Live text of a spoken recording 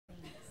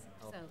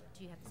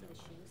Do you have to see the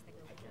shoes that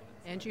go with them?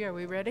 Angie, are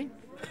we ready?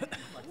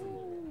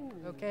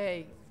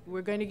 Okay,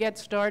 we're going to get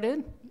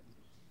started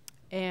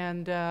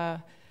and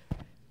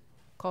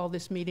call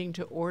this meeting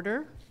to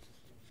order.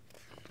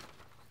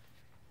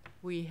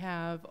 We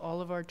have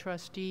all of our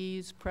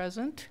trustees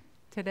present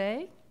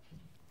today,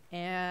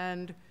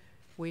 and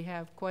we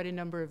have quite a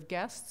number of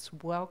guests.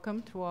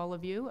 Welcome to all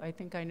of you. I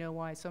think I know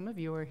why some of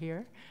you are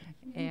here,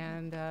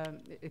 and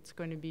it's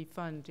going to be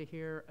fun to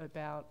hear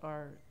about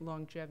our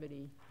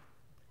longevity.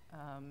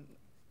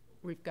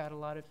 We've got a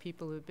lot of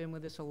people who've been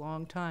with us a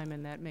long time,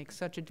 and that makes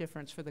such a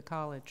difference for the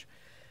college.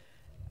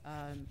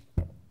 Do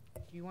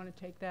you want to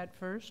take that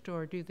first,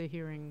 or do the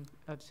hearing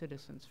of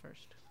citizens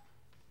first?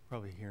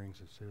 Probably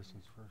hearings of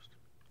citizens first.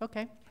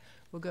 Okay,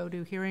 we'll go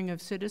to hearing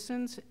of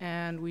citizens,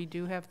 and we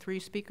do have 3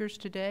 speakers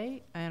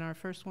today, and our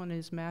first one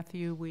is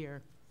Matthew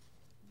Weir.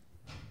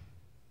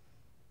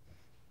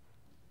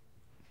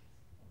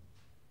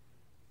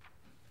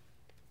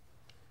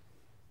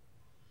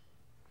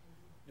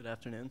 Good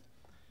afternoon.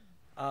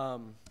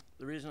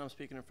 The reason I'm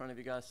speaking in front of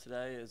you guys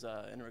today is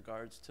in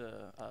regards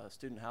to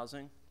student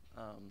housing.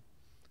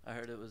 I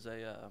heard it was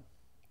a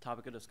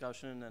topic of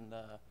discussion and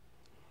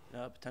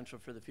potential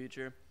for the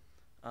future.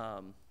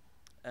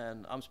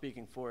 And I'm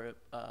speaking for it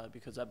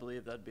because I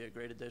believe that'd be a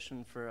great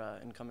addition for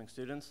incoming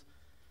students.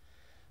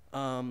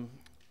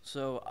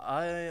 So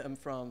I am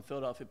from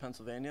Philadelphia,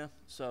 Pennsylvania.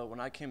 So when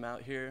I came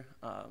out here,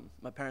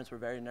 my parents were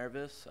very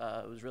nervous.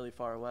 It was really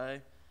far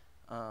away.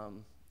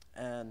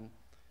 And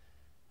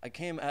I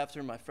came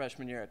after my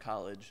freshman year at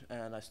college,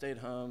 and I stayed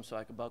home so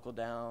I could buckle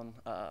down,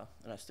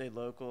 and I stayed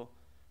local.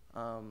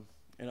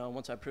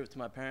 Once I proved to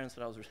my parents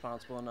that I was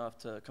responsible enough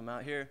to come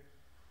out here,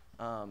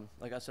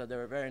 like I said, they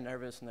were very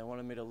nervous, and they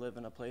wanted me to live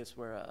in a place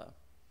where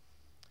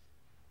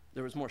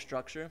there was more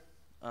structure.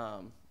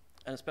 And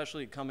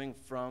especially coming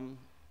from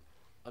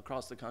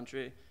across the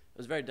country, it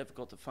was very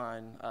difficult to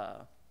find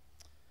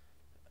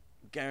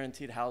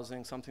guaranteed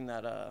housing, something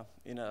that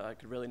I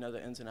could really know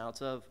the ins and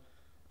outs of.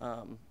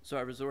 So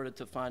I resorted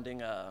to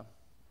finding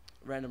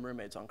random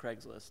roommates on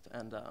Craigslist,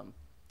 and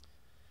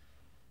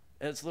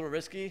it's a little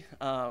risky.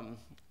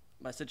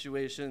 My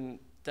situation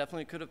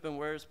definitely could have been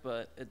worse,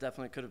 but it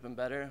definitely could have been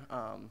better.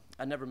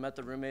 I never met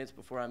the roommates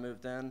before I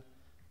moved in,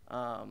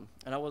 and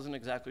I wasn't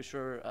exactly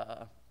sure,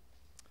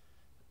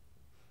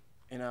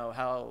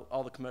 how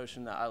all the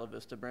commotion that Isla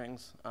Vista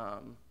brings. I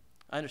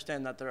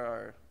understand that there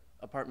are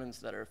apartments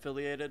that are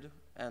affiliated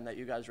and that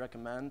you guys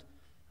recommend,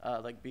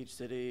 like Beach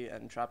City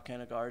and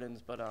Tropicana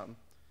Gardens, but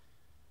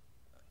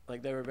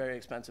they were very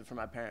expensive for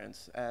my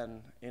parents,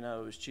 and it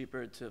was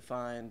cheaper to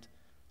find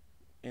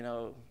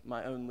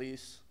my own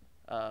lease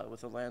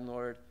with a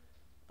landlord,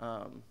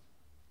 and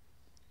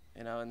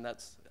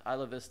that's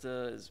Isla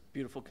Vista is a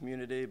beautiful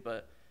community,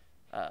 but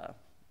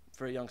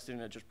for a young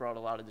student it just brought a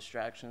lot of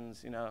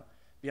distractions,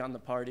 beyond the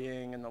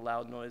partying and the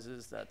loud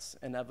noises that's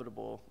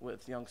inevitable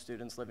with young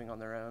students living on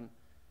their own,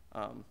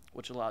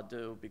 which a lot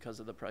do because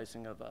of the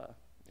pricing of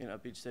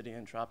Beach City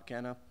and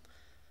Tropicana.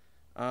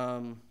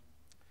 I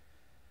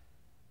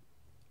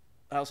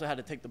also had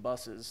to take the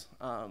buses,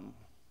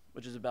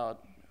 which is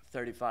about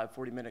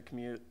 40-minute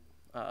commute,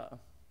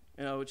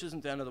 which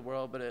isn't the end of the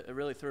world, but it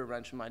really threw a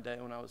wrench in my day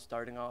when I was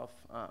starting off,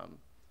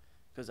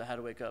 because I had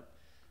to wake up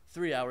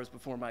 3 hours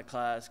before my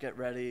class, get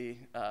ready.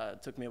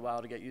 It took me a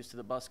while to get used to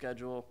the bus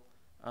schedule.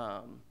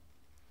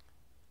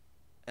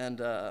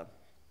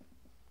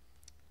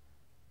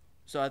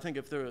 So I think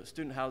if the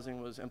student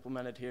housing was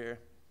implemented here,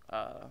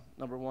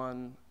 number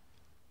one,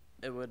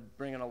 it would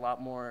bring in a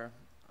lot more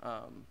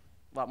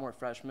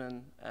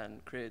freshmen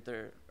and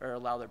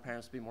allow their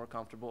parents to be more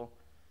comfortable.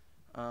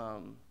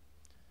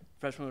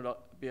 Freshmen would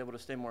be able to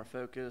stay more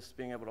focused,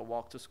 being able to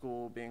walk to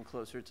school, being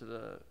closer to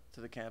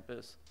the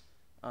campus.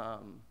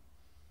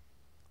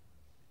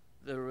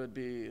 There would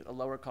be a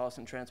lower cost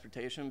in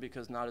transportation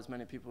because not as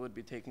many people would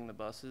be taking the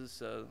buses,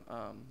 so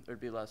there'd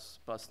be less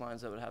bus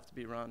lines that would have to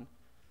be run.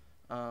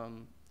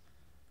 And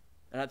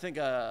I think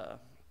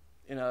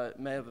it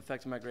may have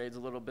affected my grades a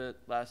little bit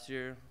last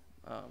year,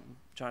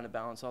 trying to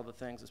balance all the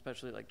things,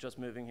 especially like just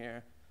moving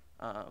here.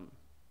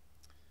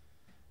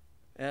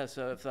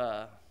 So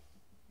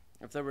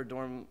if there were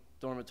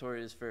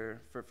dormitories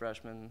for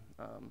freshmen,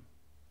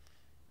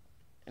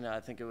 I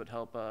think it would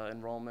help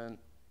enrollment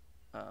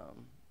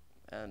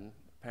and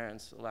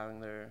parents allowing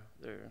their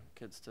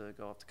kids to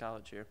go off to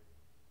college here.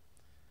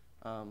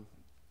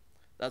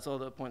 That's all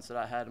the points that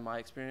I had in my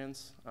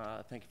experience.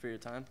 Thank you for your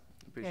time.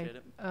 Appreciate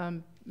it.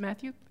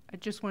 Matthew, I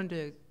just wanted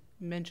to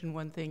mention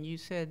one thing. You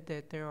said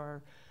that there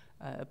are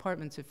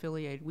apartments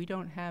affiliated. We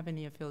don't have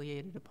any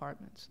affiliated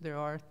apartments. There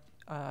are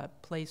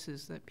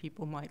places that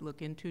people might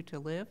look into to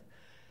live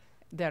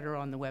that are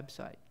on the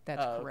website.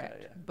 That's correct.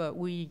 Okay, yeah. But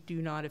we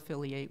do not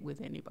affiliate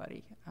with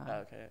anybody.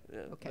 Okay.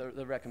 Yeah. Okay.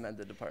 The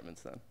recommended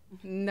departments then?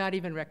 Not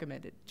even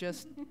recommended.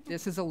 Just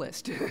this is a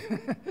list.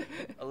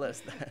 A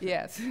list.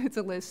 Yes, it's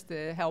a list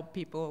to help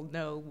people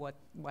know what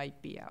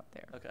might be out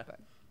there. Okay. But,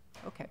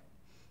 okay.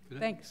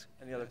 Thanks.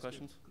 Any other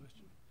questions?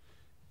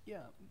 Yeah.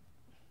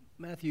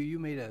 Matthew, you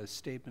made a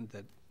statement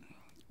that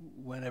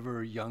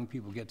whenever young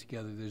people get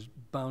together, there's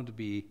bound to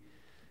be,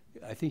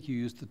 I think you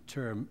used the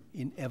term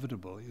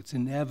inevitable. It's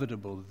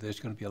inevitable that there's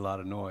going to be a lot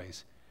of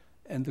noise.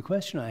 And the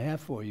question I have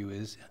for you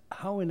is,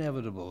 how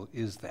inevitable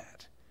is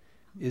that?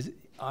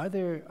 Are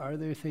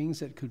there things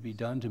that could be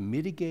done to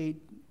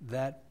mitigate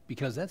that?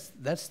 Because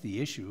that's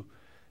the issue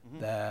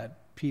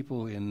that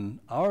people in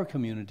our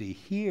community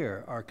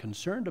here are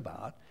concerned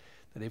about,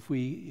 that if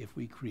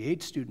we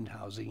create student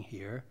housing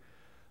here,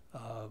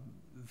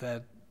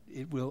 that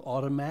it will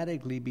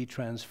automatically be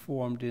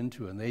transformed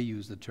into, and they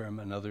use the term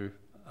another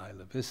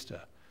Isla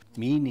Vista,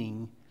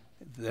 meaning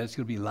that it's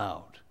going to be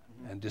loud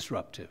and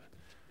disruptive.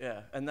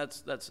 Yeah, and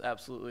that's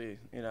absolutely,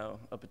 you know,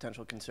 a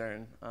potential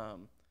concern.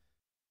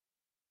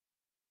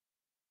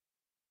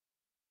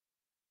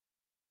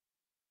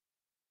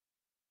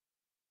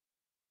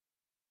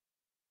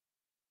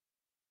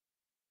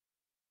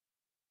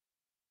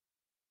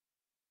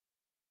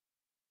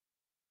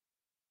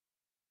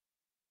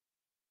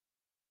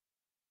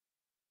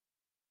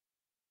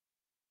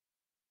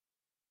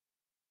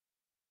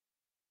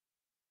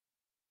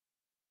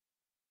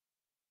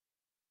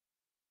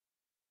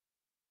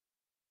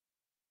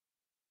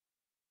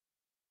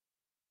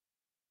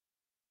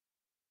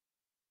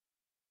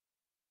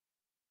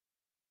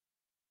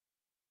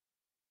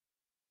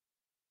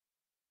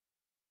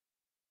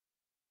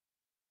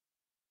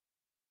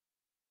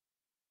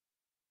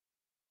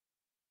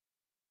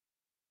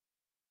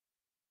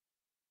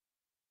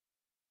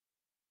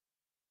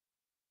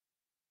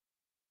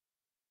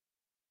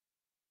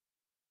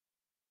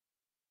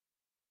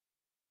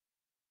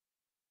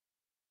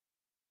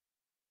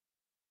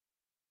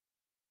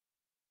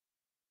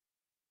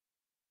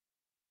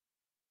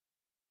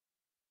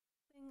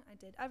 I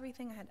did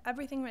everything. I had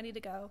everything ready to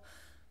go.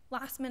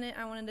 Last minute,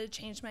 I wanted to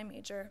change my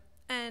major.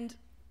 And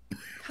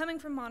coming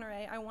from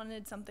Monterey, I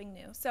wanted something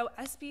new. So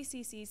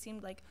SBCC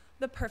seemed like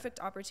the perfect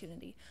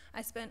opportunity.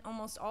 I spent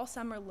almost all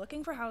summer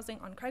looking for housing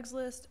on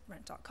Craigslist,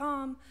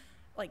 rent.com,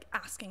 like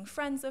asking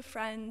friends of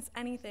friends,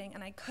 anything,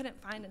 and I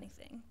couldn't find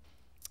anything.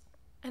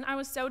 And I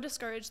was so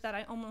discouraged that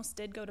I almost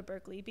did go to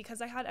Berkeley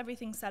because I had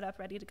everything set up,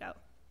 ready to go.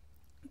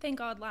 Thank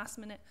God, last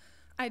minute,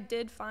 I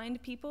did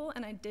find people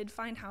and I did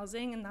find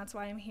housing, and that's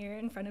why I'm here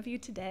in front of you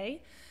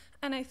today.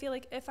 And I feel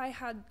like if I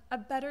had a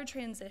better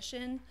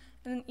transition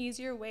and an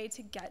easier way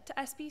to get to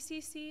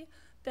SBCC,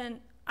 then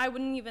I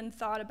wouldn't even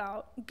thought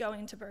about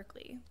going to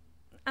Berkeley.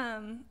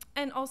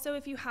 And also,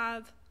 if you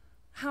have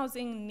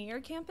housing near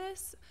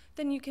campus,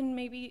 then you can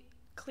maybe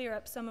clear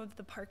up some of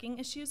the parking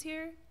issues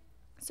here,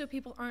 so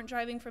people aren't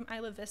driving from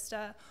Isla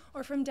Vista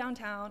or from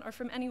downtown or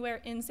from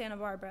anywhere in Santa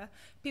Barbara.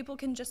 People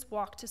can just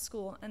walk to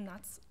school, and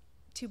that's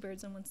two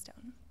birds in one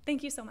stone.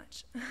 Thank you so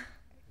much.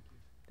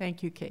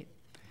 Thank you, Kate.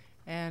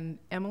 And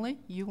Emily,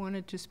 you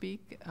wanted to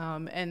speak?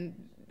 And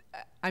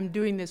I'm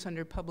doing this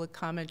under public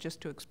comment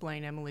just to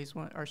explain. Emily's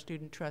our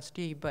student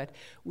trustee, but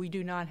we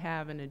do not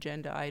have an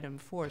agenda item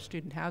for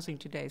student housing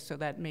today, so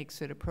that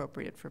makes it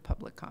appropriate for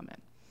public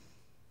comment.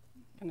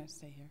 Can I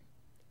stay here?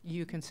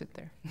 You can sit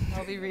there.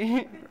 I'll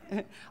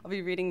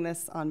be reading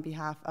this on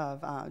behalf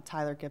of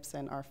Tyler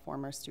Gibson, our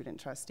former student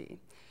trustee.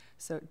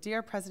 So,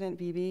 dear President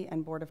Beebe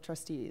and Board of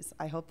Trustees,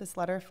 I hope this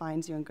letter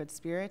finds you in good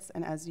spirits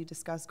and as you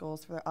discuss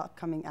goals for the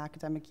upcoming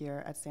academic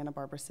year at Santa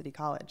Barbara City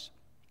College.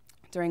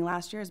 During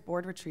last year's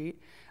board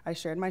retreat, I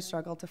shared my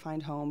struggle to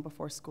find home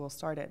before school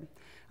started.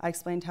 I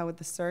explained how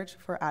the search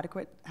for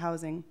adequate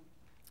housing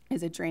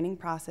is a draining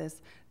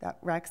process that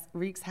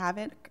wreaks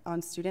havoc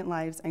on student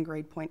lives and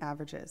grade point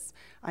averages.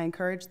 I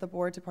encourage the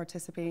board to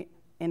participate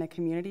in a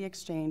community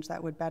exchange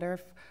that would better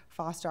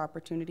foster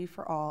opportunity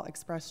for all,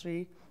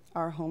 especially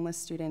our homeless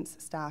students,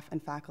 staff,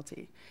 and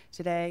faculty.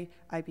 Today,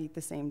 I beat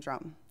the same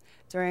drum.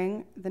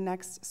 During the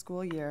next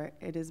school year,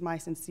 it is my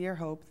sincere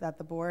hope that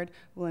the board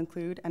will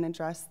include and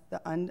address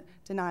the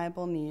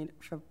undeniable need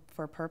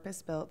for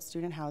purpose-built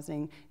student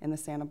housing in the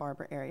Santa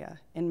Barbara area.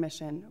 In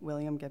Mission,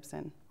 William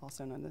Gibson,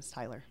 also known as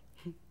Tyler.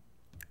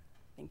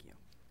 Thank you.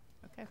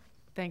 Okay,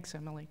 thanks,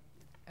 Emily.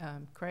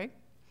 Craig?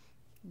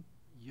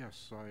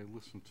 Yes, I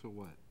listened to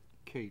what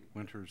Kate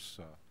Winters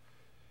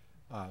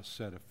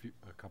said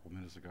a couple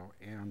minutes ago,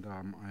 and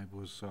I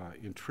was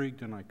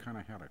intrigued, and I kind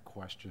of had a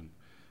question,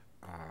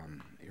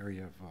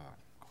 area of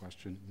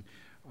question.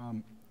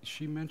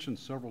 She mentioned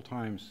several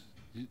times,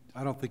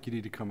 I don't think you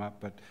need to come up,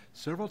 but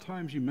several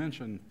times you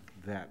mentioned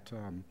that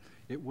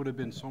it would have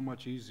been so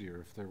much easier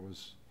if there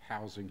was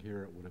housing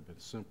here. It would have been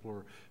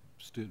simpler,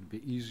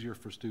 be easier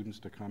for students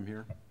to come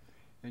here,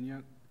 and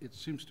yet it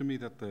seems to me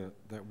that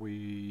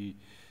we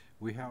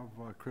have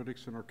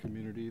critics in our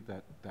community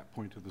that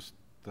point to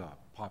the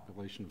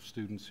population of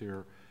students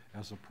here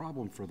as a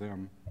problem for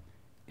them,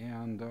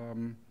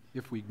 and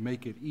if we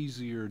make it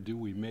easier, do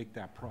we make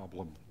that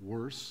problem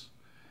worse?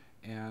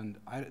 And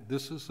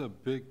this is a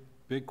big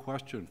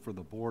question for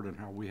the board and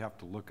how we have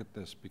to look at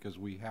this, because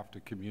we have to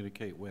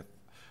communicate with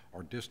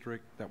our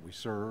district that we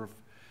serve,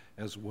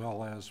 as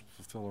well as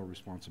fulfill our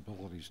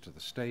responsibilities to the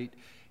state.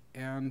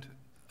 And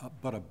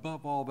but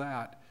above all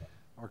that,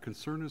 our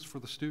concern is for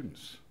the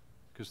students,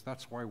 because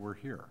that's why we're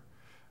here.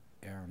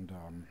 And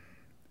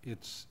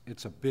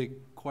it's a big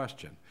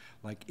question.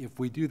 Like, if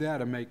we do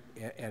that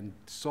and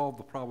solve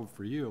the problem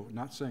for you,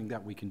 not saying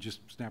that we can just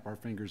snap our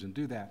fingers and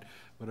do that,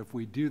 but if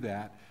we do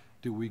that,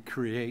 do we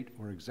create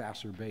or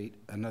exacerbate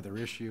another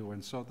issue?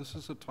 And so this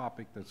is a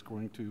topic that's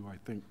going to, I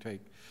think,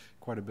 take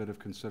quite a bit of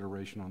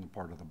consideration on the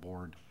part of the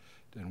board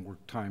and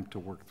time to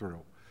work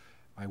through.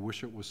 I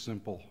wish it was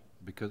simple,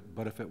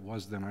 but if it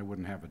was, then I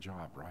wouldn't have a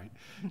job, right?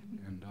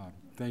 And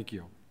thank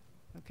you.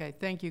 Okay,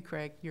 thank you,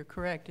 Craig. You're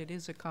correct. It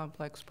is a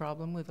complex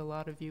problem with a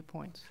lot of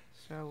viewpoints.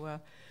 So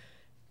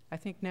I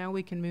think now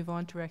we can move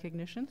on to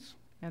recognitions.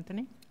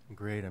 Anthony?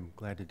 Great, I'm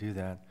glad to do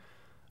that.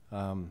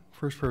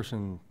 First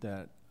person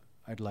that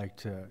I'd like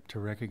to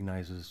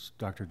recognize is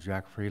Dr.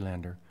 Jack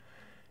Freelander.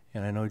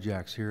 And I know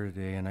Jack's here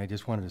today, and I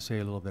just wanted to say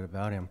a little bit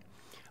about him.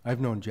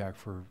 I've known Jack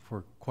for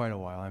quite a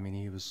while. I mean,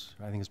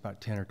 I think it's about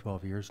 10 or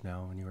 12 years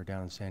now when you were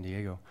down in San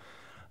Diego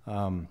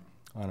on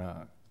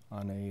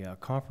a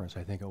conference,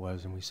 I think it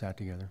was, and we sat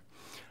together.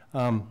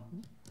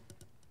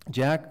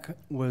 Jack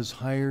was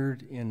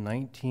hired in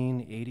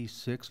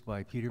 1986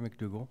 by Peter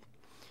McDougall,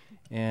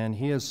 and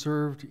he has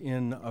served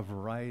in a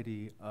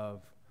variety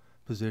of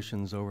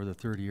positions over the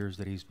 30 years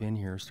that he's been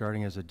here,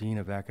 starting as a Dean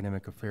of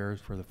Academic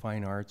Affairs for the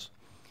Fine Arts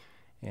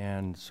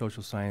and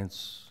Social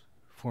Science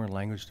Foreign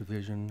Language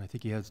Division. I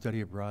think he had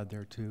study abroad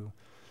there too,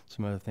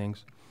 some other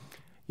things.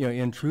 You know,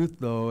 in truth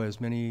though, as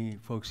many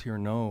folks here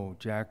know,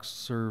 Jack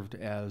served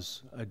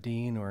as a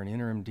dean or an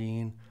interim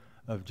dean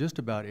of just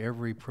about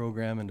every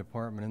program and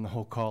department in the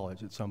whole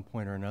college at some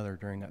point or another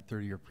during that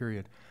 30-year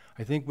period.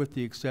 I think with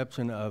the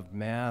exception of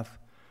math,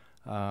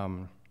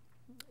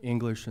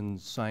 English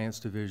and science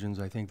divisions,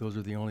 I think those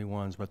are the only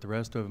ones, but the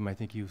rest of them, I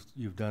think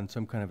you've done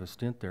some kind of a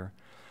stint there.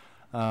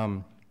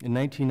 In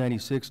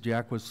 1996,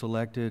 Jack was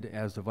selected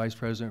as the Vice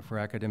President for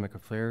Academic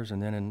Affairs,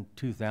 and then in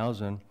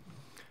 2000,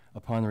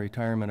 upon the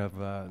retirement of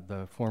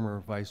the former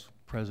Vice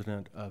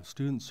President of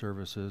Student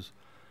Services,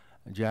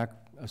 Jack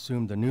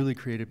assumed the newly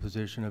created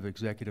position of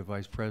Executive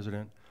Vice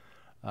President,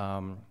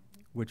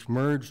 which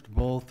merged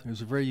both. It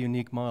was a very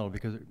unique model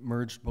because it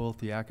merged both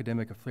the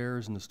Academic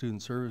Affairs and the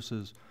Student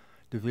Services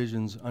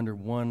divisions under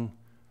one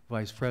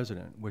Vice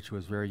President, which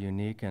was very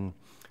unique, and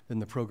then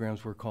the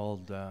programs were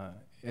called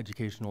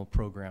educational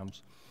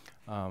programs,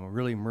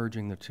 really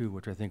merging the two,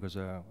 which I think was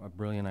a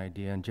brilliant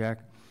idea. And Jack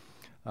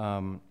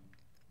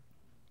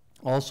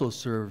also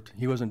served,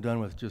 he wasn't done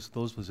with just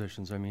those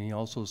positions. I mean, he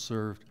also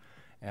served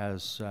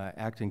as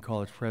acting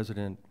college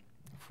president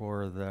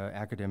for the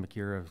academic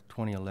year of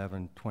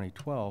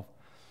 2011-2012.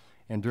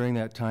 And during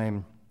that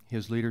time,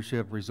 his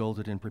leadership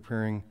resulted in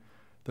preparing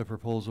the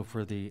proposal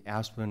for the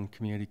Aspen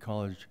Community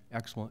College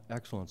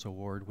Excellence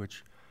Award,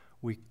 which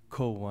we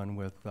co-won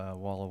with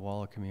Walla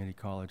Walla Community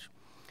College.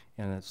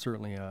 And it's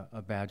certainly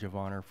a badge of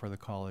honor for the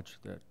college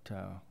that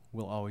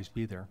will always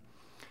be there.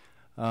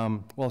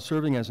 While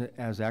serving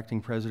as acting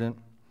president,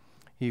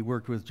 he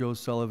worked with Joe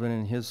Sullivan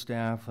and his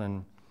staff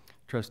and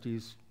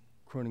trustees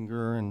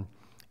Kroninger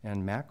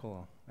and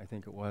Mackel, I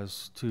think it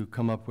was, to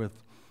come up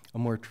with a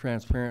more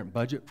transparent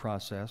budget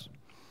process.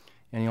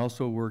 And he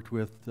also worked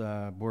with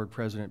board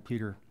president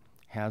Peter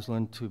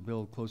Hasland to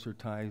build closer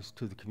ties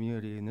to the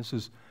community. And this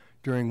is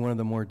during one of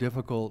the more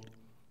difficult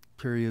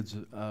periods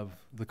of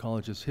the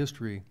college's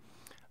history.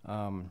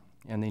 And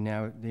they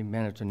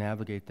managed to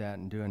navigate that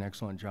and do an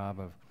excellent job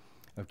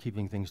of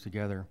keeping things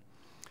together.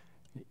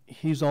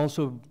 He's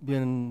also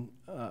been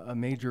a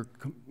major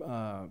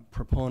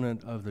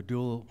proponent of the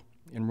dual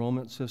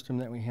enrollment system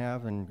that we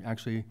have, and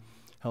actually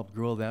helped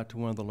grow that to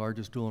one of the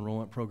largest dual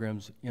enrollment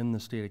programs in the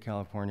state of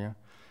California.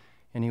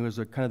 And he was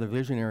a kind of the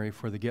visionary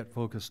for the Get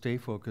Focused, Stay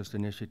Focused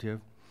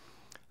initiative,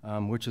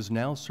 which is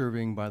now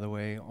serving, by the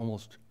way,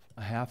 almost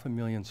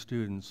 500,000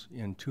 students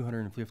in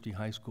 250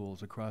 high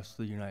schools across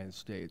the United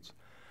States.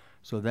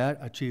 So that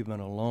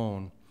achievement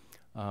alone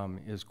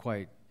is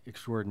quite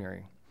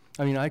extraordinary.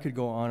 I mean, I could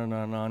go on and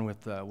on and on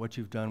with what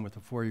you've done with the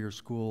four-year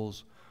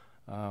schools,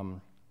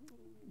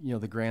 you know,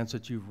 the grants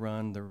that you've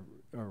run, the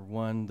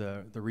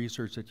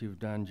research that you've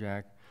done,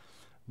 Jack.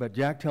 But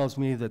Jack tells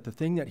me that the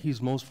thing that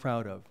he's most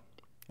proud of,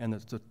 and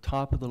it's the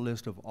top of the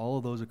list of all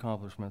of those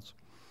accomplishments,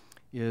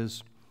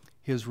 is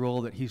his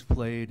role that he's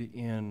played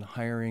in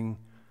hiring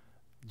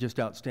just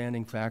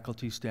outstanding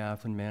faculty,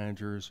 staff, and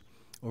managers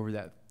over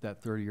that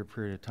 30-year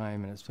period of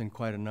time, and it's been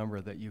quite a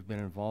number that you've been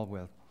involved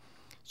with.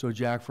 So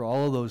Jack, for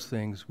all of those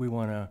things, we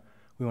want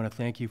to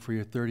thank you for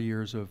your 30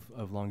 years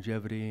of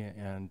longevity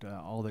and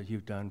all that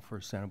you've done for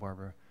Santa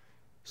Barbara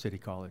City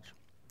College.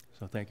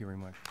 So thank you very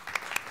much.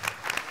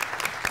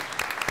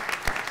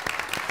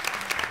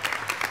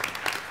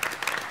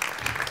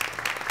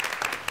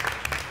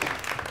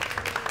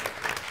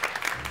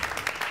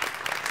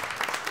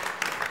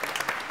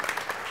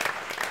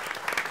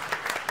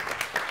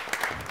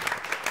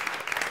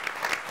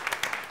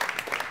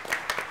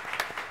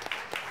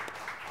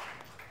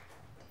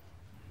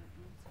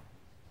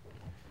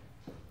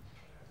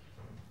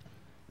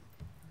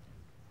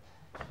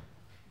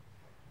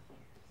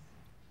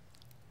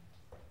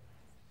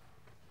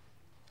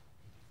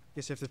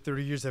 Guess after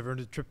 30 years, I've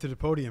earned a trip to the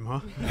podium, huh?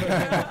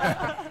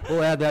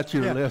 We'll add that to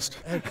your Yeah. list.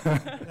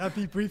 I'll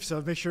be brief, so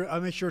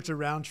I'll make sure it's a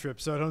round trip,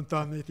 so I don't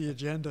dominate the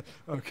agenda.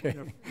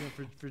 Okay.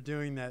 For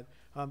doing that.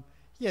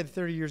 Yeah, the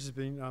 30 years has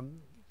been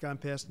gone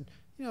past, and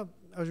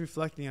I was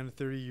reflecting on the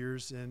 30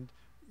 years, and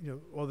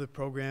all the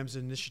programs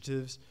and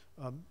initiatives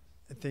and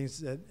things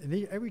that, and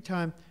every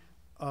time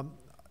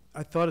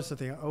I thought of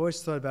something, I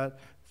always thought about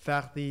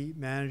faculty,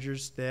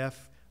 managers,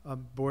 staff,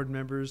 board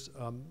members,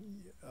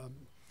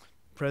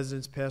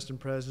 presidents, past and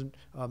present,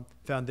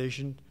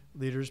 foundation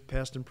leaders,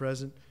 past and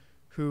present,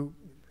 who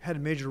had a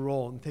major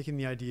role in taking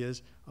the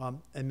ideas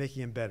and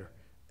making them better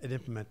and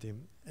implementing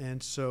them.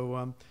 And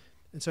so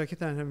I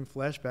kept on having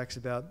flashbacks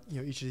about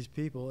each of these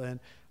people. And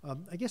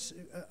I guess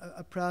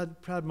a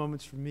proud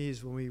moments for me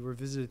is when we were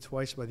visited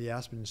twice by the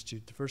Aspen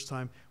Institute. The first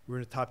time we were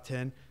in the top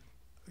 10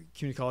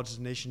 community colleges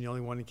in the nation, the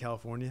only one in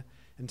California.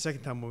 And the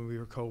second time when we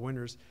were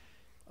co-winners.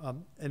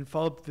 And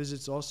follow-up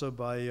visits also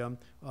by the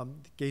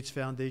Gates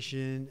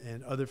Foundation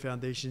and other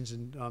foundations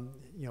and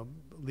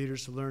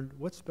leaders to learn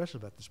what's special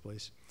about this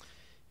place.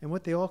 And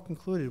what they all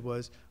concluded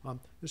was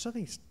there's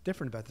something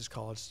different about this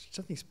college,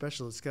 something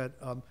special. It's got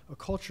a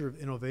culture of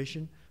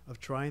innovation,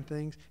 of trying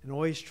things, and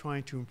always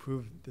trying to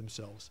improve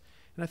themselves.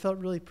 And I felt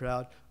really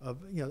proud of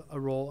a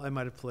role I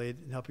might have played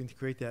in helping to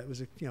create that. It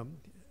was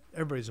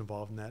everybody's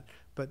involved in that,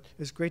 but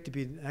it's great to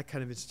be in that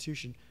kind of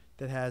institution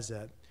that has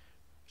that.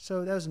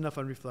 So that was enough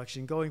on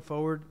reflection. Going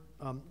forward,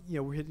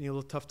 we're hitting a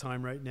little tough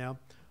time right now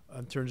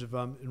in terms of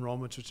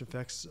enrollments, which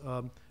affects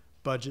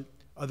budget.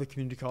 Other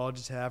community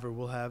colleges have or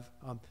will have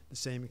the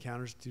same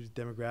encounters due to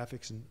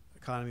demographics and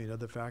economy and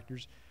other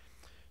factors.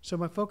 So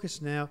my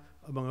focus now,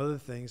 among other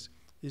things,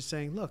 is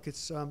saying, look,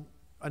 it's an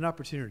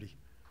opportunity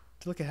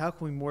to look at how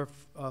can we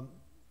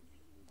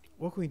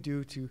what can we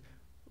do to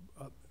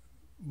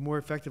more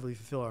effectively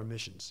fulfill our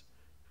missions,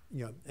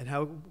 and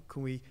how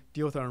can we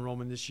deal with our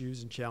enrollment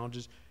issues and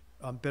challenges,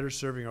 better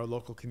serving our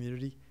local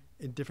community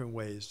in different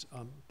ways,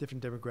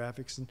 different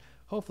demographics, and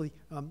hopefully,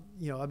 I'm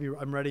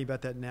writing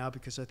about that now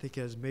because I think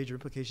it has major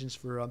implications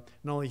for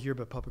not only here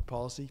but public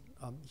policy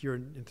here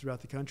and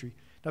throughout the country.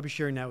 And I'll be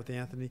sharing that with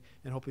Anthony,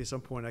 and hopefully at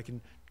some point I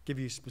can give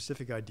you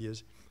specific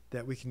ideas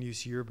that we can use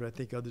here, but I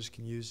think others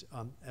can use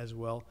as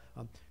well,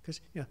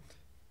 because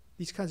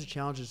these kinds of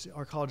challenges,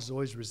 our college has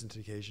always risen to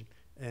the occasion,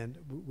 and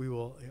we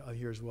will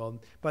here as well. And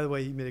by the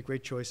way, he made a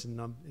great choice in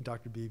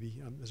Dr. Beebe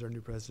as our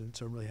new president,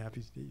 so I'm really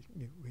happy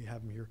we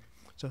have him here.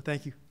 So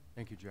thank you.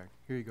 Thank you, Jack.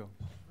 Here you go.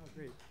 Oh,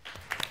 great.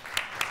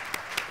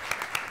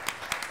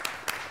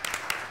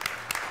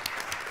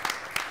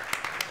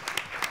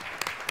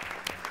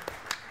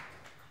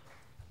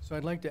 So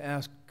I'd like to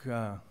ask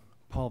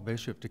Paul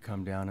Bishop to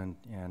come down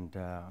and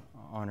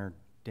honor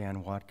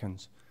Dan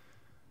Watkins,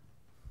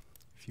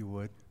 if you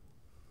would.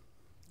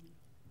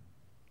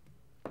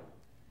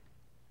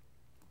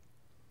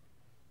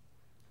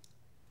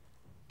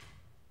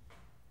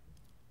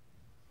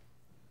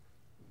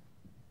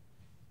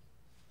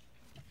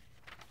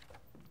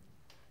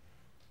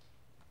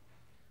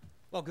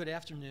 Well, good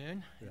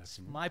afternoon. Good It's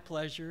afternoon. my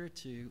pleasure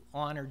to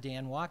honor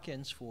Dan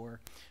Watkins for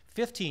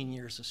 15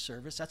 years of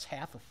service. That's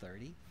half of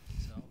 30.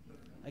 So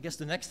I guess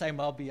the next time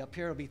I'll be up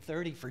here, it'll be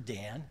 30 for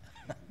Dan.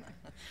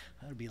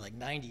 That'll be like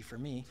 90 for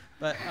me.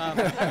 But,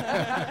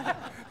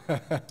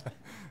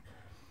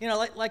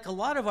 like a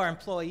lot of our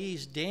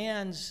employees,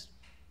 Dan's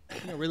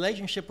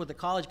relationship with the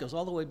college goes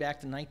all the way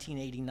back to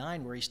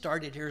 1989, where he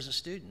started here as a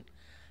student.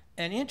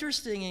 And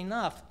interesting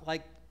enough,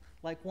 like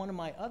one of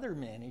my other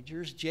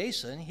managers,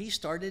 Jason, he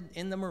started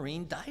in the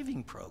marine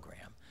diving program.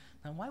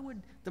 Now, why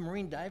would the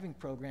marine diving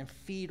program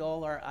feed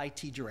all our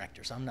IT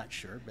directors? I'm not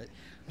sure,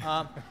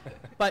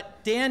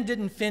 but Dan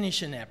didn't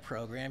finish in that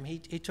program. He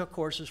took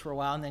courses for a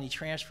while, and then he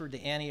transferred to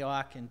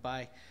Antioch, and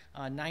by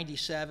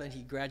 97,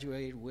 he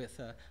graduated with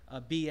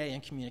a BA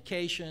in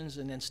communications,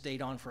 and then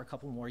stayed on for a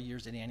couple more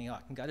years at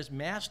Antioch, and got his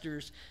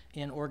master's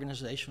in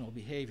organizational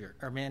behavior,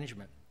 or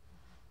management.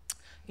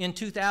 In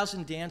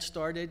 2000, Dan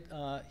started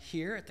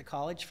here at the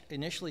college,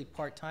 initially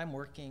part-time,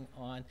 working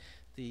on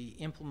the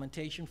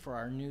implementation for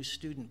our new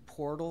student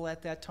portal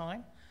at that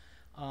time.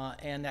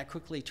 And that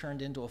quickly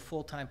turned into a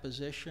full-time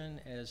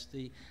position as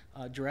the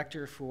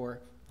director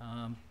for,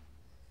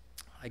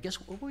 I guess,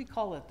 what do we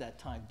call it at that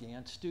time,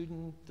 Dan?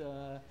 Student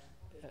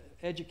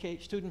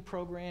student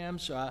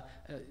programs.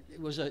 It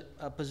was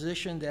a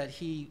position that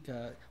he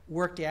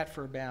worked at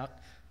for about,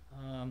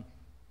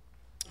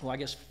 well, I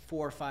guess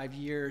 4 or 5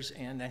 years,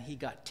 and then he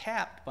got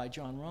tapped by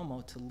John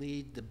Romo to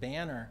lead the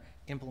Banner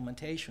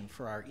implementation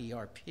for our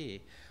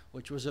ERP,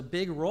 which was a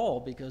big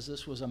role because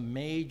this was a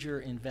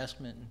major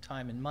investment in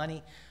time and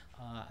money.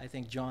 I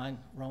think John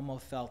Romo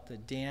felt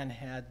that Dan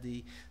had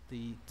the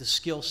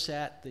skill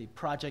set, the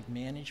project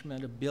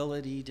management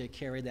ability to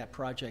carry that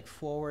project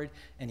forward,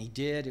 and he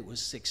did. It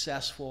was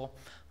successful.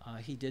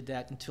 He did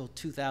that until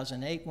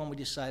 2008 when we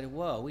decided,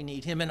 whoa, we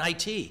need him in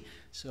IT.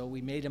 So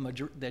we made him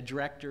the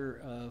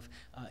director of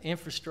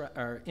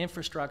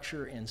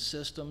infrastructure and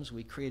systems.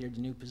 We created a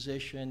new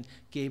position,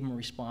 gave him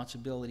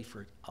responsibility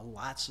for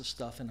lots of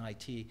stuff in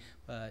IT,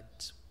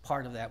 but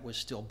part of that was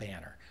still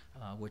Banner,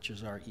 which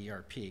is our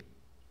ERP.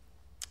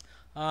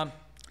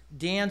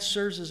 Dan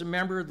serves as a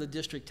member of the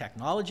District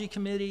Technology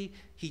Committee.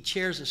 He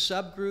chairs a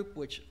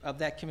subgroup of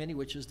that committee,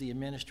 which is the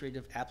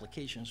Administrative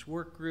Applications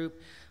Work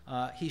Group.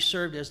 He has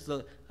served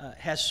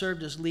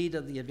as lead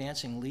of the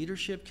Advancing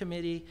Leadership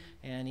Committee,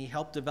 and he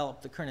helped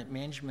develop the current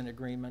management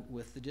agreement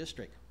with the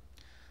district.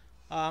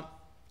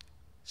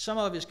 Some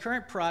of his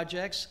current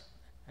projects,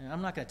 and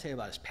I'm not going to tell you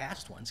about his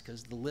past ones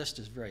because the list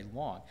is very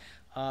long,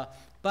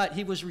 but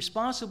he was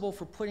responsible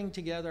for putting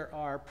together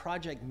our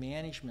project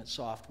management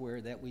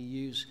software that we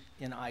use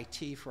in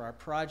IT for our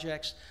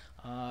projects.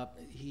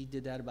 He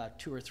did that about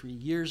 2 or 3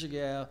 years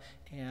ago,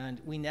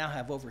 and we now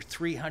have over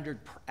 300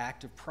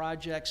 active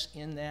projects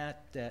in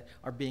that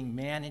are being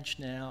managed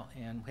now,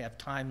 and we have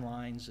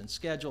timelines and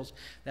schedules.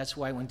 That's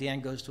why when Dan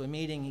goes to a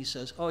meeting, he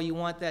says, oh, you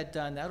want that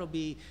done? That'll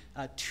be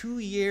 2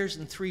 years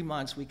and 3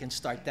 months we can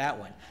start that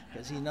one,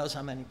 because he knows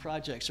how many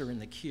projects are in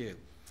the queue.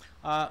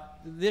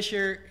 This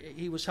year,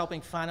 he was helping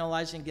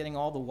finalizing getting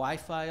all the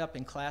Wi-Fi up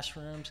in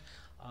classrooms.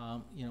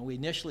 We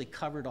initially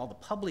covered all the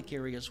public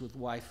areas with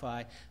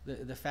Wi-Fi.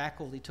 The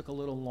faculty took a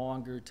little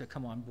longer to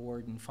come on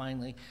board, and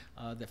finally,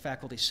 the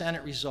Faculty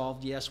Senate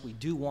resolved, yes, we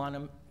do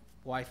want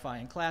Wi-Fi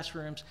in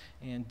classrooms,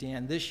 and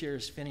Dan this year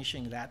is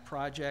finishing that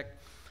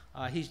project.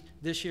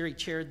 This year, he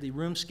chaired the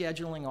room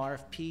scheduling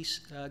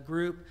RFP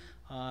group.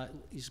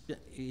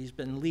 He's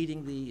been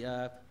leading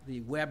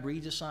the web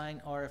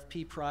redesign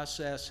RFP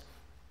process.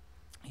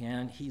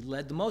 And he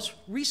led the most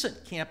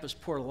recent campus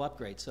portal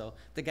upgrade. So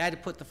the guy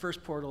that put the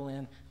first portal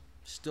in,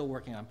 still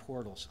working on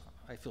portals.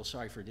 I feel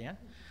sorry for Dan.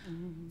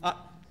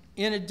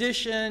 In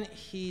addition,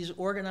 he's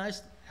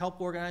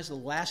helped organize the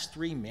last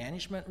 3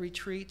 management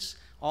retreats,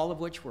 all of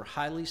which were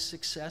highly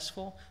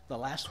successful. The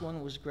last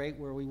one was great,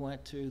 where we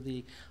went to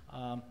the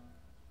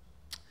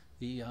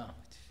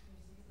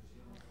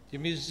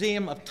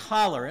Museum of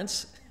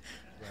Tolerance.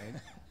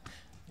 Right.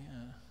 Yeah,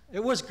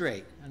 it was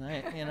great, and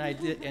I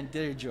did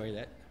enjoy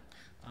that.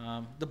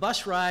 The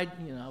bus ride,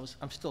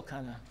 I'm still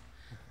kind of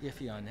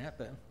iffy on that,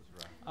 but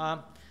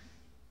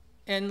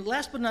and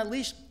last but not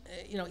least,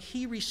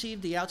 he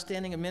received the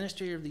Outstanding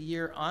Administrator of the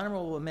Year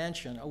Honorable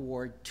Mention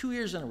Award 2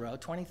 years in a row,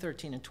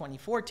 2013 and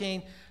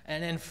 2014,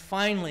 and then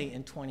finally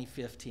in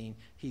 2015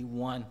 he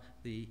won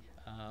the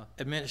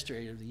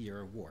Administrator of the Year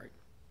award.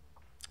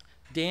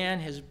 Dan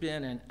has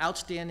been an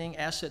outstanding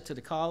asset to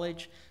the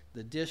college,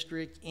 the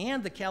district,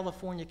 and the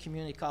California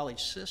Community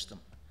College system.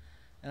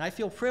 And I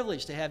feel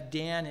privileged to have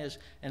Dan as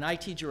an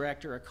IT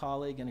director, a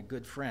colleague, and a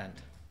good friend.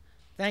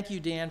 Thank you,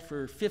 Dan,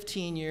 for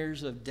 15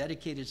 years of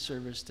dedicated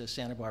service to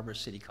Santa Barbara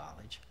City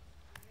College.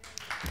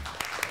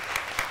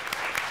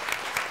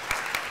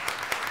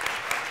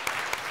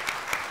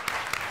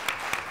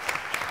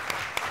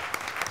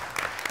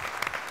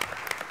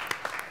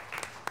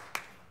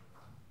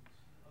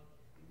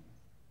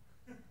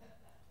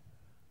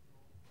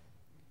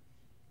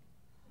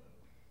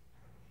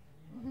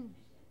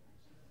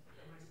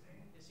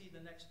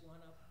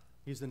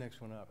 He's the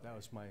next one up. That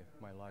was my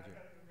logic.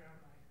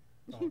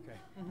 Oh, okay.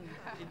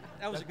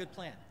 That was a good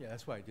plan. Yeah,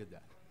 that's why I did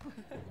that.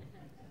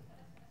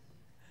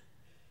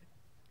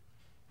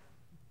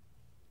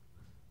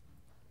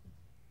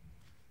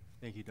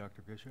 Thank you,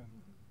 Dr. Bishop.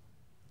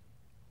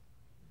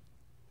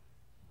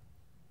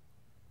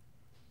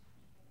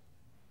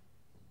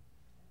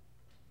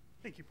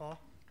 Thank you, Paul.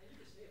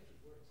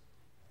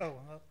 Oh,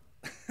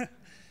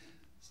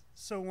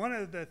 so one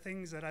of the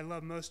things that I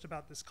love most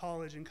about this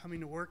college and coming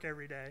to work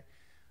every day,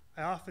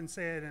 I often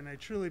say it and I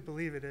truly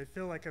believe it, I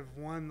feel like I've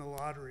won the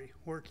lottery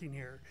working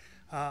here.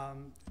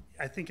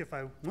 I think if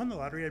I won the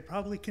lottery, I'd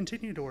probably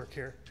continue to work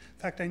here. In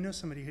fact, I know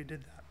somebody who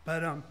did that,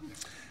 but a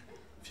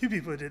few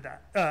people who did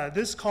that.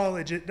 This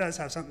college, it does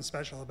have something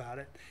special about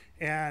it,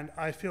 and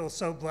I feel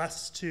so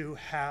blessed to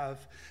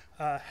have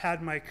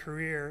had my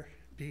career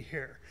be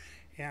here,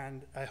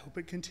 and I hope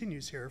it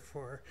continues here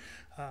for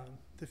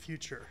the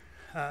future.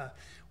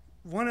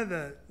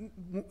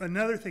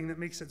 Another thing that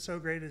makes it so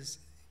great is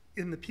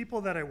in the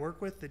people that I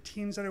work with, the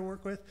teams that I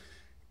work with,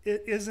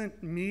 it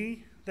isn't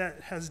me that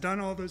has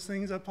done all those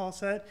things that Paul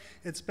said.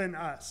 It's been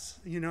us.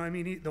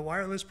 The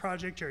wireless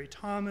project, Jerry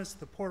Thomas,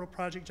 the portal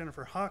project,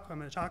 Jennifer Huck, I'm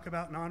going to talk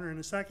about and honor in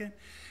a second,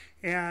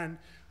 and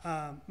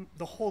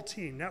the whole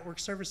team, network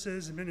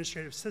services,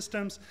 administrative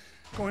systems.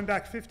 Going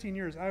back 15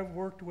 years, I've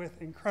worked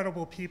with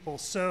incredible people.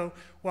 So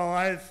while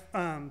I've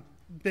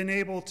been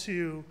able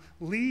to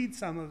lead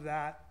some of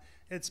that,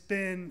 it's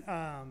been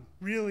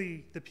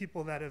really the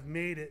people that have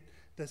made it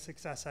the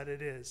success that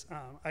it is.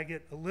 I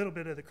get a little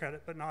bit of the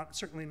credit, but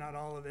certainly not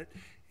all of it.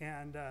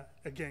 And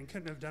again,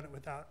 couldn't have done it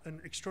without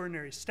an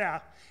extraordinary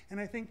staff. And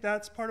I think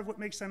that's part of what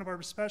makes Santa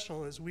Barbara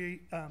special is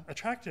we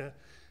attract an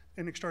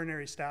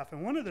extraordinary staff.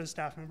 And one of those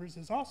staff members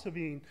is also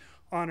being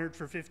honored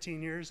for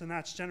 15 years, and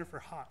that's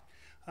Jennifer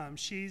Hott.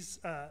 She's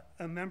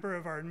a member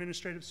of our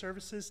administrative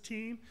services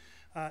team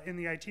in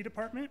the IT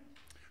department.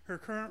 Her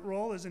current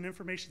role is an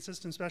Information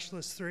Systems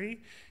Specialist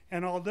 3,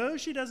 and although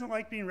she doesn't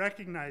like being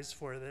recognized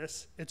for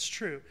this, it's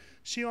true.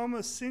 She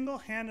almost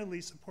single-handedly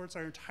supports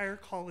our entire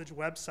college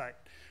website,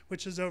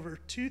 which is over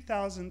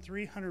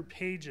 2,300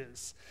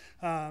 pages,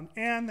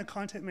 and the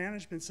content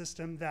management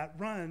system that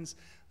runs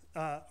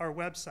our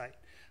website.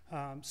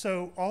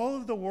 So all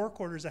of the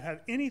work orders that have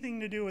anything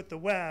to do with the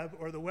web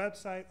or the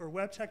website or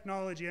web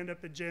technology end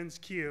up at Jen's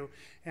queue,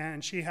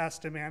 and she has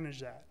to manage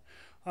that.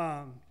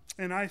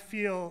 And I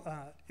feel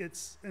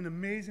it's an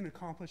amazing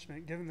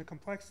accomplishment given the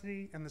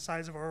complexity and the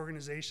size of our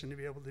organization to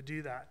be able to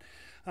do that.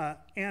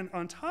 And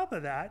on top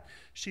of that,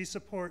 she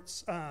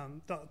supports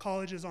the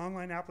college's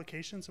online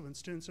application. So when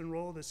students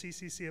enroll, the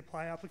CCC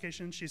Apply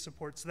application, she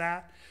supports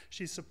that.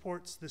 She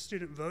supports the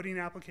student voting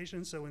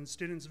application. So when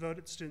students vote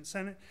at the Student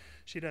Senate,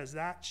 she does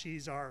that.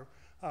 She's our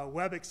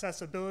web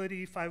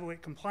accessibility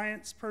 508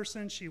 compliance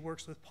person. She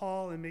works with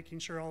Paul in making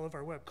sure all of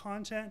our web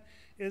content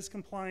is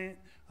compliant.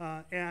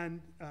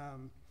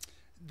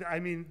 I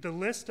mean, the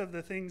list of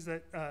the things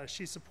that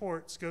she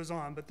supports goes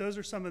on, but those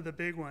are some of the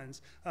big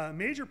ones.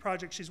 Major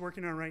project she's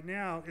working on right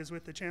now is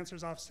with the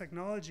Chancellor's Office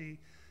Technology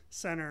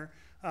Center,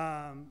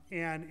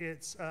 and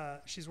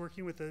she's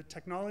working with the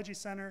Technology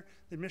Center,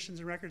 the Admissions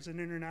and Records and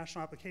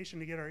International Application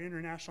to get our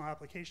international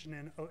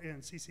application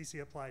in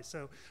CCC Apply.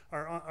 So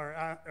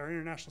our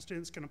international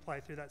students can apply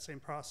through that same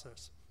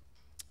process.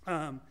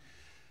 I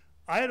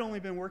had only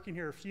been working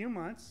here a few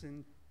months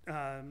in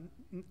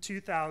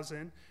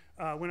 2000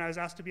 when I was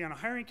asked to be on a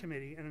hiring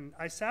committee, and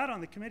I sat on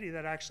the committee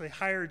that actually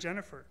hired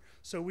Jennifer.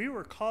 So we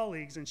were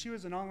colleagues, and she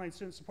was an online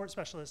student support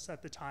specialist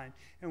at the time,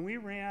 and we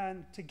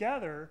ran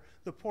together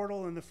the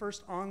portal in the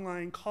first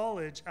online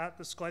college at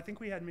the school. I think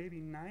we had maybe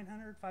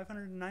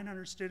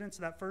 900 students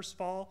that first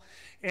fall,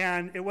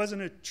 and it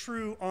wasn't a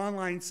true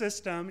online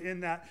system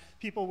in that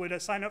people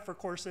would sign up for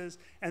courses,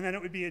 and then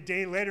it would be a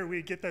day later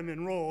we'd get them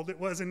enrolled. It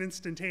wasn't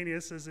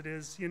instantaneous as it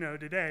is,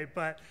 today,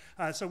 but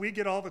so we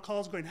get all the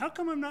calls going, how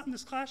come I'm not in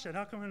this class yet?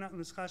 How come I'm not in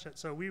this class yet?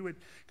 So we would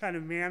kind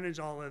of manage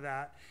all of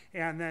that,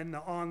 and then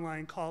the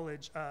online college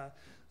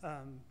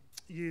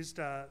used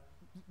a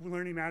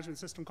learning management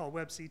system called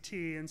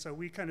WebCT, and so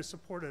we kind of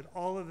supported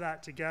all of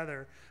that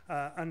together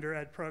under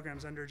ed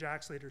programs, under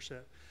Jack's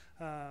leadership.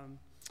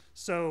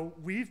 So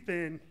we've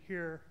been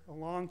here a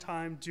long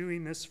time,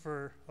 doing this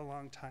for a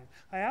long time.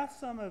 I asked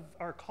some of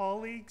our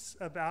colleagues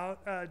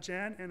about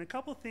Jen, and a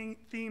couple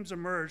themes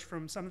emerged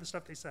from some of the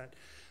stuff they said.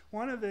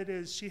 One of it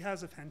is she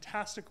has a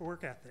fantastic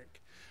work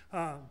ethic.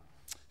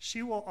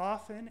 She will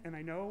often, and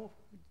I know,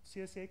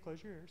 CSA,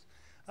 close your ears,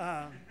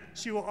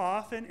 she will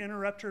often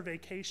interrupt her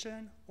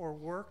vacation or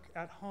work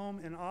at home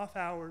in off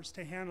hours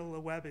to handle a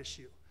web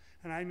issue.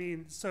 And I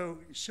mean, so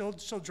she'll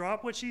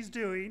drop what she's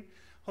doing,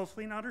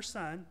 hopefully not her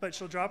son, but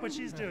she'll drop what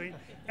she's doing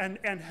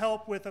and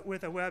help with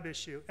a web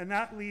issue. And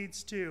that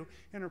leads to,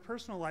 in her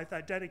personal life,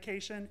 that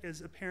dedication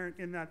is apparent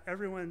in that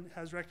everyone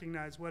has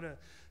recognized what a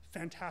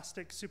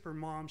fantastic super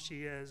mom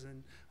she is.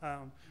 And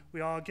we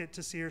all get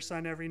to see her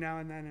son every now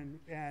and then,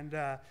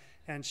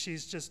 and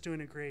she's just doing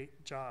a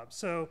great job.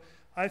 So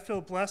I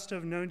feel blessed to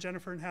have known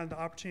Jennifer and had the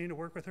opportunity to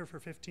work with her for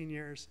 15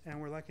 years,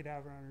 and we're lucky to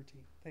have her on our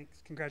team.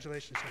 Thanks.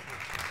 Congratulations, Jennifer.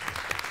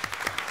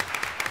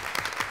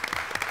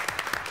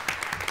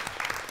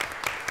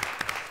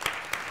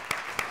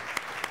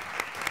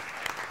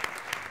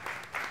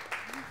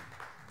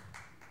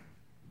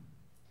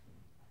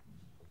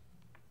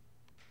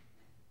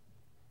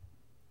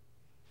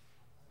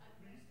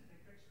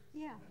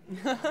 Yeah.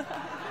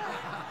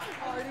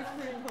 Already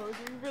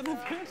pre-posing for the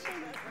picture.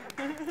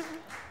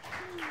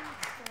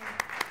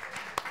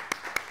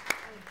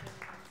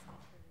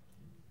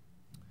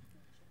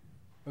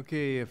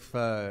 Okay, if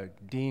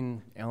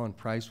Dean Alan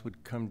Price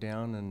would come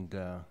down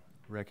and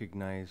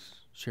recognize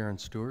Sharon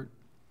Stewart.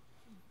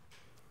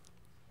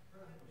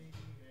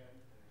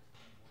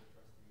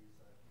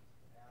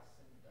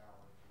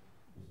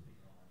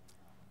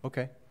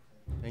 Okay,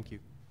 thank you.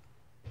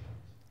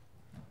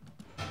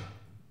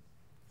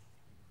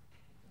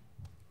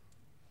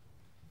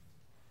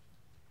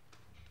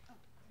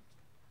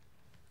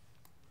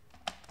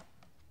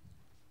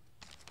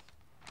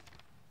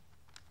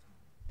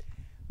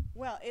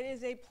 Well, it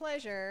is a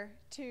pleasure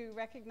to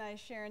recognize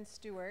Sharon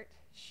Stewart.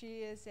 She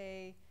is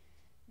a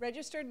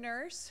registered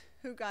nurse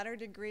who got her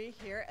degree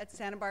here at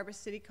Santa Barbara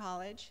City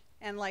College,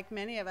 and like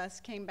many of us,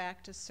 came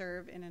back to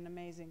serve in an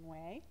amazing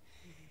way.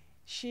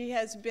 She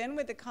has been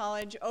with the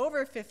college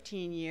over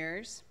 15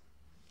 years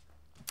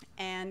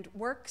and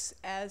works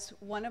as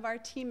one of our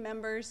team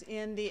members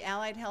in the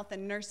Allied Health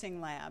and Nursing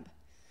Lab.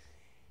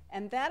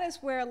 And that is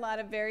where a lot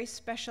of very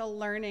special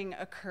learning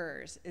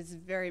occurs. It's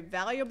very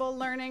valuable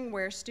learning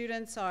where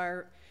students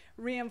are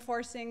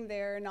reinforcing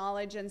their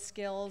knowledge and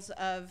skills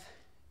of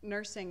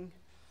nursing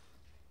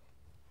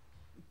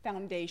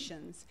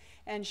foundations.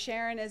 And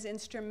Sharon is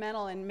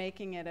instrumental in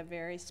making it a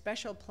very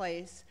special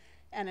place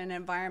and an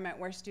environment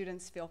where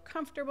students feel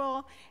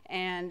comfortable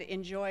and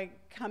enjoy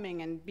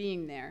coming and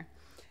being there.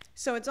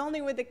 So it's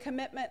only with the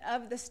commitment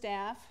of the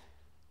staff,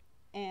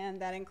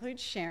 and that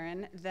includes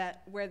Sharon,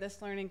 where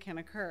this learning can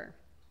occur.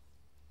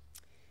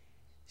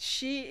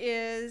 She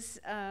is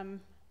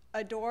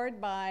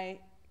adored by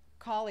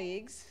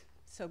colleagues,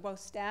 so both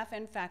staff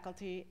and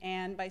faculty,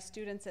 and by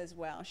students as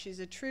well. She's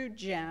a true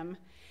gem,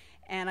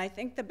 And I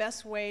think the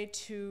best way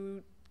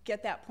to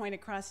get that point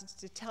across is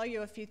to tell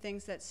you a few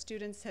things that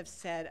students have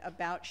said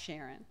about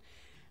Sharon.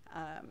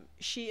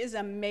 She is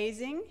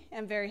amazing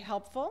and very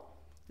helpful.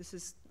 This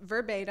is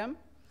verbatim.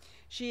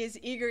 She is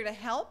eager to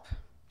help.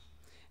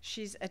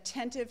 She's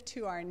attentive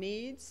to our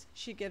needs.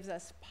 She gives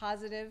us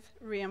positive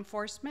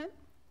reinforcement.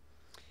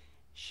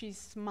 She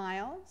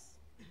smiles.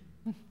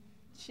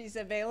 She's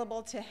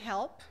available to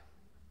help.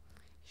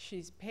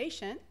 She's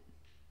patient.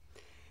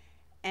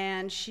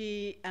 And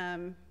she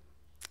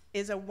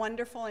is a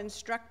wonderful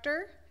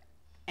instructor,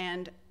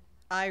 and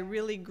I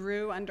really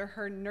grew under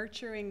her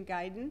nurturing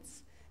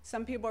guidance.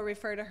 Some people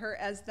refer to her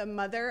as the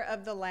mother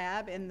of the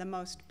lab in the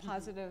most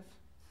positive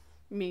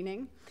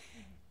meaning.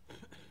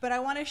 But I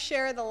want to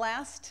share the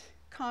last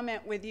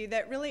comment with you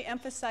that really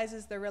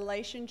emphasizes the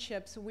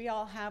relationships we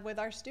all have with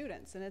our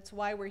students, and it's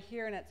why we're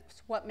here, and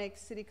it's what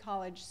makes City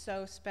College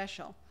so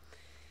special.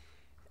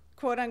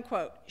 Quote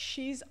unquote,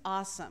 she's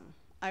awesome.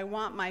 I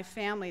want my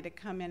family to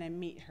come in and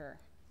meet her.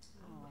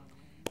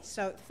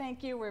 So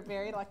thank you, we're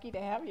very lucky to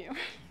have you.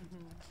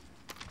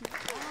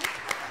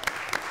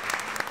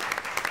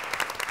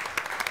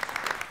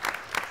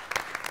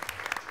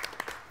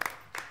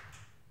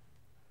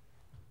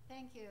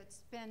 Thank you.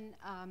 It's been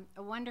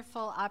a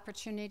wonderful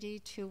opportunity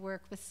to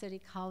work with City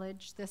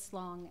College this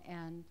long,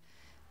 and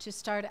to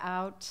start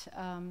out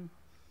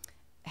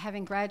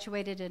having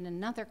graduated in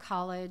another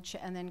college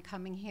and then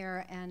coming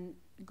here and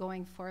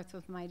going forth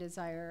with my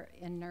desire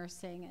in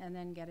nursing, and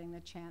then getting the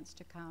chance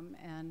to come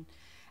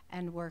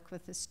and work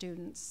with the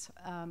students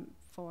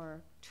for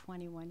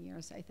 21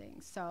 years, I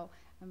think. So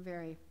I'm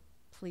very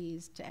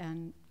pleased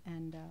and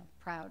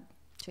proud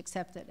to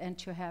accept it, and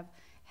to have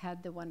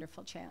had the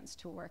wonderful chance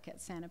to work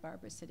at Santa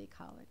Barbara City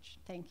College.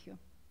 Thank you.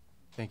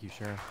 Thank you,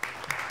 Sharon.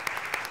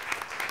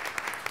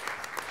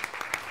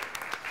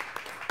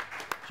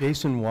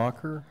 Jason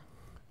Walker.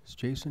 Is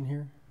Jason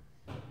here?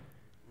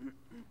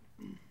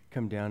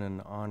 Come down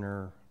and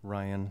honor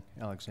Ryan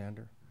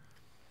Alexander.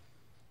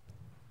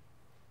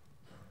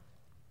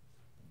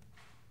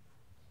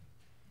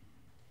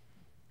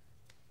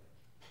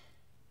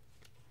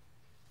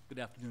 Good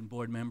afternoon,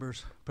 board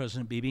members,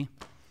 President Beebe.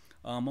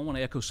 I want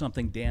to echo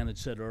something Dan had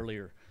said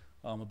earlier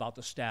about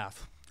the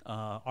staff.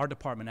 Our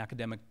department,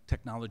 Academic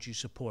Technology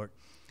Support,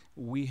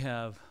 we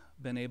have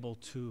been able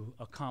to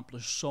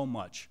accomplish so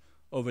much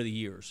over the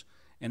years,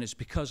 and it's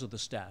because of the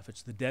staff.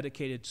 It's the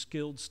dedicated,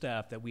 skilled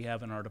staff that we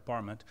have in our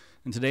department.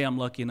 And today I'm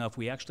lucky enough,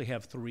 we actually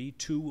have three.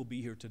 Two will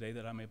be here today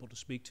that I'm able to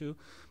speak to.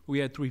 We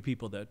had three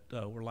people that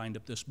were lined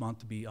up this month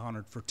to be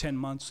honored for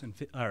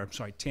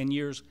 10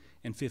 years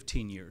and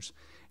 15 years.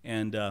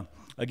 And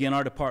again,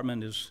 our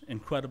department is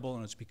incredible,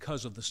 and it's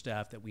because of the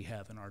staff that we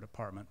have in our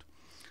department.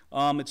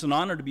 It's an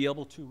honor to be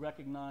able to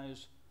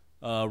recognize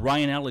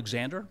Ryan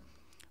Alexander.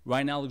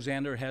 Ryan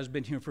Alexander has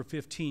been here for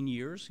 15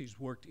 years. He's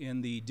worked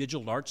in the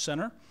Digital Arts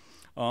Center.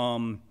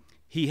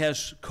 He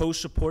has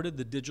co-supported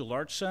the Digital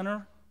Arts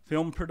Center,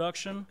 film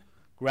production,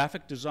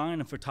 graphic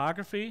design and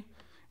photography,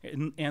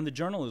 and the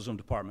journalism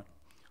department,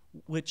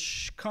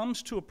 which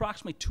comes to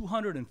approximately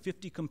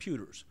 250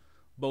 computers,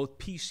 both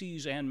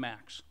PCs and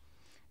Macs,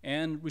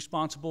 and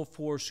responsible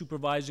for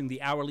supervising the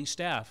hourly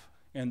staff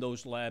in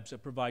those labs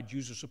that provide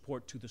user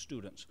support to the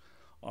students.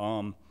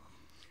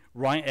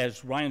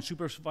 As Ryan's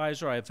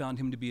supervisor, I have found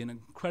him to be an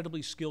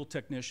incredibly skilled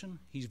technician.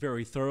 He's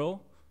very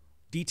thorough,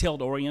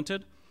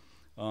 detailed-oriented.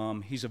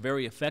 He's a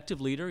very effective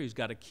leader. He's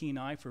got a keen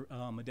eye for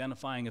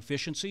identifying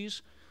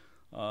efficiencies.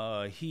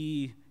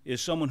 He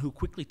is someone who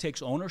quickly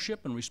takes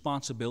ownership and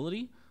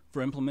responsibility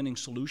for implementing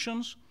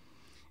solutions.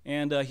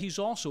 And he's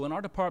also, in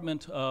our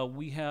department,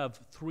 we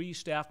have 3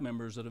 staff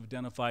members that have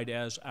identified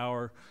as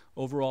our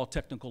overall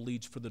technical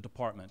leads for the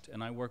department.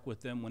 And I work with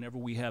them whenever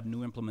we have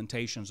new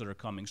implementations that are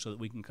coming so that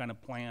we can kind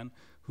of plan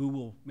who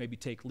will maybe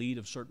take lead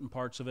of certain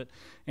parts of it.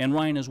 And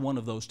Ryan is one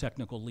of those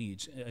technical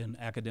leads in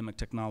academic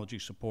technology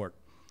support.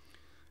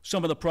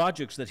 Some of the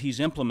projects that he's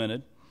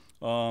implemented,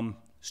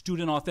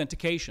 student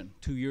authentication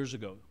 2 years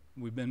ago.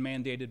 We've been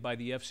mandated by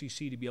the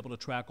FCC to be able to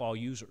track all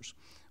users.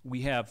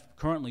 We have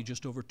currently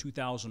just over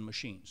 2,000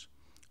 machines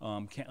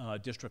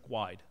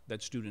district-wide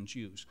that students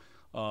use.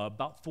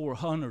 About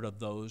 400 of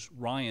those,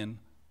 Ryan,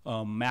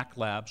 Mac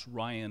Labs,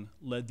 Ryan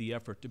led the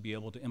effort to be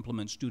able to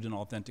implement student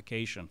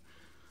authentication.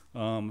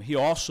 He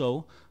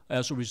also,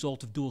 as a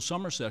result of dual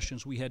summer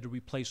sessions, we had to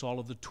replace all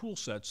of the tool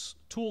sets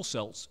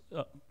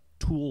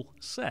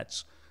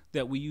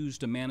that we use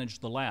to manage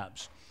the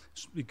labs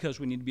because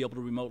we need to be able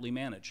to remotely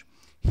manage.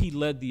 He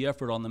led the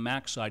effort on the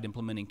Mac side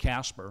implementing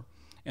Casper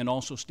and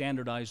also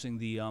standardizing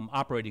the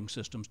operating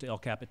systems to El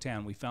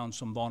Capitan. We found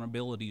some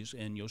vulnerabilities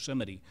in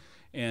Yosemite,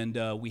 and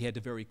we had to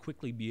very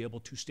quickly be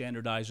able to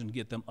standardize and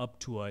get them up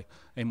to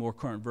a more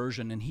current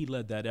version, and he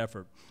led that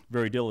effort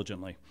very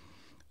diligently.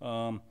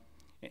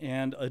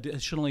 And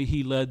additionally,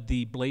 he led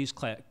the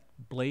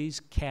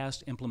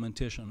Blazecast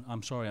implementation.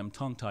 I'm sorry, I'm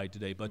tongue-tied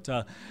today, but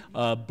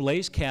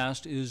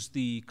Blazecast is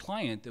the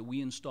client that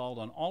we installed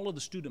on all of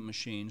the student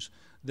machines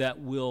that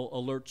will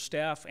alert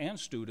staff and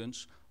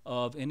students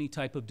of any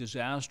type of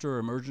disaster or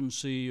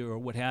emergency or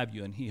what have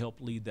you, and he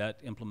helped lead that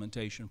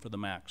implementation for the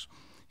Macs.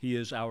 He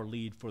is our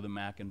lead for the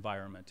Mac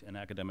environment and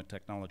academic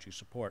technology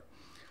support.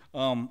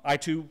 I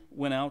too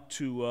went out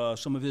to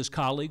some of his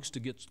colleagues to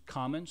get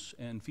comments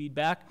and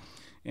feedback,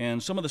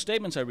 and some of the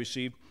statements I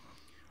received.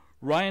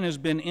 Ryan has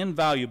been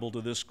invaluable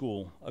to this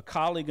school, a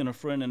colleague and a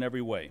friend in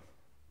every way.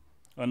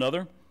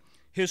 Another,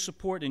 his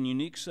support and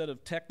unique set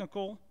of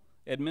technical,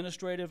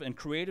 administrative, and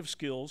creative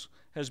skills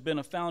has been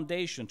a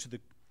foundation to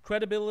the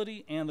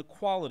credibility and the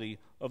quality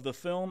of the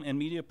film and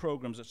media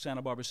programs at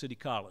Santa Barbara City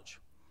College.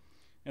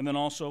 And then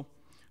also,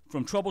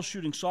 from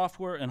troubleshooting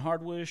software and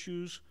hardware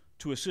issues,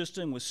 to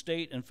assisting with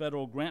state and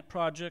federal grant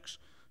projects,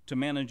 to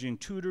managing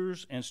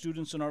tutors and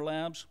students in our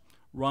labs,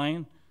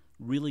 Ryan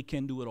really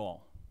can do it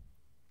all.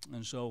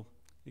 And so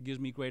it gives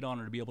me great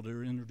honor to be able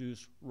to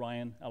introduce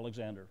Ryan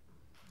Alexander.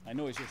 I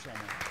know he's here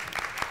somewhere.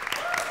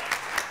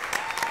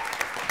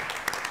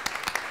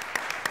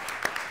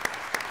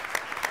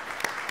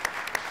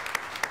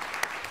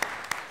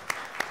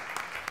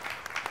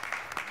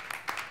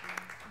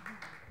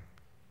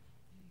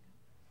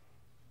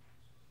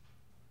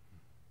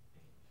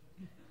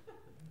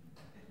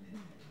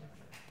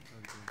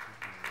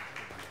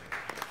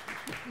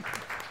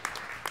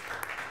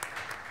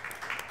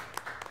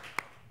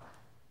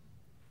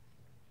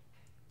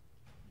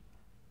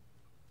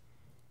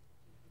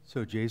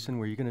 So Jason,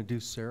 were you going to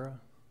do Sarah?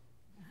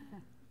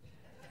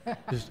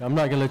 I'm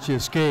not going to let you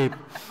escape.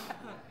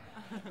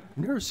 I've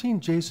never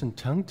seen Jason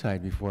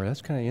tongue-tied before.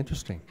 That's kind of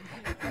interesting.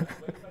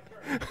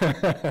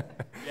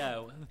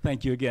 Yeah,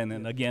 thank you again.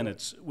 And again,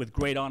 it's with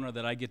great honor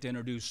that I get to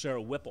introduce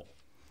Sarah Whipple.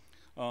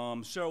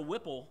 Sarah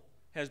Whipple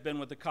has been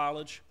with the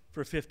college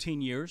for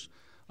 15 years.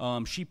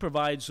 She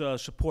provides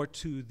support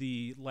to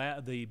the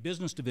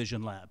business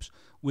division labs,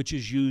 which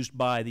is used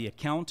by the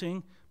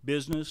accounting,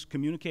 business,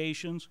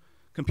 communications,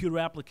 computer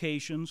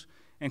applications,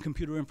 and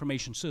computer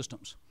information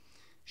systems.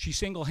 She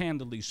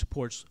single-handedly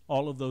supports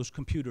all of those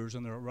computers,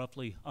 and there are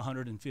roughly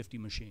 150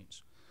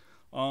 machines.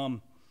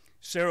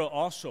 Sarah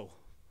also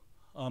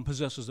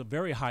possesses a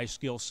very high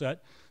skill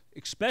set,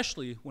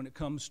 especially when it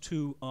comes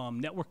to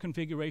network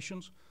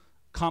configurations,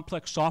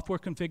 complex software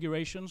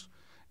configurations,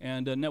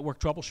 and network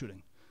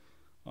troubleshooting.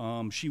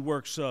 She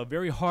works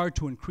very hard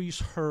to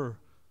increase her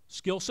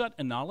skill set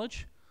and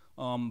knowledge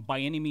by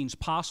any means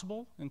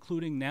possible,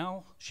 including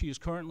now she is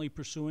currently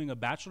pursuing a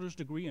bachelor's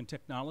degree in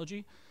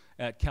technology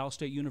at Cal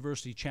State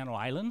University Channel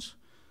Islands.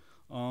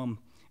 And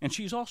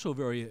she's also a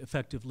very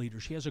effective leader.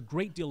 She has a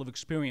great deal of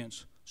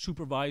experience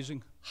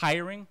supervising,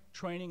 hiring,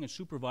 training, and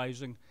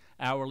supervising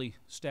hourly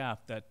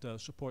staff that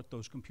support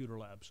those computer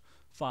labs,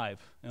 5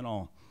 in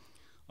all.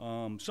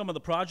 Some of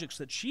the projects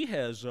that she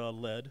has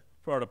led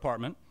for our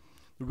department: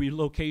 the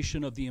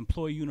relocation of the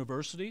employee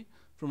university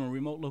from a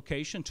remote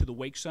location to the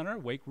Wake Center,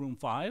 Wake Room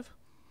 5.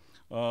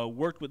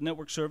 Worked with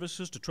network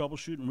services to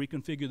troubleshoot and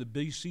reconfigure the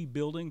BC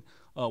building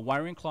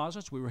wiring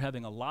closets. We were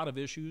having a lot of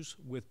issues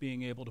with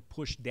being able to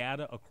push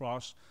data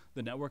across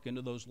the network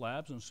into those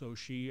labs, and so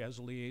she, as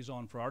a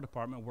liaison for our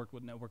department, worked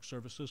with network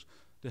services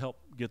to help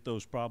get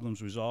those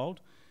problems resolved.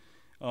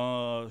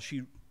 While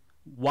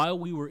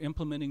we were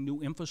implementing new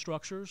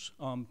infrastructures,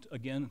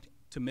 again,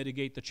 to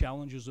mitigate the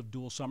challenges of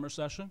dual summer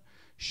session,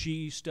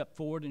 she stepped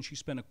forward and she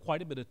spent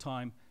quite a bit of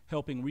time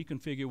helping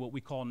reconfigure what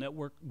we call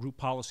network group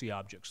policy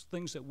objects,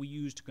 things that we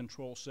use to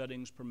control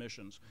settings,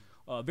 permissions.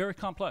 Very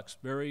complex,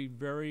 very,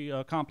 very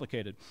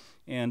complicated,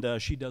 and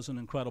she does an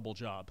incredible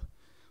job.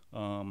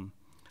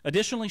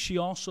 Additionally, she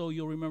also,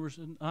 you'll remember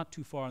not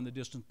too far in the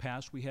distant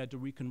past, we had to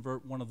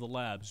reconvert one of the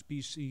labs,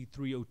 BC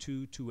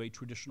 302, to a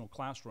traditional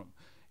classroom.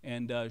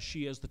 And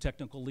she, as the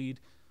technical lead,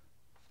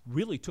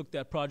 really took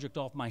that project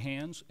off my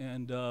hands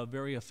and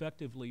very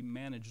effectively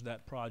managed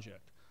that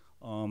project.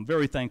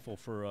 Very thankful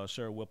for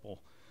Sarah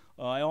Whipple.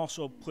 I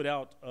also put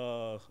out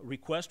a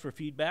request for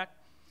feedback,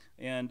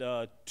 and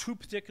 2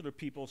 particular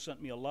people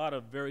sent me a lot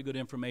of very good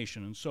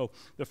information. And so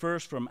the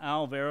first from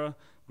Al Vera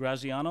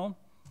Graziano.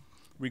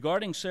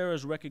 Regarding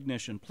Sarah's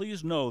recognition,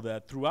 please know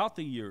that throughout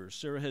the years,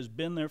 Sarah has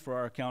been there for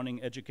our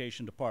accounting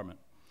education department.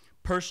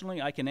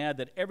 Personally, I can add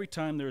that every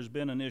time there has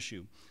been an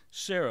issue,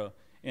 Sarah,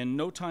 in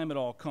no time at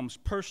all, comes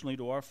personally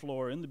to our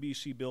floor in the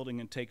BC building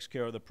and takes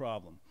care of the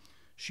problem.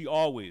 She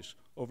always,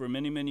 over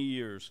many, many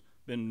years,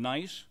 been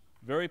nice,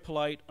 very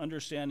polite,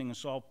 understanding, and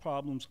solved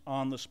problems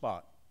on the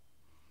spot.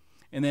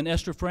 And then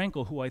Esther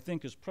Frankel, who I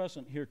think is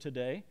present here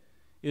today,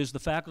 is the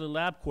faculty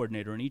lab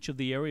coordinator. In each of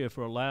the area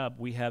for a lab,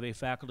 we have a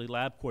faculty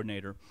lab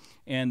coordinator,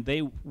 and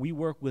we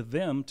work with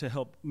them to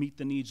help meet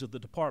the needs of the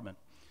department.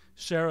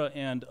 Sarah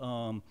and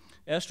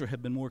Esther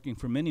have been working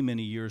for many,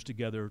 many years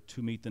together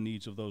to meet the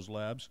needs of those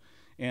labs.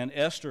 And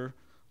Esther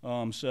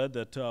said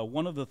that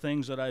one of the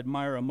things that I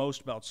admire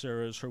most about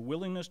Sarah is her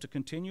willingness to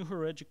continue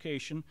her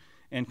education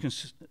and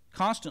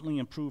constantly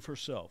improve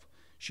herself.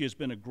 She has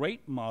been a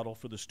great model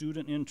for the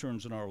student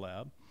interns in our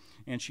lab,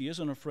 and she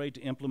isn't afraid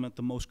to implement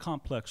the most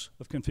complex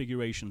of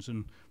configurations.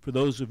 And for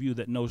those of you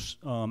that know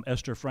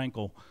Esther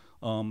Frankel,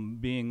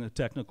 being a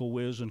technical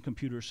whiz and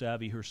computer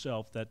savvy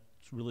herself, that's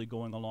really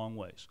going a long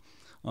ways.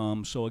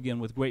 So again,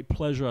 with great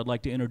pleasure, I'd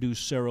like to introduce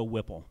Sarah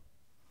Whipple.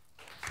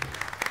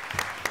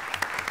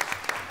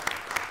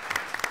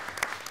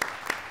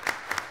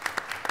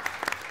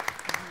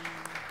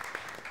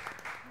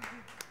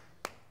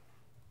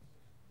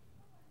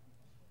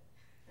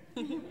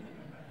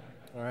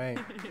 All right,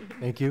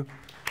 thank you.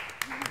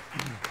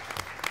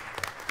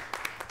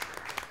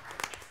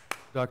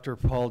 Dr.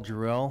 Paul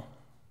Jarrell,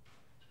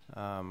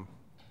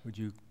 would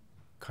you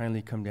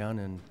kindly come down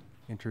and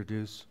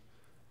introduce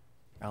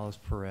Alice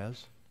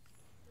Perez?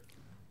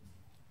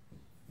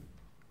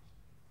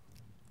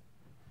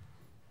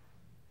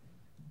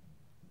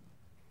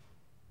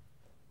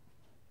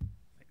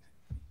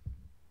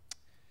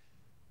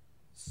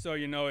 So,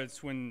 you know,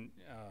 it's when,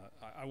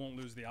 I won't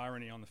lose the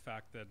irony on the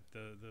fact that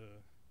the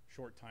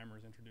short timer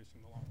is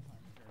introducing the long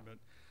timer here, but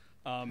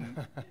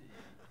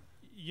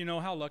you know,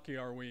 how lucky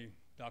are we,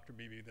 Dr.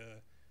 Beebe?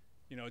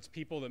 You know, it's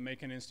people that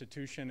make an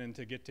institution, and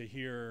to get to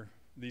hear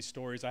these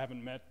stories. I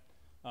haven't met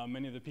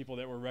many of the people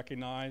that were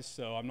recognized,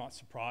 so I'm not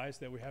surprised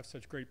that we have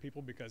such great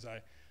people, because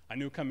I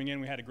knew coming in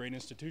we had a great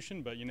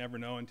institution, but you never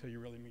know until you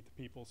really meet the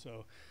people.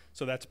 So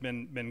that's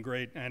been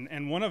great,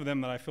 and one of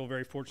them that I feel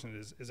very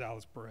fortunate is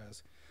Alice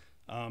Perez.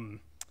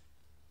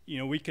 You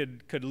know, we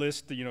could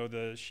list, you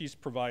know, she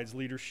provides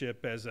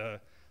leadership as a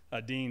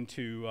dean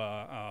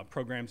to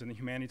programs in the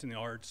humanities and the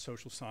arts,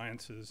 social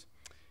sciences,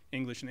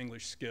 English and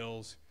English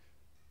skills.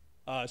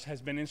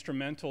 Has been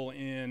instrumental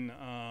in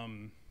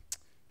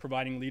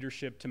providing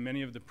leadership to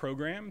many of the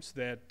programs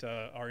that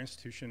our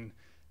institution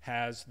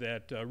has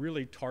that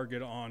really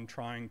target on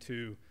trying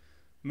to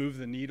move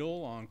the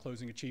needle on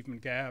closing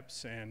achievement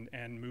gaps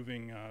and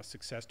moving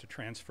success to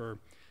transfer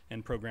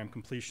and program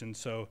completion.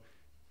 So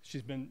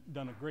she's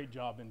done a great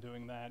job in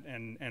doing that,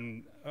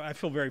 and I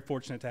feel very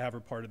fortunate to have her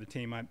part of the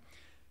team.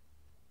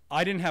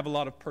 I didn't have a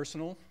lot of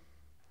personal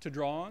to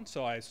draw on,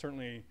 so I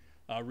certainly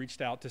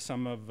reached out to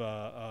some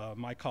of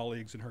my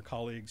colleagues and her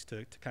colleagues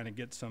to kind of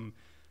get some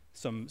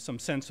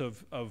sense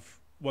of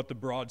what the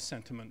broad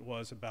sentiment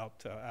was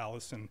about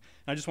Alice, and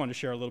I just wanted to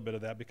share a little bit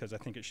of that because I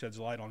think it sheds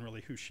light on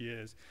really who she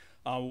is.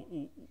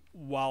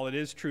 While it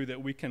is true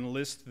that we can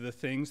list the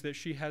things that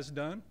she has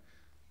done,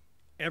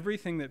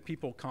 everything that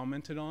people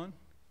commented on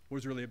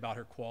was really about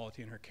her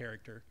quality and her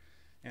character,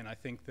 and I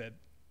think that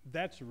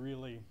that's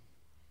really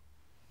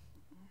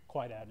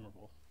quite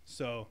admirable.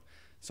 So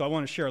I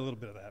want to share a little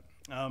bit of that.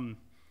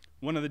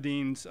 One of the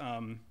deans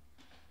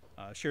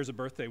shares a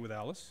birthday with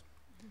Alice,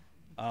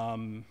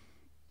 and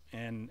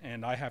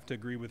I have to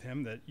agree with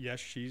him that yes,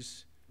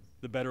 she's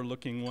the better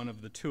looking one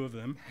of the two of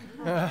them.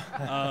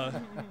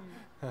 That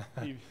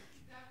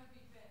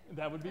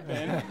would be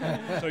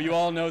Ben. So you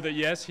all know that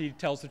yes, he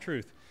tells the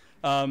truth.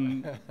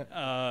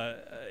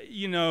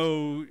 You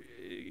know,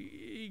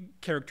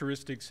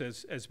 characteristics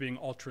as being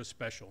ultra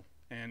special,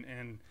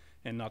 and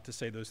not to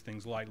say those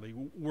things lightly.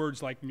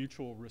 Words like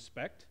mutual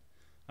respect,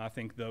 I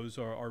think those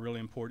are really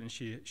important.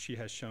 She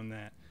has shown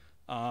that.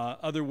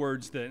 Other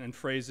words and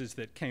phrases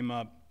that came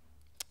up: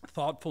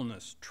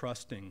 thoughtfulness,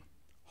 trusting,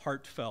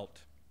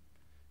 heartfelt,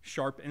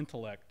 sharp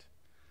intellect.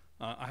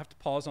 I have to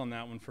pause on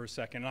that one for a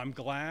second. I'm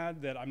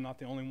glad that I'm not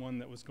the only one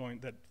that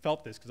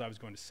felt this, because I was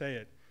going to say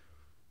it.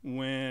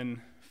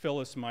 When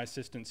Phyllis, my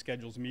assistant,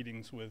 schedules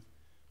meetings with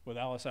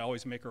Alice, I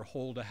always make her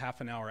hold a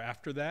half an hour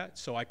after that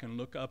so I can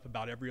look up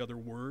about every other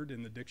word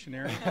in the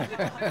dictionary.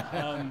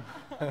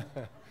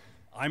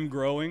 I'm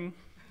growing.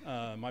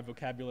 My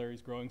vocabulary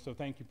is growing, so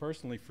thank you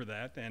personally for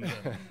that. And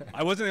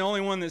I wasn't the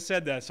only one that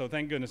said that, so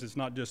thank goodness it's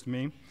not just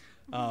me.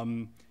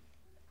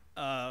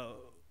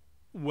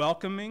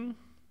 Welcoming,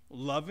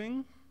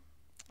 loving.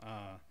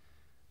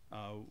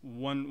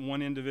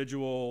 One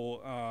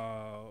individual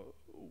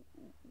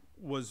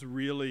was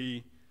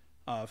really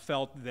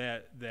felt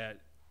that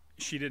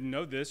she didn't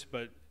know this,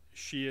 but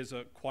she is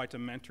quite a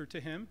mentor to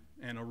him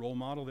and a role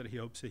model that he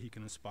hopes that he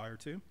can aspire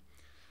to.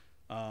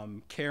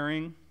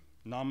 Caring,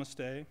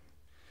 namaste,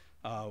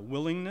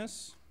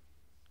 willingness,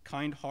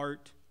 kind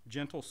heart,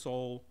 gentle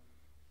soul,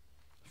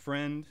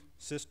 friend,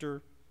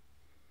 sister,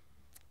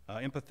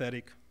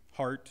 empathetic,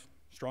 heart,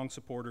 strong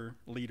supporter,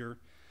 leader.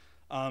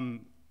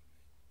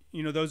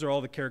 You know, those are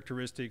all the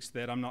characteristics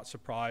that I'm not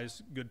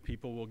surprised good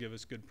people will give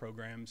us good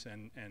programs,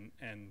 and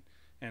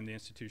the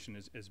institution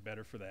is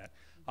better for that.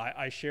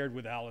 I shared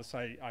with Alice,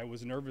 I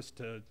was nervous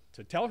to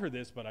tell her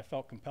this, but I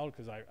felt compelled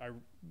because I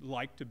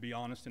like to be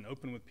honest and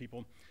open with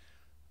people.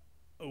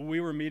 We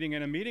were meeting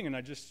in a meeting,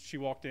 and she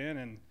walked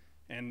in,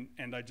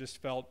 and I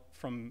just felt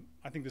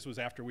I think this was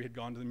after we had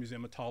gone to the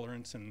Museum of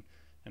Tolerance, and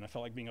I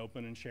felt like being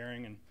open and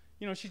sharing, and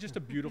you know, she's just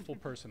a beautiful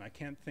person. I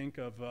can't think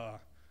of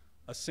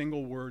a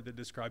single word that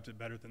describes it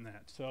better than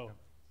that. So,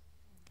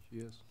 she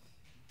is.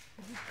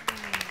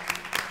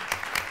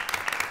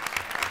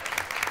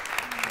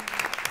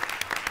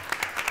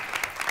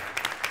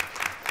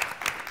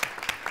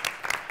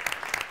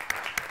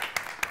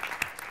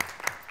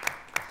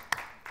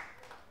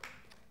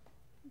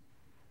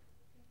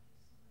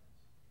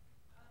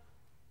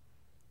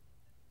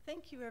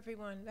 Thank you,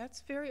 everyone.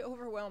 That's very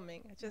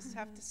overwhelming, I just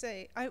have to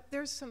say.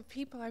 There's some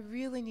people I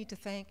really need to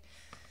thank.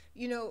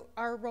 you know,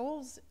 our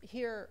roles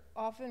here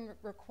often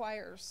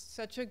require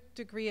such a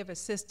degree of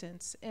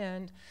assistance,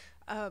 and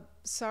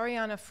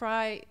Sariana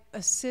Fry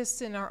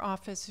assists in our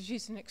office.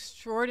 She's an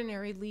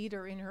extraordinary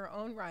leader in her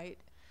own right.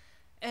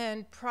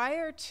 And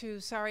prior to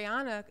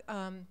Sariana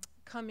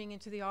coming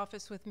into the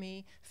office with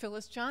me,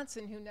 Phyllis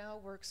Johnson, who now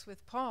works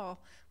with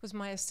Paul, was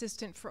my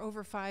assistant for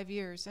over 5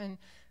 years. And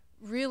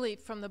really,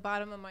 from the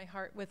bottom of my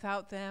heart,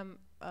 without them,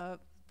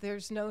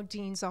 there's no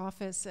dean's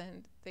office,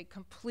 and they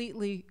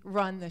completely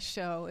run the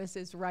show as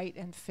is right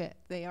and fit.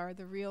 They are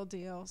the real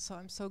deal, so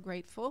I'm so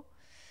grateful.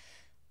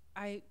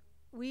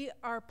 We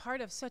are part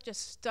of such a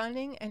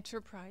stunning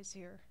enterprise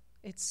here.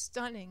 It's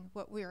stunning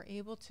what we are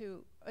able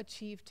to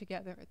achieve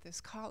together at this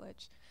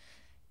college.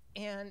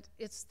 And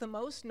it's the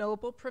most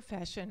noble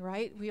profession,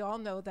 right? We all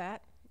know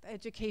that.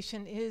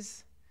 Education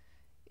is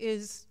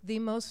the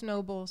most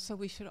noble, so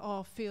we should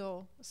all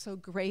feel so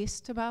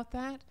graced about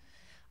that.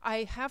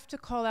 I have to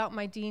call out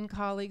my dean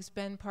colleagues,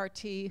 Ben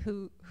Partee,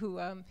 who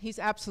he's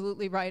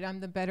absolutely right. I'm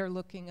the better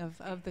looking of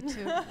the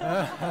two.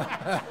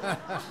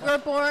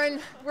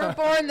 We're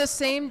born the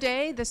same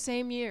day, the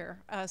same year,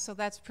 so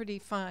that's pretty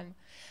fun.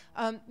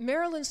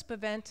 Marilyn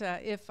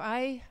Spaventa, if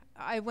I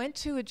went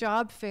to a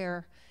job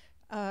fair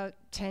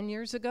 10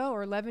 years ago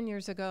or 11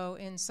 years ago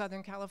in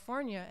Southern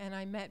California, and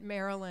I met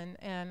Marilyn,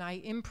 and I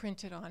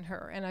imprinted on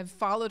her, and I've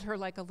followed her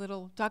like a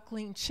little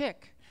duckling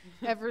chick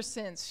ever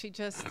since. She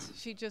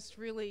just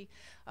really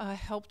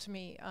helped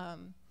me,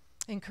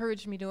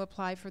 encouraged me to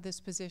apply for this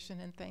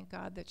position, and thank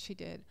God that she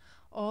did.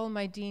 All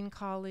my dean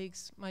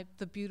colleagues,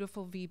 the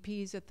beautiful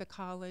VPs at the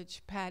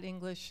college, Pat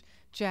English,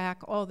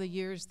 Jack, all the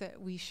years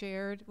that we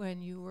shared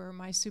when you were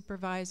my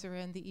supervisor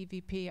and the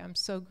EVP, I'm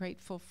so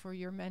grateful for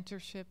your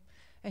mentorship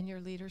and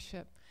your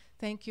leadership.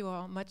 Thank you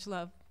all. Much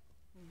love.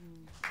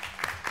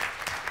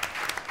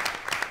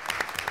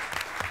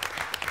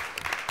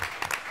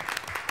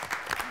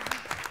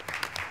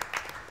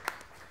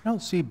 I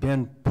don't see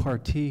Ben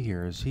Partee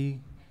here. Is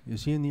he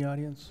in the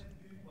audience?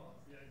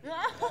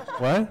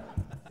 What?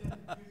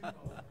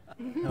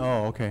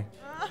 Oh, okay.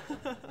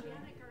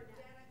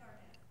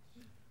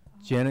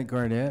 Janet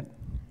Garnett?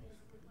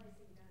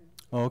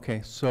 Oh,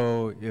 okay,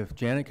 so if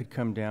Janet could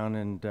come down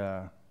and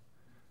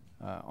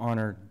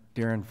honor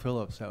Darren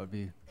Phillips, that would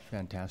be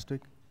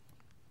fantastic.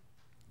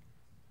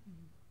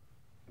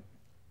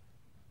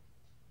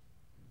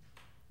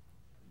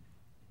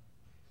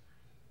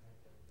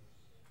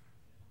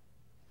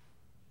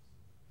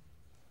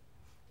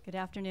 Good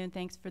afternoon.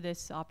 Thanks for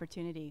this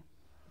opportunity.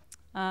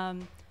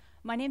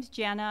 My name's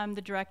Jana. I'm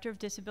the Director of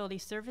Disability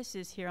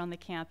Services here on the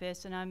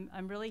campus, and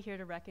I'm really here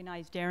to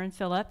recognize Darren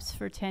Phillips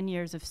for 10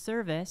 years of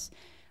service.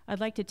 I'd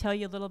like to tell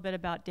you a little bit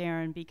about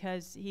Darren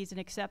because he's an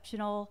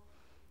exceptional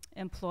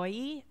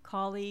employee,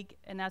 colleague,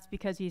 and that's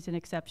because he's an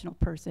exceptional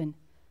person.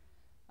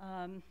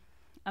 I'm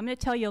going to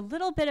tell you a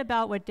little bit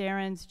about what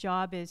Darren's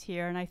job is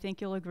here, and I think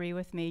you'll agree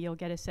with me. You'll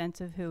get a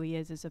sense of who he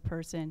is as a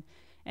person,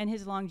 and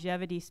his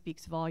longevity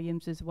speaks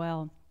volumes as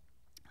well.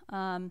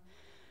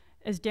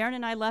 As Darren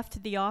and I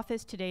left the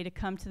office today to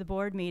come to the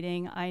board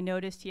meeting, I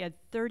noticed he had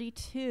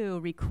 32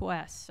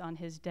 requests on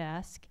his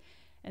desk,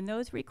 and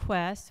those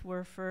requests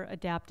were for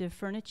adaptive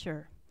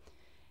furniture.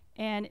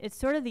 And it's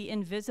sort of the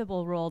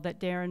invisible role that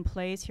Darren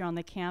plays here on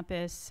the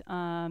campus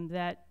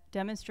that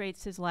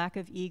demonstrates his lack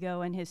of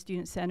ego and his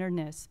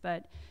student-centeredness.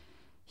 But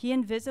he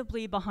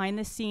invisibly, behind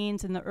the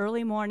scenes, in the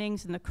early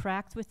mornings and the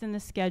cracks within the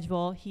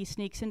schedule, he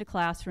sneaks into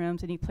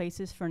classrooms and he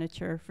places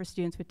furniture for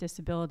students with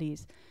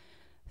disabilities.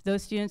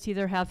 Those students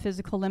either have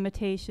physical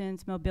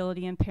limitations,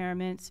 mobility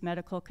impairments,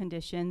 medical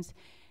conditions,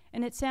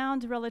 and it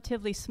sounds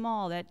relatively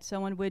small that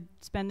someone would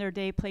spend their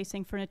day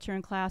placing furniture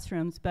in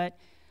classrooms, but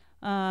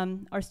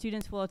our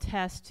students will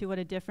attest to what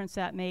a difference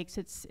that makes.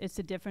 It's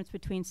a difference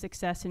between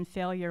success and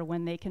failure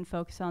when they can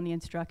focus on the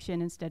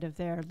instruction instead of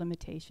their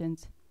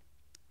limitations.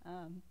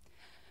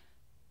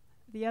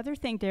 The other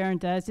thing Darren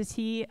does is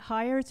he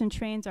hires and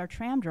trains our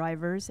tram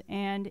drivers,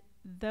 and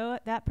though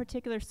that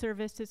particular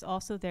service is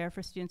also there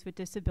for students with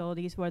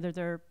disabilities, whether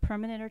they're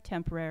permanent or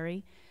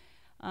temporary.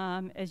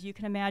 As you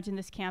can imagine,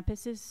 this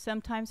campus is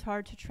sometimes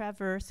hard to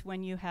traverse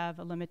when you have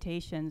a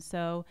limitation.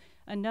 So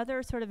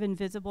another sort of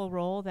invisible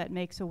role that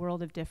makes a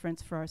world of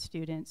difference for our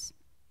students.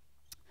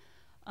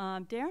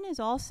 Darren is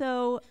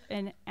also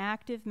an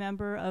active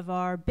member of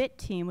our BIT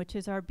team, which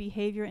is our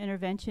behavior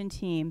intervention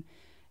team.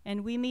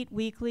 And we meet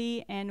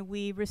weekly, and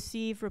we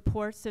receive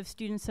reports of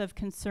students of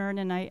concern,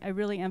 and I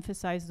really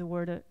emphasize the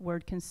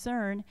word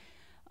concern.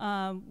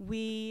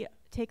 We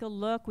take a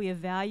look, we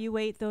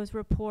evaluate those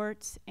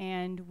reports,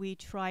 and we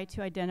try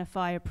to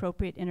identify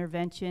appropriate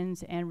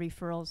interventions and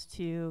referrals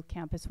to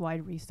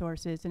campus-wide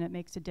resources, and it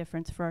makes a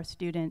difference for our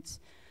students.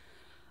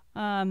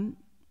 Darren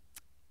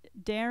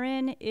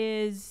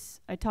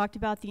is, I talked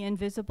about the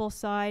invisible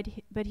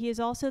side, but he is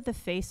also the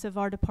face of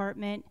our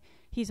department.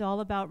 He's all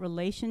about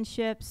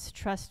relationships,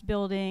 trust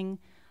building.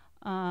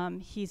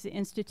 He's the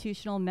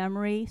institutional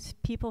memory.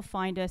 People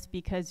find us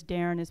because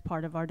Darren is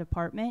part of our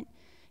department.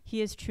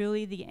 He is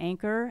truly the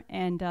anchor,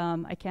 and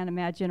I can't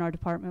imagine our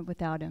department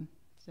without him.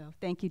 So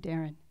thank you,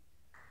 Darren.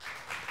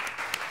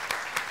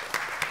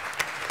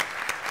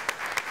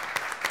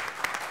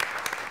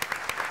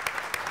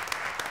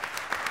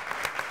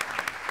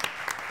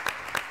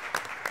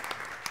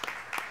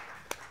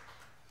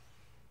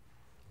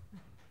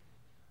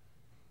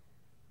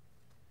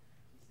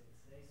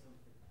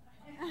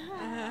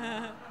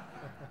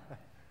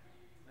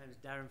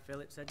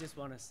 remarks, I just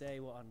want to say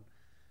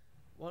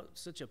what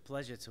such a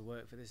pleasure to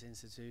work for this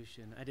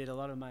institution. I did a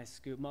lot of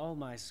all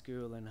my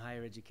school and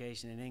higher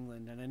education in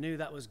England, and I knew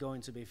that was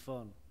going to be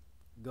fun,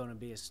 going to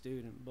be a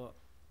student, but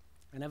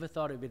I never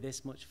thought it'd be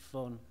this much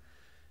fun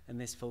and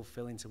this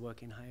fulfilling to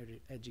work in higher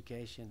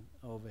education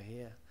over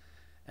here.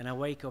 And I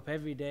wake up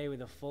every day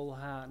with a full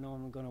heart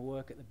knowing I'm going to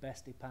work at the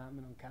best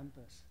department on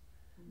campus.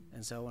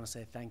 And so I want to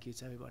say thank you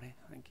to everybody.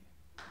 Thank you.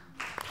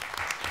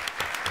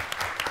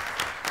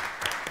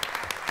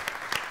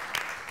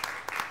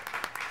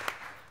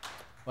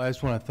 Well, I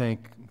just want to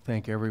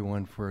thank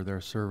everyone for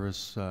their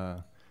service.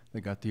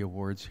 They got the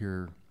awards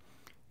here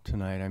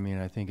tonight. I mean,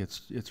 I think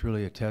it's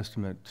really a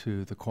testament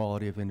to the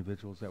quality of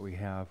individuals that we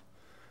have,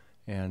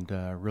 and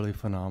a really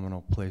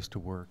phenomenal place to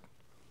work.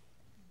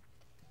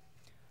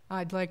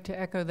 I'd like to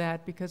echo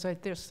that because I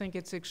just think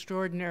it's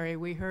extraordinary.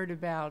 We heard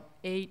about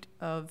 8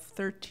 of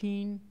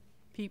 13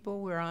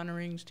 people we're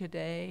honoring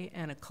today,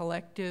 and a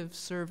collective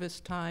service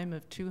time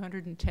of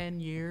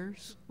 210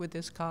 years with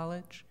this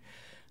college.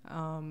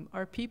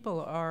 Our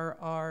people are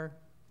our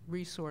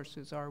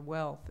resources, our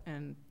wealth,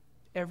 and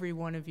every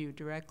one of you,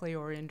 directly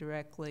or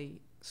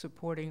indirectly,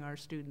 supporting our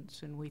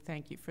students, and we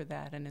thank you for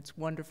that. And it's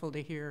wonderful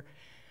to hear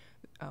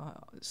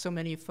so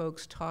many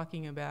folks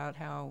talking about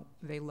how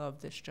they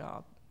love this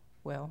job.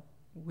 Well,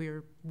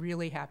 we're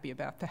really happy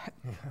about that.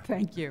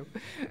 Thank you.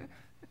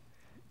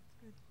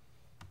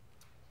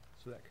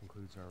 So that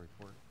concludes our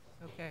report.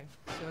 Okay,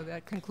 so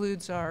that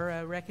concludes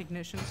our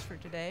recognitions for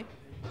today.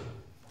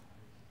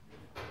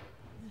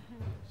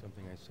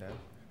 Something I said?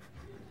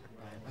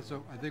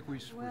 So I think we're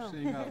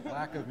seeing a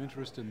lack of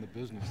interest in the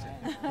business.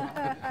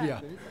 Yeah.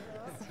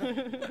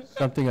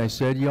 Something I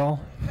said, y'all?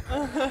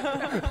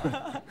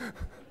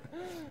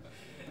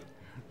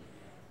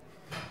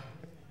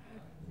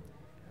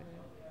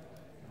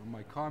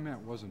 My comment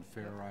wasn't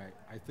fair.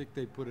 I think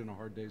they put in a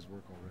hard day's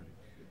work already.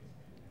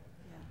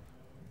 Yeah.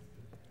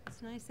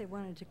 It's nice they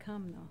wanted to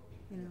come,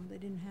 though. You know, they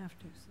didn't have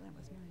to, so that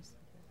was nice.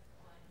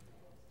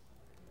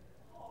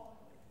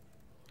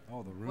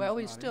 Oh, the room's well,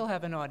 we not still in.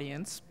 have an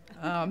audience.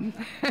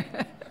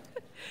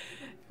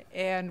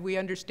 And we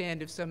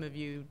understand if some of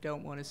you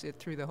don't want to sit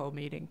through the whole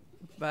meeting.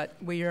 But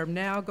we are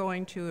now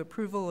going to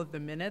approval of the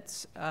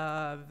minutes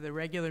of the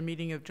regular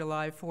meeting of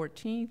July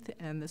 14th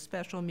and the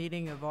special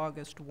meeting of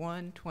August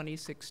 1,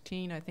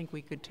 2016. I think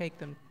we could take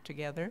them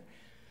together.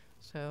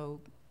 So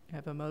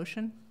have a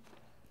motion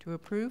to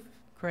approve.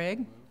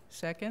 Craig,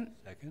 second.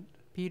 Second.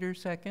 Peter,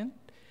 second.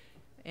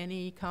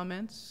 Any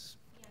comments?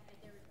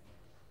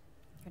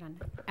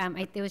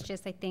 It was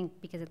just, I think,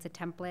 because it's a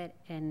template,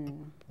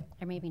 and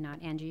or maybe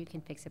not, Andrew, you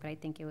can fix it, but I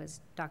think it was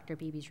Dr.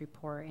 Beebe's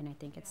report, and I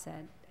think it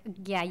said,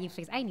 yeah, you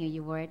fixed. I knew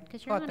you would,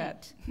 because you're on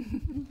that. it.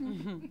 Thank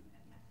you.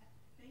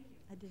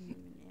 I didn't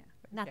even, yeah.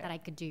 Not that I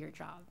could do your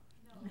job.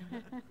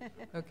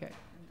 Okay.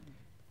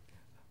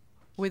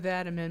 With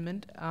that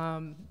amendment,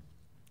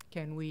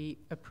 can we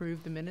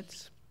approve the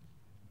minutes?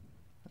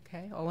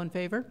 Okay, all in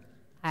favor?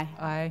 Aye.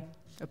 Aye.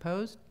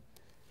 Opposed?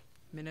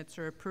 Minutes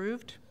are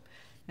approved.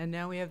 And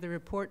now we have the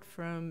report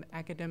from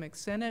Academic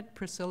Senate.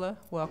 Priscilla,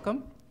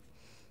 welcome.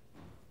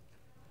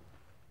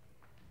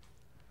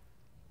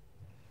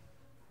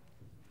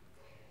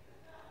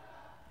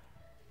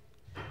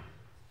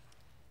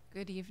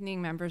 Good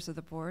evening, members of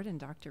the board and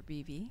Dr.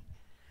 Beebe.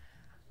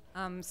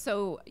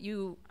 So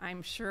you,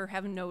 I'm sure,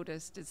 have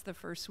noticed it's the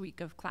first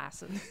week of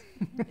classes.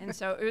 And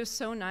so it was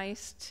so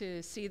nice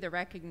to see the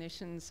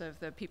recognitions of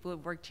the people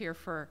who've worked here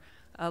for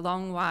a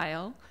long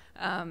while.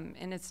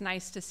 And it's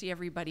nice to see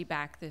everybody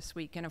back this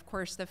week. And of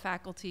course, the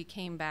faculty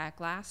came back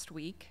last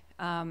week.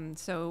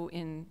 So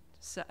in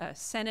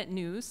Senate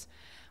news,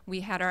 we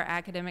had our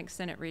Academic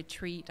Senate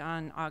retreat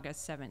on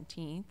August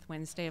 17th,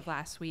 Wednesday of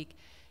last week.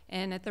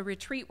 And at the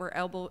retreat, we're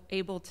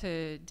able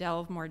to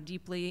delve more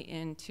deeply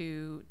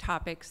into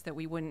topics that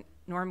we wouldn't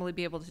normally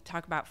be able to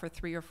talk about for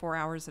 3 or 4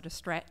 hours at a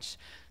stretch.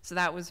 So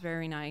that was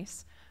very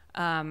nice.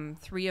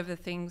 3 of the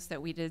things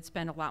that we did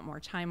spend a lot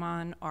more time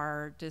on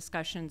are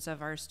discussions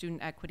of our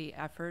student equity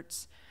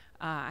efforts.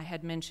 I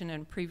had mentioned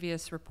in a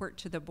previous report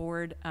to the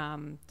board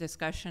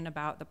discussion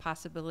about the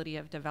possibility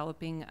of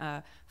developing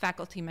a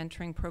faculty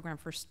mentoring program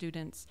for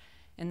students.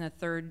 And the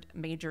third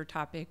major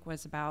topic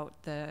was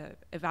about the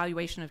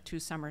evaluation of 2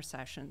 summer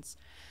sessions.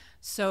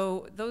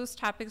 So those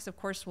topics, of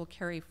course, will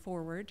carry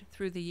forward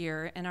through the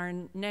year. And our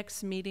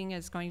next meeting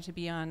is going to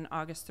be on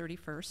August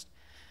 31st.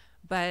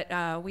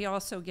 But we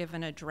also give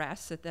an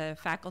address at the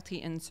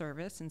faculty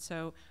in-service. And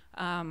so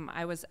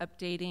I was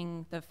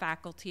updating the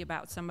faculty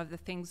about some of the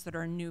things that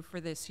are new for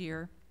this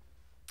year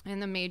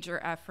and the major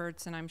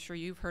efforts. And I'm sure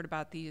you've heard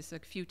about these a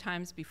few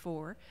times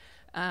before.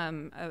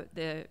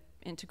 The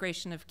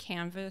integration of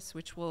Canvas,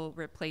 which will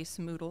replace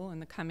Moodle in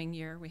the coming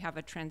year. We have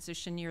a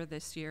transition year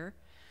this year.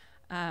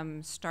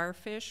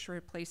 Starfish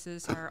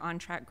replaces our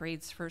On-Track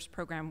Grades First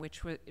program,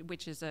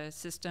 which is a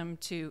system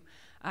to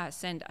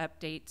send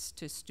updates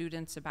to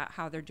students about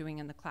how they're doing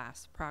in the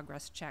class,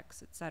 progress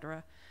checks, et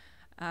cetera.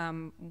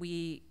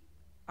 We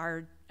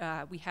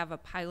we have a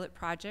pilot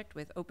project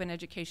with Open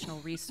Educational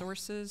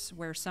Resources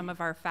where some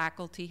of our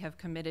faculty have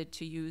committed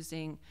to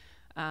using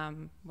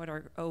what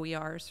are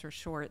OERs for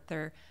short.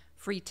 They're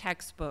free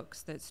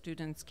textbooks that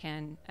students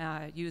can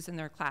use in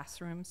their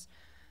classrooms.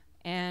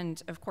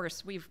 And of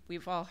course,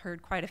 we've all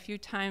heard quite a few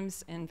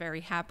times and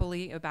very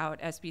happily about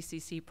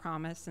SBCC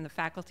Promise, and the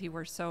faculty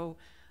were so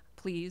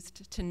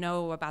pleased to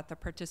know about the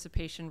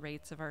participation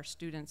rates of our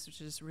students,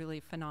 which is really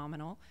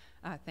phenomenal.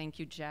 Thank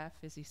you, Jeff.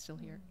 Is he still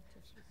here?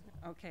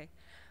 Okay.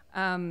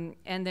 And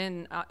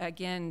then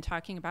again,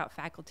 talking about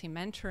faculty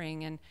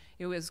mentoring, and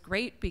it was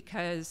great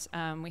because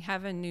we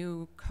have a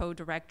new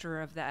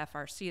co-director of the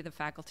FRC, the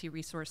Faculty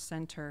Resource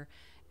Center,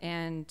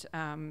 and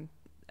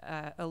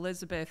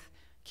Elizabeth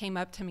came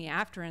up to me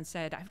after and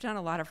said, I've done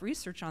a lot of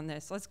research on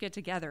this, let's get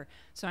together.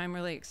 So I'm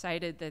really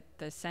excited that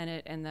the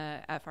Senate and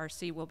the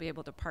FRC will be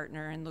able to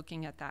partner in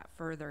looking at that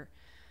further.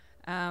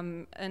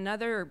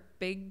 Another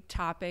big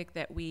topic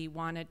that we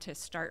wanted to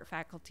start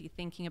faculty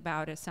thinking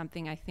about is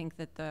something I think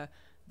that the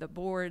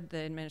board, the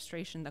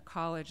administration, the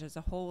college as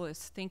a whole is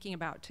thinking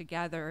about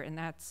together, and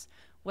that's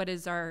what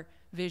is our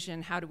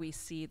vision, how do we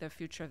see the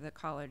future of the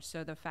college?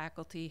 So the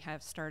faculty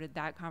have started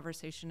that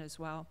conversation as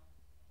well.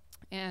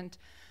 And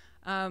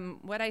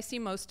what I see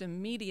most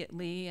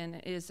immediately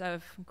and is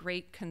of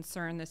great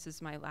concern, this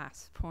is my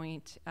last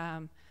point,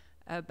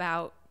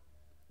 about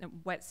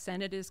what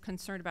Senate is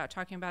concerned about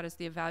talking about is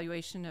the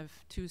evaluation of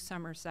 2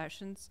 summer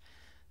sessions.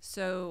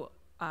 So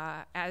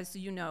as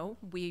you know,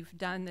 we've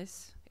done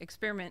this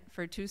experiment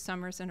for 2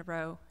 summers in a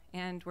row,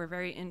 and we're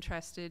very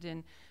interested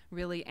in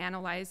really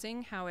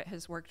analyzing how it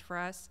has worked for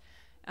us.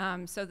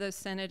 So the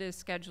Senate is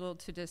scheduled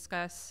to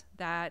discuss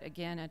that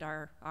again at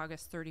our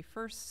August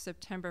 31st,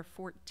 September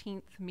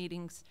 14th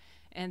meetings,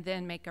 and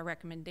then make a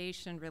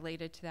recommendation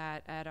related to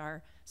that at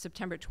our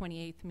September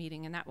 28th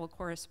meeting, and that will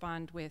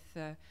correspond with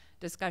the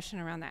discussion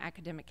around the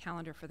academic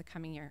calendar for the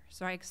coming year.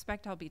 So I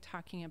expect I'll be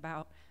talking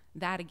about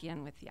that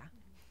again with you.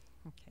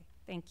 Okay,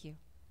 thank you.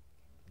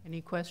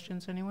 Any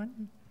questions,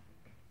 anyone?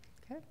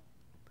 Okay.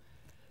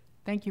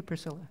 Thank you,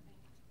 Priscilla.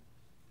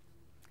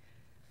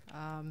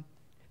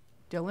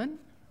 Dylan?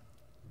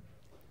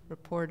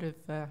 Report of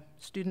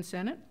Student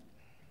Senate.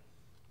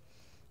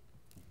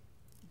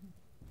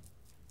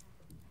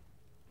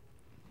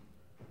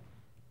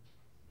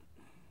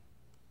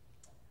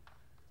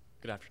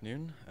 Good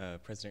afternoon,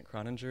 President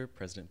Croninger,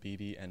 President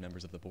Beebe, and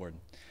members of the board.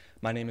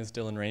 My name is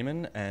Dylan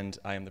Raymond, and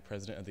I am the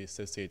president of the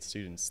Associated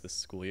Students this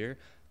school year.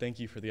 Thank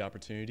you for the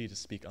opportunity to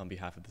speak on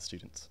behalf of the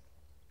students.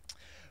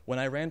 When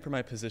I ran for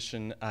my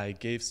position, I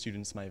gave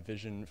students my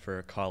vision for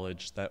a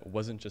college that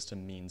wasn't just a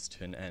means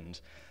to an end,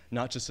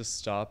 not just a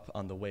stop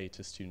on the way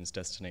to students'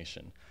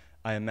 destination.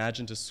 I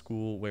imagined a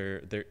school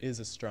where there is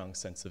a strong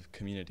sense of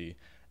community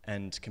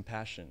and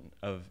compassion,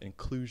 of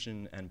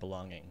inclusion and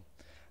belonging.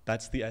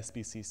 That's the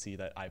SBCC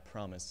that I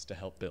promised to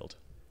help build.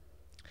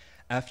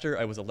 After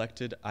I was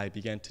elected, I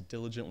began to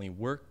diligently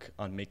work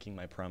on making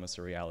my promise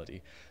a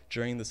reality.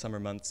 During the summer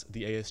months,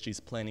 the ASG's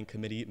planning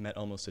committee met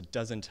almost a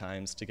dozen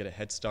times to get a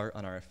head start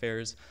on our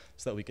affairs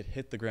so that we could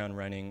hit the ground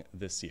running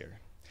this year.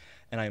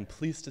 And I am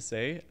pleased to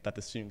say that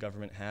the student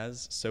government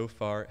has, so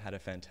far, had a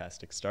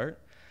fantastic start.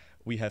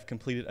 We have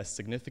completed a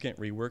significant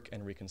rework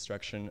and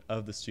reconstruction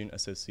of the Student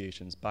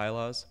Association's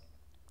bylaws,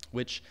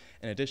 which,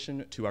 in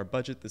addition to our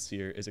budget this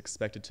year, is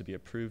expected to be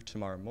approved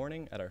tomorrow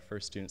morning at our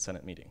first Student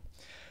Senate meeting.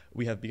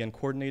 We have begun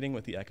coordinating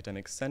with the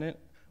Academic Senate,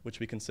 which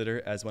we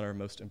consider as one of our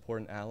most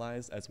important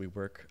allies as we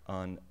work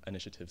on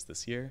initiatives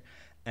this year.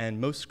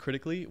 And most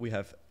critically, we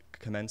have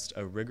commenced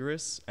a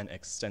rigorous and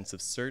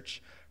extensive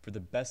search for the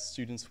best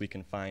students we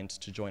can find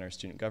to join our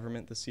student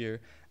government this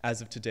year.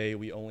 As of today,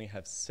 we only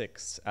have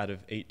 6 out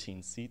of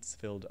 18 seats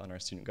filled on our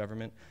student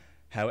government.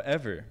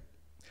 However,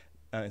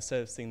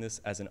 instead of seeing this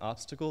as an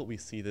obstacle, we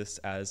see this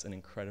as an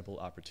incredible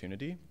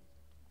opportunity.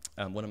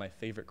 One of my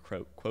favorite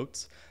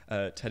quotes,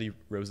 Teddy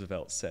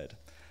Roosevelt said,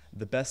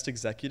 "The best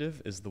executive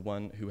is the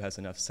one who has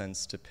enough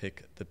sense to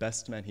pick the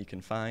best men he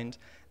can find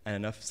and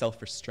enough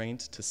self-restraint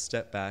to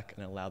step back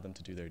and allow them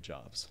to do their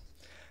jobs."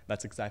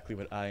 That's exactly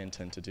what I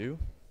intend to do.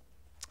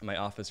 My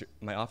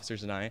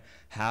officers and I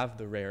have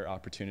the rare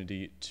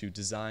opportunity to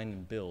design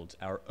and build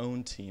our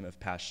own team of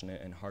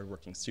passionate and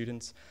hardworking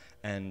students,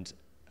 and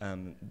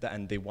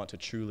they want to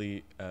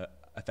truly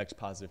affect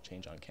positive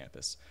change on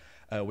campus.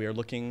 We are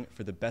looking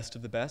for the best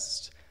of the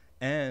best,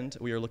 and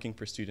we are looking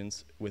for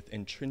students with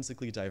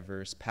intrinsically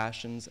diverse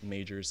passions,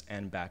 majors,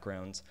 and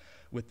backgrounds.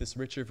 With this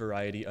richer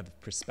variety of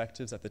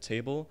perspectives at the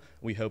table,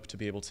 we hope to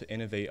be able to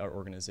innovate our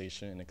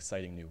organization in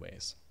exciting new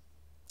ways.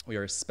 We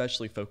are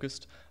especially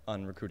focused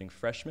on recruiting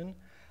freshmen.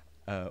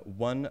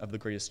 One of the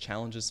greatest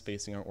challenges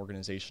facing our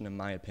organization, in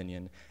my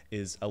opinion,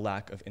 is a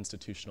lack of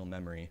institutional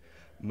memory.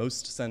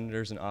 Most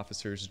senators and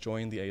officers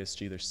join the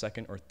ASG their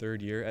 2nd or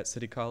 3rd year at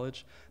City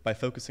College. By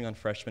focusing on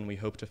freshmen, we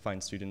hope to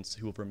find students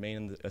who will remain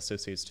in the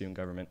Associated Student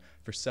Government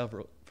for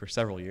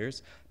several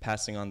years,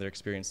 passing on their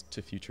experience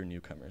to future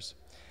newcomers.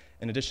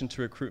 In addition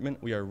to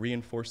recruitment, we are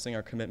reinforcing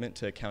our commitment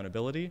to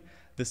accountability.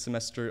 This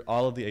semester,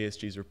 all of the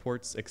ASG's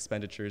reports,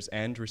 expenditures,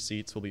 and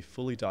receipts will be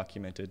fully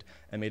documented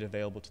and made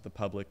available to the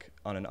public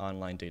on an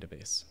online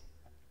database.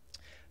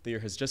 The year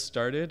has just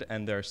started,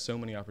 and there are so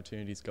many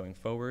opportunities going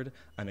forward.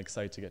 I'm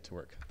excited to get to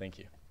work. Thank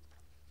you.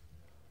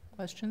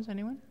 Questions,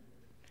 anyone?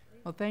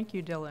 Well, thank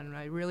you, Dylan.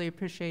 I really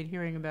appreciate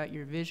hearing about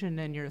your vision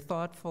and your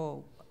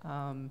thoughtful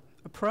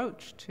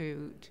approach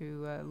to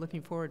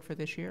looking forward for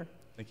this year.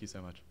 Thank you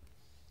so much.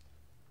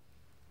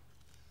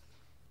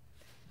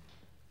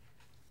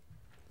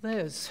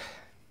 Liz,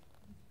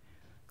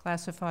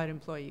 classified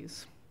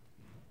employees.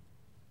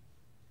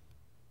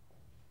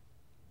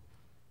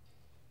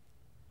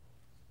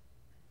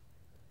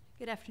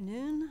 Good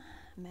afternoon,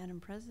 Madam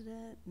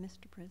President,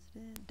 Mr.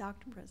 President,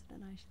 Dr.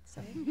 President, I should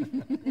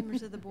say,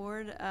 members of the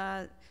board.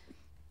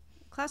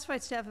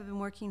 Classified staff have been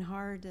working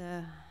hard,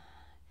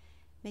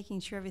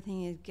 making sure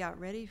everything is got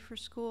ready for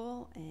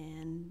school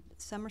and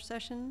summer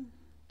session,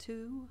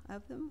 2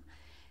 of them.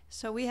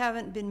 So we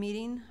haven't been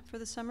meeting for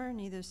the summer,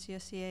 neither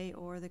CSEA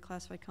or the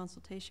Classified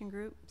Consultation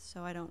Group,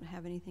 so I don't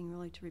have anything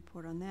really to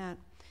report on that.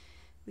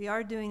 We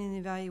are doing an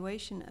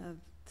evaluation of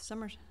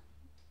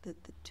the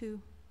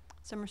 2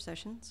 summer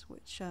sessions,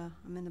 which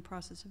I'm in the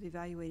process of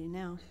evaluating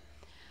now.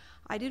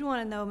 I did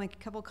want to, though, make a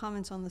couple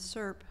comments on the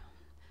SERP.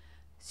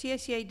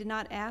 CSEA did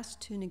not ask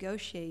to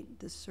negotiate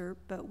the SERP,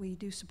 but we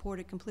do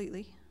support it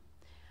completely.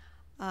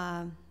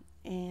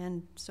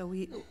 And so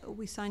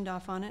we signed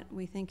off on it.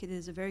 We think it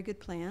is a very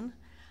good plan.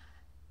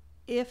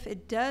 If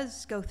it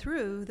does go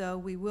through, though,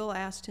 we will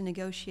ask to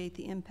negotiate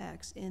the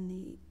impacts and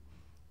the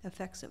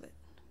effects of it,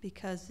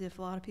 because if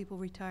a lot of people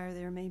retire,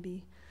 there may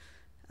be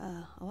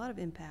a lot of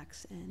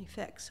impacts and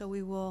effects. So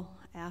we will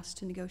ask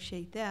to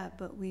negotiate that,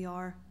 but we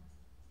are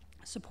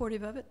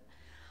supportive of it.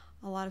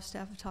 A lot of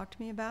staff have talked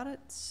to me about it,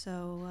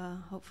 so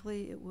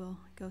hopefully it will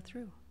go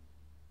through.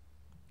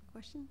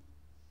 Question?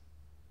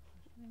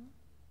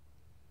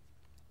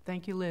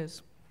 Thank you,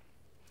 Liz.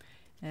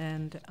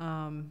 And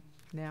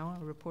now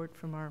a report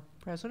from our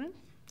president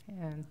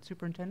and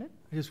superintendent.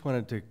 I just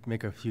wanted to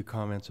make a few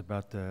comments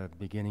about the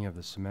beginning of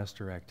the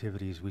semester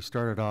activities. We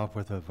started off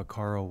with a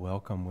Vaccaro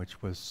welcome,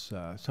 which was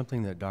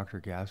something that Dr.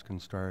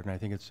 Gaskin started, and I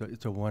think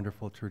it's a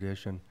wonderful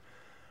tradition.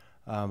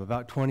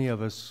 About 20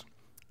 of us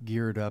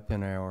geared up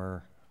in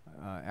our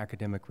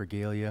academic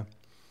regalia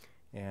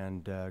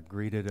and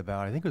greeted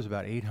I think it was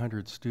about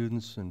 800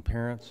 students and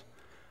parents.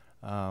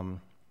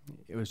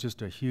 It was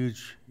just a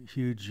huge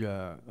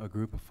a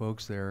group of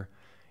folks there.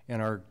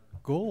 And our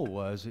goal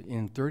was,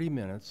 in 30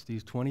 minutes,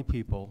 these 20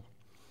 people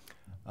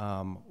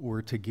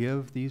were to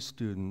give these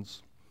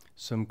students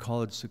some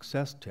college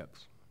success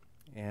tips.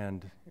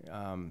 And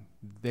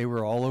they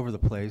were all over the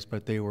place,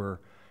 but they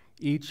were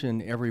each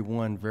and every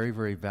one very,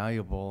 very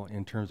valuable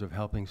in terms of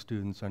helping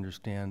students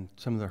understand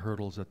some of the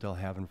hurdles that they'll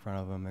have in front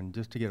of them, and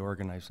just to get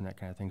organized and that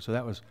kind of thing. So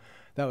that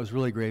was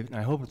really great, and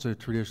I hope it's a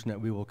tradition that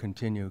we will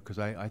continue, because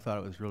I thought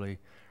it was really,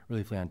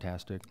 really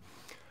fantastic.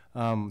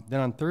 Then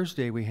on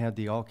Thursday, we had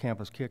the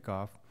all-campus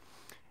kickoff,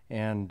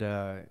 and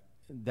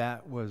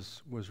that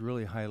was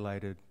really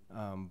highlighted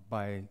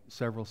by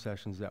several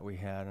sessions that we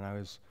had, and I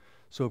was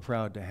so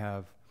proud to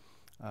have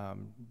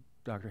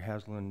Dr.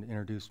 Haslam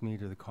introduce me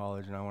to the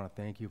college, and I want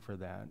to thank you for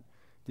that.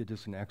 Did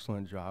just an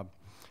excellent job.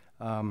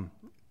 I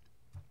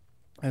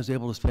was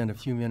able to spend a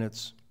few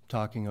minutes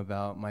talking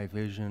about my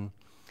vision,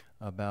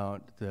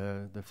 about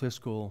the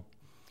fiscal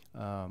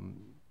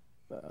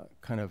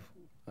kind of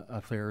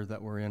affair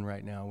that we're in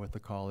right now with the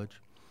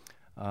college,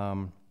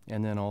 and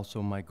then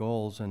also my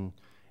goals, and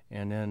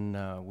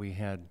then we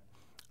had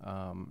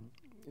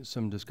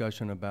some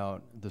discussion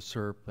about the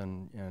SERP,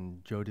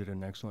 and Joe did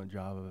an excellent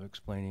job of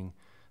explaining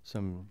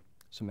some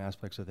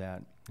aspects of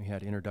that. We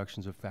had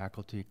introductions of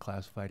faculty,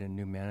 classified and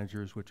new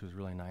managers, which was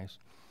really nice.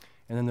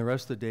 And then the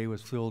rest of the day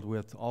was filled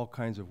with all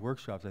kinds of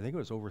workshops. I think it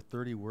was over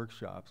 30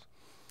 workshops.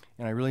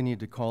 And I really need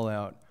to call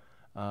out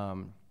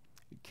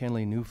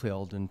Kenley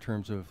Neufeld in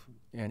terms of,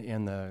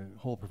 and the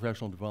whole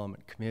professional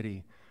development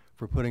committee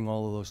for putting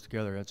all of those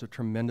together. It's a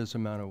tremendous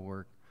amount of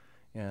work.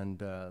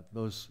 And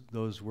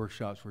those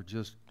workshops were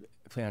just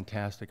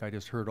fantastic. I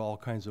just heard all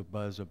kinds of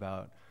buzz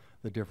about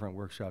the different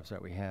workshops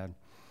that we had.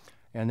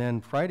 And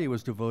then Friday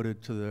was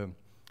devoted to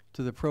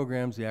the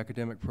programs, the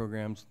academic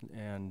programs,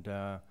 and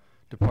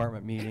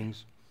department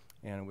meetings,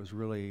 and it was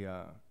really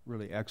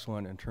really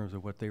excellent in terms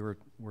of what they were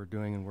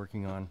doing and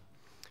working on.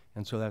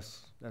 And so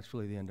that's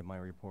really the end of my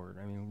report.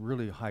 I mean,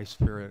 really high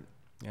spirit,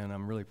 and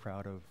I'm really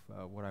proud of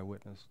what I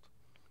witnessed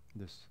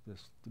the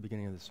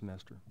beginning of the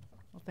semester.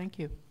 Well, thank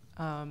you.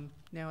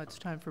 Now it's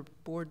time for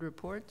board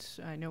reports.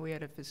 I know we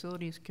had a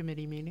facilities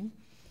committee meeting.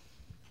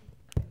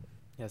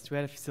 Yes, we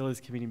had a facilities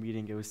committee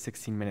meeting. It was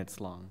 16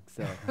 minutes long,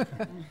 so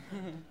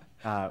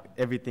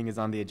everything is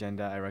on the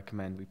agenda. I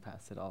recommend we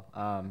pass it all.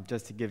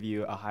 Just to give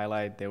you a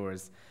highlight, there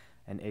was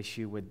an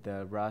issue with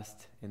the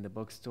rust in the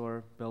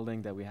bookstore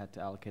building that we had to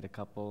allocate a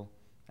couple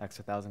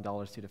extra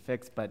 $1,000 to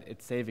fix, but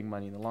it's saving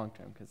money in the long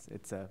term because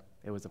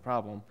it was a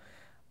problem.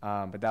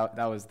 But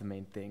that was the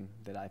main thing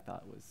that I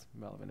thought was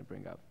relevant to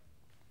bring up.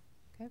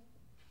 Okay.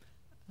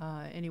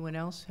 Anyone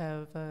else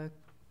have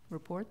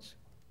reports?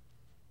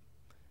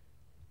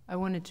 I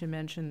wanted to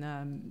mention,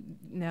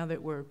 now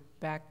that we're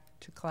back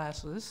to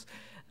classes,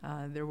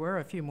 there were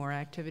a few more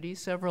activities.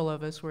 Several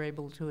of us were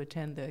able to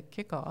attend the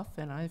kickoff,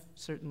 and I've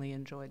certainly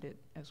enjoyed it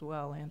as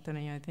well,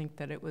 Anthony. I think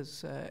that it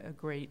was a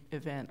great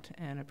event,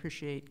 and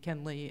appreciate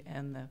Kenley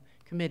and the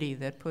committee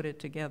that put it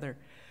together.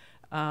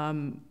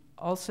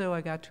 Also,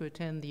 I got to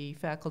attend the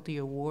Faculty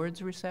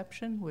Awards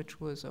reception, which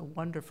was a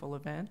wonderful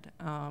event.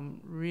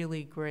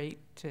 Really great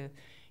to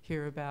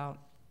hear about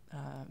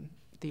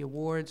the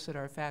awards that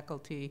our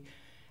faculty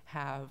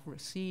have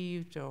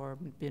received or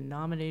been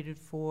nominated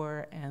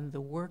for, and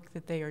the work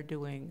that they are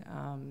doing.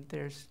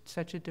 There's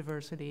such a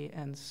diversity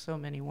and so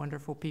many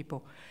wonderful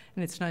people,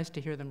 and it's nice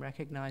to hear them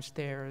recognized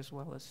there as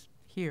well as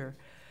here.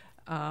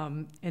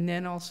 And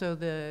then also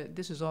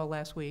this is all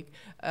last week,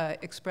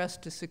 Express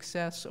to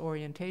Success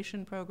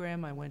orientation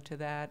program. I went to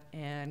that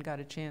and got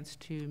a chance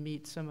to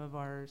meet some of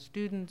our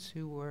students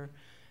who were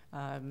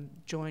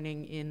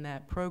joining in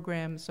that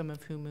program, some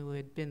of whom who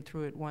had been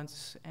through it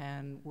once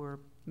and were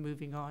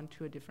moving on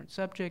to a different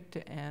subject,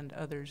 and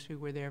others who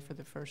were there for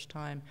the first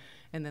time,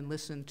 and then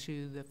listened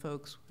to the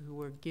folks who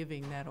were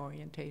giving that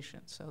orientation.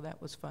 So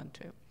that was fun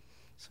too.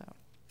 So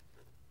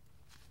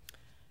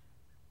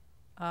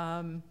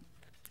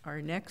our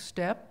next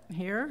step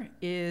here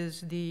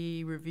is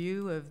the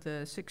review of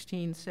the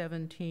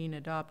 16-17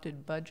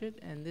 adopted budget,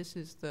 and this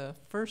is the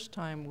first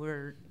time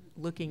we're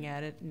looking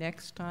at it.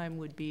 Next time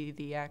would be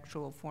the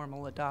actual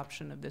formal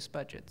adoption of this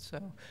budget.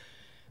 So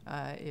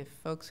if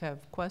folks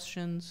have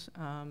questions,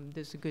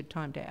 this is a good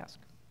time to ask.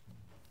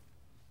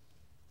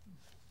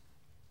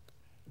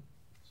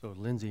 So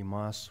Lindsay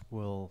Moss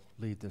will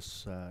lead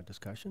this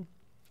discussion.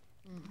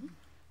 Mm-hmm.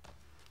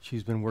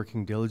 She's been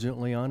working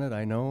diligently on it,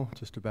 I know,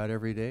 just about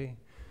every day,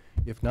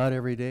 if not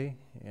every day,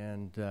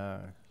 and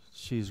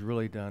she's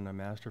really done a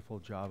masterful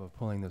job of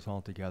pulling this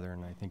all together,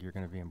 and I think you're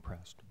going to be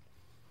impressed.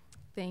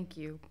 Thank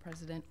you,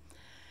 President.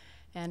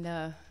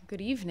 And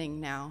good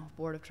evening now,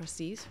 Board of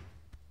Trustees.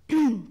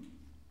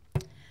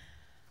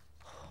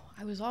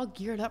 I was all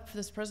geared up for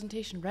this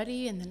presentation,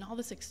 ready, and then all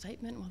this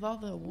excitement with all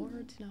the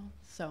awards, you know.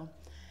 So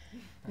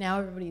now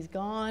everybody's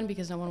gone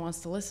because no one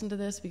wants to listen to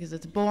this because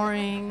it's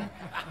boring.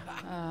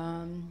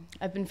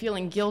 I've been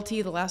feeling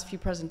guilty the last few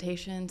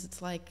presentations.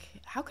 It's like,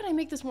 how could I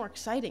make this more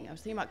exciting? I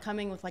was thinking about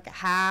coming with like a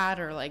hat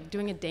or like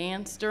doing a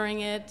dance during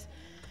it.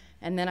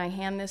 And then I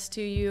hand this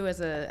to you as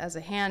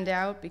a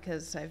handout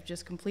because I've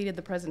just completed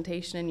the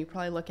presentation, and you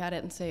probably look at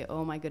it and say,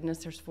 oh my goodness,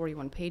 there's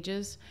 41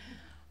 pages.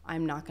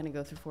 I'm not going to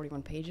go through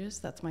 41 pages.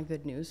 That's my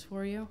good news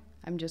for you.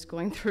 I'm just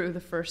going through the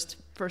first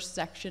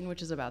section,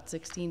 which is about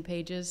 16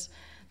 pages.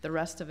 The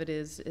rest of it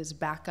is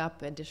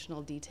backup,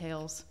 additional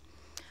details.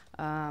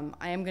 I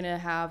am going to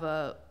have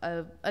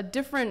a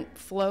different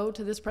flow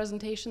to this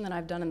presentation than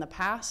I've done in the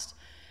past.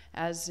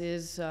 As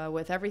is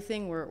with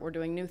everything, we're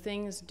doing new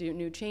things,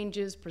 new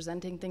changes,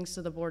 presenting things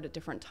to the board at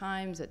different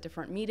times, at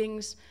different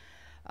meetings.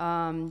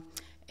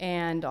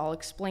 And I'll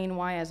explain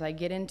why as I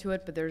get into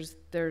it, but there's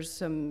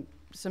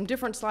some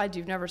different slides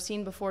you've never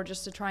seen before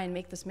just to try and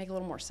make this make a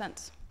little more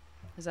sense.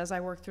 Because as I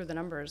worked through the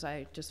numbers,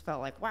 I just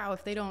felt like, wow,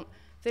 if they don't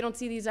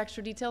see these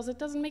extra details, it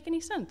doesn't make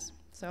any sense.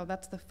 So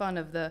that's the fun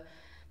of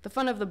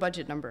the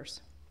budget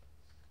numbers.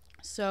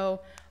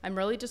 So I'm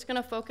really just going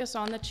to focus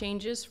on the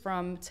changes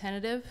from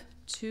tentative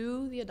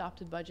to the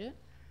adopted budget.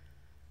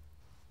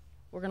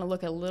 We're going to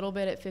look a little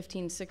bit at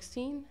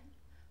 15-16,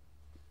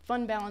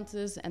 fund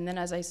balances, and then,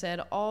 as I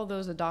said, all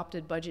those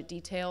adopted budget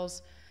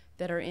details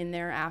that are in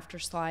there after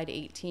slide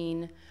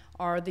 18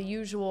 are the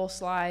usual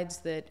slides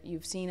that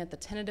you've seen at the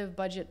tentative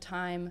budget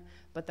time,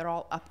 but they're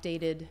all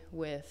updated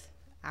with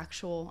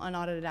actual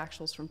unaudited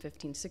actuals from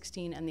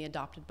 15-16 and the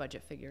adopted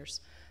budget figures,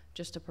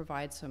 just to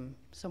provide some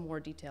more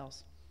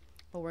details.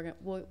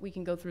 But we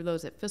can go through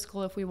those at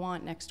fiscal if we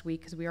want next week,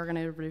 because we are going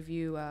to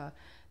review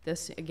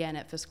this again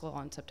at fiscal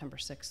on September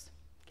 6th.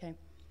 Okay.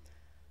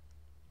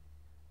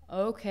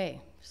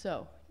 Okay,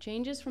 so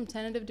changes from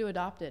tentative to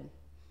adopted.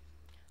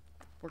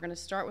 We're going to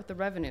start with the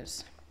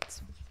revenues.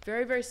 It's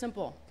very, very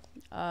simple.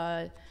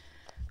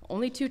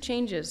 Only two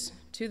changes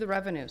to the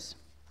revenues.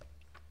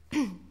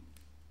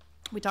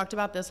 We talked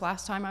about this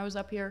last time I was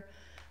up here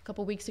a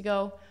couple weeks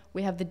ago.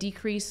 We have the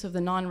decrease of the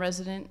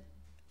non-resident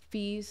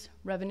fees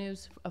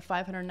revenues of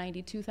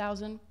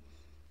 $592,000.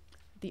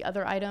 The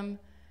other item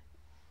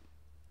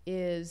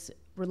is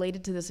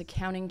related to this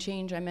accounting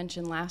change I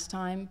mentioned last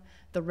time.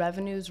 The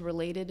revenues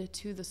related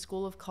to the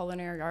School of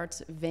Culinary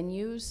Arts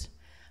venues.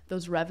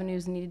 Those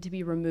revenues needed to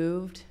be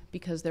removed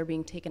because they're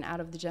being taken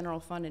out of the general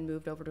fund and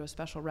moved over to a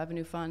special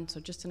revenue fund. So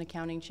just an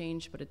accounting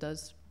change, but it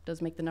does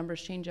make the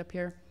numbers change up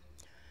here.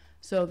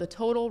 So the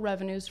total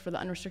revenues for the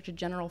unrestricted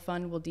general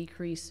fund will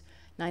decrease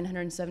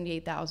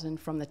 $978,000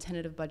 from the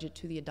tentative budget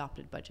to the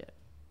adopted budget.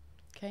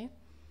 Okay?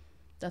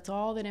 That's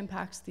all that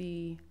impacts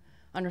the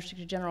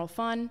unrestricted general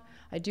fund.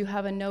 I do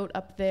have a note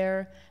up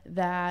there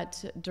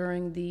that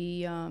during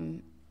the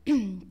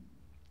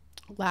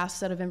last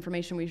set of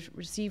information we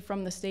received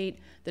from the state,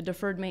 the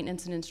deferred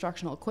maintenance and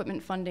instructional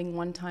equipment funding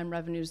one-time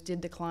revenues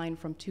did decline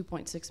from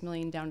 $2.6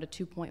 million down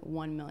to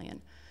 $2.1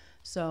 million.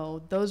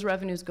 So those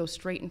revenues go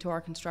straight into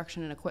our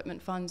construction and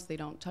equipment funds. They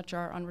don't touch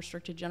our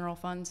unrestricted general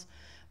funds,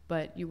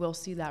 but you will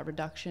see that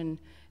reduction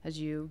as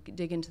you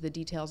dig into the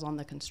details on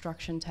the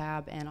construction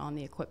tab and on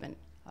the equipment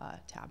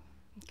tab.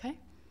 Okay?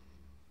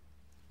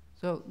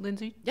 So,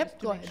 Lindsay, Yep, just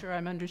to go make ahead. sure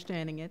I'm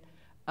understanding it,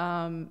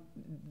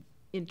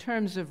 in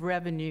terms of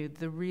revenue,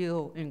 the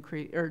real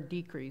increase or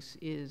decrease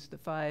is the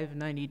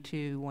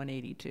 592,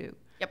 182.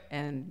 Yep.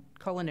 And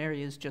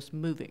culinary is just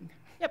moving.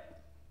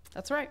 Yep,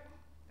 that's right.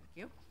 Thank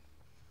you.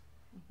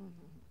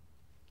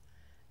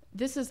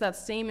 This is that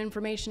same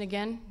information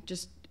again,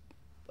 just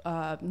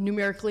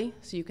numerically,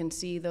 so you can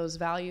see those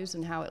values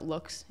and how it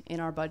looks in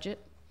our budget.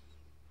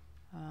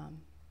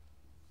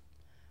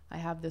 I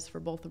have this for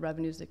both the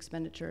revenues and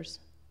expenditures.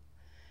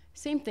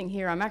 Same thing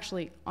here. I'm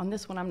actually, on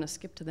this one, I'm going to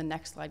skip to the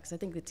next slide because I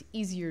think it's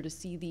easier to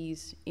see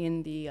these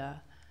in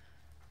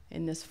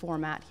this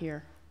format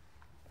here.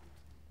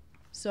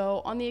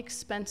 So on the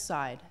expense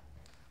side,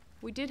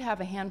 we did have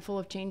a handful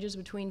of changes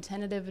between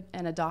tentative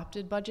and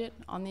adopted budget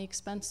on the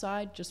expense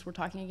side. Just we're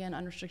talking again,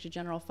 unrestricted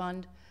general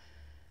fund.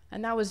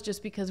 And that was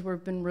just because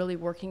we've been really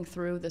working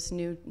through this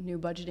new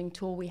budgeting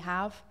tool we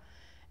have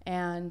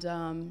and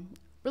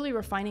really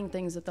refining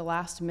things at the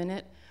last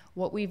minute.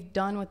 What we've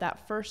done with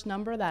that first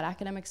number, that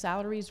academic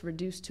salaries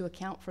reduced to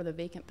account for the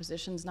vacant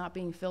positions not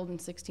being filled in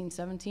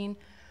 16-17,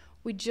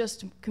 we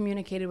just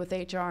communicated with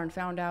HR and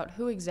found out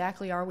who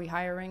exactly are we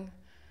hiring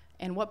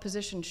and what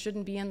positions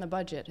shouldn't be in the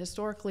budget.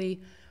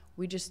 Historically,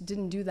 we just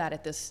didn't do that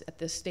at this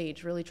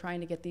stage, really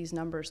trying to get these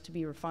numbers to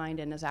be refined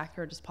and as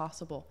accurate as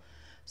possible.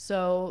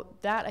 So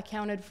that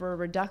accounted for a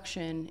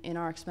reduction in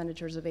our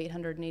expenditures of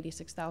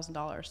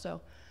 $886,000.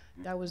 So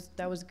that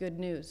was good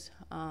news.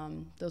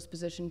 Those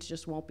positions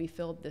just won't be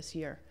filled this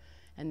year,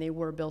 and they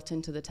were built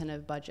into the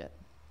tentative budget.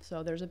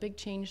 So there's a big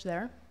change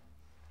there,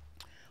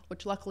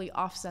 which luckily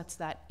offsets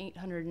that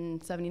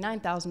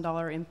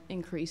 $879,000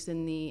 increase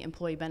in the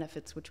employee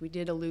benefits, which we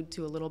did allude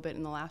to a little bit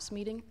in the last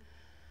meeting.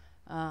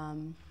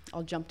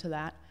 I'll jump to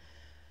that.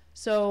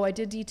 So I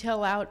did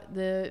detail out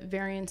the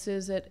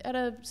variances at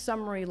a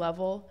summary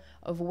level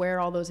of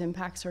where all those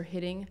impacts are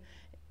hitting.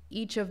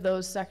 Each of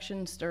those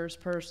sections stirs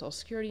per Social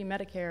Security,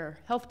 Medicare,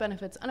 health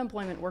benefits,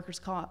 unemployment, workers'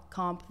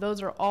 comp.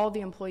 Those are all the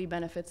employee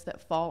benefits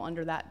that fall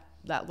under that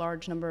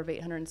large number of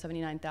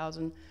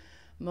 879,000.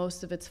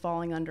 Most of it's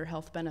falling under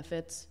health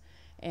benefits.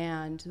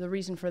 And the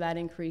reason for that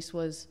increase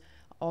was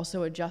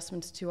also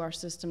adjustments to our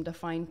system to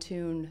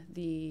fine-tune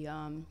the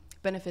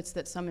benefits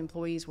that some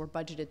employees were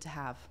budgeted to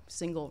have,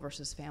 single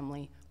versus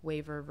family,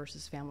 waiver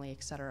versus family,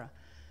 et cetera.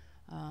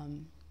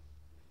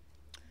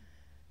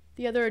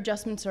 The other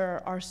adjustments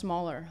are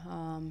smaller,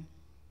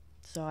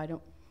 so I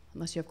don't,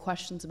 unless you have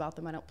questions about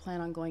them, I don't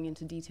plan on going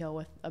into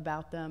detail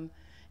about them.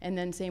 And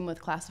then same with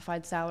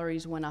classified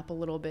salaries went up a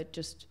little bit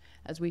just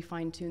as we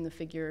fine-tune the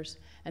figures.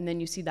 And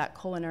then you see that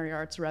culinary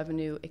arts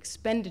revenue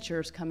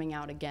expenditures coming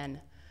out again.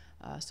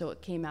 So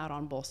it came out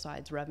on both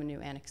sides,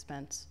 revenue and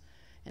expense.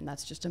 And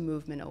that's just a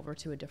movement over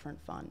to a different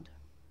fund.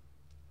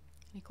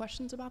 Any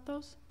questions about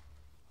those?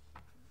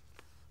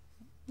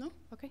 No?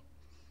 Okay.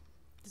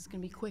 This is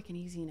going to be quick and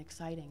easy and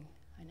exciting,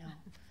 I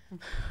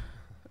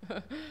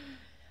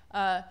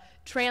know.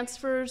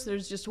 Transfers,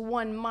 there's just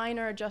one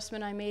minor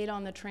adjustment I made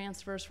on the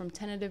transfers from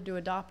tentative to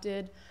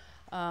adopted.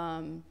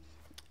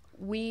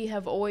 We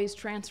have always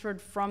transferred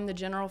from the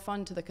general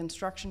fund to the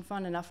construction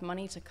fund enough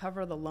money to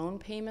cover the loan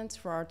payments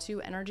for our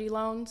 2 energy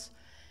loans.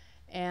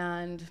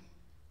 And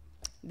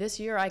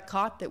this year I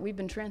caught that we've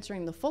been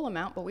transferring the full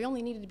amount, but we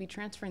only needed to be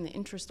transferring the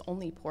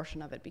interest-only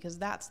portion of it because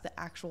that's the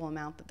actual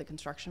amount that the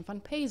construction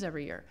fund pays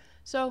every year.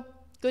 So,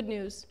 good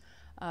news.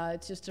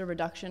 It's just a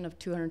reduction of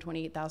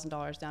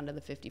 $228,000 down to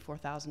the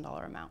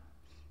 $54,000 amount.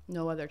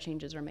 No other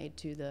changes are made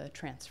to the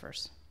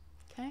transfers.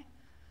 Okay?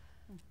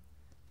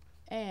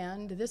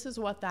 And this is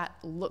what that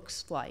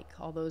looks like,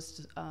 all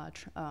those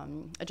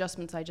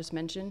adjustments I just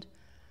mentioned.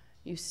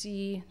 You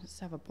see, does this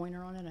have a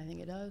pointer on it? I think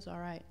it does. All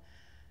right.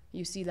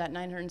 You see that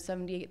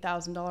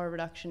 $978,000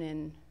 reduction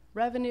in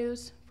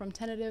revenues from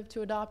tentative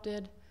to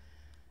adopted,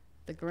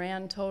 the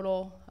grand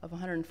total of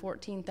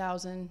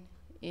 $114,000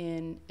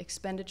 in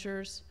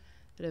expenditures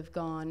that have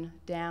gone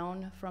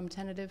down from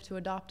tentative to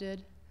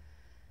adopted,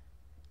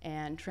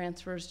 and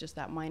transfers, just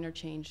that minor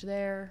change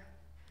there.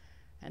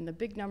 And the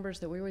big numbers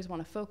that we always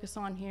want to focus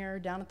on here,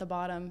 down at the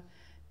bottom,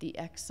 the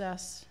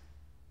excess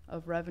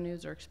of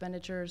revenues or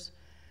expenditures.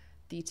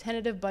 The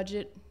tentative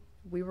budget,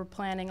 we were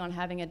planning on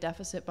having a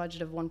deficit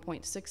budget of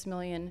 $1.6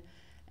 million,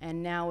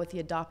 and now with the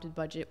adopted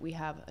budget, we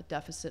have a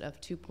deficit of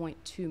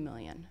 $2.2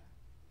 million.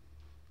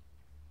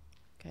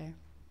 Okay.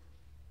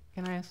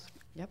 Can I ask?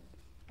 Yep.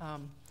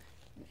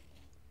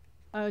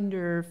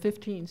 Under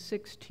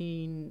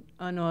 15-16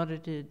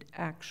 unaudited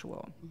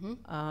actual,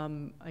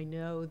 I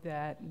know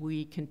that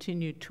we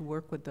continue to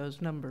work with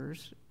those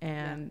numbers,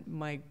 and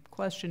my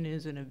question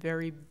is, in a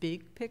very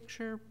big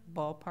picture,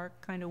 ballpark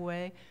kind of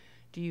way,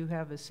 do you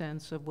have a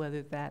sense of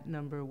whether that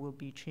number will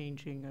be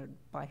changing or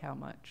by how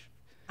much?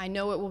 I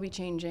know it will be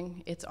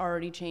changing. It's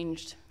already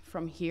changed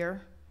from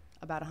here,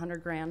 about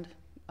 100 grand.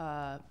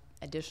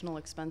 additional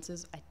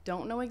expenses. I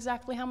don't know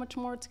exactly how much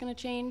more it's gonna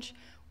change.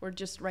 We're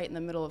just right in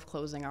the middle of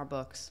closing our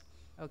books.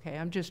 Okay,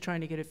 I'm just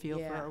trying to get a feel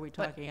for, Yeah, are we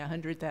but- talking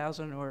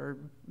 100,000 or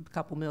a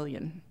couple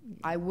million?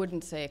 I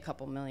wouldn't say a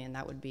couple million,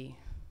 that would be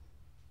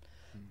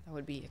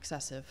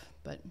excessive.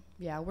 But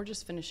yeah, we're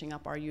just finishing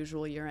up our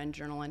usual year-end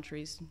journal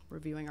entries,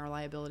 reviewing our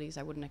liabilities.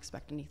 I wouldn't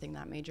expect anything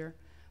that major,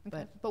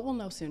 Okay. but we'll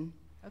know soon.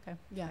 Okay,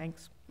 Yeah.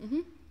 thanks.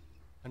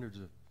 Hundreds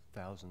of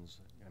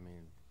thousands, I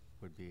mean,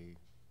 would be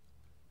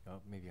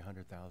maybe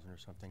 100,000 or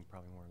something,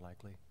 probably more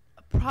likely.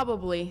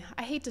 Probably.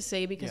 I hate to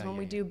say because Yeah, when yeah,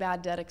 we yeah. do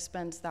bad debt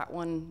expense, that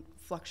one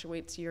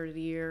fluctuates year to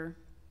year,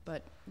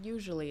 but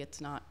usually it's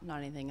not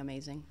anything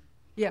amazing.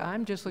 Yeah,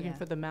 I'm just looking Yeah.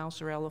 for the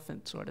mouse or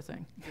elephant sort of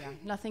thing. Yeah,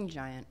 nothing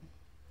giant.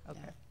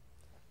 Okay.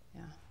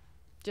 Yeah.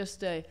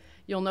 Just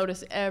you'll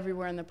notice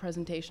everywhere in the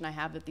presentation I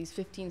have that these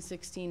 15,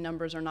 16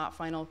 numbers are not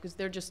final because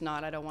they're just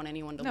not. I don't want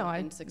anyone to No, look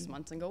in 6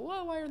 months and go,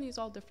 whoa, why are these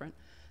all different?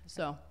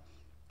 So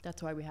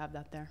that's why we have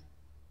that there.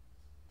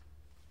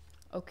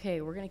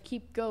 Okay, we're going to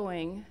keep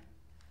going.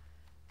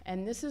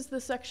 And this is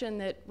the section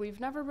that we've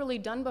never really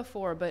done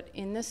before, but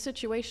in this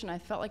situation, I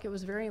felt like it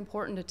was very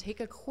important to take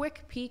a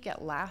quick peek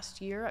at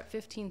last year at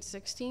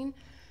 15-16,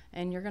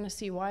 and you're going to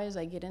see why as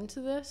I get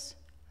into this.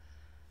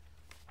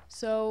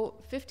 So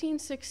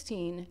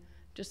 15-16,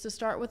 just to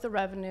start with the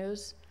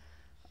revenues,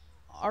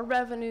 our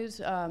revenues,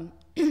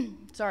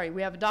 sorry,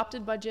 we have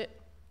adopted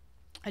budget,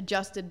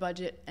 adjusted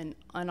budget, and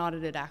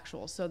unaudited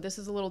actual. So this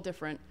is a little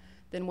different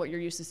than what you're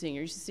used to seeing.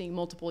 You're used to seeing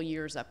multiple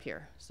years up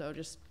here. So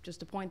just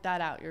to point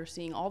that out, you're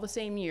seeing all the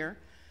same year.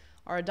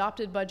 Our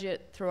adopted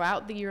budget,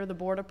 throughout the year, the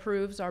board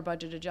approves our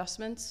budget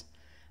adjustments,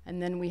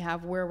 and then we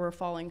have where we're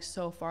falling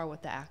so far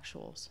with the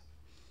actuals.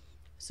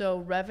 So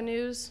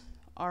revenues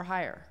are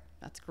higher.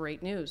 That's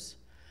great news.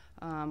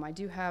 I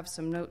do have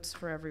some notes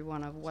for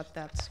everyone of what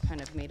that's kind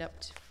of made up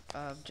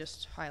of,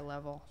 just high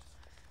level.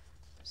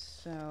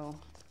 So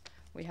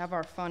we have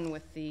our fun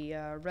with the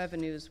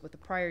revenues with the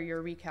prior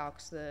year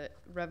recalcs. The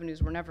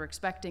revenues we're never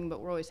expecting, but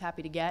we're always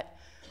happy to get.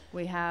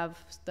 We have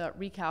the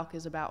recalc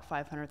is about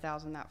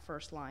 500,000. That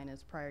first line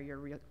is prior year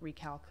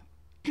recalc.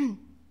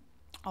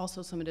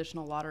 Also some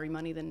additional lottery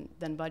money than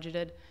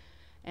budgeted,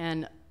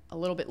 and a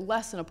little bit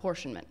less in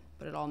apportionment,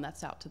 but it all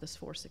nets out to this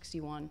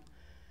 461.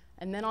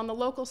 And then on the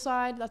local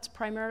side, that's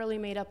primarily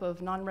made up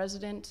of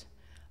non-resident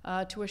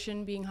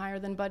tuition being higher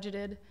than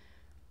budgeted,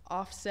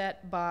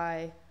 offset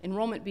by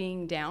enrollment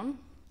being down,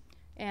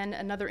 and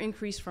another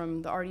increase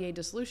from the RDA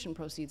dissolution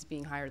proceeds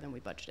being higher than we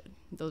budgeted.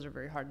 Those are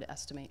very hard to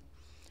estimate.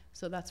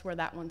 So that's where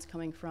that one's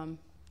coming from.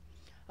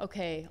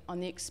 Okay, on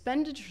the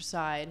expenditure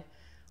side,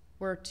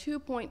 we're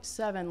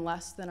 2.7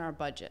 less than our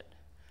budget.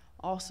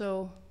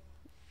 Also,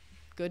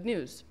 good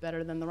news,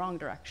 better than the wrong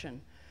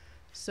direction.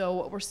 So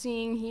what we're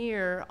seeing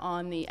here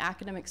on the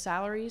academic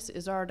salaries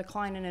is our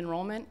decline in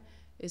enrollment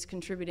is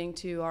contributing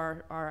to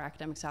our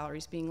academic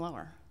salaries being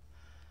lower.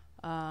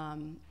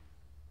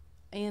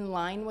 In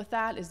line with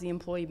that is the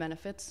employee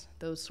benefits.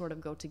 Those sort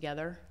of go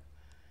together.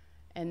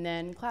 And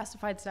then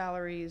classified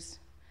salaries,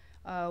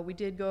 we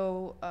did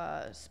go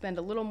spend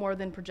a little more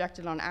than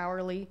projected on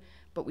hourly,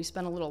 but we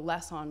spent a little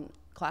less on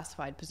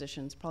classified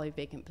positions, probably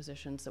vacant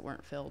positions that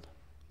weren't filled.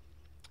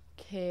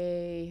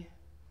 Okay,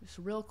 just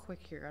real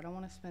quick here. I don't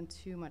want to spend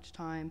too much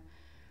time.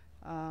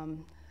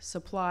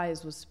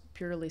 Supplies was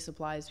purely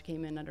supplies,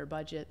 came in under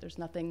budget.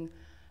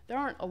 There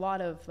aren't a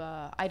lot of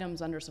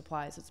items under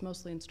supplies. It's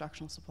mostly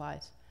instructional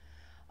supplies.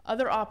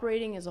 Other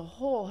operating is a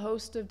whole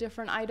host of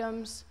different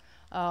items.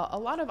 A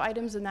lot of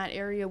items in that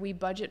area we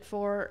budget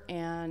for,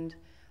 and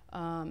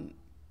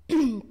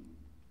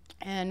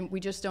and we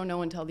just don't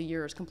know until the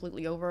year is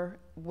completely over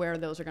where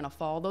those are going to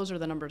fall. Those are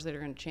the numbers that are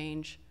going to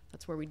change.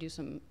 That's where we do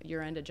some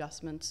year-end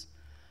adjustments.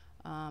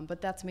 But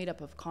that's made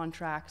up of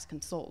contracts,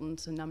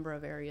 consultants, a number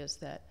of areas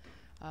that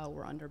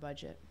were under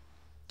budget.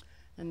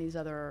 And these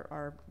other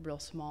are real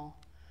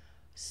small.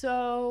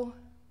 So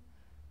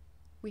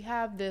we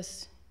have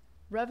this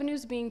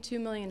revenues being $2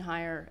 million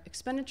higher,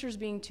 expenditures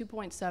being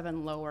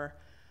 2.7 lower.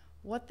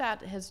 What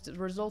that has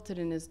resulted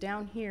in is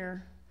down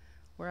here,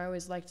 where I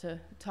always like to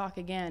talk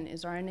again,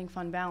 is our ending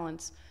fund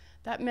balance.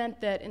 That meant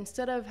that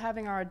instead of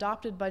having our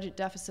adopted budget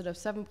deficit of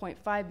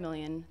 7.5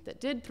 million, that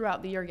did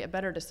throughout the year get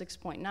better to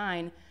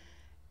 6.9,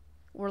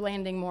 we're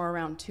landing more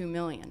around 2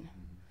 million.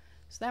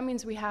 So that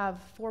means we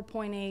have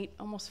 4.8,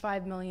 almost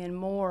 5 million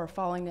more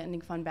falling to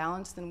ending fund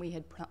balance than we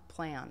had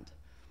planned.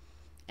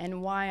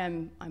 And why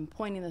I'm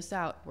pointing this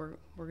out, we're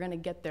going to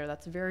get there.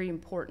 That's very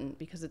important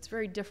because it's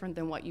very different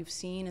than what you've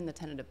seen in the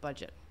tentative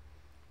budget.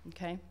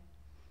 Okay?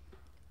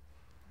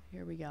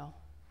 Here we go.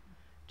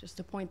 Just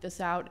to point this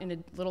out in a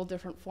little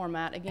different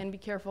format. Again, be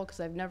careful because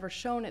I've never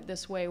shown it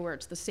this way where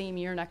it's the same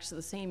year next to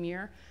the same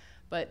year,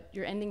 but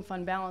your ending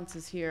fund balance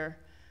is here.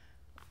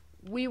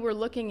 We were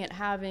looking at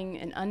having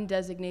an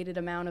undesignated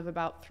amount of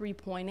about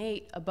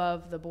 3.8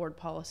 above the board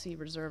policy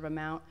reserve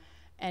amount,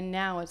 and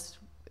now it's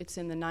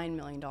in the $9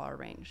 million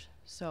range.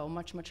 So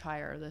much, much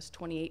higher, this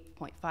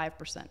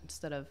 28.5%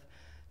 instead of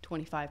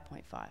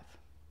 25.5.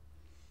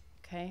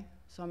 Okay,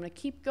 So I'm going to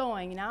keep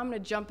going. Now I'm going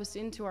to jump us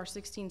into our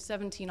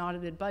 16-17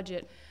 audited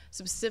budget,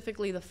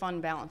 specifically the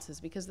fund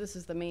balances, because this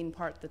is the main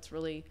part that's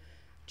really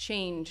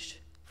changed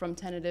from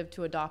tentative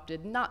to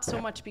adopted, not so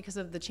much because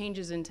of the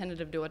changes in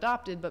tentative to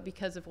adopted, but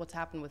because of what's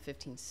happened with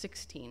 15-16.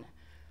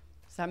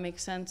 Does that make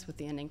sense with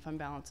the ending fund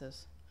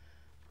balances?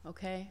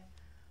 Okay.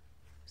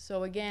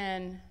 So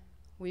again,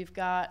 we've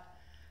got,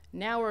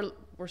 now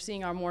we're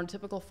seeing our more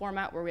typical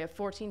format where we have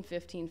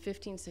 14-15,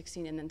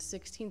 15-16, and then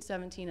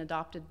 16-17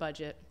 adopted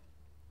budget.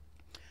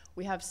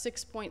 We have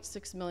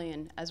 6.6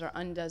 million as our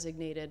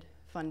undesignated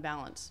fund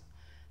balance.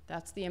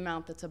 That's the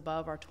amount that's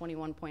above our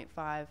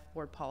 21.5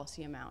 board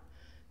policy amount.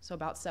 So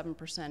about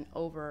 7%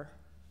 over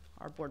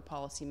our board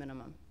policy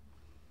minimum.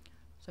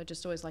 So I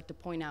just always like to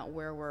point out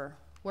where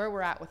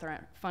we're at with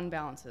our fund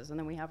balances. And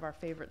then we have our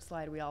favorite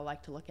slide we all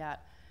like to look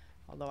at.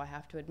 Although I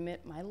have to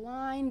admit, my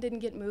line didn't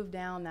get moved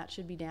down. That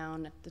should be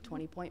down at the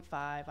 20.5.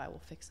 I will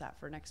fix that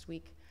for next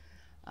week.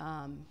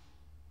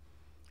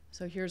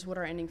 So here's what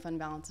our ending fund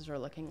balances are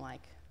looking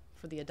like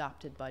for the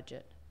adopted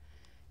budget.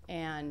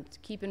 And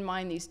keep in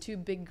mind these two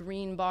big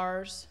green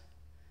bars,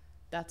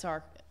 that's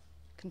our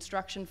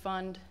construction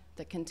fund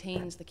that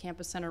contains the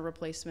campus center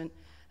replacement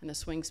and the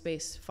swing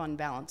space fund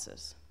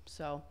balances.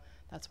 So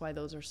that's why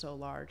those are so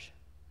large.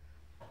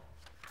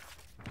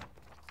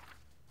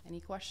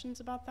 Any questions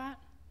about that?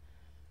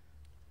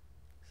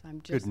 So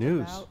I'm just good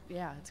news.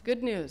 Yeah, it's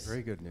good news.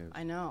 Very good news.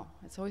 I know.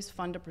 It's always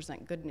fun to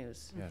present good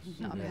news, yes.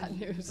 not yes. bad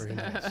news. Very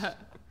nice.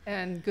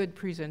 And good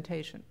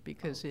presentation,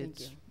 because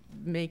it's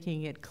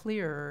making it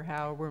clearer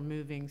how we're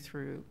moving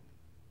through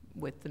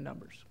with the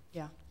numbers.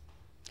 Yeah.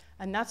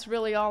 And that's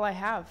really all I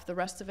have. The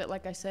rest of it,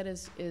 like I said,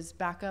 is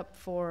backup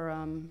for,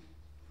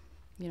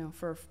 you know,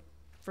 for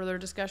further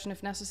discussion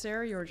if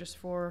necessary, or just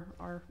for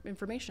our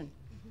information.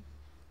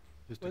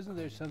 Wasn't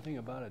there something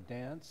about a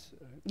dance?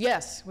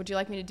 Yes. Would you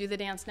like me to do the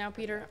dance now,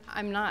 Peter?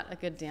 I'm not a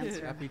good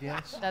dancer. Happy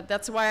dance?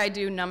 That's why I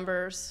do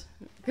numbers.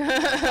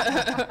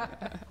 I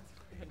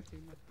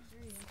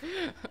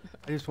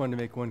just wanted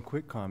to make one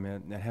quick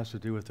comment, and that has to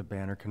do with the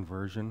banner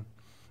conversion.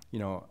 You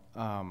know,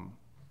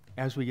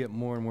 as we get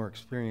more and more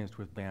experienced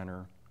with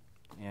banner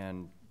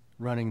and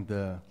running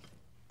the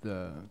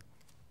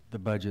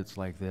budgets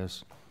like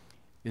this,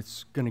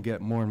 it's going to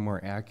get more and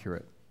more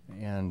accurate.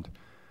 And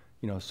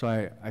you know,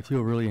 so I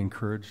feel really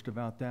encouraged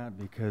about that,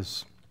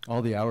 because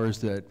all the hours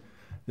that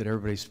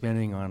everybody's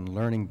spending on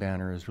learning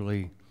banner is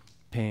really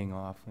paying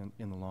off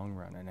in the long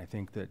run. And I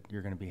think that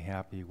you're going to be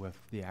happy with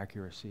the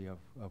accuracy of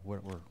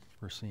what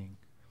we're seeing.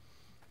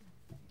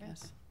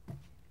 Yes.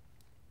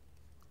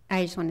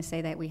 I just want to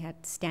say that we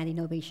had standing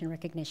ovation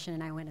recognition,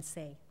 and I want to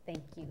say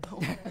thank you.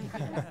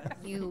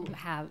 You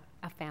have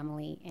a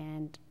family,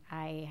 and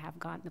I have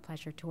gotten the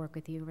pleasure to work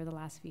with you over the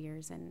last few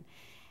years, and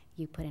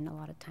you put in a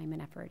lot of time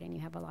and effort, and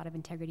you have a lot of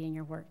integrity in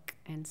your work,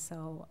 and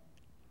so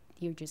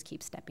you just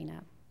keep stepping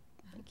up.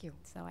 Thank you.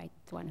 So I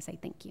want to say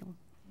thank you.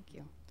 Thank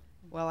you.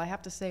 Well, I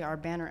have to say our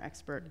banner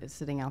expert is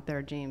sitting out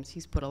there, James.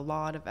 He's put a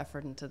lot of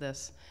effort into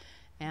this,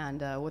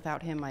 and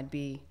without him, I'd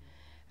be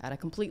at a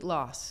complete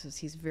loss, as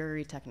he's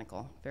very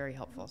technical, very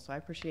helpful. So I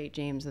appreciate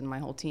James and my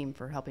whole team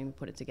for helping me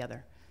put it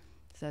together.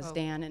 As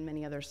Dan and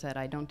many others said,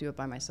 I don't do it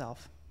by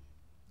myself.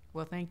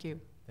 Well, thank you.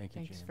 Thank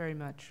you, Thanks James. very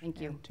much. Thank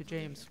you. And to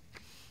James.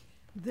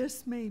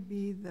 This may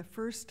be the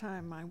first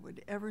time I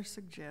would ever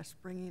suggest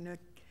bringing a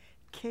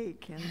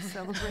cake in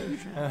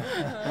celebration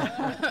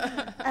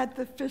at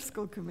the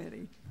fiscal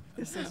committee.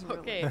 This is really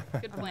okay.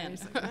 Good plan.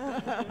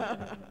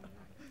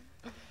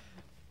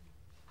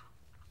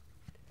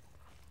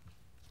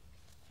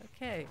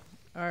 Okay,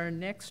 our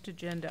next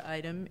agenda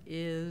item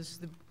is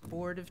the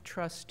Board of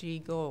Trustee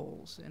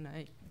goals, and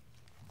I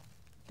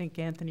think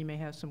Anthony may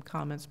have some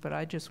comments, but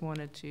I just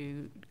wanted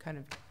to kind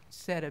of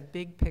set a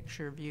big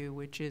picture view,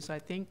 which is I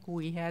think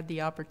we had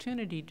the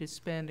opportunity to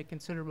spend a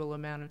considerable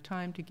amount of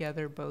time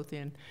together, both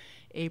in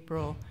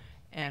April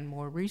and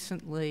more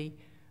recently,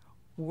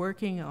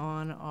 working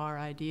on our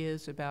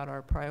ideas about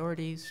our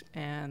priorities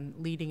and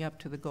leading up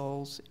to the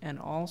goals, and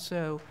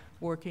also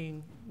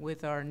working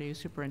with our new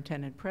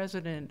superintendent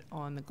president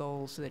on the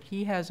goals that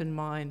he has in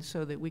mind,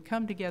 so that we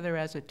come together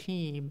as a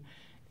team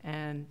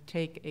and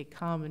take a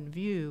common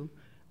view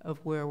of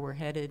where we're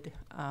headed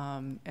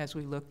as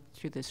we look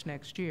to this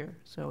next year.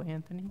 So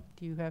Anthony,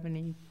 do you have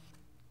any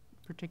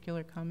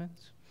particular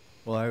comments?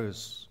 Well, I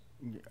was,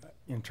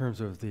 in terms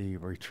of the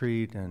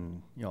retreat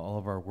and all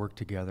of our work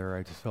together,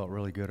 I just felt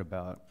really good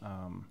about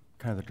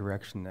kind of the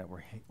direction that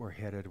we're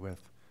headed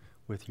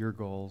with your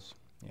goals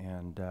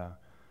and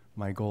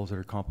my goals that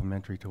are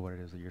complementary to what it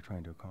is that you're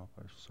trying to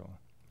accomplish. So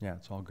yeah,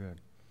 it's all good.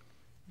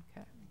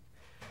 Okay.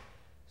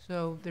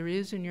 So there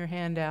is in your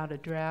handout a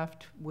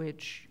draft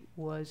which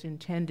was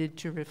intended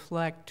to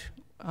reflect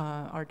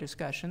our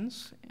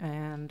discussions,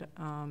 and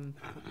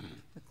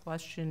the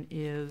question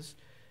is,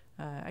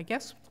 I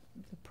guess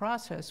the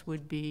process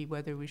would be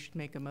whether we should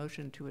make a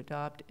motion to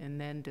adopt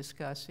and then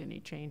discuss any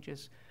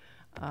changes.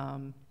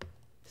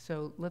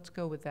 So let's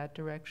go with that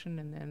direction,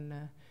 and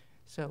then,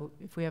 so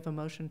if we have a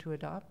motion to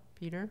adopt,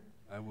 Peter?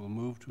 I will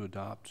move to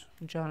adopt.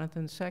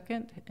 Jonathan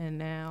second, and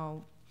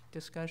now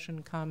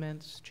discussion,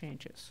 comments,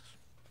 changes?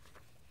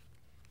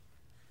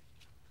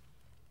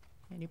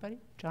 Anybody?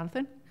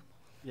 Jonathan?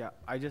 Yeah,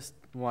 I just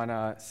want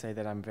to say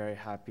that I'm very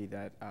happy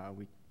that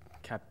we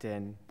kept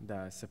in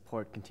the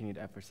support continued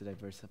efforts to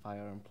diversify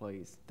our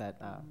employees. That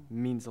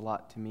means a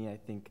lot to me. I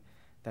think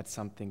that's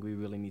something we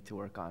really need to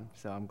work on.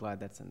 So I'm glad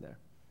that's in there.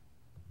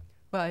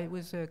 Well, it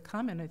was a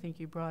comment I think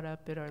you brought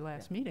up at our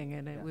last meeting,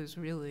 and it was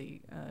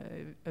really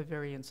a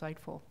very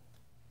insightful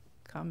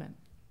comment,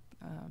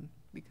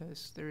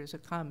 because there is a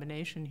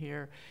combination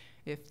here.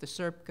 If the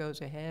SERP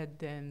goes ahead,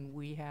 then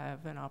we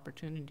have an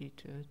opportunity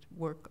to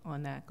work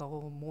on that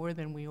goal more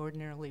than we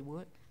ordinarily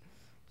would.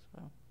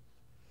 So,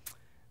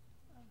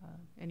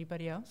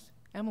 anybody else?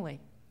 Emily?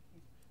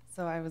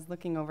 So I was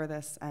looking over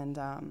this, and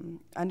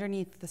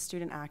underneath the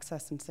student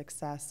access and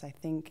success, I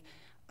think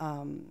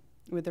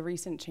with the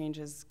recent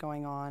changes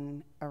going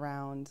on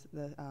around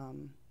the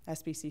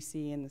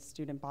SBCC and the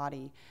student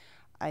body,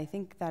 I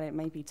think that it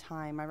might be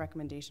time, my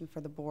recommendation for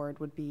the board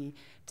would be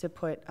to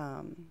put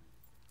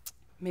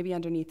maybe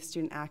underneath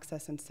student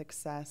access and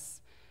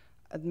success,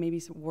 maybe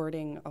some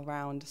wording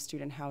around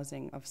student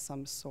housing of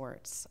some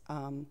sorts.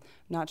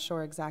 Not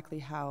sure exactly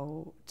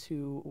how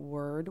to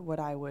word what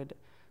I would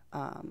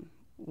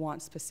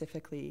want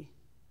specifically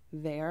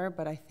there,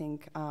 but I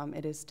think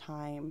it is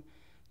time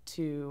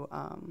to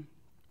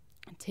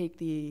take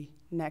the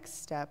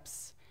next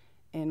steps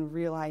in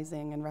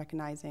realizing and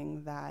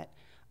recognizing that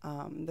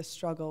the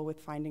struggle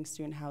with finding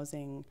student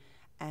housing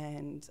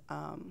and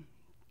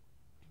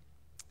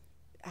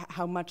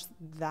how much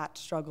that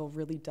struggle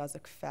really does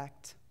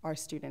affect our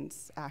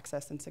students'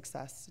 access and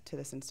success to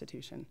this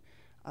institution.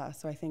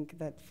 So I think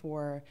that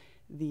for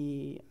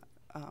the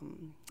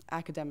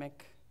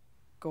academic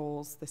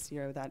goals this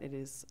year, that it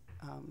is,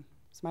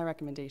 it's my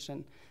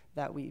recommendation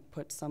that we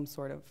put some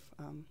sort of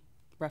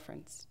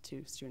reference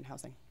to student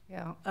housing.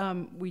 Yeah,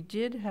 we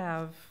did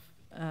have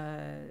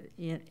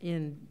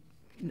in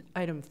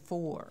item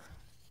 4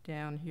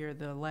 down here,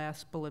 the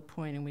last bullet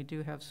point, and we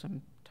do have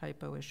some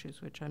typo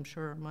issues, which I'm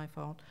sure are my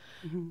fault,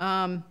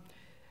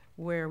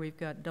 where we've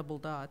got double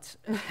dots.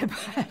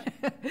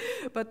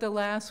 But the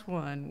last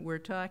one, we're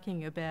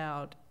talking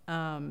about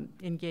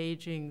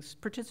engaging,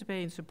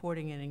 participating,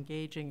 supporting, and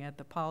engaging at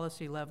the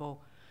policy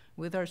level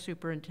with our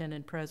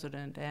superintendent,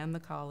 president, and the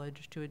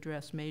college to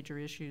address major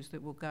issues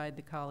that will guide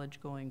the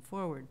college going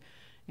forward,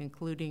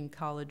 including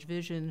college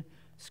vision,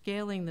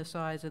 scaling the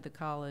size of the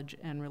college,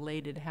 and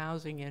related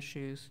housing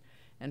issues,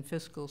 and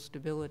fiscal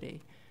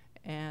stability.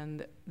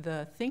 And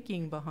the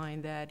thinking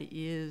behind that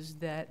is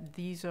that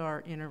these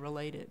are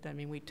interrelated. I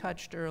mean, we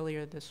touched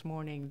earlier this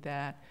morning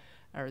that,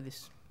 or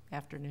this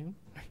afternoon,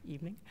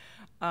 evening,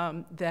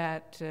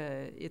 that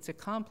it's a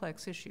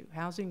complex issue.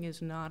 Housing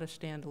is not a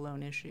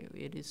standalone issue.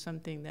 It is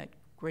something that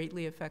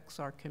greatly affects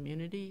our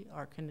community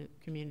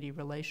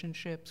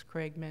relationships.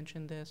 Craig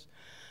mentioned this.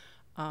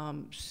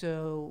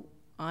 So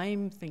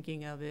I'm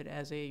thinking of it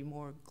as a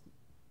more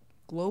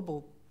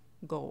global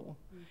goal,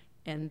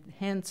 and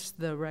hence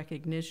the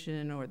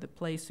recognition or the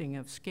placing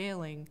of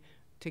scaling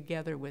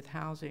together with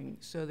housing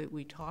so that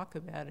we talk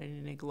about it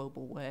in a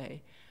global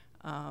way.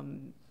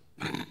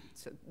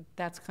 So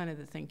that's kind of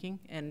the thinking,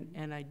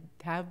 and I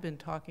have been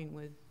talking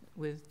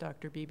with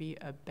Dr. Beebe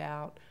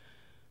about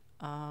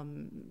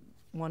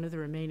one of the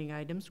remaining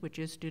items, which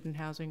is student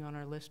housing on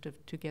our list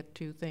of to get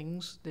to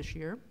things this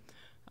year,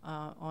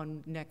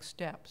 on next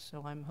steps.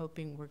 So I'm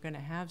hoping we're going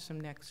to have some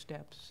next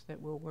steps that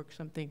will work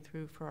something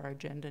through for our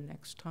agenda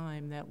next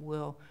time that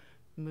will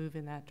move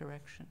in that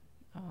direction.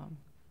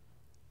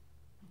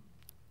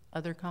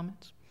 Other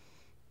comments?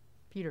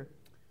 Peter?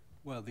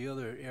 Well, the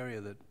other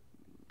area that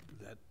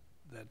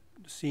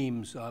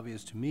seems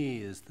obvious to me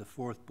is the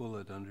 4th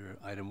bullet under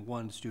item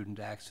 1, student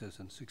access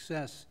and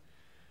success,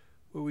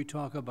 where we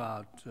talk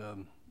about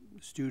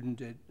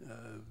student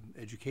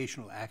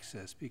educational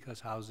access,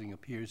 because housing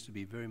appears to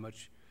be very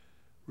much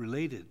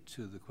related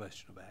to the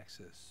question of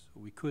access.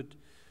 We could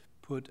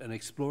put an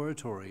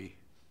exploratory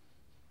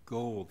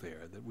goal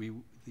there, that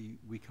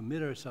we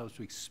commit ourselves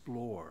to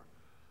explore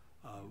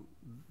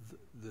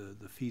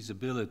the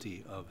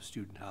feasibility of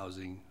student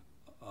housing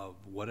of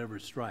whatever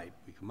stripe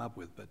we come up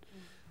with. But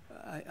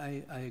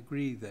I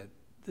agree that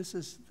this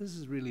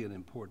is really an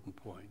important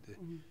point.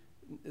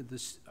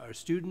 Our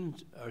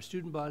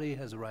student body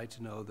has a right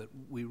to know that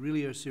we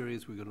really are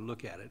serious, we're going to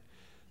look at it.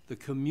 The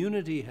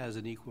community has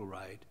an equal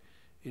right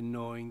in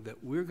knowing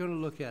that we're going to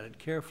look at it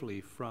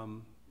carefully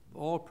from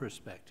all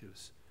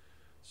perspectives.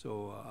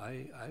 So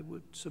I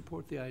would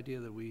support the idea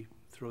that we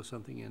throw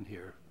something in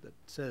here that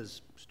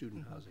says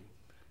student housing.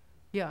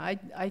 Yeah,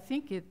 I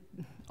think it,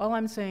 all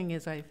I'm saying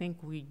is I think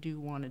we do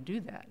want to do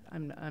that.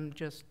 I'm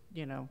just,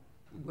 you know,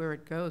 where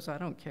it goes, I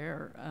don't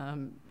care.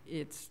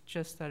 It's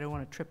just that I don't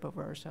want to trip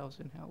over ourselves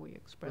in how we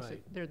express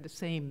it. They're the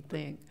same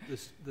thing.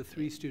 The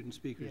 3 student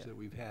speakers that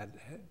we've had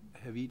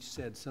have each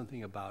said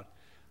something about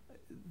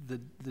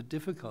the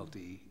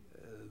difficulty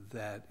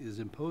that is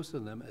imposed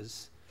on them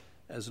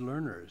as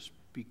learners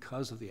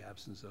because of the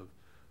absence of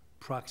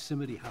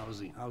proximity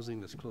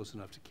housing that's close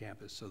enough to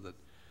campus, so that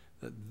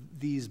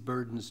these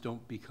burdens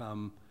don't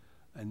become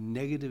a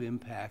negative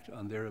impact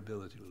on their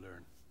ability to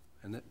learn.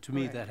 And that, to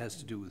me, that has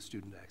to do with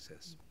student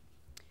access.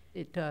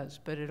 It does,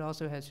 but it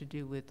also has to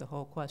do with the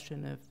whole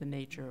question of the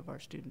nature of our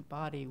student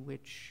body,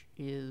 which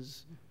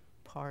is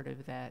part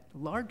of that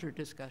larger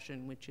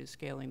discussion, which is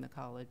scaling the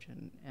college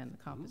and the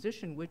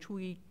composition, which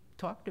we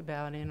talked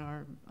about in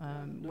our,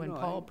 when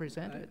Paul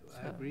presented.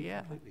 I agree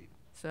yeah. completely.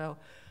 So,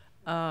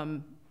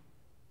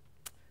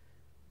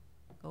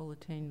 goal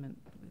attainment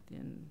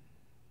within,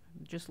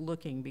 just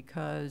looking,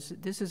 because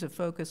this is a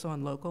focus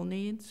on local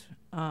needs,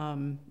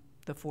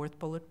 the fourth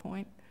bullet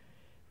point.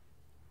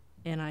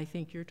 And I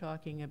think you're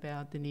talking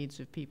about the needs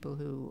of people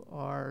who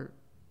are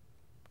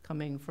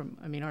coming from,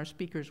 I mean, our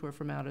speakers were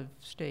from out of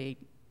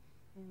state.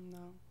 No,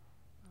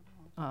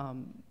 not all.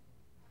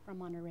 From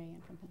Monterey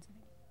and from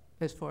Pennsylvania.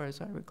 As far as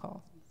I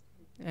recall.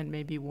 And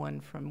maybe one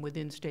from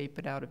within state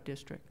but out of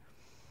district.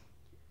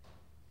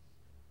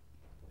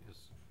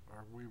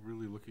 Are we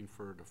really looking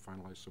to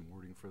finalize some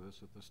wording for this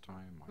at this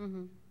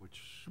time?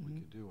 Which we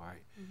could do.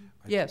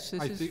 Yes,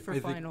 this is for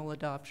final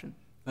adoption.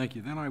 Thank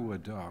you. Then I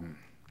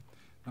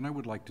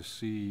would like to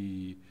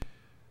see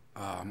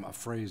a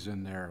phrase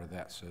in there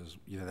that says,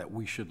 that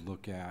we should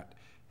look at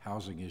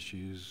housing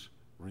issues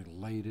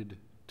related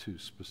to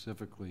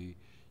specifically,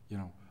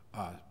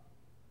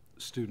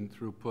 student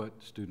throughput,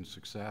 student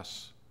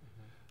success.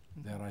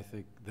 That I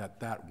think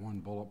that one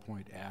bullet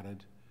point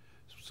added,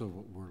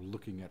 so we're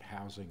looking at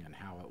housing and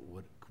how it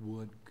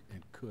would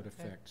and could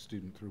affect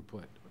student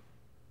throughput.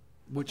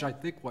 Which I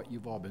think what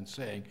you've all been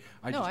saying.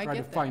 I just try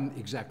to find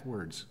exact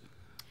words.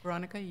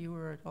 Veronica, you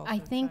were also I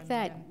think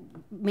that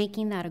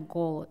making that a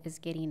goal is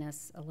getting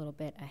us a little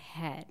bit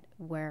ahead.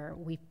 Where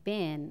we've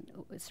been,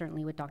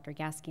 certainly with Dr.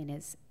 Gaskin,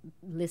 is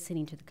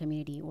listening to the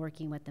community,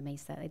 working with the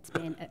MESA. It's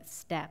been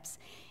steps.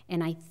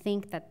 And I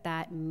think that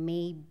that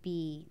may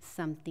be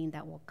something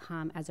that will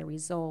come as a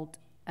result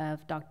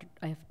of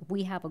if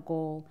we have a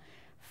goal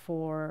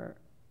for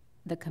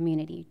the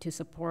community to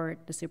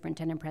support the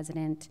superintendent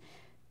president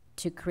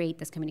to create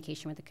this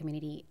communication with the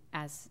community,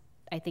 as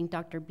I think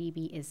Dr.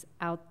 Beebe is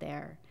out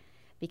there,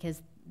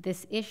 because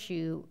this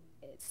issue,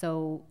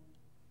 so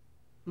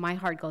my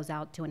heart goes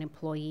out to an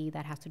employee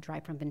that has to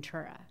drive from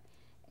Ventura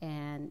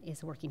and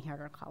is working here at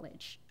our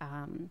college.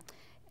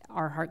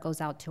 Our heart goes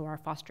out to our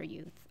foster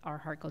youth. Our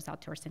heart goes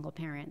out to our single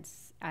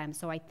parents.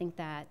 So I think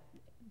that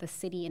the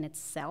city in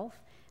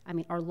itself, I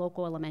mean, our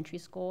local elementary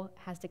school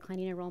has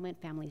declining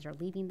enrollment. Families are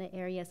leaving the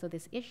area. So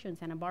this issue in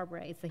Santa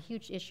Barbara, it's a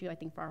huge issue, I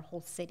think, for our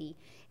whole city.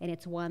 And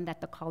it's one that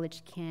the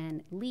college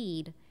can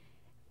lead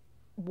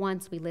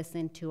once we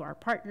listen to our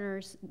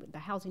partners, the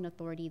housing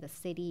authority, the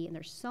city, and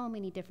there's so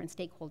many different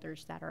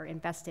stakeholders that are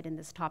invested in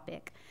this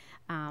topic,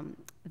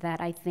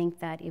 that I think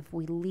that if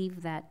we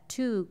leave that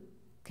to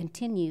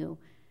continue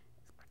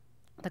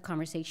the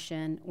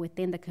conversation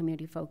within the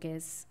community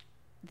focus,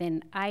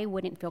 then I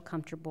wouldn't feel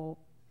comfortable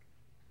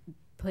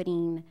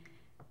putting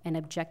an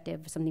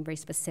objective, something very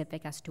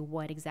specific as to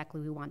what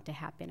exactly we want to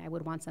happen. I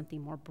would want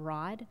something more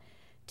broad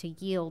to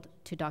yield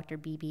to Dr.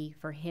 Beebe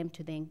for him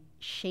to then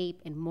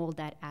shape and mold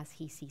that as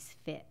he sees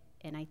fit.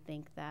 And I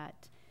think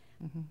that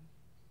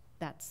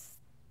that's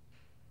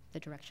the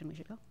direction we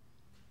should go.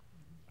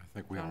 I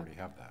think we already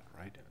have that,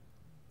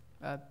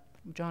 right?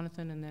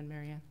 Jonathan and then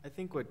Marianne. I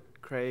think what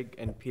Craig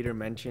and Peter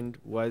mentioned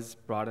was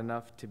broad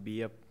enough to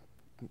be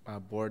a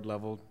board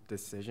level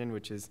decision,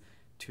 which is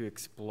to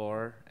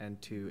explore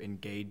and to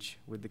engage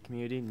with the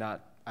community.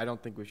 I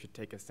don't think we should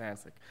take a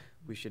stance like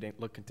we should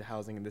look into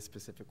housing in this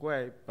specific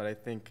way, but I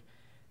think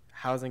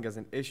housing as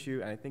an issue,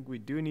 and I think we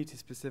do need to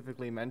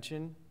specifically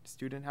mention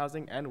student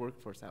housing and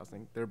workforce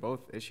housing. They're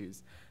both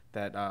issues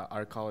that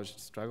our college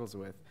struggles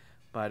with.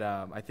 But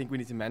I think we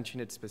need to mention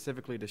it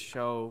specifically to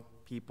show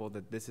people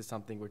that this is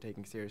something we're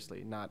taking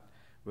seriously, not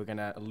we're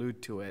gonna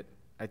allude to it.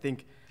 I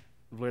think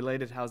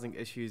related housing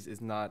issues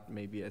is not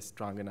maybe a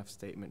strong enough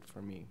statement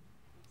for me.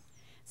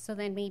 So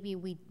then maybe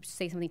we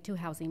say something to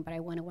housing, but I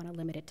wouldn't want to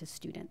limit it to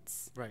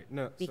students. Right,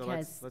 no,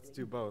 because, so let's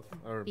do both,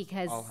 or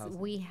because all housing.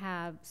 We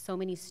have so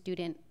many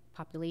student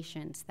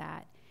populations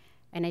that,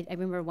 and I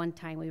remember one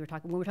time when we were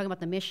talking about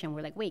the mission,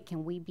 we're like, wait,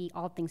 can we be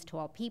all things to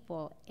all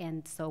people?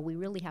 And so we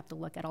really have to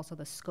look at also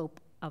the scope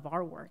of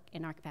our work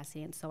and our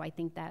capacity. And so I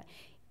think that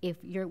if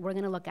we're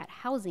going to look at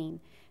housing,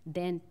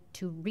 then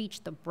to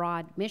reach the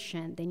broad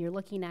mission, then you're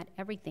looking at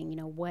everything.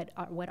 What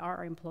are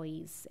our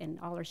employees and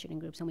all our student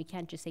groups, and we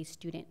can't just say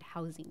student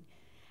housing,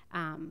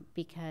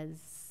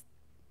 because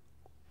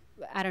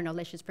I don't know.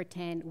 Let's just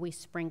pretend we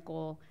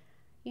sprinkle,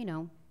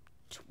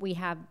 we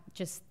have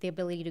just the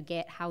ability to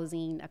get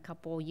housing, a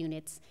couple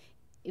units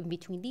in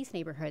between these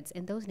neighborhoods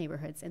and those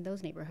neighborhoods and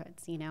those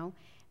neighborhoods.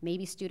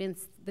 Maybe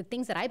students, the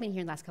things that I've been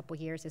hearing the last couple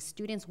of years is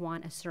students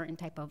want a certain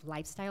type of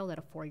lifestyle that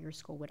a four-year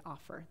school would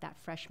offer, that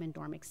freshman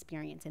dorm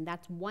experience. And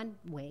that's one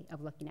way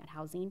of looking at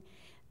housing.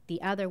 The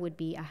other would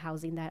be a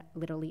housing that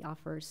literally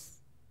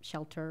offers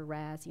shelter,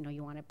 rest,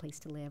 you want a place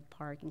to live,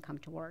 park, and come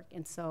to work.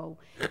 And so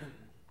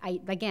I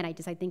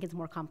think it's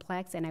more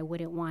complex, and I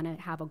wouldn't want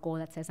to have a goal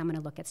that says I'm going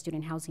to look at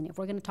student housing. If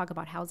we're going to talk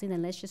about housing,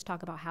 then let's just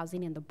talk about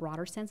housing in the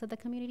broader sense of the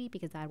community,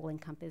 because that will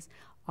encompass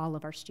all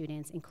of our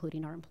students,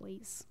 including our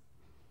employees.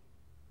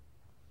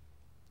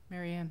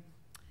 Mary Ann.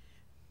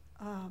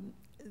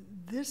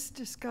 This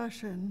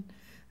discussion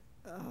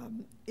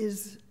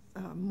is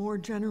a more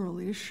general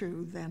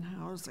issue than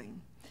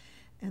housing,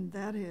 and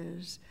that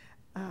is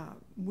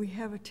we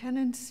have a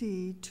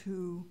tendency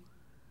to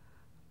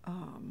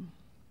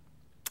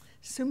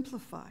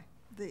simplify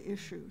the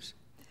issues,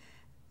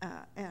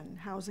 and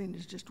housing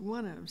is just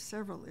one of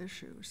several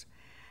issues.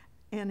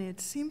 And it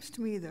seems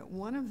to me that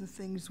one of the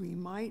things we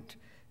might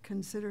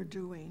consider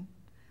doing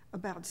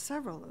about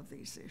several of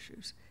these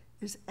issues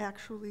is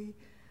actually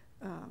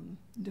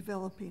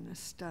developing a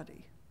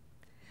study.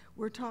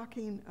 We're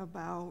talking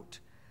about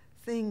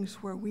things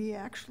where we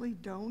actually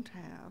don't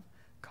have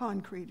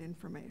concrete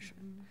information.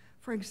 Mm-hmm.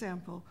 For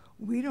example,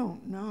 we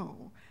don't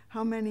know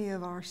how many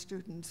of our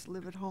students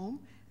live at home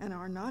and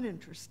are not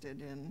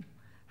interested in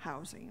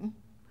housing,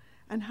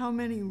 and how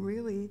many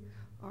really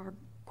are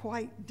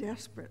quite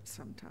desperate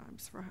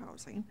sometimes for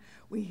housing.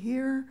 We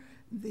hear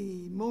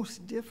the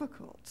most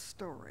difficult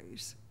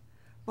stories,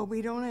 but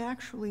we don't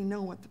actually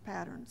know what the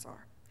patterns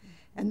are.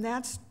 And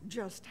that's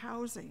just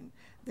housing.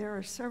 There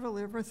are several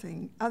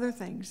other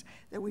things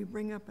that we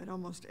bring up at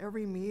almost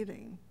every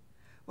meeting,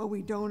 but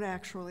we don't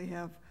actually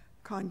have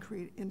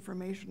concrete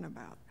information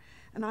about.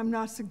 And I'm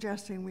not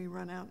suggesting we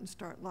run out and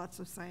start lots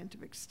of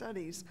scientific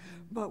studies,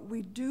 but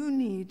we do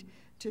need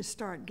to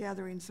start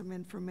gathering some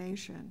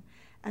information.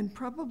 And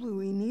probably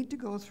we need to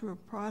go through a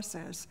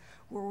process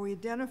where we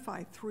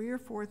identify 3 or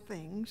 4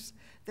 things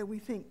that we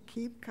think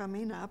keep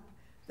coming up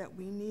that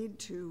we need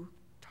to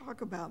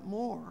talk about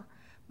more,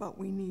 but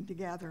we need to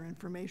gather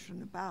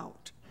information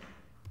about.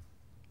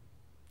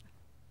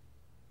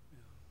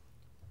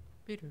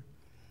 Peter.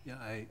 Yeah,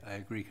 I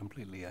agree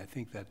completely. I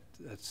think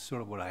that's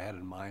sort of what I had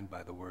in mind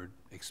by the word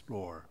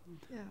explore.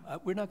 Yeah.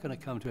 We're not going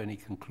to come to any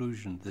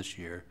conclusion this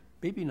year,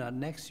 maybe not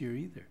next year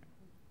either.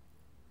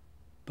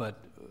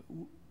 But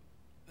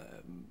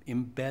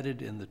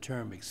embedded in the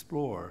term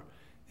explore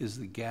is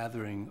the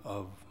gathering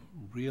of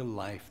real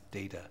life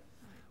data,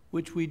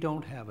 which we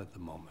don't have at the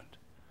moment.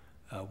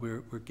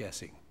 We're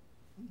guessing.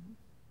 Mm-hmm.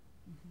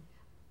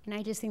 And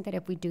I just think that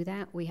if we do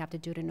that, we have to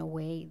do it in a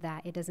way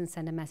that it doesn't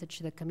send a message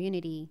to the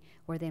community,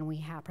 where then we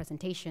have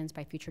presentations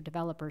by future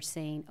developers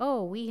saying,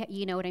 oh,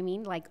 you know what I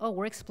mean? Like, oh,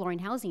 we're exploring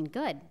housing,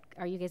 good.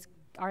 Are you guys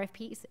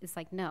RFPs? It's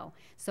like, no.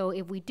 So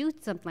if we do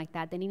something like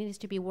that, then it needs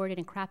to be worded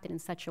and crafted in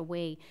such a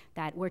way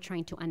that we're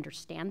trying to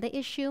understand the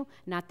issue,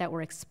 not that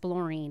we're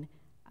exploring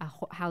a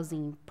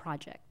housing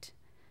project.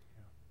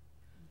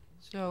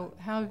 So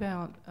how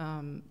about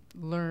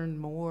learn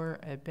more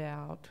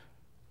about,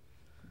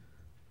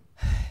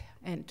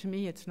 and to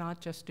me, it's not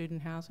just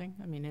student housing.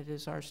 I mean, it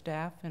is our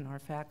staff and our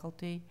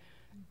faculty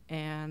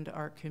and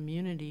our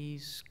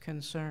community's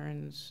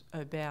concerns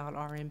about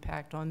our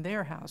impact on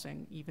their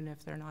housing, even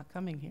if they're not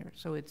coming here.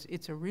 So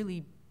it's a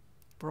really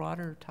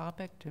broader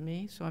topic to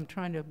me, so I'm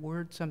trying to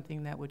word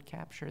something that would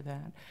capture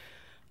that.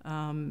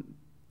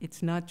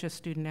 It's not just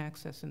student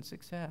access and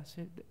success.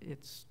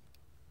 It's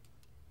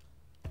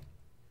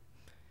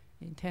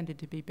intended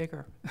to be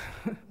bigger,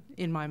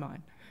 in my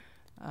mind.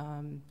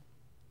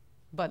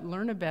 But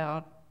learn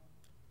about,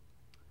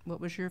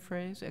 what was your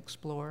phrase?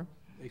 Explore.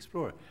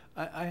 Explore.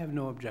 I have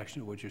no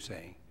objection to what you're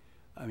saying.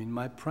 I mean,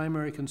 my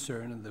primary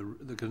concern and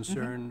the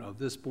concern of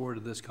this board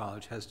of this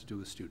college has to do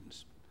with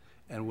students.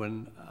 And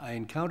when I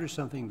encounter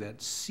something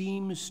that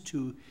seems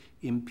to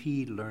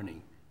impede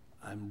learning,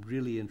 I'm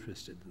really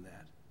interested in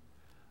that.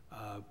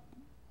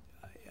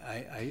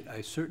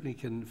 I certainly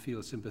can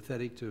feel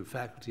sympathetic to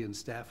faculty and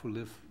staff who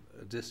live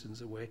a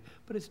distance away,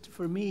 but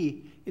for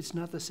me, it's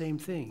not the same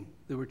thing.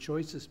 There were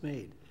choices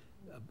made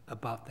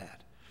about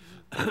that.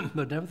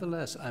 But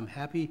nevertheless, I'm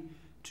happy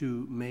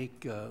to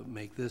make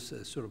this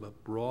a sort of a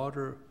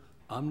broader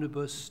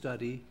omnibus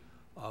study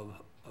of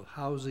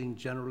housing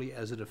generally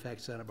as it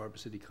affects Santa Barbara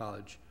City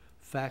College,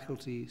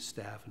 faculty,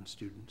 staff, and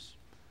students.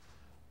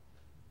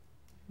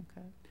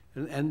 Okay.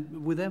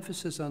 And with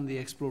emphasis on the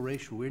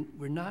exploration,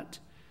 we're not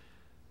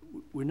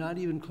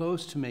even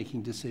close to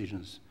making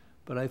decisions,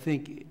 but I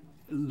think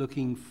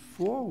looking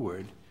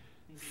forward,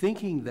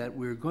 thinking that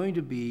we're going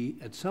to be,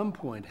 at some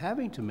point,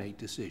 having to make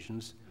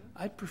decisions,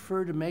 I'd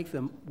prefer to make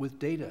them with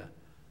data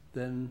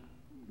than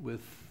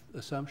with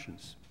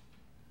assumptions.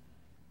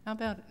 How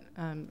about,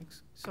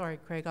 sorry,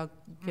 Craig, I'll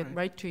get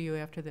right to you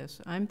after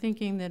this. I'm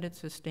thinking that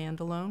it's a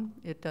standalone.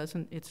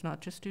 It's not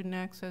just student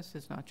access,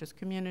 it's not just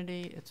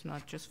community, it's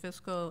not just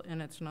fiscal,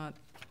 and it's not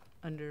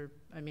under,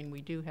 I mean,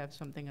 we do have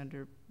something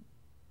under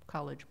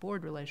college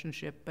board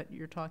relationship, but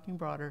you're talking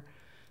broader.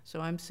 So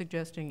I'm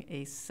suggesting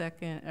a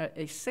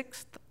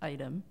sixth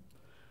item,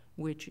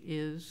 which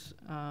is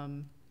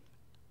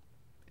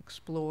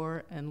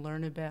explore and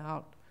learn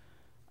about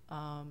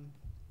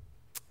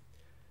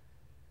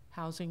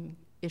housing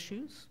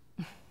issues.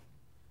 I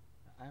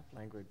have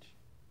language.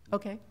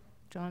 Okay.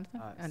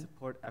 Jonathan? And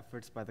Support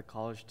efforts by the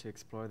college to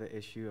explore the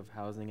issue of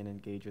housing and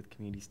engage with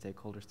community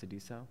stakeholders to do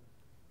so.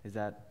 Is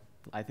that,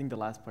 I think the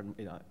last part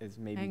is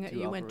maybe hang on, too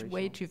you went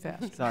way operational. too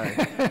fast. Sorry.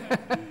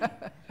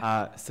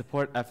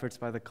 Support efforts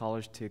by the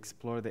college to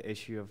explore the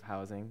issue of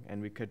housing,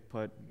 and we could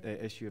put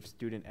the issue of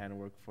student and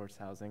workforce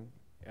housing,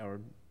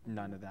 or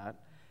none of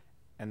that,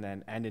 and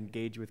then, and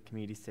engage with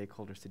community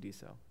stakeholders to do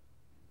so.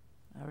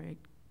 All right.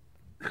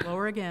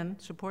 Lower again.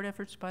 Support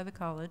efforts by the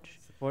college.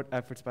 Support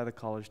efforts by the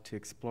college to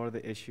explore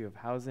the issue of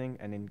housing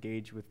and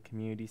engage with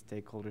community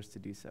stakeholders to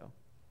do so.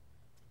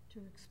 To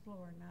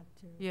explore, not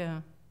to.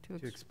 Yeah,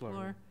 To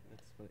explore.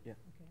 That's what, yeah.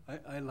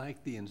 I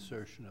like the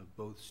insertion of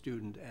both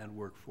student and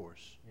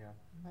workforce. Yeah.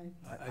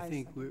 I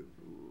think,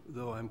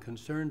 though I'm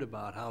concerned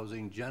about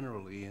housing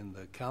generally in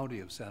the county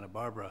of Santa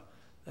Barbara,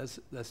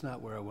 that's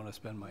not where I want to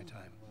spend my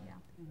time.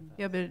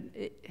 Yeah, but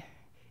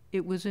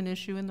it was an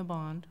issue in the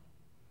bond.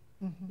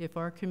 If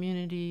our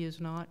community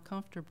is not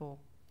comfortable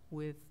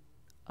with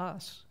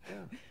us,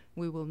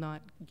 we will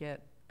not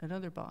get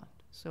another bond.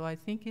 So I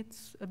think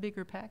it's a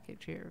bigger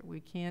package here.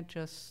 We can't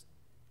just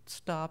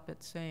stop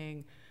at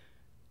saying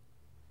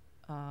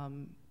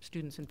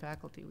students and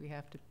faculty. We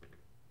have to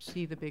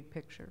see the big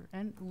picture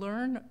and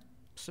learn,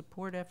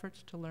 support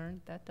efforts to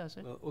learn. That does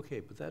it. Well, okay,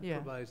 but that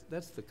provides,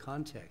 that's the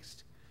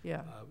context.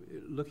 Yeah.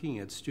 Looking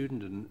at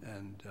student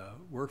and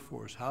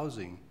workforce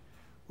housing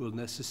will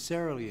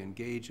necessarily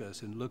engage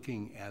us in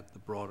looking at the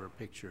broader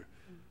picture,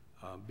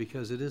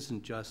 because it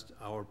isn't just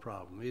our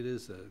problem. It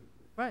is a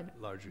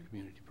larger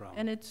community problem.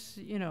 And it's,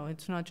 you know,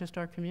 it's not just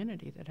our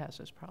community that has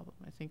this problem.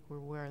 I think we're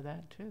aware of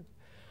that too.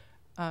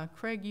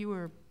 Craig, you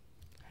were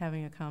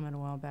having a comment a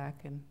while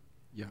back, and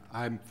yeah,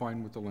 I'm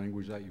fine with the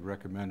language that you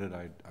recommended.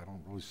 I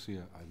don't really see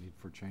a need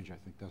for change. I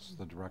think that's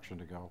the direction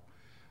to go.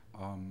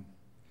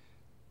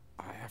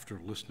 After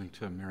listening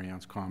to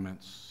Marianne's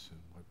comments and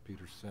what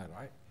Peter said,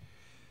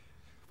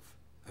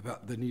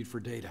 about the need for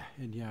data,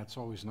 and yeah, it's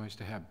always nice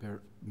to have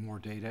more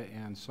data,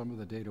 and some of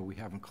the data we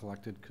haven't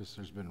collected because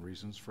there's been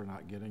reasons for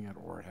not getting it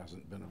or it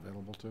hasn't been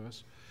available to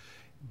us.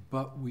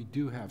 But we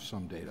do have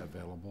some data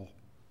available,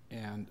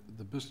 and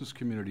the business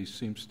community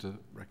seems to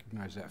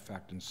recognize that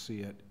fact and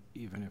see it,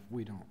 even if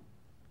we don't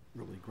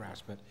really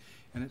grasp it.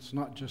 And it's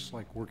not just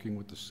like working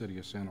with the city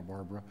of Santa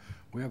Barbara.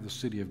 We have the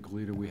city of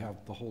Goleta, we have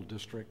the whole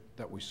district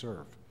that we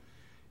serve.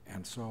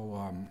 And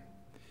so,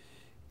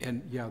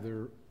 and yeah,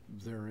 there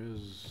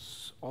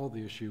is all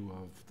the issue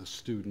of the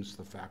students,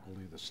 the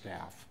faculty, the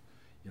staff.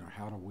 You know,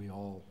 how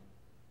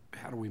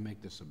do we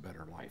make this a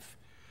better life?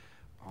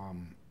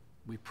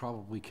 We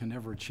probably can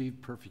never achieve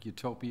perfect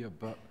utopia,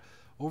 but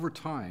over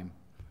time,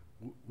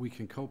 we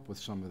can cope with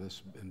some of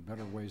this in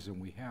better ways than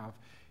we have.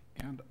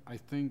 And I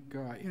think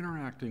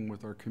interacting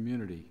with our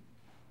community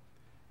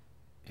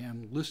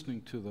and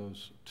listening to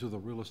the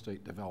real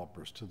estate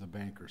developers, to the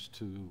bankers,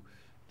 to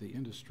the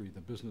industry,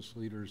 the business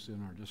leaders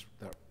in our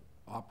that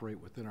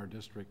operate within our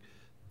district,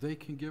 they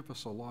can give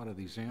us a lot of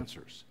these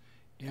answers.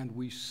 And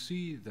we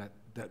see that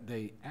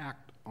they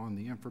act on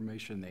the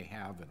information they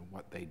have and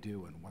what they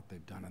do and what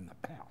they've done in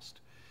the past.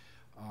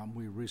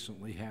 We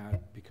recently had,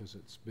 because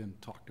it's been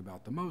talked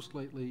about the most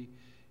lately,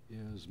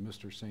 is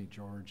Mr. St.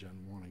 George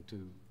and wanting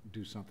to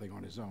do something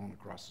on his own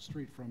across the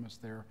street from us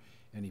there,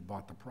 and he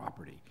bought the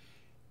property.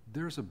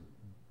 There's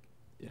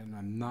and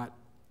I'm not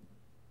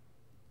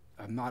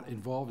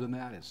involved in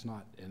that. It's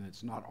not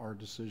our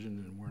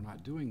decision, and we're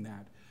not doing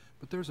that.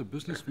 But there's a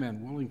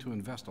businessman willing to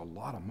invest a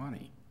lot of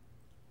money.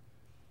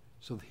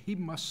 So he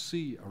must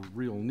see a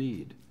real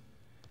need.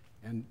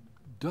 And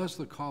does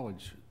the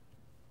college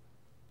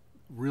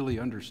really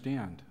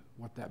understand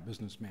what that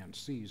businessman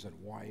sees and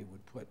why he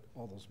would put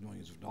all those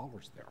millions of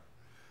dollars there?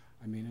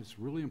 I mean, it's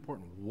really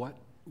important.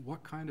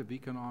 What kind of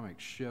economic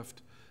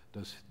shift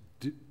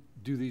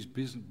do these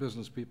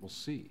business people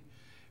see?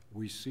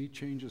 We see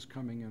changes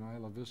coming in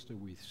Isla Vista.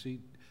 We see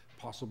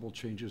possible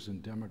changes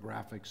in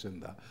demographics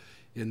and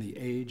in the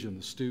age and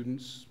the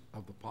students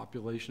of the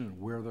population and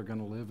where they're going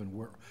to live, and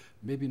where,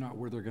 maybe not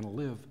where they're going to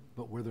live,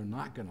 but where they're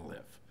not going to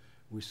live.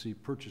 We see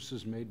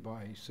purchases made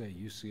by, say,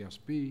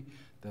 UCSB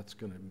that's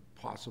going to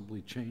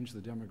possibly change the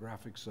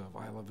demographics of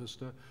Isla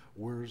Vista.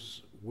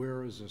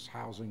 Where is this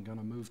housing going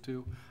to move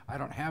to? I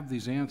don't have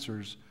these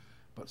answers,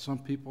 but some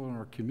people in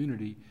our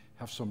community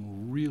have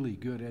some really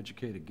good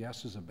educated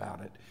guesses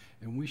about it,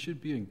 and we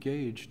should be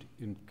engaged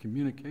in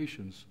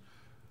communications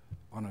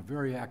on a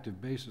very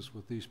active basis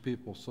with these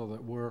people so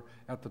that we're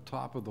at the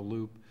top of the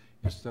loop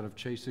instead of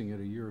chasing it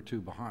a year or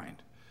two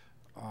behind,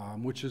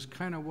 which is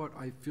kind of what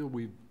I feel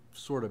we've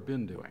sort of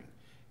been doing.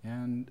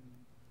 And,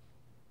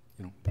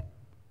 you know,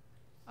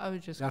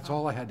 that's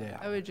all I had to add.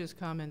 I would just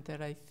comment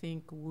that I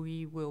think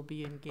we will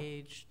be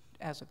engaged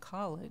as a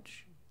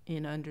college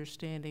in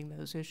understanding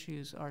those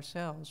issues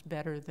ourselves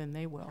better than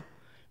they will,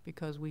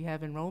 because we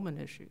have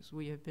enrollment issues.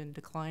 We have been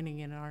declining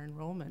in our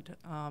enrollment,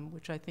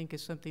 which I think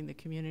is something the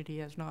community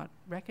has not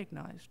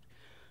recognized,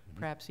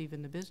 perhaps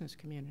even the business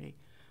community.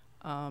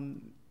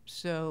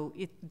 So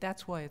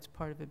that's why it's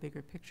part of a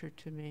bigger picture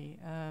to me.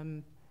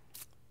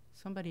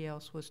 Somebody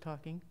else was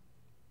talking,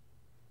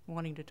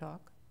 wanting to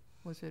talk.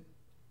 Was it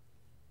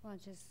Well,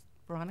 just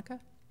Veronica?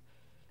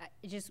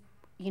 just,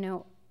 you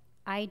know,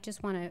 I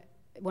just want to,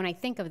 when I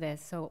think of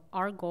this, so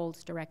our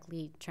goals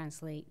directly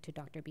translate to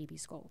Dr.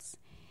 Beebe's goals.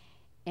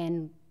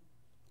 And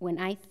when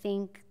I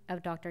think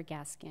of Dr.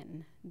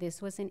 Gaskin,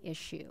 this was an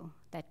issue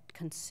that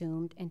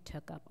consumed and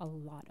took up a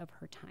lot of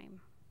her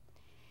time.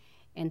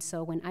 And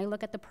so when I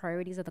look at the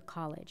priorities of the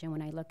college and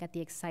when I look at the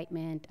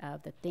excitement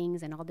of the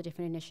things and all the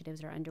different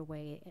initiatives that are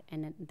underway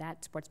and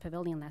that sports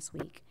pavilion last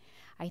week,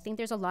 I think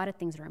there's a lot of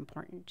things that are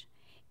important.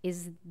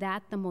 Is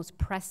that the most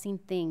pressing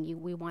thing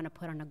we want to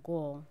put on a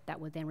goal that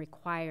would then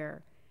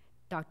require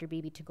Dr.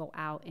 Beebe to go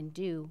out and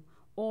do?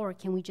 Or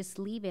can we just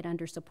leave it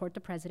under support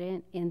the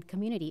president and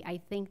community?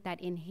 I think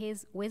that in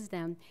his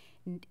wisdom,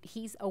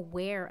 he's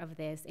aware of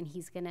this and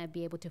he's going to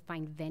be able to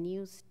find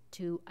venues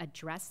to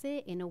address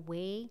it in a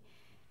way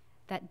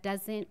that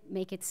doesn't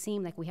make it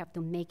seem like we have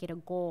to make it a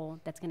goal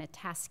that's going to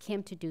task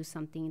him to do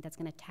something, that's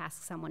going to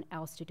task someone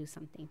else to do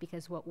something.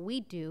 Because what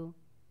we do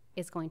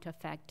is going to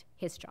affect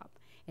his job.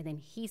 And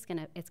then it's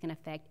going to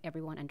affect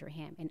everyone under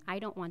him. And I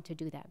don't want to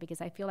do that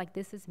because I feel like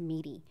this is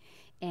meaty.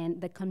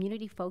 And the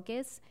community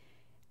focus,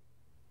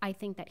 I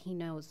think that he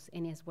knows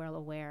and is well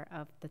aware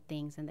of the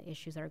things and the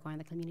issues that are going on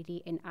in the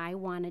community. And I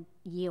want to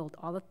yield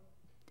all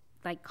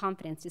the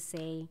confidence to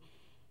say,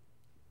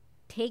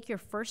 take your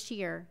first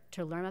year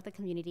to learn about the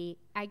community.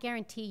 I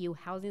guarantee you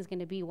housing is going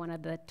to be one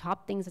of the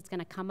top things that's going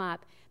to come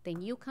up.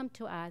 Then you come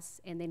to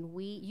us, and then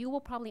you will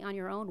probably on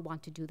your own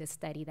want to do this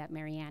study that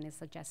Marianne is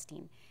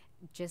suggesting,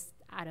 just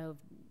out of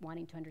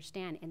wanting to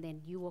understand, and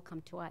then you will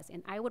come to us.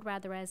 And I would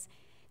rather us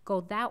go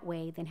that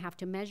way than have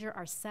to measure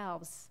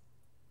ourselves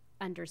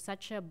under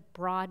such a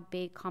broad,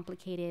 big,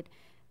 complicated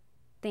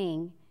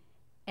thing,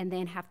 and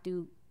then have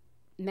to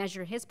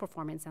measure his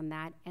performance on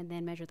that and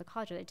then measure the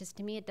college. It just,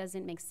 to me, it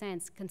doesn't make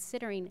sense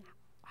considering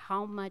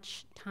how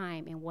much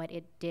time and what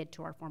it did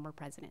to our former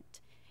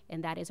president.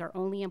 And that is our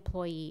only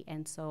employee,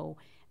 and so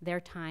their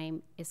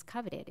time is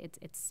coveted.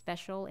 It's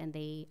special, and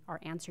they are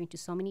answering to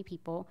so many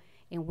people,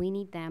 and we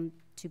need them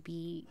to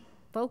be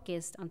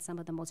focused on some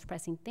of the most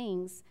pressing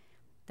things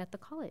that the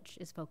college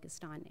is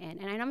focused on.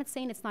 And I'm not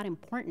saying it's not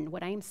important.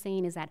 What I am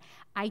saying is that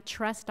I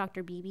trust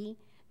Dr. Beebe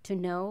to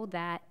know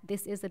that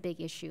this is a big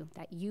issue,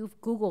 that you've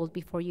Googled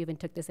before you even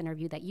took this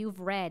interview, that you've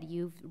read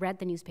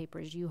the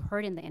newspapers, you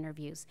heard in the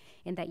interviews,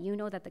 and that you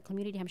know that the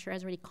community, I'm sure,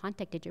 has already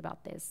contacted you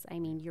about this. I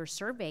mean, your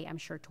survey, I'm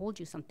sure, told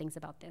you some things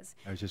about this.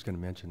 I was just going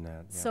to mention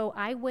that. Yeah. So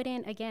I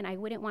wouldn't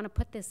want to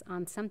put this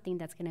on something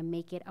that's going to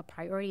make it a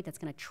priority, that's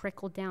going to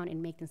trickle down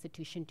and make the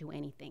institution do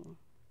anything.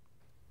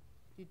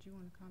 Did you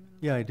want to comment on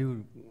that?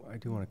 I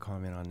do want to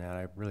comment on that.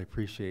 I really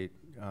appreciate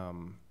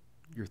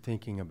your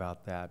thinking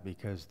about that,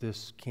 because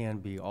this can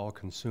be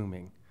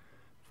all-consuming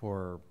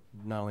for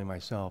not only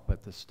myself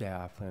but the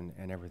staff and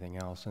everything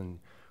else. And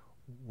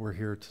we're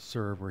here to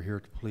serve, we're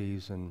here to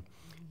please, and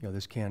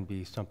this can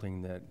be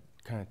something that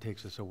kind of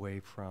takes us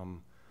away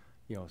from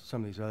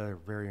some of these other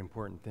very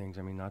important things.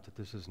 I mean, not that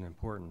this isn't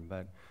important,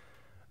 but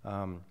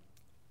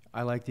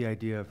I like the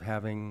idea of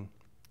having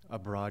a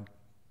broad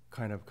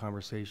kind of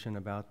conversation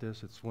about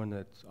this. It's one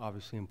that's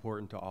obviously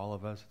important to all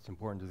of us. It's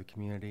important to the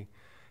community.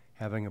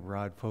 Having a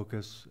broad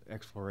focus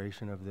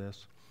exploration of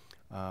this.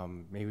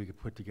 Maybe we could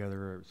put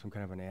together some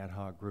kind of an ad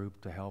hoc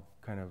group to help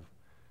kind of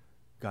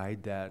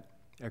guide that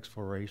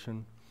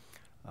exploration.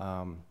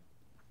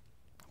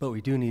 But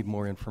we do need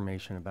more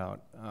information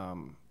about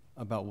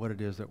what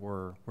it is that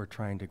we're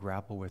trying to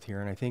grapple with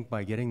here. And I think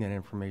by getting that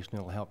information,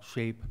 it'll help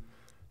shape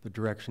the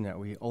direction that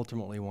we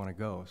ultimately want to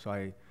go.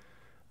 So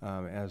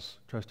as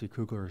Trustee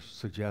Kugler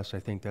suggests, I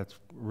think that's a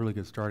really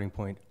good starting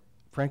point.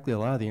 Frankly, a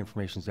lot of the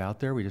information's out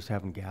there. We just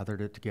haven't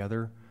gathered it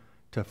together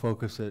to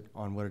focus it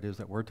on what it is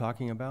that we're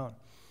talking about.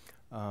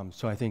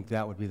 So I think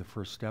that would be the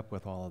first step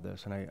with all of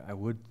this. And I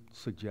would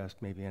suggest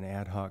maybe an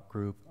ad hoc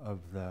group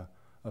of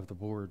the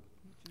board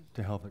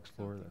to help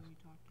explore this.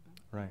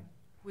 Right.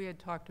 We had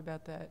talked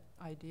about that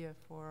idea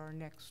for our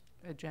next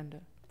agenda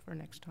for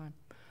next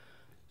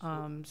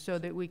time, so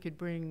that we could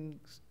bring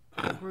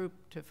a group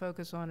to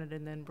focus on it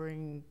and then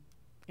bring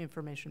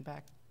information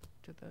back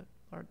to the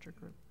larger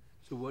group.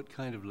 So what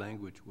kind of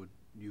language would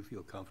you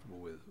feel comfortable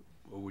with,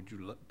 or would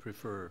you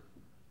prefer?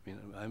 I mean,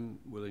 I'm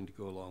willing to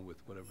go along with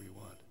whatever you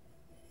want.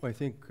 Well, I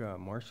think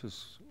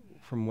Marcia's,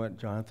 from what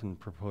Jonathan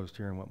proposed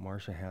here and what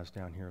Marcia has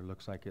down here,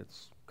 looks like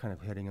it's kind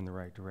of heading in the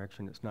right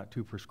direction. It's not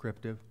too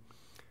prescriptive.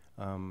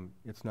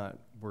 It's not,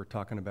 we're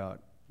talking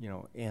about,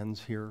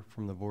 ends here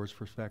from the board's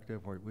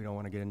perspective. We don't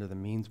want to get into the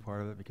means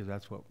part of it, because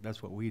that's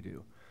what we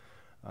do.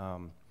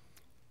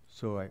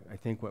 So I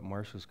think what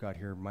Marcia's got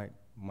here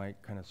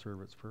might kind of serve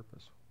its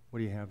purpose. What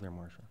do you have there,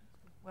 Marcia?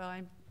 Well,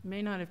 I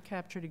may not have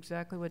captured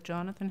exactly what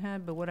Jonathan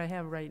had, but what I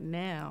have right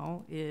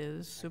now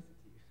is,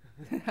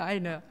 I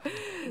know.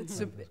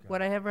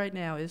 What I have right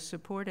now is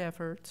support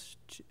efforts,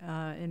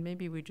 and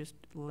maybe we just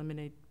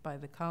eliminate by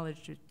the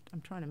college,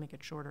 I'm trying to make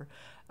it shorter,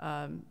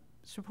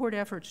 support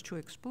efforts to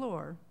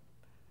explore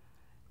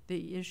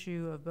the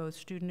issue of both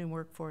student and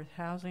workforce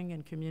housing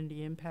and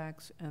community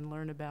impacts, and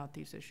learn about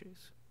these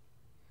issues.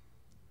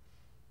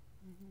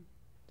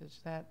 Does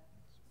that?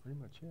 That's pretty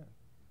much it.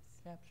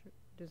 capture,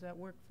 does that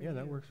work for you? Yeah,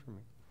 that works for me.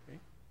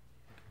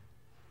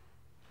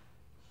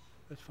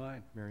 That's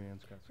fine. Mary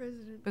Ann's got some.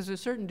 President, Because a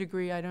certain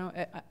degree,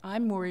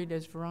 I'm worried,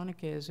 as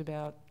Veronica is,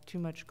 about too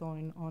much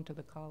going onto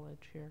the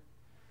college here.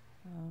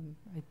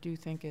 I do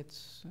think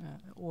it's,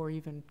 or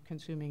even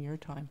consuming your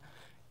time.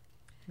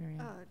 Mary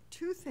Ann.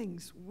 two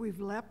things we've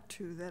leapt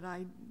to that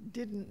I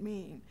didn't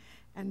mean,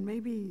 and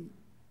maybe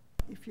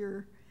if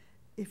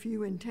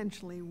you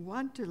intentionally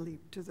want to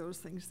leap to those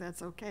things,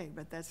 that's okay,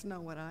 but that's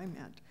not what I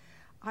meant.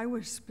 I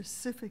was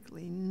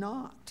specifically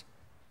not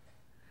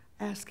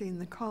asking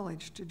the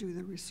college to do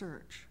the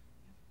research.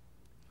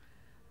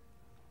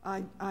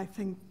 I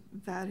think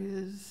that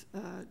is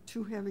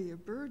too heavy a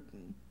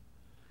burden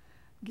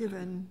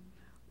given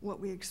what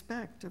we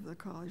expect of the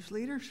college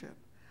leadership.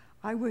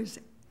 I was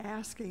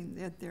asking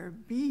that there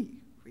be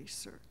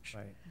research,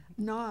 Right.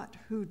 not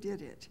who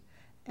did it,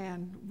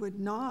 and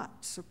would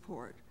not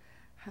support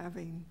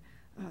having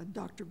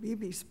Dr.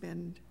 Beebe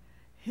spend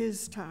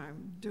his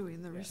time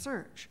doing the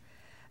research.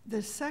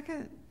 The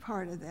second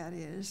part of that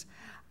is,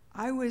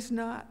 I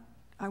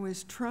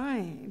was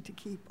trying to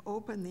keep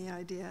open the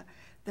idea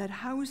that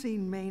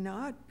housing may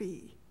not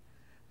be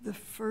the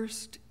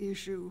first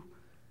issue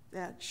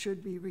that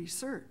should be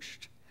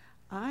researched.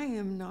 I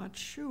am not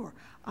sure.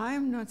 I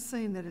am not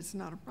saying that it's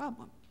not a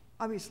problem.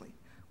 Obviously,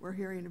 we're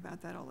hearing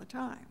about that all the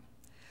time.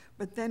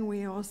 But then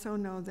we also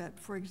know that,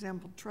 for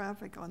example,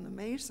 traffic on the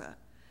Mesa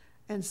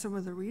and some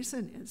of the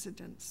recent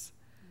incidents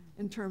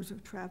in terms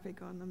of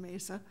traffic on the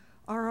Mesa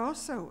are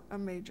also a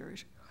major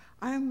issue.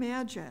 I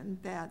imagine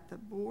that the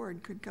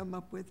board could come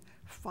up with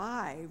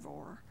 5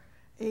 or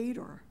 8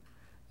 or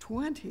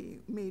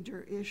 20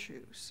 major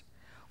issues.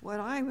 What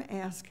I'm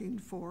asking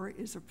for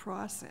is a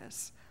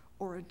process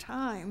or a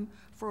time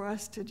for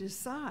us to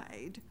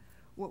decide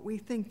what we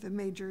think the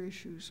major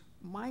issues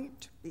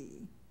might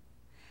be,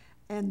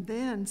 and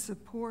then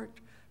support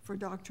for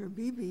Dr.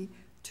 Beebe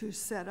to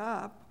set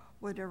up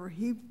whatever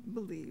he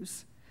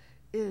believes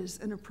is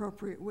an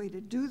appropriate way to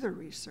do the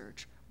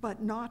research,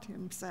 but not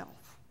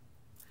himself.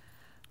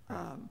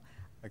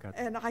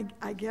 And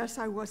I guess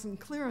I wasn't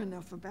clear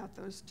enough about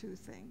those two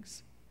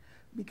things,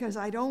 because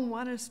I don't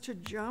want us to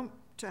jump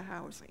to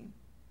housing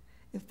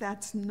if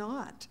that's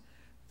not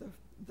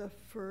the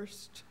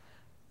first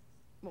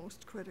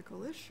most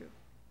critical issue.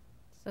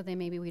 So then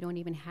maybe we don't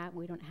have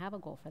a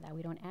goal for that.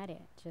 We don't add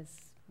it.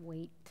 Just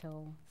wait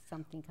till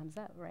something comes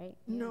up, right?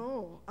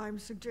 No, I'm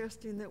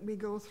suggesting that we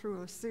go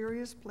through a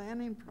serious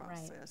planning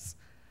process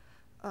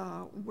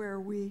where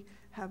we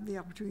have the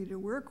opportunity to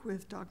work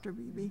with Dr.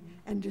 Beebe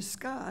and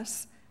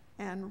discuss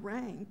and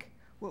rank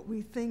what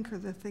we think are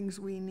the things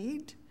we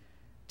need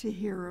to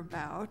hear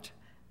about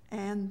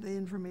and the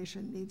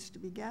information needs to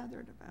be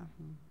gathered about.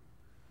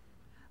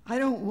 I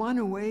don't want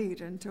to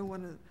wait until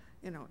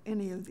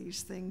any of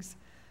these things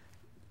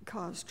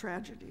cause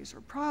tragedies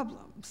or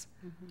problems.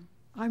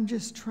 I'm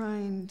just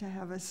trying to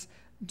have us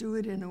do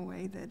it in a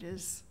way that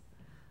is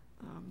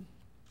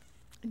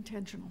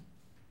intentional.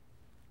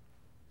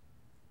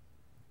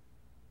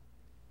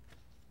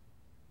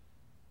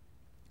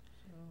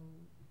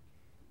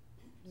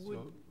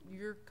 Would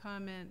your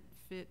comment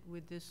fit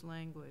with this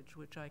language,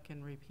 which I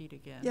can repeat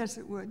again? Yes,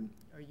 it would.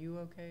 Are you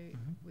okay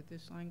with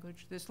this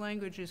language? This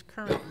language is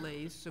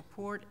currently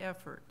support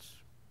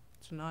efforts,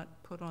 it's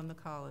not put on the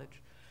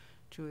college,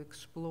 to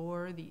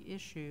explore the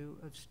issue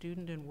of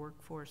student and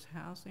workforce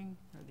housing,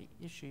 or the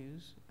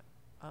issues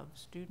of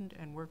student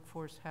and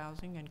workforce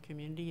housing and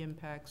community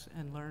impacts,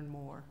 and learn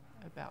more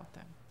about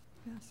them.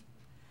 Yes.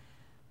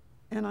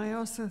 And I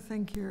also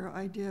think your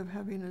idea of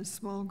having a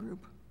small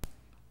group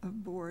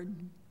of board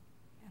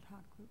ad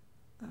hoc group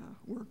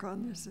work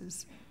on this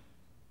is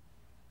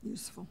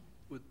useful.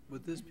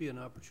 Would this be an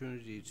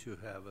opportunity to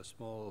have a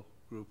small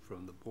group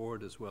from the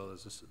board as well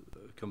as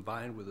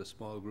combined with a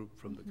small group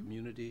from the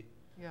community?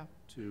 Yeah.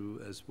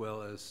 As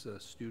well as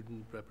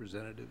student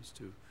representatives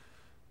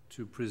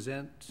to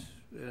present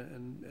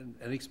and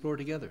explore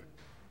together?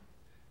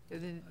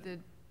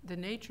 The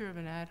nature of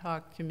an ad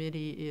hoc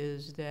committee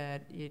is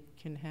that it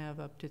can have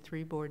up to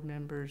 3 board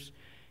members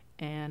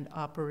and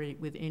operate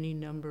with any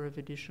number of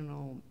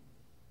additional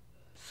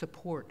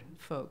support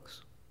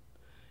folks.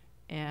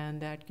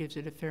 And that gives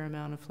it a fair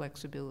amount of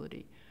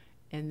flexibility.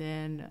 And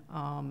then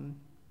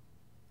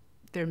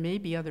there may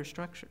be other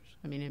structures.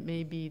 I mean, it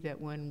may be that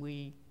when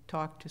we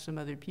talk to some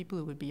other people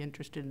who would be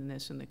interested in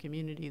this in the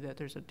community, that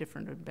there's a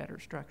different or better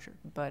structure.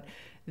 But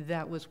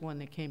that was one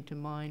that came to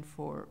mind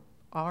for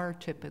our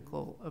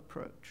typical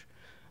approach.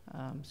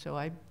 So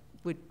I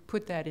would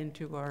put that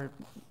into our,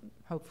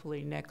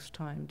 hopefully, next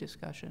time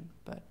discussion,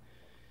 but.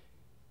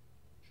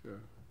 Sure.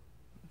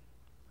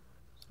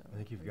 So I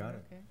think you've got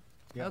it. Okay.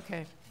 Yeah.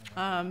 Okay.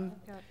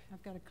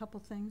 I've got a couple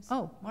things.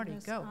 Oh, Marty,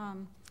 Yes, go.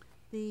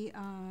 The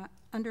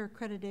under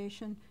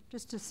accreditation,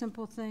 just a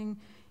simple thing.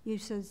 You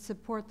said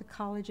support the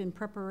college in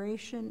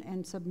preparation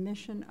and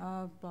submission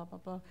of blah, blah,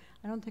 blah.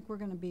 I don't think we're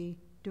going to be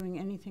doing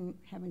anything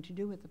having to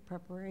do with the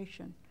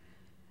preparation.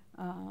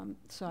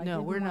 So I No,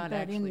 didn't we're want not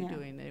that in actually there.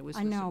 doing that. It was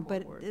I the know, support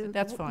but word, but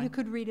that's fine. You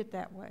could read it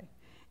that way.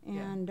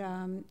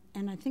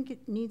 And I think it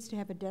needs to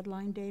have a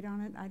deadline date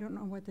on it. I don't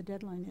know what the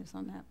deadline is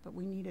on that, but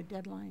we need a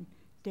deadline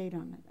date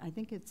on it. I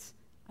think it's,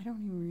 I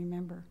don't even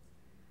remember.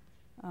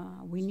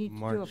 We need to do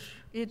March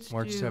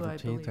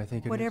 17th, I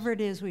think it is. whatever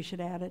it is, we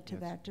should add it to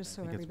that, just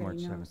so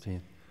everybody knows. March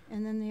 17th.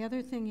 And then the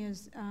other thing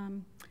is,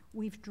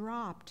 we've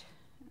dropped,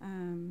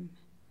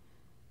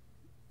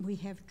 we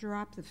have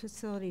dropped the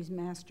facilities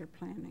master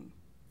planning.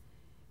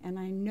 And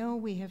I know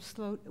we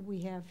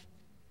have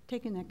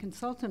taken that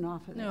consultant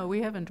off of there. No,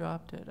 we haven't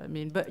dropped it. I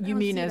mean, but I you don't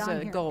mean see it as on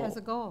a here, goal? As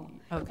a goal.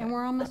 Okay. And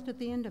we're almost at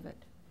the end of it.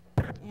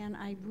 And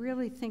I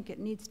really think it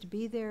needs to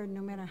be there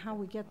no matter how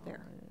we get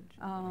there.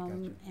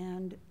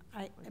 And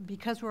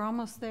because we're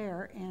almost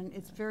there, and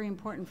it's very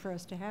important for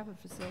us to have a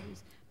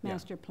facilities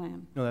master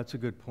plan. No, that's a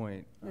good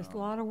point. There's a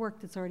lot of work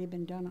that's already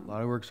been done on it. A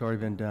lot of work's already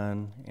been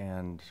done,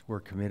 and we're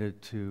committed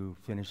to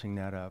finishing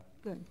that up.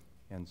 Good.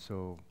 And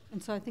so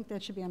I think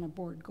that should be on a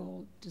board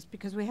goal, just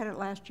because we had it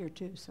last year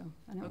too, so.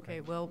 I know. Okay,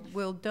 well,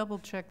 we'll double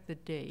check the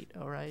date,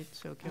 all right?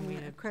 So can we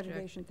check?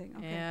 Accreditation thing,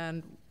 okay.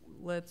 And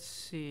let's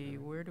see,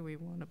 where do we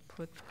want to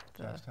put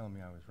the? John's telling me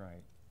I was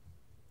right.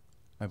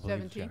 I believe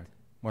 17th? Jack.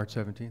 March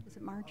 17th? Is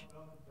it March?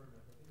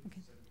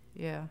 Okay.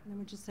 Yeah. Then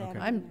we'll just Okay.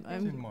 add it.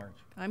 It's in March.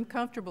 I'm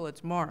comfortable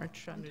it's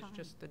March. On It's time.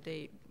 just the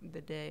date,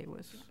 the day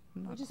was not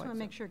We quite just want to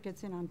make sure it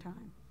gets in on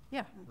time.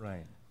 Yeah.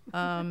 Right.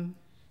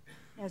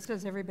 As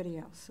does everybody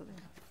else, so there.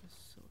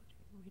 Facility,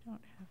 we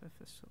don't have a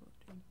facility.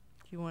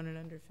 Do you want it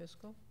under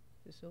fiscal?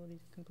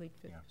 Facilities complete,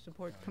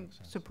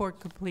 support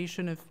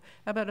completion of,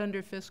 how about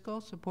under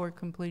fiscal, support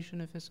completion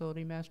of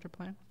facility master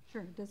plan?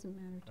 Sure, it doesn't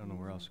matter to I don't know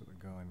me. where else it would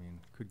go. I mean,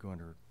 could go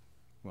under,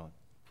 well,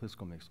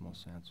 fiscal makes the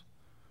most sense.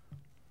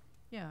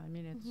 Yeah, I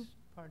mean, it's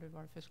part of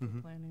our fiscal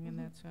planning in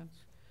that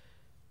sense.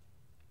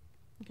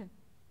 Okay.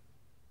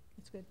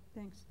 That's good,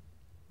 thanks.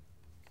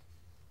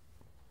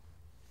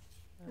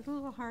 It's a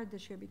little hard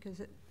this year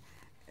because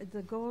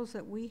the goals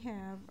that we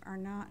have are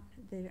not,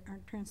 they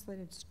aren't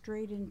translated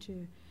straight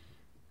into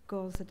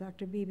goals that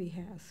Dr. Beebe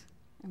has.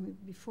 And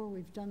before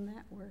we've done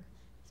that,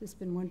 it's just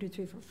been 1, 2,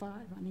 3, 4, 5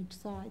 on each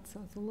side. So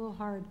it's a little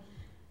hard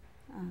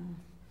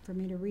for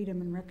me to read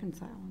them and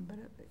reconcile them,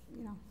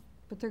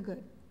 but they're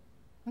good.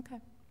 Okay.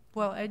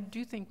 Well, I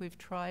do think we've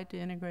tried to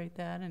integrate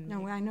that and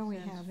No, make I know we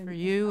sense have for in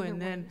you, other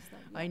and then ways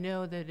that, I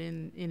know that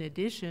in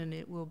addition,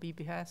 it will be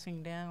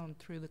passing down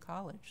through the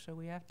college, so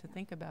we have to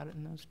think about it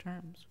in those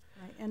terms.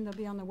 Right, and they'll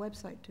be on the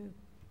website too.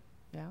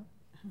 Yeah.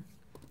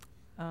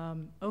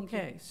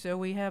 Okay, so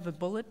we have a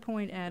bullet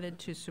point added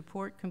to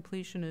support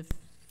completion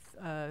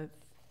of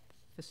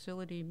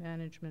facility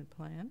management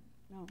plan.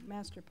 No,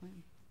 master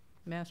plan.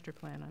 Master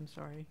plan, I'm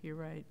sorry, you're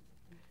right.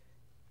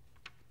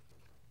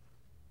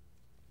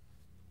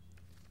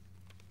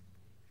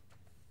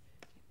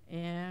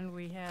 And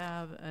we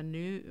have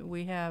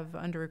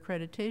under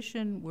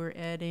accreditation, we're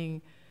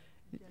adding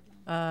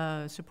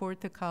support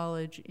the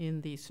college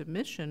in the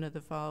submission of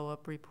the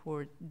follow-up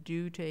report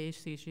due to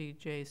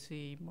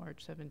ACCJC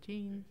March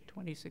 17,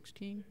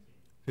 2016.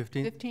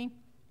 15? 15.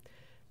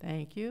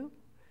 Thank you.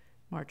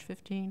 March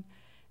 15.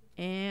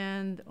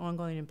 And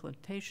ongoing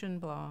implementation,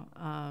 blah.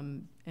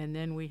 And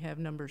then we have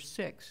number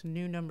 6,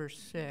 new number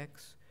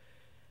 6.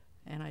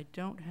 And I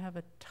don't have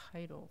a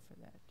title for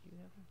that.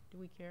 Do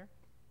we care?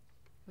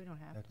 We don't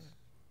have to.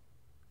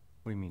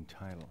 What do you mean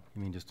title?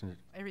 You mean just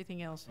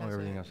everything else has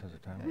everything else has a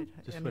title?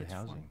 Just put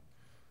housing. form.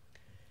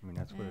 I mean,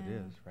 that's what it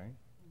is, right?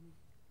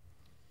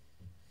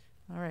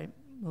 All right,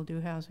 we'll do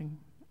housing.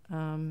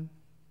 And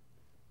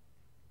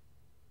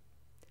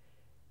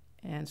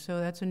so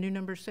that's a new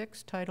number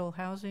 6, title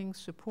Housing,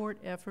 Support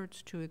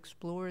Efforts to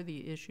Explore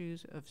the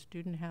Issues of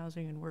Student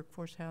Housing and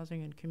Workforce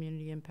Housing and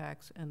Community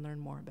Impacts and Learn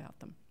More About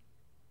Them.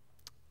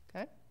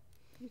 Okay?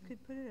 You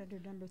could put it under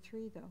number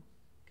 3 though.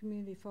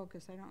 Community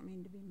focus. I don't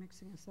mean to be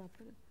mixing us up,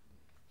 but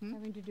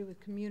having to do with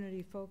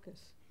community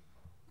focus.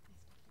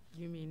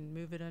 You mean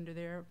move it under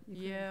there?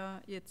 Yeah,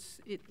 it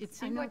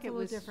seemed know like it's a it little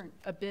was different.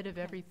 a bit of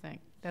everything.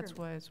 That's Sure.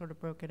 why I sort of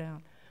broke it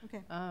out.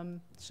 Okay.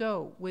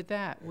 So with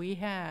that, we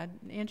had,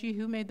 Angie,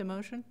 who made the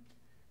motion?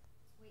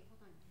 Wait,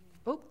 hold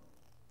on. Oh,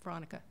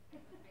 Veronica.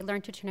 I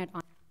learned to turn it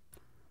on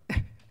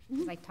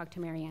because I talked to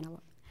Marianne a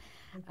lot.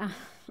 Go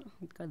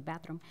to the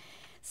bathroom.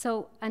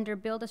 So under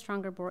build a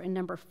stronger board in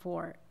number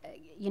 4,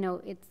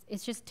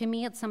 it's just, to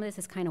me, some of this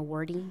is kind of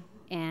wordy,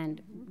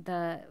 and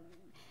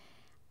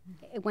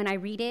when I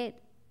read it,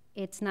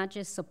 it's not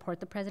just support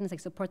the president, it's like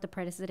support the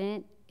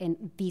president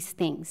in these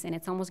things, and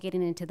it's almost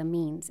getting into the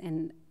means,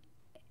 and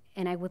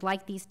I would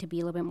like these to be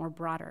a little bit more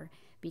broader,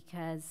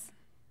 because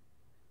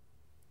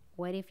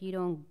what if you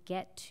don't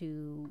get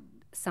to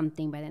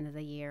something by the end of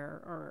the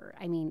year,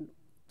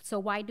 so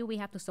why do we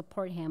have to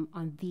support him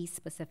on these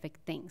specific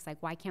things? Like,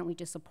 why can't we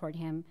just support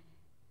him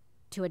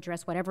to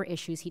address whatever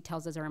issues he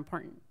tells us are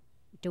important?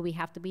 Do we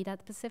have to be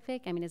that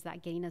specific? Is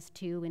that getting us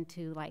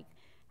into like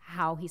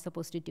how he's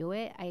supposed to do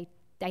it? I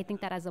think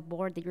that as a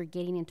board that you're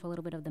getting into a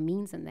little bit of the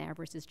means in there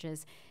versus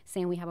just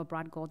saying we have a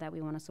broad goal that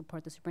we want to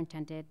support the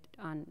superintendent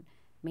on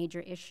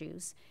major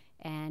issues.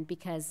 And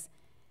because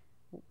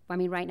I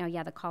mean, right now,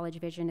 yeah, the college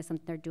vision is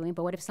something they're doing,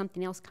 but what if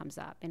something else comes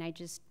up? And I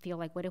just feel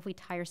like, what if we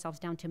tie ourselves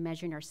down to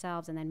measuring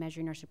ourselves and then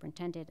measuring our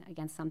superintendent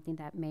against something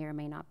that may or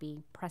may not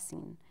be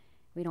pressing?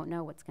 We don't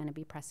know what's going to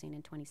be pressing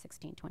in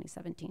 2016,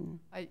 2017.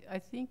 I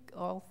think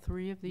all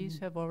three of these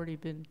have already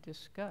been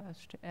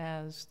discussed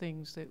as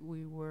things that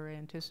we were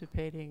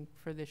anticipating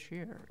for this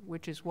year,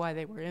 which is why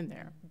they were in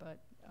there. But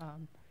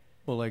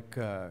well, like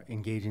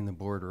engaging the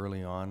board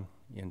early on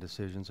in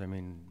decisions. I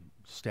mean,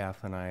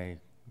 staff and I,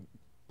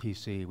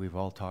 PC, we've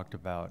all talked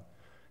about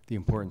the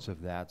importance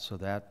of that. So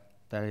that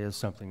is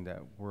something that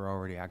we're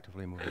already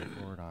actively moving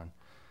forward on.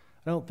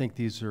 I don't think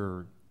these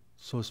are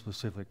so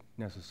specific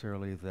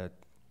necessarily that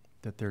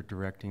they're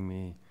directing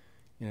me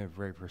in a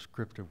very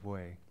prescriptive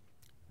way.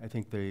 I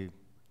think they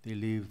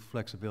leave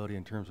flexibility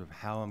in terms of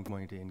how I'm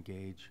going to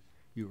engage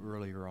you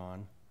earlier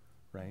on,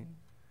 right?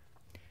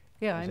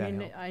 yeah, Does I that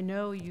mean, help? I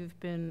know you've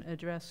been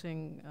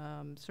addressing,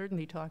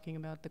 certainly talking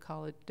about the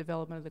college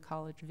development of the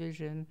college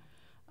vision.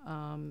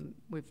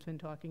 We've been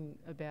talking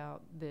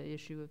about the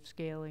issue of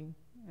scaling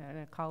and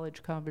a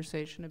college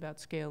conversation about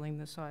scaling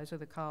the size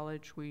of the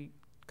college. We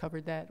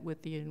covered that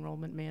with the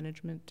enrollment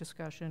management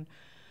discussion.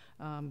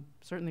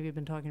 Certainly we've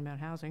been talking about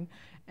housing.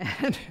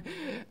 And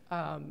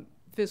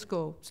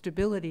fiscal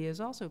stability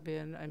has also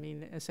been, I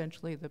mean,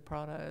 essentially the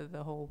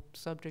whole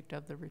subject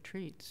of the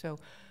retreat. So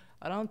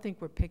I don't think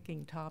we're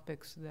picking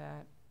topics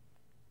that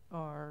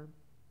are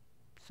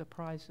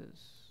surprises.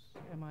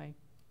 Am I?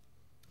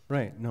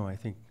 Right. No, I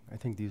think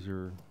this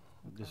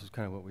is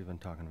kind of what we've been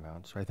talking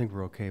about. So I think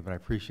we're okay, but I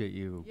appreciate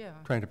you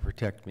trying to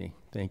protect me.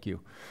 Thank you.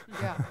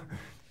 Yeah.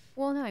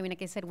 Well, no, I mean,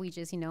 like I said, we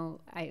just,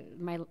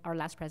 our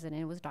last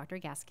president was Dr.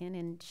 Gaskin,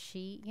 and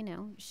she,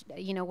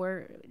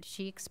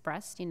 she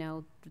expressed,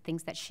 the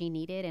things that she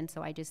needed. And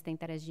so I just think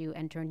that as you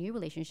enter a new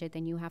relationship,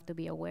 then you have to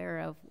be aware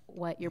of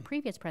what your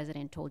previous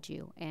president told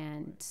you.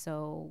 And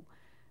so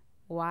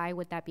why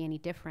would that be any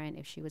different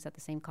if she was at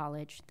the same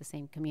college, the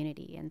same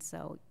community? And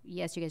so,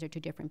 yes, you guys are two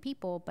different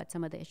people, but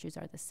some of the issues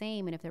are the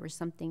same. And if there were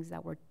some things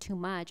that were too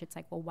much, it's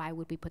like, well, why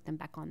would we put them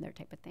back on there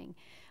type of thing?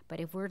 But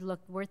if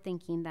we're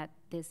thinking that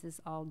this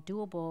is all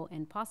doable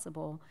and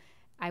possible,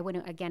 I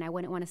wouldn't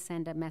want to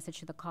send a message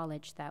to the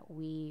college that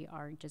we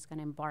are just going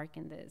to embark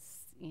in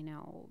this,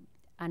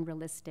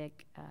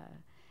 unrealistic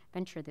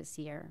venture this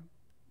year.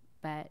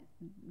 But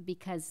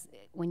because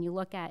when you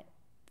look at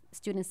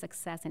student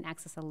success and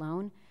access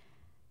alone,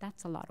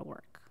 that's a lot of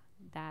work.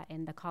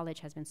 And the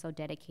college has been so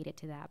dedicated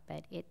to that,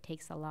 but it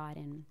takes a lot.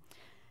 And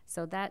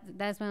so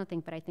that's one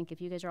thing. But I think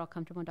if you guys are all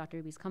comfortable and Dr.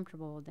 Ruby's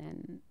comfortable,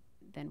 then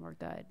we're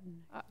good.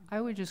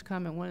 I would just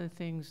comment, one of the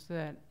things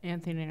that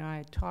Anthony and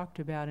I talked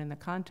about in the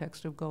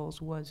context of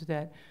goals was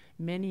that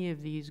many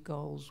of these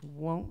goals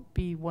won't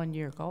be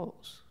one-year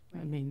goals.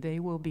 Right. I mean,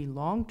 they will be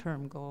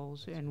long-term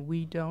goals, and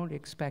we don't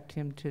expect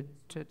him to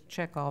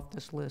check off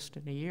this list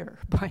in a year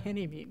by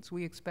any means.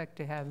 We expect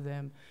to have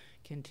them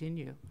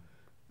continue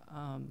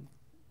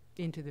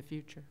into the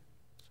future.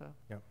 So.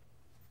 Yep.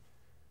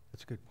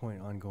 That's a good point.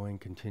 Ongoing,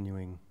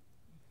 continuing.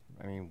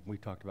 I mean, we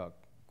talked about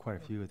quite a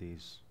few of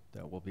these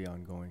that will be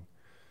ongoing.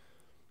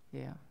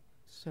 Yeah.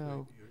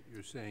 So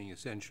you're saying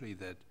essentially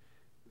that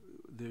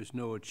there's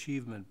no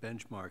achievement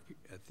benchmark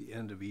at the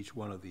end of each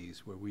one of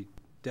these where we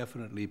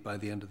definitely by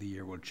the end of the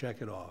year will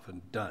check it off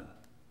and done.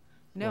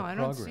 No, well, I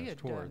don't see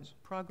it done.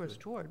 Progress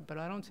toward, but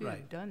I don't see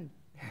it done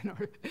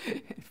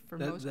for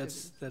most of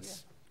it.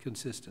 That's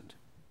consistent.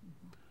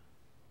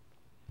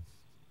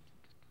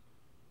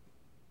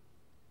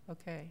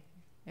 Okay.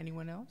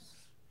 Anyone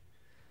else?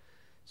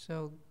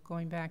 So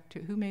going back to,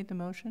 who made the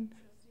motion?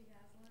 Trustee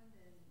Hasland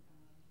and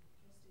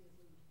Trustee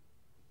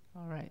Azul.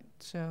 All right.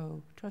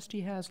 So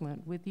Trustee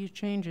Hasland, with these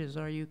changes,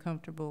 are you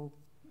comfortable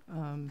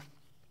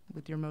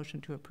with your motion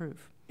to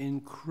approve?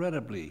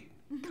 Incredibly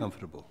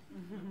comfortable.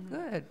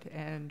 Good.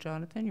 And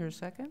Jonathan, you're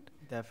second?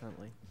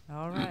 Definitely.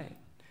 All right.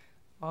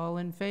 All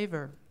in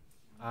favor?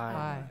 Aye.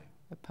 Aye.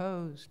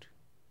 Opposed?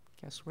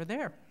 Guess we're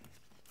there.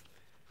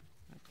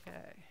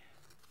 Okay.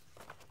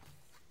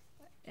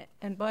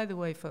 And by the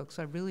way, folks,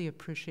 I really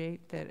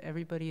appreciate that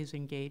everybody is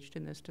engaged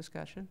in this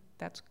discussion.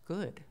 That's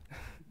good.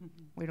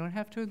 We don't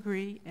have to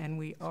agree, and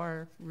we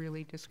are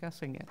really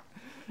discussing it.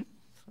 So,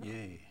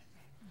 yay.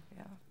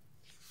 Yeah.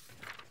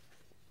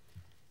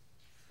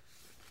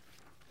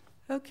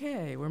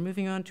 Okay, we're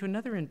moving on to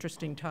another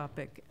interesting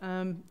topic.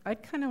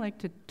 I'd kind of like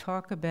to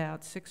talk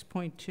about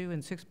 6.2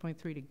 and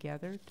 6.3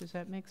 together. Does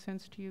that make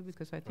sense to you?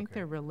 Because I think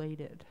they're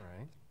related. All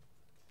right.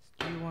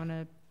 Do you want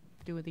to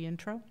do the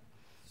intro?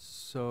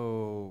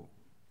 So,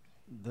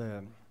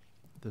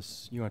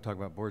 you want to talk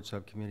about board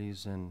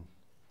subcommittees and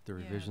the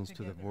revisions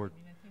to the board? I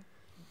mean, I think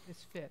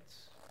this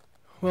fits.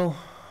 Well,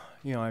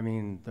 I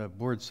mean, the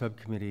board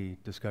subcommittee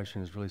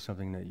discussion is really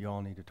something that you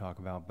all need to talk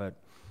about. But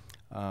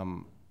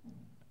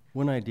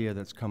one idea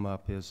that's come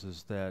up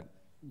is that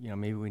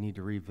maybe we need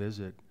to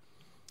revisit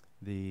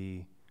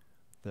the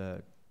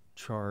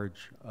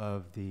charge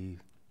of the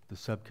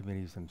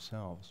subcommittees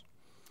themselves,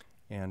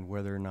 and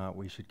whether or not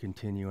we should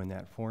continue in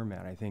that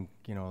format. I think,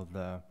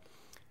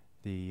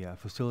 the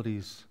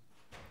facilities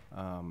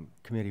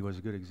committee was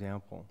a good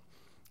example.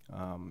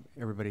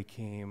 Everybody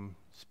came,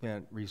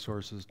 spent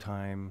resources,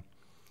 time,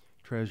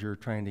 treasure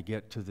trying to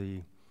get to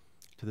the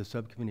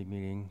subcommittee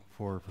meeting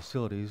for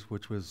facilities,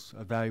 which was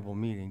a valuable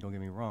meeting, don't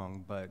get me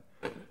wrong, but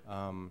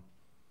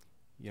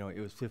you know,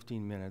 it was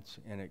 15 minutes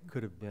and it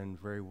could have been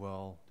very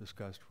well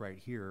discussed right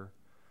here,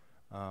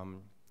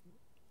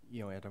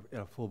 you know, at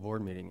a full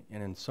board meeting.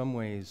 And in some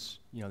ways,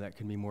 you know, that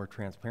can be more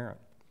transparent.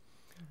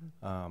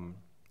 Can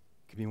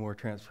be more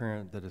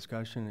transparent, the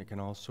discussion. It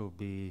can also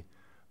be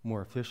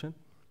more efficient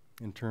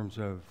in terms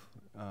of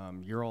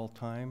your all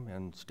time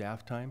and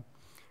staff time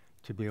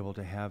to be able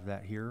to have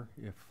that here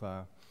if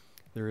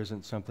there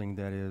isn't something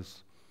that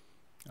is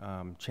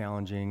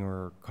challenging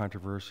or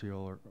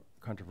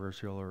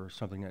controversial or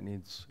something that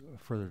needs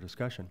further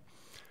discussion.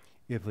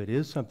 If it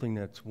is something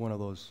that's one of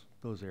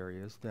those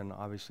areas, then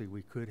obviously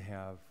we could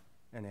have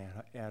an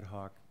ad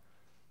hoc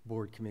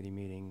board committee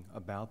meeting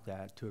about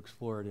that to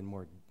explore it in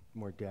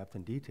more depth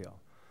and detail.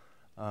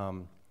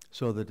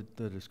 So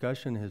the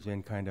discussion has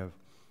been kind of,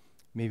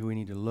 maybe we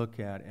need to look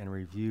at and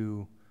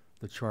review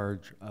the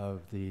charge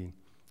of the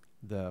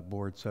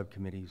board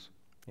subcommittees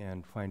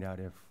and find out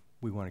if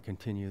we want to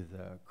continue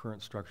the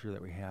current structure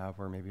that we have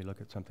or maybe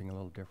look at something a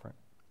little different.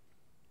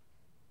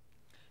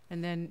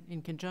 And then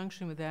in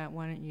conjunction with that,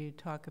 why don't you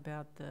talk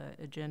about the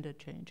agenda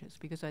changes?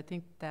 Because I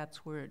think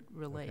that's where it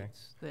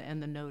relates,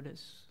 and the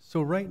notice.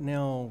 So right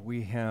now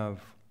we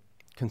have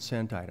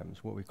consent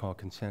items, what we call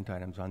consent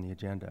items on the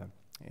agenda.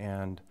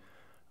 And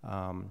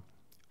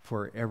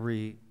for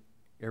every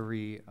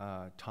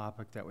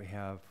topic that we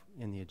have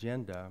in the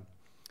agenda,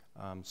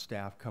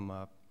 staff come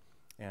up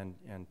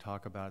and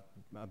talk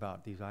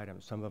about these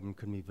items. Some of them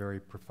can be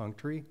very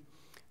perfunctory.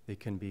 They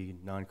can be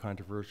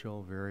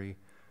non-controversial, very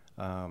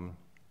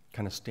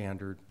kind of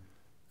standard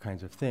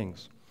kinds of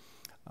things.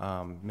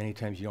 Many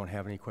times you don't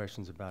have any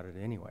questions about it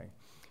anyway.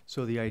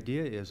 So the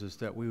idea is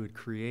that we would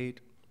create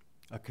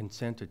a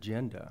consent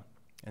agenda,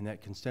 and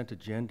that consent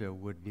agenda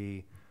would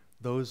be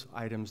those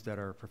items that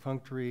are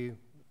perfunctory,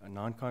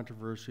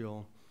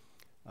 non-controversial,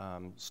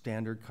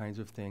 standard kinds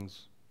of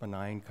things,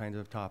 benign kinds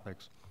of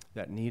topics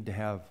that need to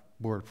have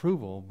board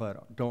approval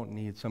but don't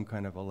need some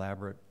kind of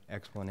elaborate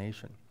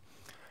explanation.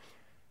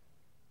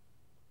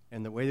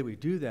 And the way that we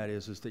do that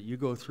is that you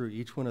go through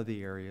each one of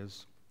the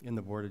areas in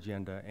the board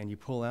agenda and you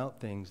pull out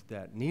things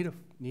that need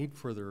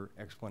further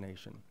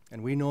explanation.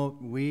 And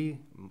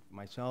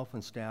myself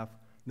and staff,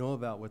 know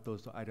about what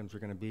those items are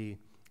going to be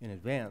in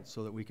advance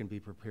so that we can be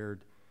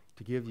prepared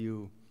to give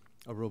you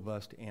a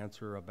robust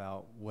answer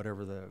about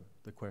whatever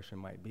the question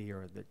might be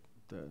or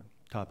the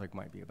topic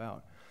might be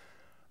about.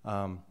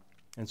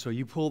 And so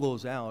you pull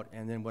those out,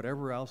 and then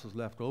whatever else is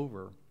left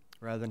over,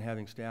 rather than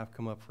having staff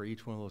come up for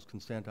each one of those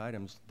consent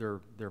items,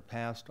 they're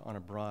passed on a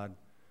broad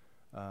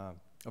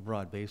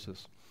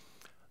basis.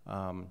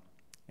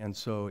 And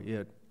so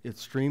it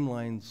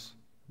streamlines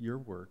your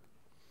work,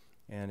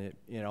 and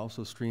it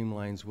also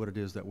streamlines what it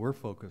is that we're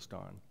focused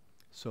on,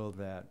 so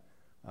that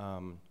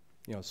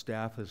you know,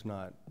 staff is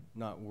not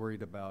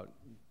worried about,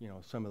 you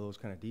know, some of those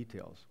kind of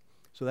details.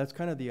 So that's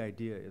kind of the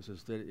idea is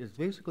that it's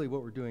basically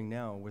what we're doing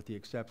now, with the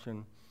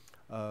exception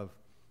of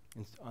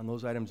on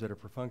those items that are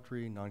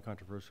perfunctory,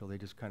 non-controversial, they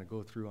just kind of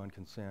go through on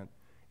consent,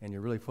 and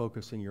you're really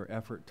focusing your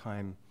effort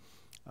time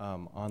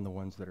on the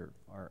ones that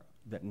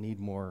need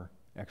more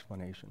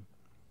explanation.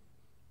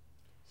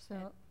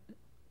 So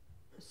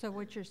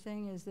what you're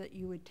saying is that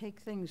you would take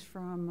things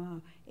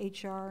from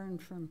HR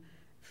and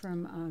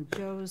from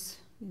Joe's,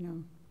 you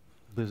know,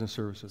 business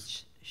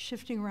services,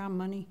 shifting around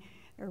money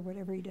or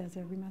whatever he does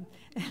every month.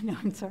 No,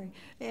 I'm sorry,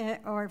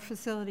 or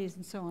facilities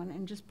and so on,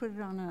 and just put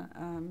it on a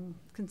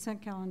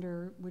consent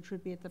calendar, which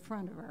would be at the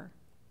front of our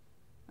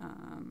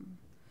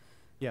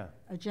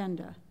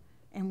agenda.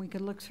 And we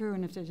could look through,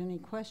 and if there's any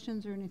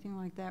questions or anything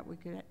like that, we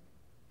could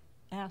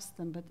ask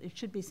them. But it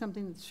should be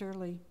something that's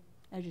surely,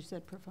 as you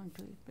said,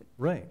 perfunctory. But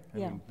right.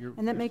 Yeah, I mean,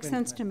 and that makes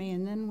sense to me.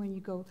 And then when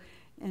you go,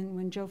 and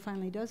when Joe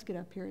finally does get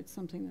up here, it's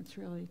something that's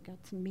really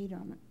got some meat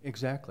on it.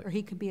 Exactly. Or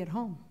he could be at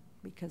home,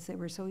 because they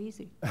were so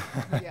easy.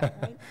 Yeah.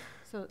 Right?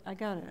 So I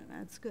got it.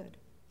 That's good.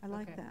 I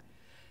like that.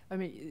 I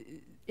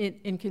mean,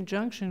 in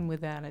conjunction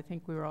with that, I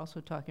think we were also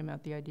talking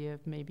about the idea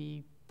of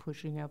maybe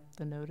pushing up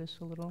the notice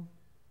a little,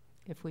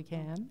 if we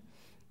can.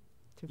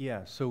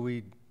 Yeah. So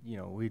we'd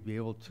be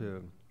able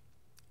to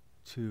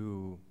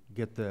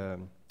get the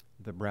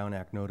Brown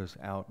Act notice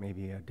out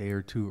maybe a day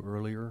or two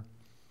earlier.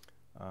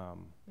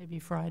 Maybe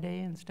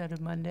Friday instead of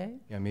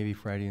Monday. Yeah, maybe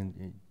Friday,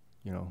 and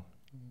you know.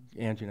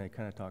 Angie and I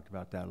kind of talked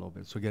about that a little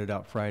bit. So get it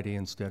out Friday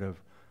instead of,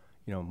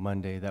 you know,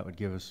 Monday. That would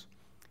give us,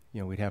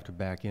 you know, we'd have to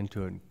back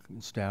into it,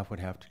 and staff would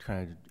have to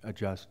kind of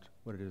adjust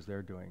what it is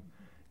they're doing.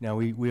 Now,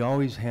 we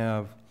always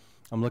have,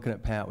 I'm looking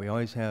at Pat, we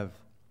always have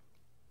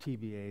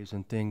TBAs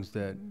and things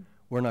that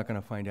we're not going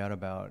to find out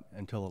about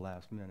until the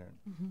last minute.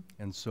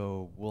 And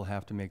so we'll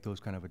have to make those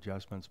kind of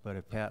adjustments. But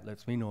if Pat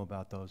lets me know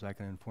about those, I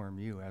can inform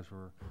you as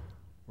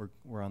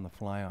we're on the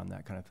fly on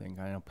that kind of thing.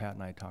 I know Pat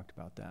and I talked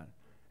about that.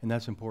 And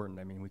that's important.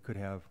 I mean, we could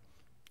have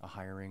a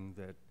hiring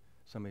that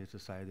somebody's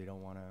decided they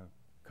don't want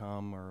to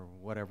come or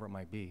whatever it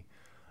might be.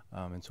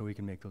 And so we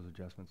can make those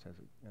adjustments as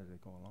they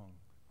go along.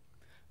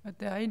 But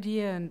the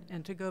idea,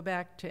 and to go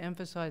back to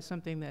emphasize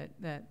something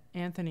that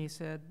Anthony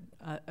said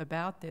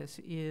about this,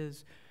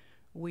 is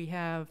we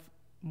have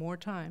more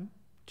time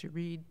to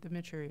read the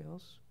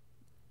materials,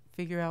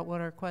 figure out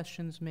what our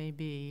questions may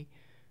be.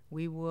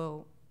 We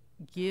will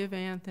give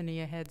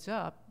Anthony a heads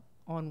up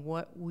on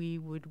what we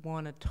would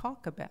want to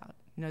talk about.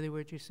 In other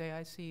words, you say,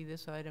 I see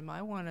this item,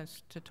 I want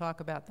us to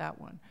talk about that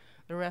one.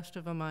 The rest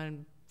of them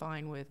I'm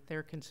fine with,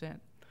 their consent.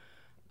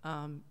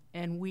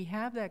 And we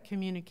have that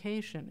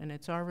communication, and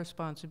it's our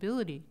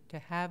responsibility to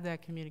have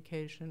that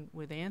communication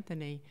with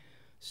Anthony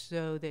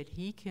so that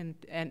he can,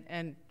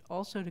 and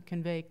also to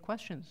convey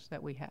questions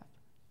that we have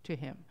to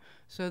him.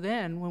 So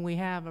then when we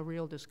have a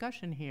real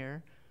discussion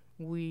here,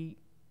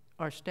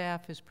 our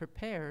staff is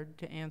prepared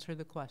to answer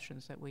the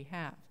questions that we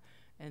have.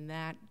 And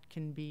that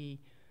can be,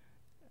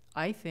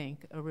 I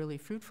think, a really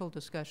fruitful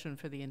discussion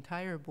for the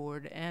entire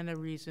board, and a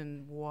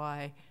reason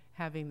why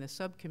having the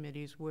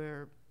subcommittees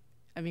where,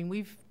 I mean,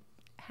 we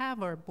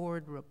have our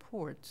board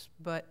reports,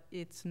 but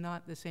it's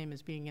not the same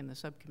as being in the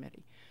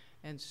subcommittee.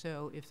 And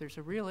so if there's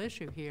a real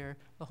issue here,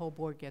 the whole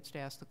board gets to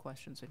ask the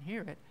questions and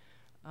hear it.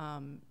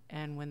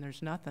 And when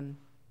there's nothing,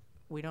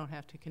 we don't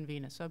have to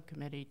convene a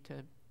subcommittee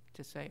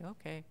to say,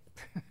 okay,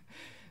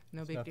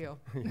 no big deal.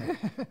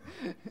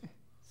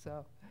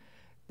 So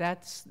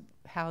that's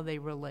how they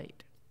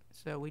relate.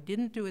 So we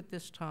didn't do it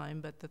this time,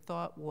 but the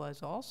thought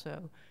was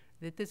also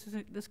that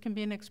this can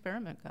be an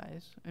experiment,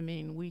 guys. I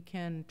mean, we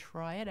can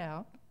try it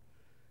out.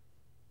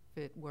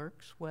 If it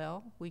works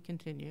well, we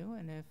continue,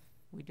 and if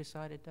we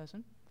decide it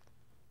doesn't,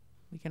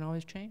 we can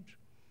always change.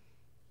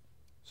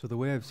 So the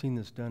way I've seen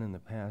this done in the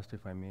past,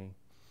 if I may,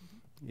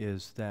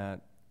 is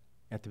that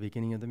at the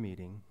beginning of the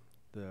meeting,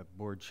 the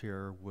board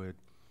chair would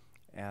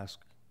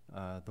ask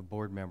the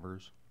board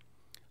members,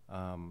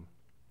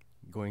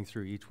 going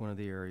through each one of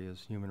the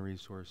areas, human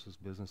resources,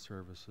 business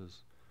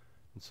services,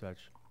 and such,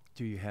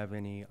 do you have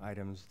any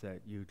items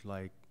that you'd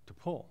like to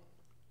pull,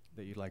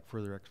 that you'd like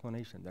further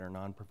explanation, that are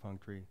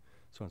non-perfunctory,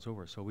 so on and so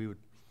forth. So we would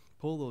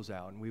pull those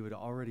out, and we would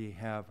already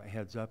have a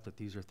heads up that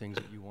these are things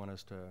that you want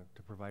us to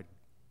provide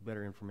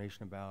better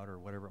information about, or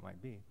whatever it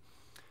might be.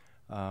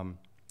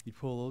 You'd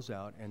pull those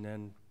out, and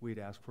then we'd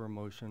ask for a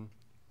motion.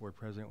 Board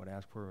president would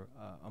ask for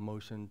a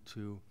motion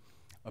to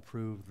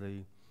approve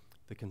the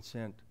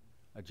consent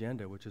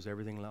agenda, which is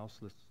everything else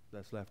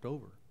that's left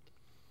over.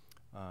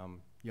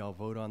 Y'all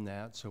vote on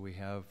that, so we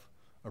have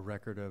a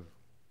record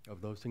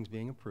of those things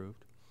being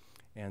approved.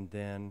 And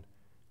then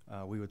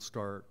we would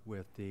start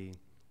with the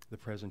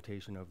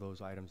presentation of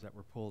those items that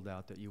were pulled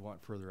out that you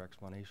want further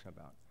explanation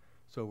about.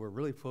 So we're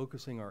really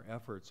focusing our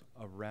efforts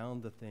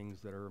around the things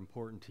that are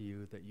important to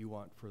you that you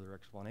want further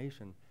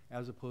explanation,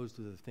 as opposed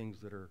to the things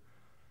that are,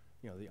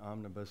 you know, the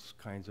omnibus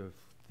kinds of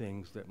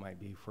things that might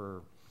be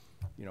for,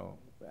 you know,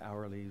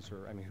 hourlies,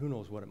 or, I mean, who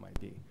knows what it might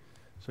be.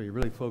 So you're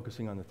really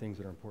focusing on the things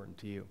that are important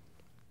to you.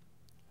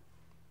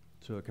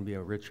 So it can be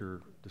a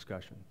richer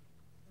discussion.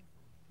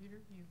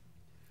 Peter, you.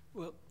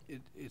 Well,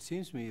 it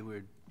seems to me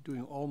we're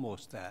doing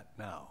almost that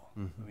now.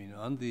 I mean,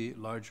 on the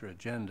larger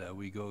agenda,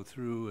 we go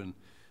through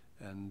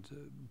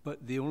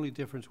but the only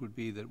difference would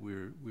be that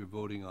we're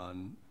voting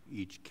on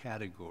each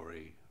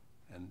category.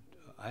 And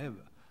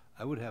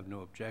I would have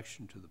no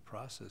objection to the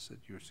process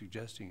that you're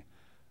suggesting.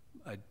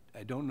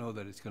 I don't know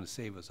that it's going to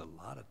save us a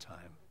lot of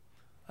time.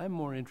 I'm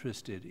more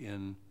interested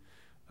in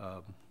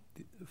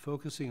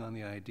focusing on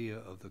the idea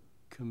of the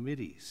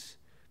committees,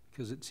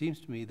 because it seems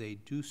to me they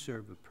do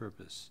serve a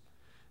purpose.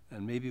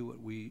 And maybe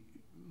what we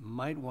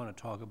might want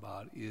to talk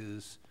about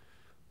is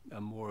a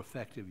more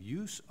effective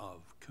use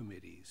of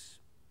committees.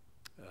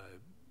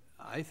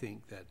 I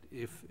think that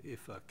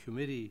if a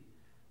committee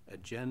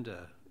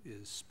agenda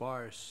is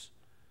sparse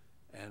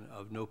and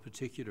of no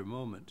particular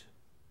moment,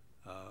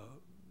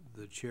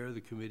 the chair of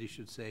the committee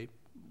should say,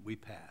 we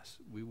pass.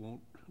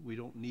 We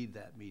don't need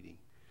that meeting.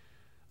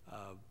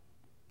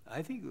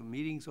 I think the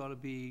meetings ought to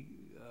be,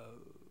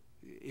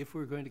 if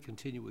we're going to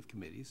continue with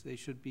committees, they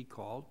should be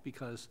called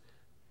because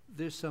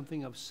there's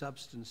something of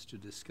substance to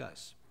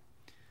discuss.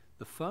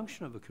 The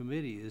function of a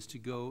committee is to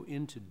go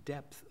into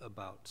depth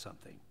about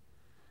something,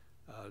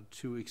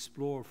 to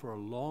explore for a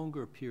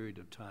longer period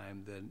of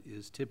time than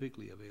is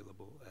typically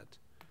available at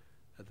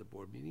the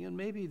board meeting. And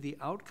maybe the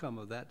outcome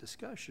of that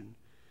discussion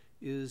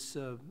is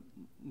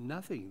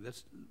nothing.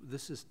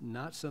 This is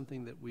not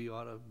something that we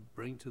ought to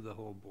bring to the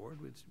whole board.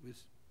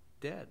 It's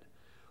dead.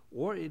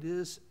 Or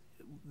this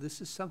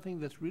is something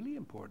that's really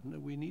important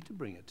and we need to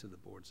bring it to the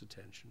board's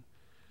attention.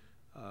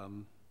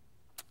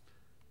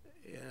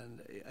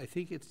 And I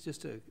think it's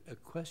just a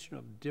question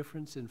of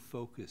difference in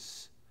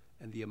focus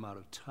and the amount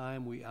of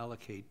time we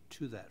allocate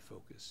to that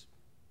focus.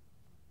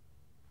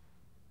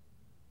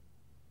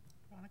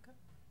 Veronica?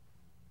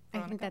 I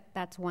think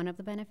that's one of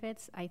the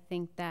benefits. I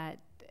think that,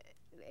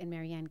 and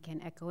Marianne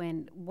can echo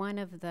in, one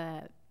of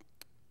the,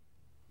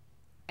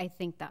 I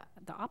think the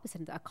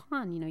opposite, a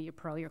con, you know, your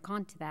pro, your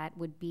con to that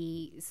would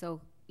be,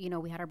 so you know,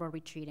 we had our board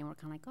retreat and we're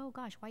kind of like, oh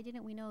gosh, why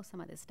didn't we know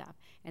some of this stuff?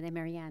 And then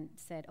Marianne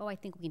said, oh, I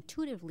think we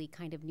intuitively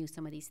kind of knew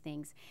some of these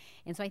things.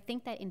 And so I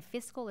think that in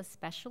fiscal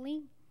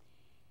especially,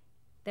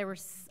 there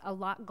was a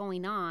lot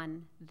going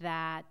on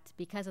that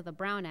because of the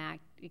Brown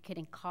Act, you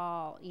couldn't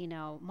call, you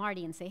know,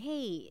 Marty and say,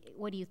 hey,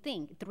 what do you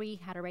think? 3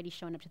 had already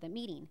shown up to the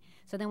meeting.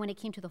 So then when it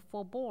came to the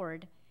full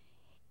board,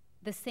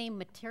 the same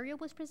material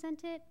was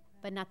presented,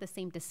 but not the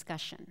same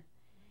discussion.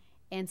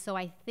 And so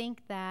I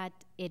think that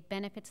it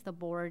benefits the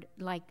board,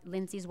 like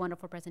Lindsay's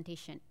wonderful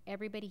presentation.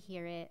 Everybody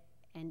hear it,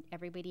 and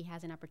everybody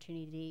has an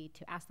opportunity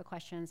to ask the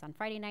questions on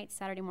Friday night,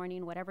 Saturday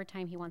morning, whatever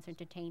time he wants to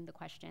entertain the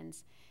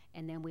questions.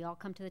 And then we all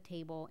come to the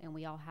table and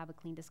we all have a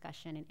clean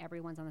discussion and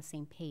everyone's on the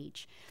same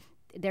page.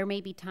 There may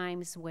be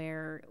times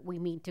where we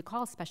need to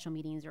call special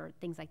meetings or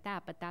things like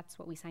that, but that's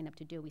what we sign up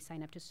to do. We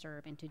sign up to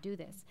serve and to do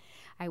this.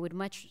 I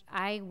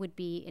would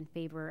be in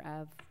favor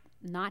of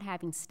not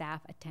having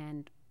staff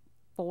attend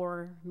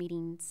 4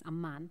 meetings a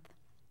month,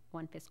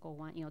 1 fiscal,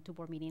 1, you know, 2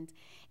 board meetings,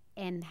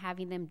 and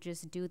having them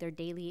just do their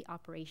daily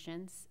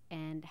operations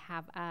and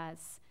have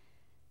us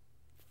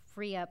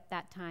free up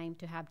that time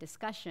to have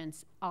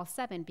discussions, all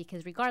 7,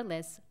 because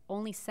regardless,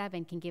 only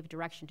 7 can give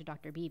direction to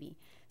Dr. Beebe.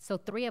 So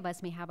 3 of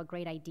us may have a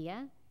great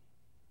idea,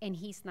 and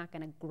he's not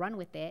going to run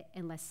with it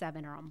unless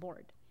 7 are on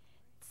board.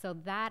 So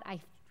that, I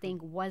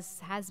think,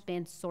 has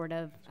been sort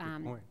of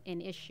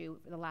an issue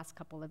for the last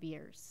couple of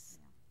years.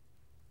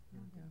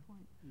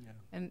 Yeah.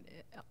 And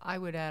I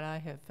would add, I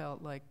have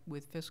felt like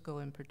with fiscal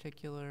in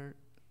particular,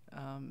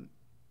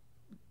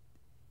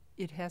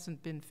 it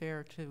hasn't been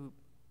fair to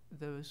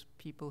those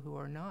people who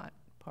are not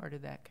part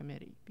of that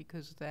committee,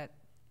 because that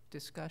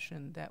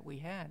discussion that we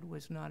had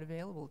was not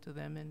available to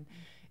them, and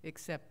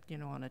except, you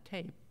know, on a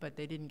tape, but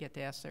they didn't get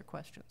to ask their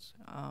questions.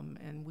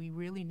 And we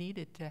really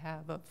needed to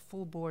have a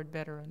full board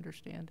better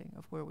understanding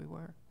of where we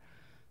were.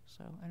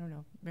 So I don't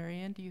know.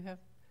 Marianne, do you have?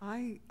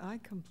 I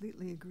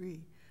completely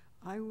agree.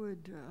 I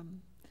would,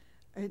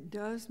 it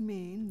does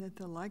mean that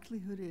the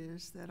likelihood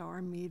is that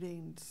our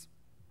meetings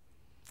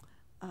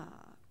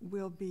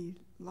will be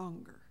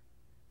longer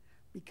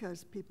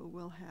because people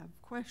will have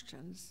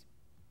questions,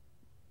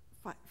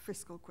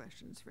 fiscal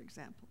questions, for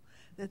example,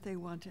 that they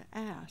want to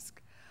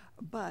ask.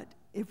 But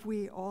if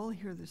we all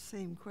hear the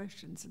same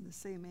questions and the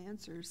same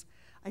answers,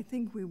 I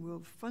think we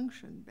will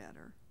function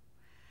better.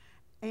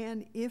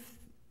 And if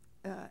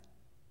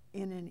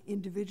in an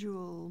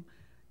individual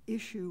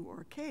issue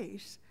or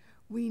case,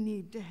 we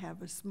need to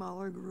have a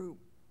smaller group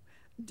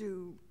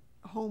do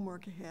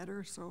homework ahead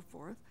or so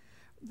forth,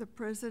 the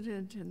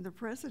president and the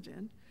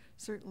president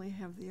certainly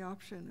have the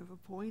option of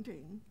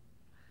appointing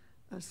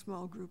a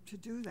small group to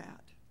do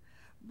that.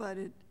 But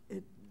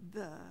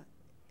the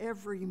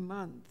every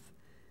month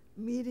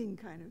meeting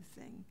kind of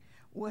thing,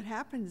 what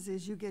happens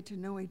is you get to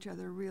know each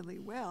other really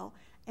well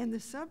and the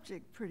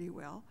subject pretty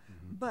well,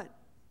 but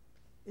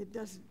it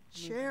doesn't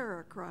share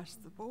across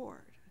the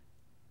board.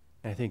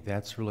 I think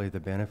that's really the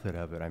benefit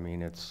of it. I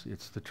mean, it's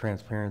the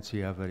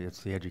transparency of it,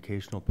 it's the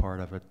educational part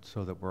of it,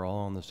 so that we're all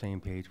on the same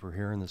page, we're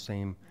hearing the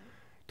same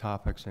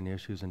topics and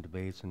issues and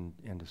debates and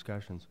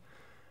discussions.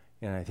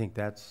 And I think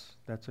that's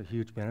a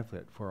huge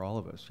benefit for all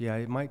of us.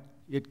 Yeah,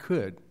 it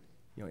could,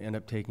 you know, end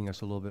up taking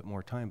us a little bit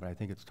more time, but I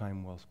think it's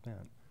time well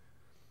spent.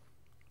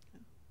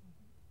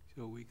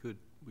 So we could,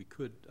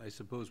 I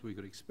suppose we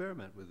could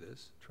experiment with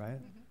this. Try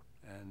it.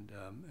 And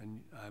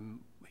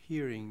I'm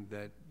hearing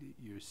that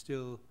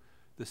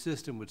the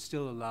system would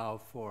still allow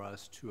for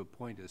us to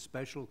appoint a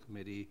special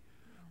committee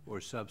or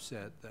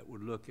subset that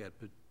would look at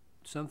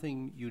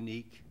something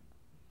unique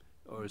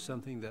or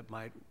something that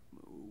might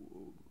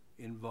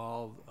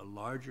involve a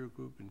larger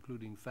group,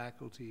 including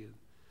faculty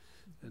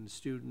and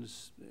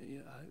students.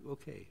 Yeah,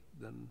 okay,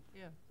 then.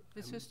 Yeah,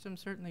 the system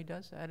certainly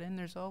does that, and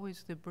there's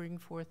always the bring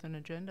forth an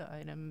agenda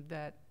item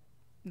that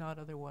not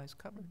otherwise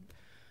covered,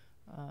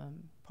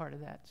 part of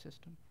that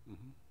system.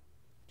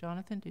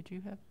 Jonathan, did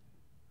you have?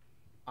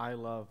 I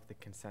love the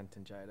consent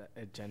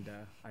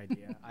agenda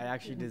idea. I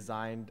actually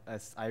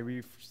I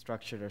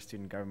restructured our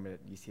student government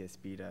at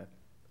UCSB to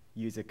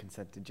use a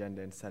consent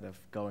agenda instead of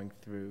going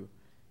through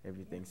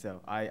everything.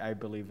 So I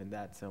believe in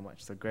that so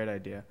much. So great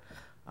idea.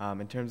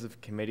 In terms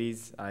of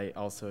committees, I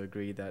also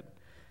agree that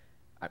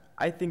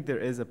I think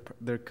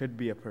there could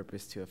be a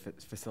purpose to a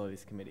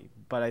facilities committee.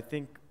 But I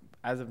think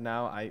as of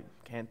now, I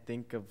can't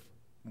think of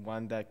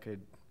one that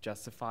could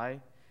justify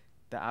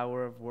the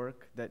hour of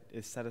work that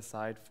is set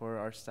aside for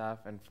our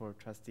staff and for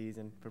trustees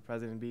and for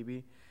President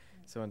Beebe.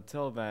 So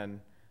until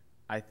then,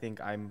 I think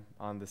I'm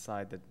on the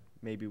side that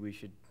maybe we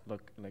should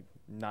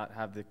not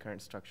have the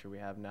current structure we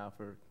have now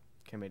for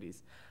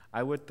committees.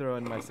 I would throw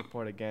in my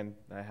support again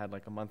that I had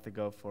like a month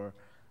ago for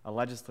a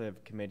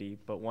legislative committee,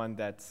 but one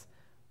that's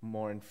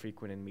more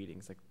infrequent in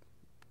meetings,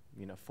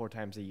 4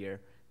 times a year,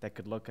 that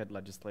could look at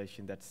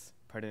legislation that's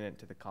pertinent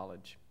to the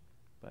college.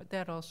 But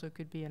that also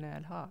could be an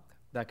ad hoc.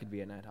 That could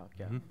be an ad hoc,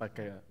 yeah. Like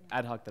an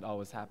ad hoc that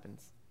always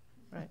happens.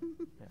 Right.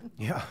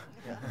 Yeah.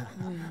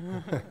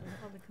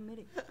 Call the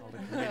committee.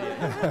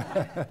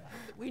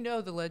 We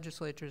know the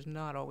legislature is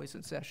not always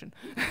in session.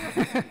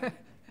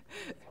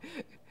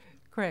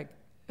 Craig.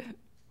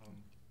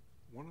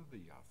 One of the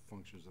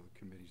functions of the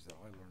committees that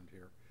I learned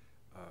here,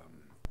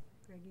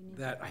 Greg, you need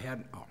that I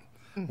hadn't,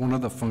 one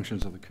of the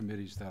functions of the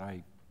committees that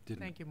I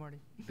didn't. Thank you, Marty.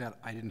 That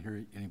I didn't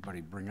hear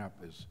anybody bring up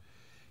is,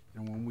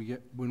 you know,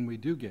 when we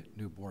do get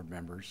new board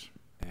members,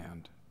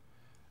 and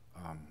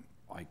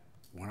like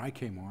when I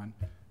came on,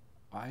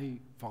 I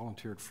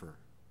volunteered for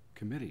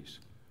committees.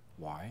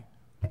 Why?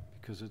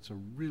 Because it's a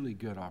really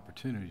good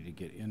opportunity to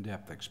get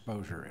in-depth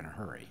exposure in a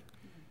hurry,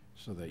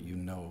 so that you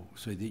know,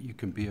 so that you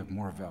can be of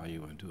more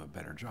value and do a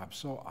better job.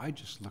 So I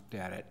just looked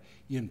at it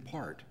in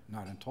part,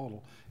 not in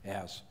total,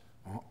 as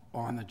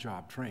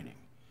on-the-job training.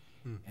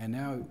 And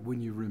now when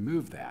you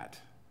remove that,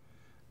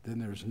 then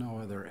there's no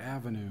other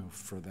avenue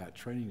for that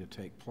training to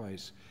take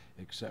place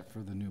except for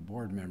the new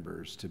board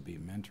members to be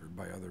mentored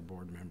by other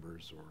board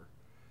members or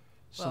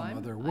some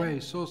other way.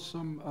 So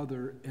some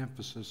other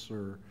emphasis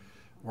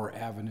or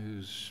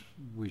avenues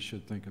we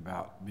should think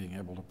about being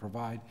able to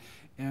provide.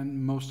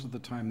 And most of the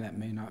time that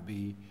may not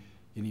be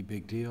any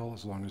big deal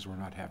as long as we're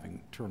not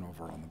having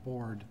turnover on the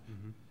board.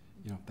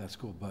 You know, that's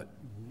cool. But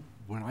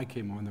when I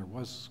came on, there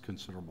was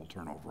considerable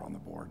turnover on the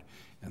board,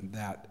 and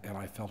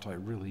I felt I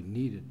really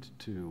needed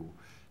to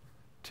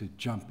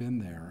jump in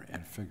there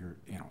and figure,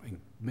 you know, and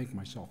make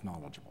myself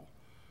knowledgeable.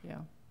 Yeah.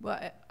 Well,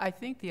 I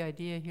think the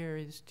idea here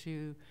is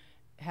to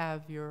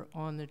have your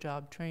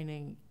on-the-job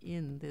training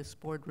in this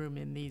boardroom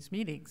in these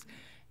meetings,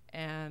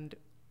 and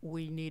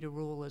we need a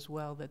rule as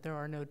well that there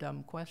are no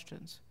dumb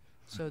questions,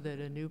 so that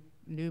a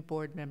new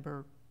board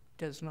member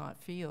does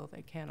not feel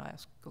they can't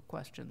ask a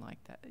question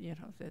like that, you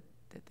know, that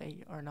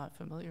they are not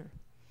familiar.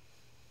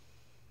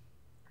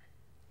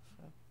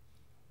 So.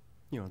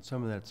 You know, and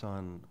some of that's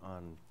on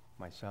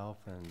myself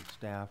and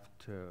staff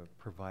to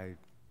provide,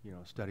 you know,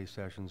 study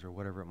sessions or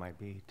whatever it might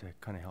be to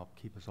kind of help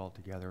keep us all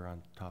together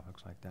on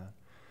topics like that.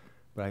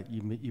 But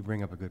you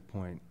bring up a good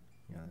point.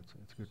 Yeah,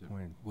 it's a good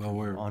point. Well,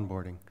 we're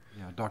onboarding.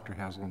 Yeah, Dr.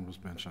 Haslam was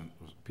mentioned.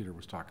 Peter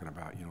was talking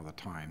about, you know, the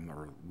time,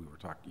 or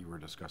you were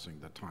discussing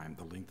the time,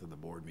 the length of the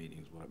board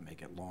meetings. Will it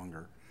make it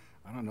longer?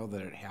 I don't know that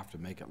it'd have to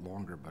make it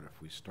longer, but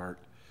if we start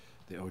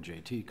the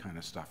OJT kind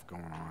of stuff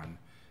going on,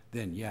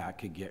 then yeah, it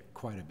could get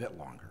quite a bit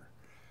longer.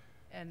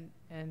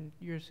 And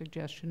your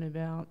suggestion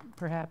about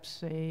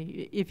perhaps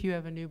if you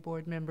have a new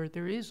board member,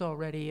 there is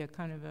already a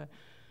kind of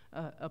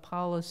a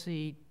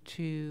policy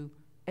to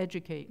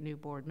educate new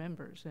board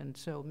members, and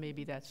so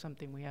maybe that's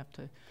something we have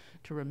to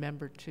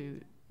remember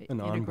to an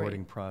integrate.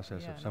 Onboarding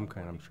process of some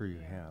kind. I'm sure you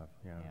have,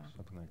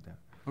 something like that.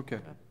 Okay.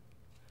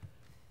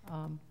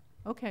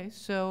 Okay,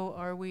 so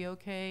are we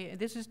okay?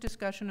 This is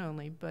discussion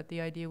only, but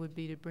the idea would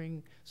be to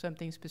bring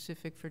something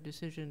specific for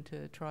decision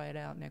to try it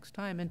out next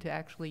time and to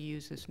actually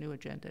use this new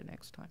agenda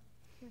next time.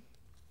 Sure.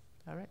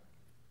 All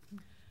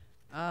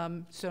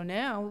right. So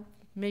now,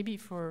 maybe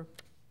for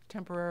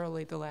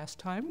temporarily the last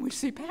time, we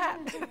see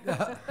Pat.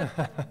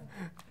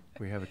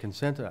 We have a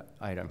consent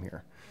item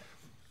here.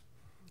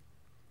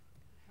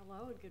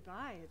 Hello and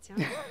goodbye. It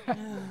sounds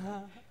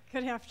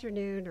good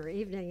afternoon or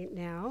evening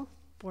now,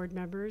 board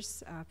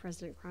members,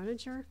 President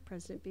Croninger,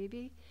 President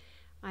Beebe.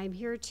 I'm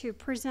here to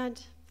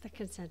present the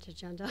consent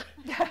agenda.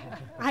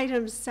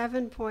 Items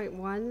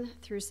 7.1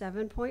 through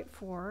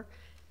 7.4.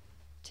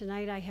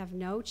 Tonight I have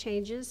no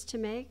changes to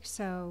make,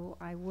 so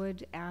I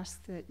would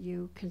ask that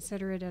you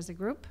consider it as a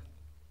group.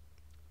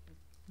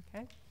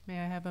 Okay. May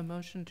I have a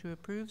motion to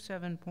approve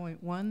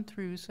 7.1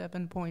 through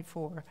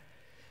 7.4?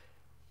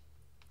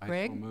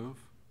 Greg? I so move.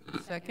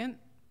 Second?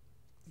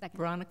 Second.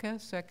 Veronica,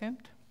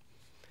 second.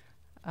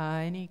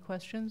 Any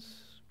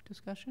questions,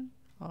 discussion?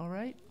 All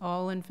right.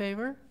 All in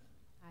favor?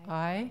 Aye.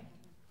 Aye.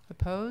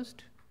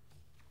 Opposed?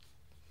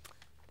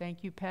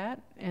 Thank you,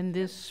 Pat. And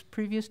this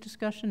previous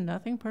discussion,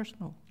 nothing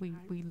personal. We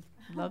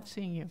love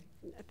seeing you.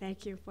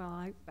 Thank you.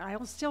 Well,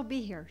 I'll still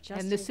be here, just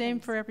and in the same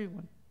case. for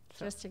everyone.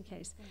 So. Just in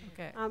case.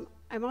 Okay.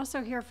 I'm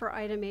also here for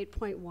item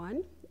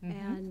 8.1,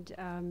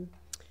 and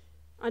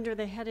under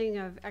the heading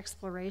of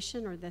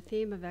exploration, or the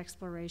theme of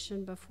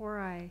exploration,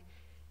 before I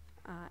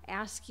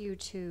ask you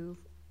to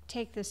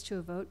take this to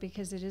a vote,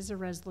 because it is a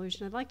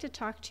resolution, I'd like to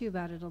talk to you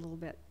about it a little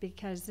bit,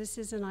 because this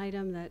is an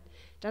item that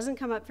doesn't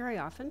come up very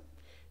often.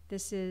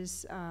 This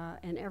is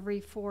an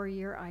every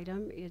 4-year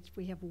item.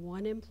 We have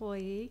one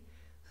employee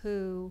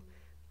who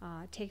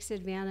takes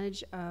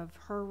advantage of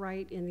her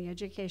right in the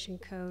education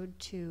code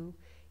to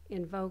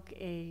invoke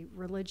a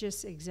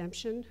religious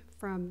exemption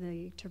from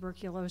the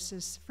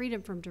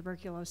freedom from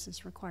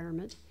tuberculosis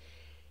requirement.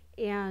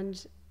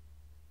 And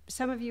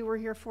some of you were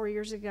here 4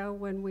 years ago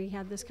when we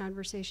had this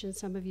conversation,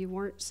 some of you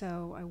weren't,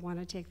 so I want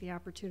to take the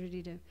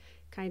opportunity to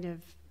kind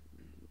of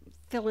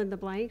fill in the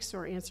blanks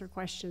or answer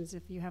questions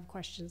if you have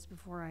questions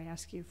before I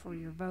ask you for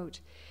your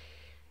vote.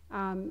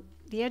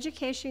 The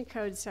education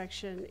code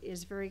section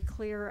is very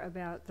clear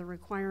about the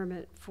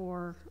requirement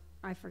for,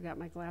 I forgot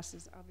my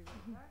glasses, I'll be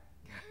right back.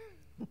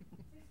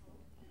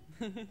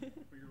 Well,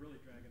 you're really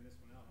dragging this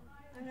one out,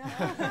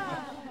 aren't you?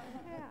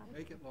 Yeah.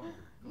 Make it longer.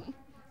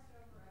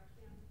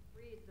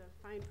 Read the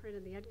fine print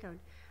in the ed code.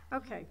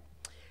 Okay.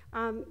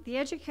 The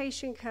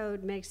education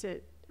code makes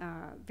it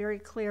very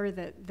clear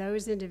that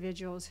those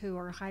individuals who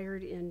are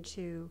hired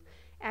into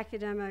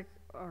academic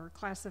or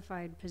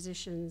classified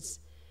positions,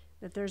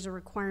 that there's a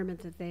requirement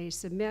that they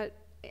submit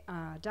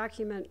a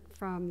document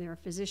from their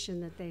physician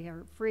that they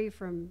are free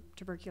from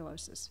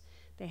tuberculosis.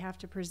 They have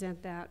to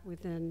present that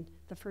within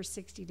the first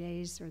 60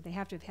 days, or they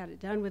have to have had it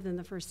done within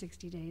the first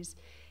 60 days.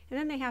 And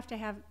then they have to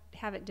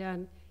have it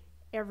done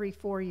every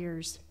 4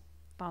 years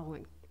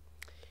following,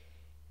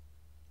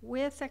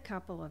 with a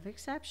couple of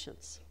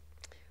exceptions.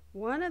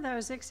 One of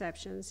those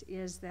exceptions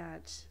is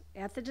that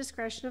at the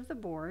discretion of the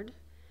board,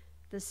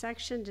 the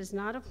section does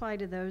not apply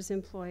to those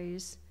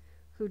employees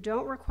who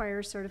don't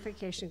require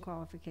certification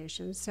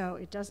qualifications, so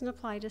it doesn't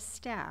apply to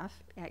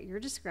staff at your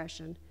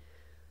discretion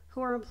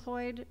who are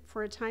employed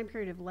for a time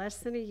period of less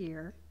than a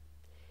year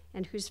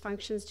and whose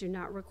functions do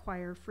not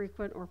require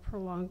frequent or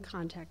prolonged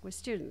contact with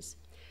students.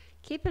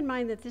 Keep in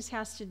mind that this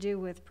has to do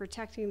with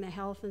protecting the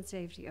health and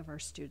safety of our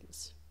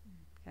students,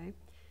 okay?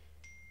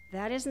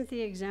 That isn't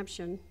the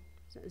exemption.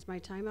 Is my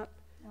time up?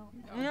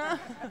 No.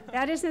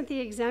 That isn't the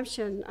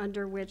exemption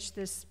under which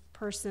this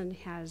person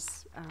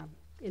has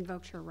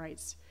invoked her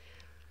rights.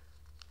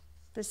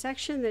 The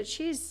section that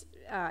she's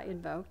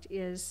invoked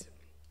is,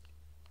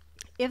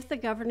 if the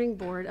governing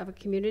board of a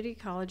community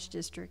college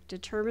district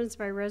determines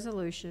by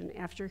resolution,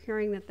 after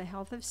hearing that the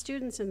health of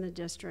students in the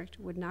district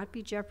would not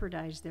be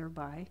jeopardized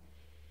thereby,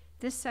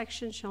 this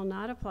section shall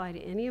not apply to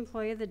any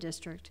employee of the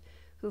district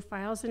who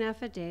files an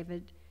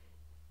affidavit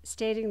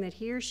stating that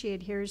he or she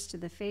adheres to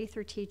the faith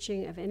or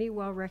teaching of any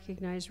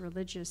well-recognized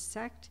religious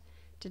sect,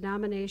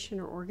 denomination,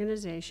 or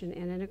organization,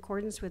 and in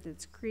accordance with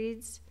its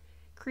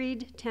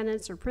creed,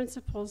 tenets, or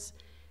principles,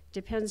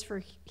 depends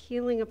for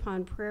healing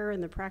upon prayer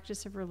and the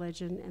practice of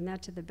religion, and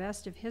that to the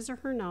best of his or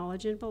her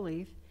knowledge and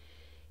belief,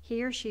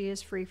 he or she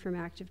is free from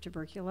active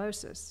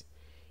tuberculosis.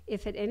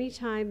 If at any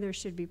time there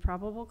should be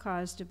probable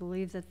cause to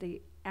believe that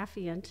the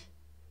affiant,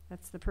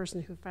 that's the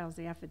person who files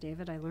the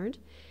affidavit, I learned,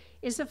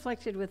 is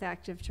afflicted with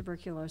active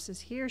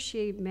tuberculosis, he or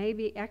she may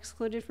be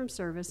excluded from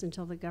service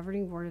until the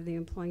governing board of the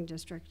employing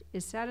district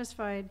is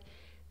satisfied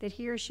that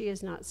he or she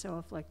is not so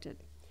afflicted.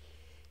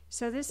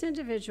 So this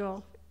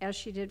individual, as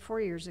she did 4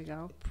 years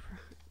ago,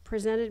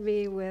 presented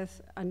me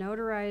with a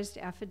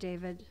notarized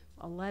affidavit,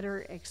 a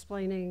letter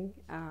explaining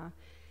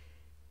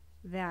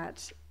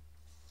that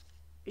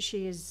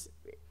she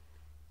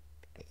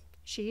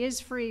is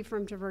free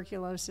from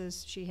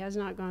tuberculosis. She has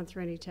not gone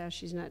through any tests.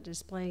 She's not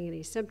displaying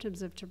any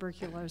symptoms of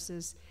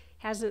tuberculosis,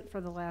 hasn't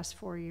for the last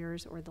 4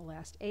 years or the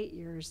last 8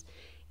 years,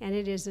 and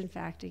it is in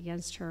fact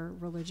against her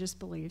religious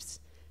beliefs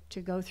to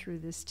go through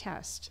this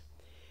test.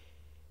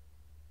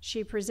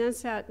 She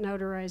presents that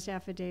notarized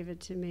affidavit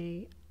to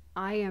me.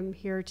 I am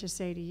here to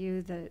say to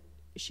you that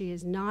she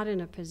is not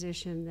in a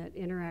position that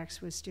interacts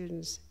with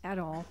students at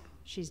all.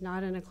 She's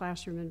not in a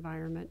classroom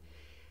environment.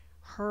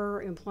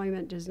 Her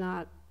employment does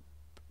not,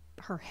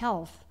 her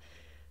health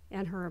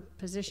and her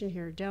position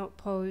here don't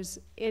pose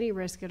any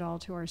risk at all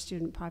to our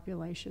student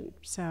population.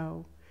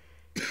 So,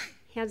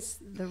 hence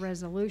the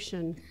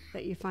resolution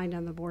that you find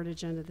on the board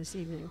agenda this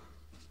evening.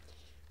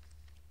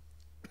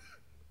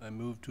 I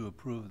move to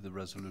approve the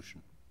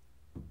resolution.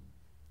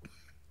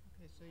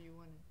 Okay, so you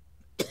want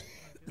to do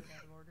it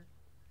out of order?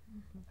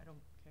 I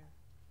don't care.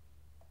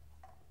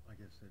 I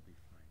guess that'd be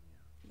fine,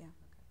 yeah. Yeah. Okay.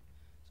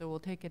 So we'll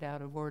take it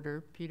out of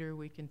order. Peter,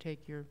 we can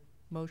take your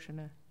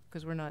motion,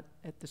 because we're not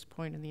at this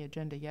point in the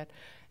agenda yet.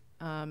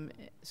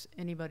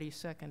 Anybody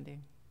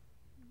seconding?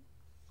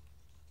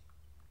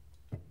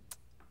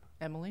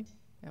 Emily?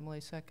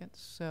 Emily seconds.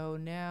 So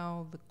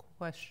now the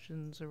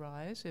questions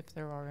arise, if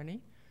there are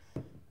any.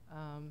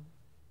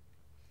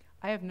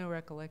 I have no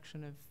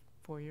recollection of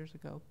 4 years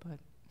ago, but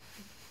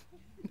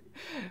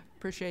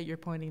appreciate your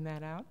pointing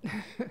that out.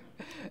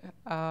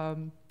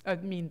 I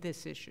mean,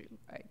 this issue.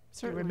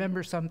 I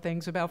remember some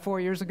things about 4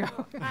 years ago.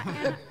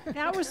 And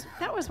that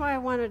was why I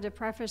wanted to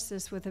preface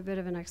this with a bit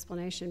of an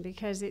explanation,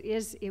 because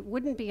it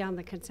wouldn't be on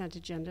the consent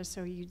agenda,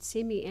 so you'd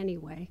see me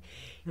anyway.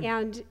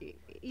 And,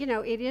 you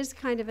know, it is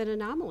kind of an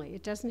anomaly.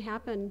 It doesn't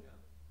happen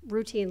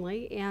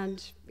routinely,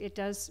 and it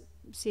does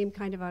seem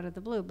kind of out of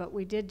the blue, but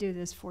we did do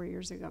this 4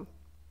 years ago.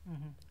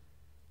 Mm-hmm.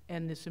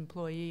 And this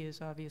employee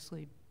is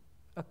obviously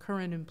a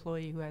current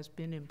employee who has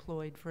been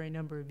employed for a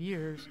number of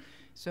years,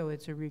 so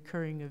it's a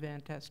recurring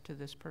event as to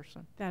this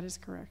person. That is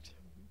correct.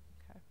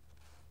 Okay.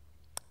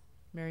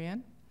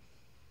 Marianne?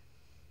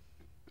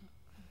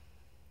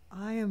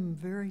 I am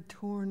very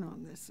torn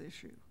on this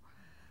issue.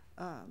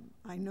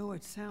 I know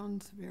it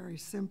sounds very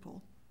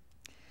simple,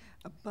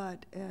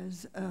 but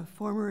as a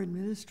former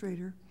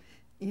administrator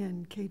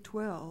in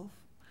K-12,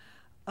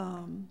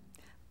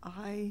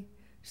 I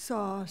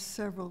saw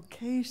several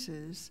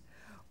cases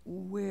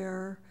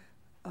where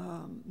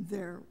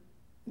there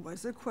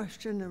was a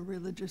question of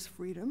religious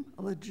freedom,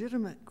 a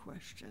legitimate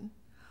question.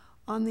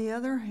 On the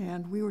other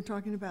hand, we were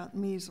talking about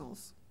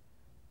measles.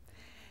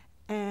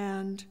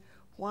 And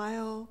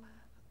while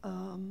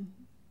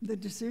the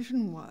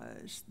decision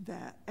was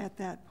that at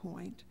that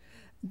point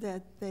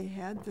that they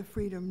had the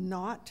freedom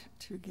not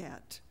to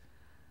get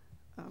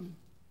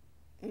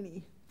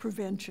any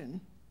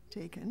prevention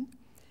taken.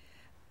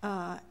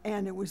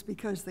 And it was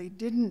because they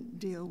didn't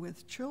deal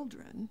with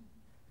children.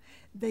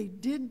 They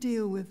did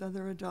deal with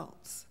other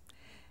adults.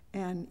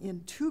 And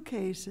in 2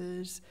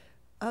 cases,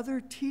 other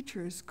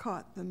teachers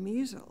caught the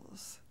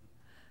measles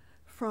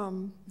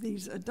from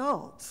these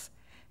adults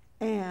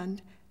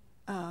and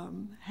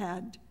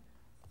had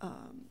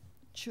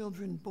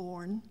children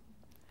born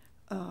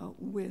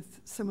with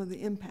some of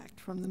the impact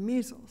from the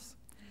measles.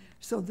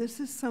 So this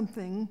is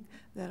something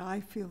that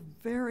I feel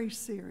very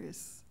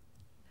serious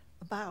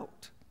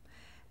about.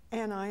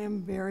 And I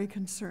am very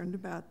concerned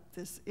about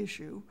this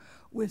issue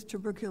with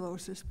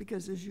tuberculosis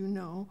because, as you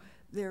know,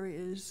 there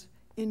is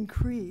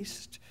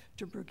increased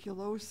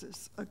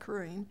tuberculosis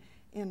occurring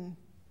in,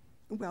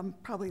 well,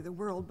 probably the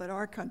world, but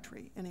our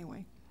country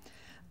anyway.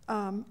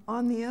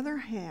 On the other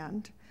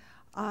hand,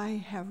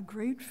 I have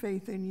great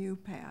faith in you,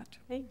 Pat.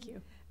 Thank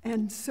you.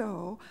 And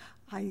so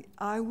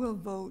I will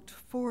vote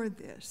for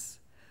this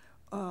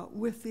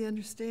with the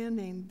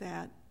understanding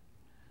that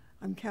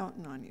I'm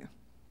counting on you.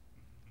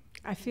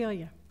 I feel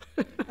you.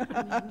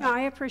 No,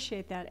 I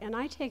appreciate that, and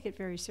I take it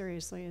very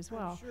seriously as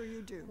well. I'm sure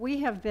you do. We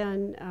have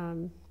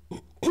been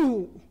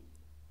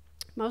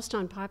most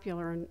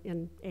unpopular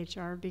in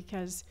HR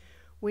because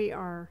we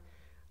are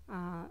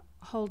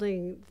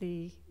holding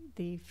the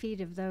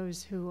feet of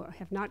those who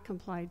have not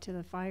complied to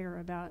the fire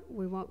about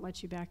we won't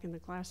let you back in the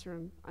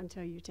classroom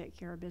until you take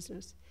care of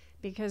business,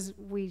 because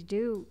we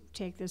do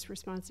take this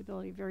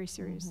responsibility very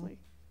seriously.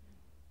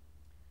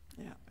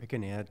 Yeah. I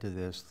can add to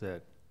this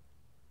that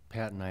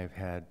Pat and I have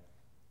had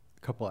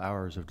a couple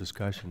hours of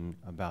discussion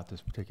about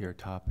this particular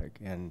topic,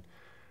 and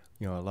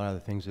you know, a lot of the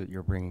things that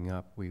you're bringing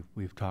up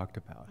we've talked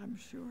about. I'm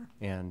sure.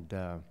 And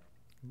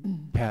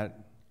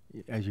Pat,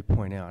 as you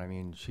point out, I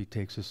mean, she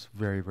takes this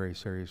very, very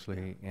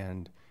seriously,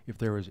 and if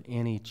there was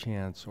any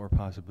chance or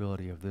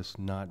possibility of this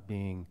not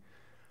being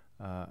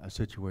a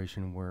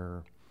situation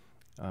where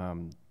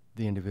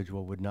the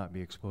individual would not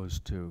be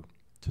exposed to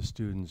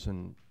students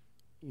in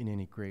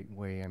any great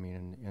way, I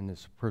mean, and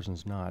this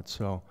person's not,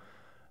 so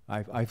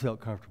I felt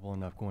comfortable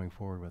enough going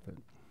forward with it.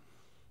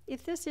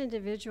 If this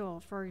individual,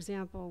 for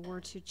example,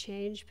 were to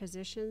change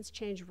positions,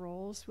 change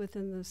roles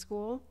within the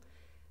school,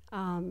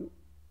 there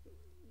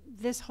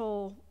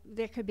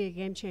could be a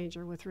game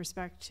changer with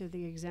respect to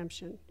the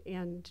exemption.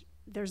 And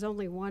there's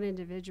only one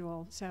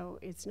individual, so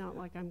it's not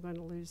like I'm going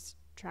to lose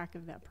track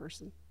of that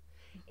person.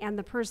 And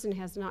the person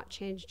has not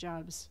changed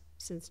jobs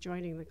since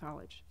joining the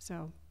college,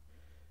 so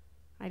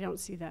I don't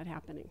see that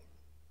happening.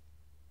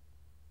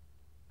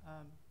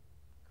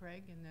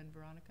 Craig and then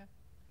Veronica.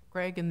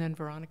 Craig and then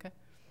Veronica.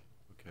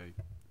 Okay.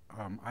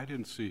 I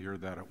didn't see here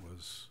that it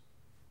was,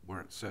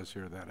 where it says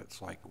here that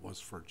it's like it was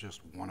for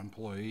just one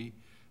employee,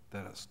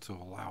 that it's to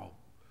allow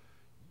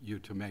you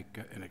to make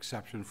an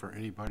exception for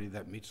anybody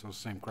that meets those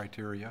same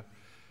criteria.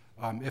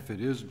 If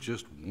it is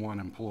just one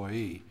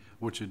employee,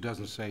 which it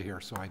doesn't say here,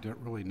 so I didn't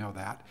really know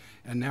that.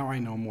 And now I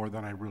know more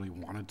than I really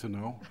wanted to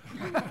know,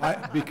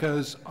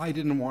 because I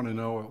didn't want to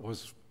know it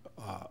was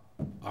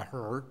a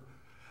her.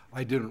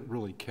 I didn't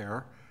really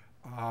care.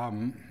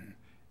 I'm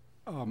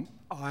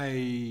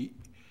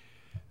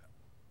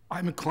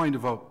inclined to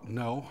vote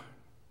no,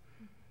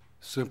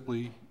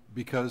 simply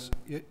because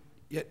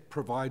it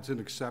provides an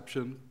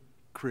exception,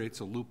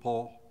 creates a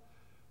loophole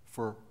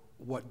for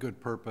what good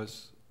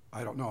purpose.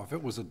 I don't know. If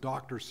it was a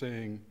doctor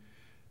saying,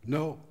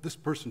 no, this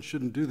person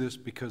shouldn't do this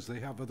because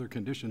they have other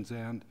conditions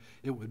and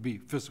it would be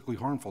physically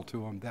harmful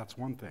to them, that's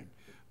one thing.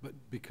 But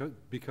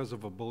because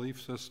of a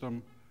belief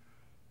system,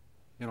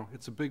 you know,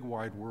 it's a big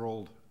wide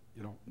world,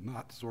 you know,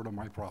 not sort of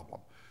my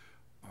problem.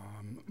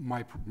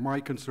 My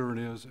concern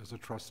is, as a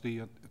trustee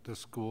at this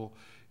school,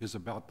 is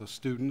about the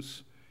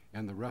students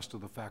and the rest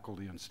of the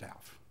faculty and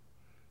staff.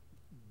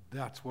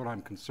 That's what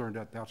I'm concerned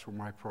at. That's where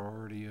my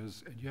priority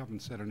is. And you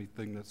haven't said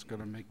anything that's going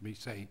to make me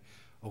say,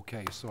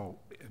 okay, so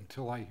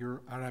until I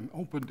hear, and I'm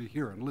open to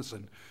hear and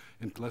listen,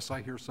 unless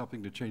I hear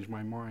something to change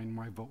my mind,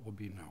 my vote will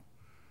be no.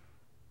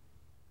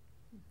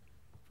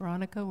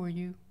 Veronica, were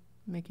you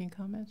making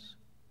comments?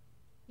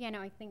 Yeah,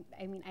 no, I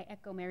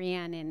echo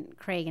Marianne and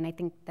Craig, and I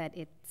think that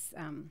it's,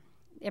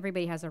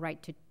 everybody has a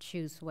right to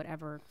choose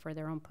whatever for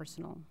their own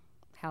personal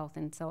health,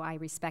 and so I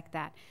respect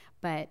that.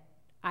 But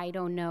I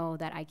don't know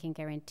that I can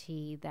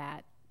guarantee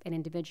that an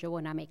individual,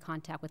 when I make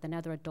contact with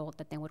another adult,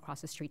 that then would cross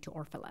the street to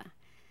Orphala.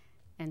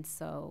 And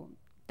so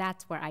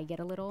that's where I get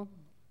a little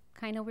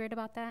kind of weird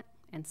about that.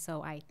 And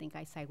so I think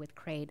I side with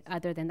Craig,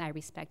 other than I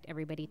respect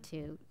everybody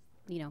to,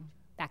 you know,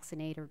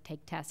 vaccinate or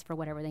take tests for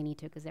whatever they need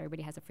to, because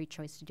everybody has a free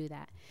choice to do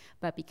that.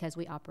 But because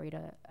we operate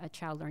a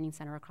child learning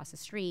center across the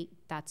street,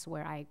 that's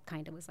where I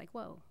kind of was like,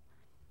 whoa.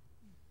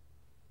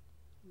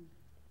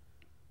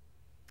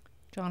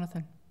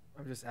 Jonathan.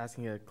 I'm just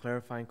asking a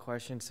clarifying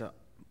question. So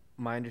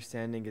my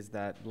understanding is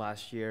that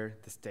last year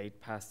the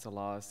state passed a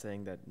law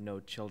saying that no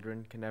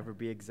children can ever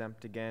be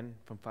exempt again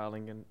from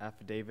filing an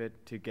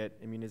affidavit to get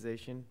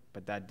immunization,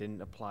 but that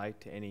didn't apply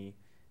to any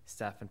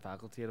staff and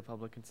faculty at a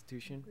public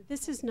institution.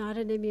 This is not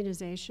an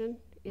immunization.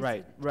 It's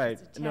right.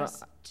 It's a No,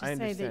 test I to say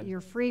understand. that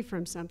you're free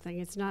from something.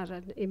 It's not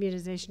an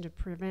immunization to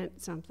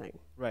prevent something.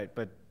 Right,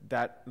 but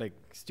that, like,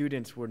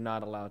 students were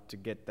not allowed to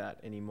get that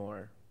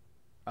anymore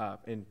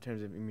in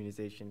terms of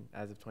immunization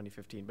as of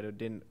 2015, but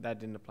that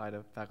didn't apply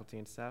to faculty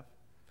and staff?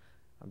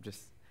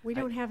 We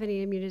don't have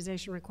any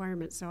immunization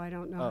requirements, so I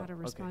don't know how to okay.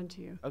 respond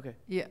to you. Okay.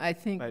 Yeah, I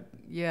think,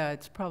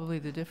 it's probably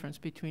the difference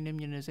between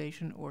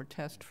immunization or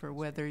test for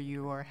whether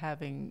you are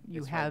having, you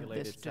It's have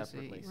regulated this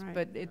separately. disease. Right.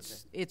 But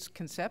it's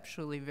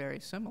conceptually very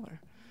similar.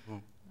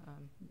 Well,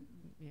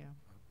 Yeah.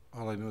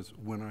 all I know is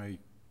when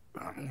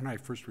I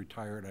first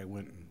retired, I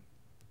went and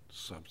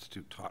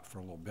substitute taught for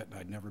a little bit, and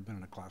I'd never been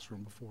in a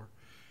classroom before.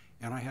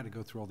 And I had to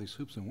go through all these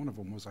hoops, and one of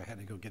them was I had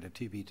to go get a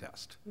TB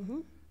test.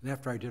 Mhm. And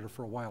after I did it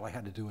for a while, I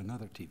had to do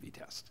another TB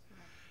test.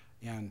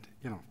 And,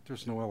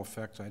 there's no ill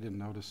effects. I didn't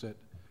notice it.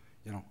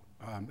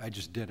 I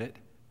just did it,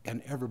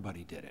 and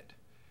everybody did it.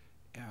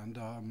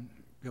 And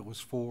it was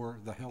for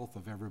the health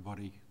of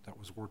everybody that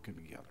was working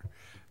together.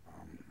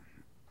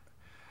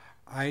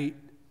 I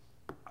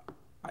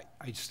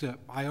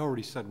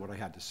already said what I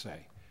had to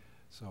say,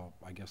 so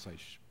I guess I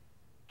should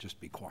just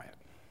be quiet.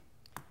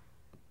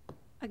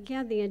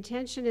 Again, the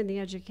intention in the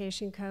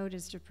education code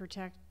is to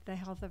protect the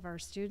health of our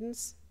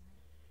students.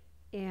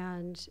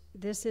 And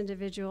this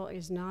individual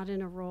is not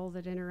in a role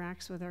that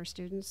interacts with our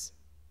students,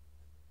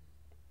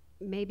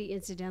 maybe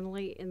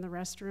incidentally in the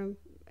restroom,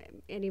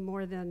 any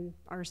more than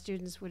our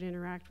students would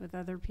interact with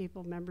other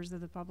people, members of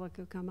the public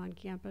who come on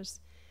campus.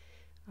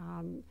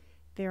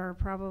 There are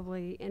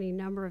probably any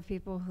number of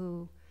people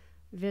who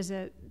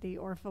visit the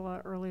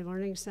Orfila Early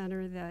Learning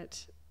Center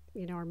that,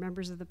 are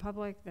members of the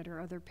public, that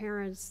are other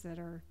parents, that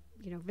are,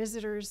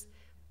 visitors.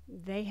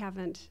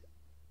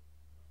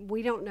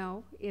 We don't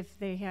know if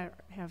they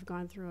have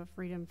gone through a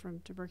freedom from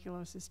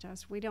tuberculosis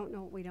test. We don't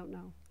know what we don't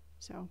know.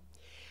 So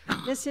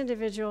this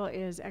individual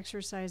is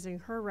exercising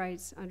her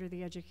rights under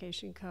the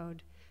education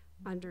code,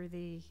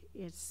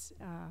 it's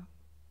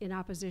in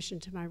opposition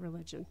to my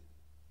religion.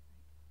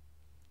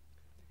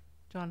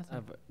 Jonathan? I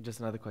have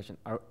just another question.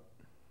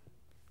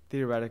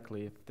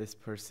 Theoretically, if this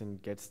person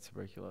gets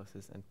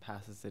tuberculosis and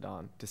passes it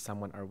on to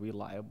someone, are we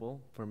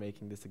liable for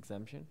making this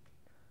exemption?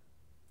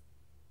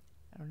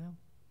 I don't know.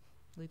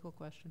 Legal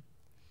question.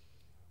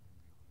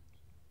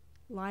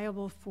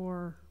 Liable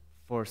for?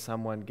 For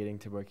someone getting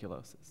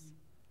tuberculosis.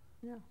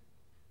 No.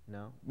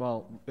 No?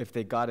 Well, if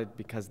they got it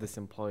because this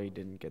employee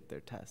didn't get their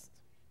test.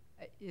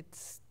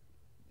 It's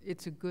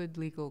a good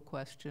legal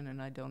question,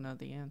 and I don't know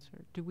the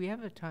answer. Do we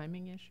have a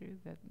timing issue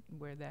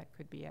where that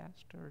could be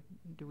asked, or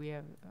do we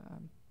have?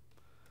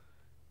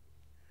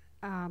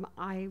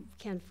 I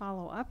can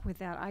follow up with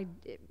that.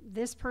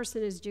 This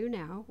person is due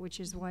now, which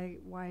is why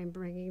I'm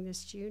bringing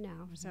this to you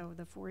now. So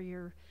the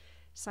 4-year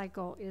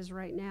cycle is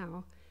right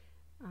now.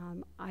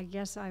 I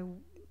guess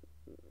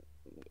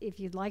if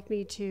you'd like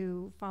me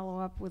to follow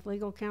up with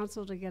legal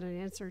counsel to get an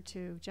answer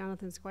to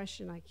Jonathan's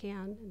question, I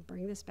can, and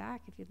bring this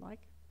back if you'd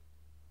like.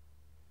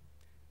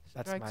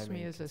 Strikes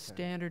me as a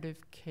standard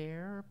of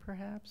care,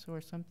 perhaps, or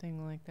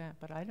something like that,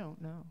 but I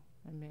don't know.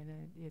 I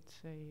mean,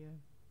 it's a...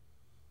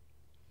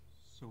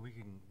 So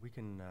we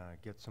can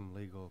get some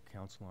legal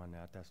counsel on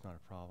that. That's not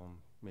a problem.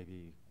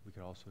 Maybe we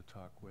could also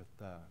talk with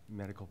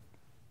medical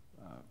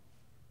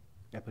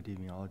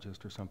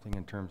epidemiologist or something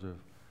in terms of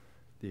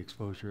the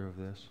exposure of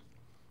this.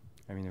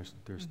 I mean,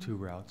 there's two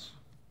routes,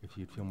 if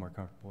you'd feel more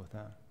comfortable with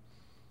that.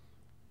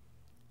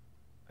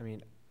 I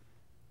mean,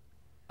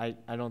 I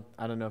don't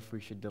know if we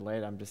should delay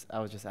it. I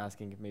was just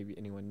asking if maybe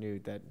anyone knew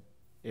that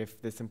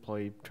if this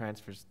employee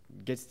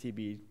gets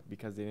TB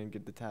because they didn't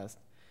get the test,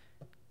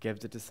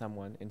 gives it to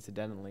someone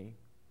incidentally,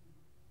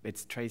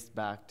 it's traced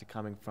back to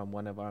coming from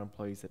one of our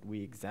employees that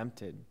we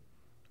exempted,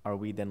 are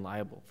we then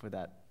liable for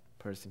that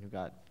person who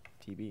got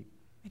TB?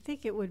 I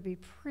think it would be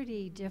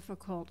pretty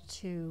difficult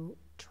to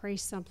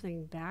trace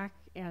something back,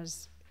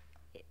 as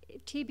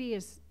TB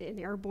is an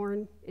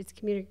airborne, it's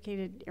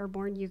communicated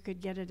airborne. You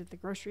could get it at the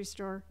grocery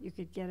store, you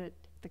could get it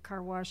at the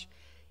car wash,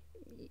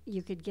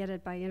 you could get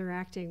it by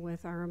interacting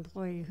with our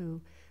employee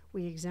who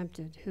we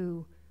exempted,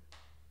 who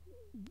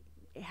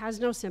has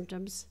no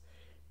symptoms,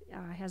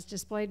 has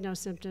displayed no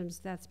symptoms.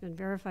 That's been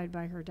verified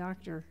by her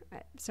doctor.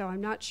 So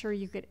I'm not sure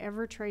you could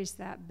ever trace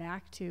that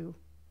back to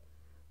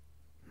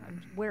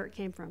where it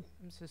came from.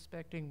 I'm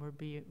suspecting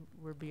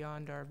we're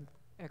beyond our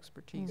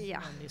expertise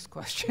Yeah. on this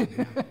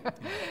question.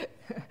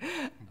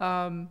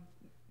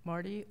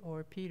 Marty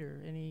or Peter,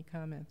 any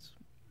comments?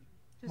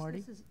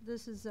 Marty?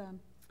 This is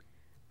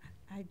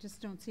I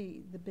just don't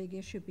see the big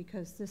issue,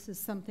 because this is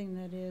something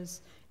that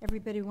is,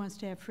 everybody wants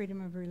to have freedom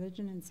of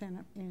religion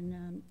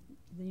in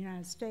the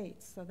United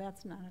States, so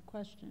that's not a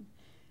question.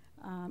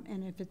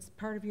 And if it's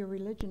part of your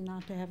religion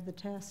not to have the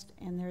test,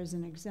 and there's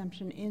an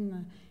exemption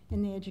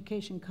in the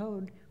education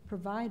code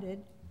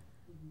provided,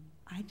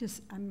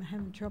 I'm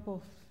having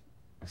trouble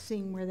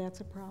seeing where that's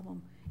a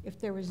problem.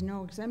 If there was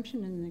no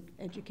exemption in the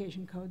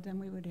education code, then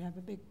we would have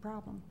a big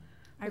problem.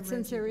 But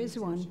since there is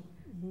one,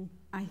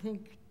 I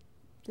think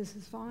this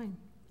is fine.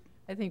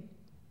 I think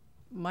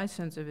my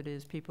sense of it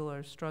is people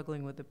are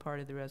struggling with the part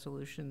of the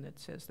resolution that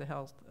says the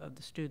health of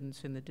the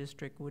students in the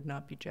district would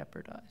not be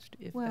jeopardized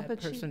if Well, that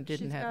but person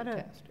didn't she's have got the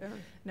a- test.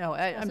 a- No,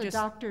 as I'm a just,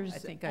 doctor's I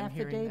think I'm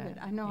hearing affidavit.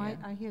 that. I know, yeah.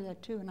 I hear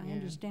that too, and I Yeah.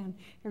 understand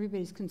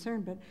everybody's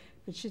concerned, but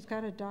she's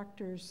got a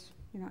doctor's,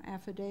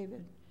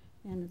 affidavit,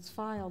 and it's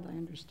filed, I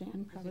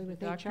understand, probably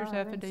with HR. Doctor's and so-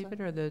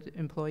 affidavit or the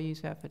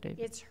employee's affidavit?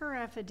 It's her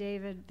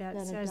affidavit that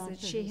That a says that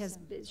doctor she has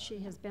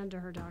has been to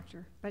her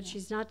doctor, but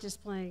she's not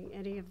displaying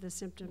any of the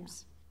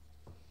symptoms.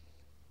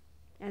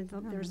 And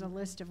there's a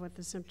list of what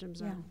the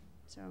symptoms Yeah. are,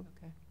 so.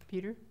 Okay.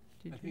 Peter?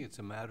 I think it's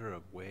a matter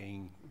of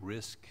weighing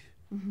risk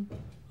Mhm.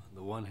 on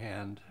the one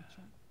hand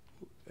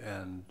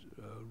and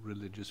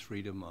religious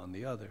freedom on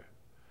the other.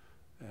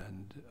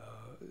 And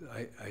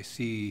I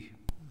see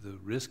the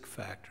risk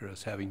factor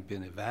as having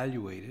been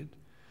evaluated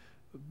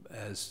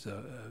as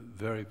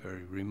very,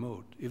 very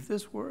remote. If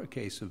this were a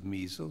case of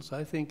measles,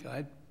 I think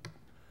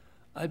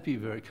I'd be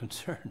very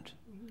concerned.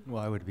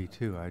 Well, I would be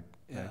too. I'd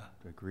Yeah.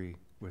 agree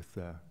with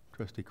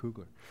Trustee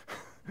Kugler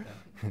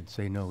and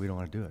say, no, we don't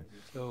want to do it.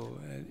 So,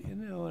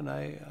 and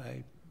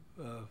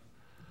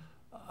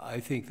I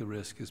think the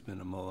risk is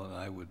minimal, and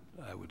I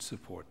would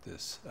support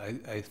this.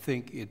 I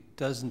think it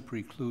doesn't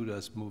preclude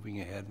us moving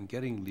ahead and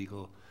getting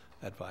legal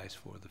advice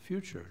for the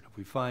future. If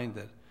we find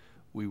that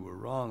we were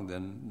wrong,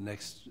 then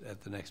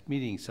at the next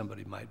meeting,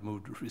 somebody might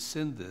move to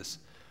rescind this.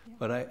 Yeah.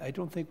 But I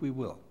don't think we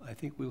will. I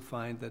think we'll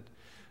find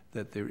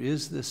that there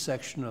is this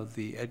section of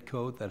the Ed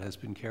Code that has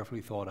been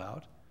carefully thought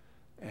out,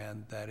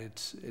 and that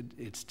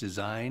it's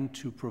designed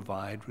to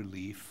provide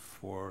relief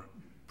for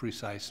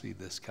precisely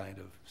this kind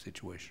of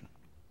situation.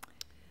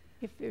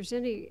 If there's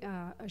any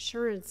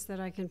assurance that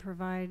I can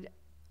provide,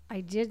 I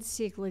did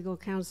seek legal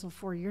counsel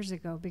 4 years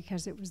ago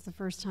because it was the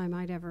first time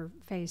I'd ever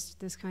faced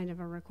this kind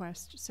of a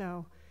request.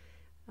 So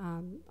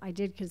I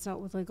did consult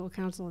with legal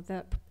counsel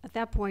at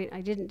that point. I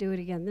didn't do it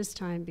again this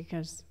time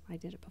because I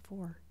did it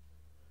before.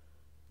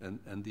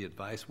 And the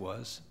advice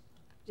was?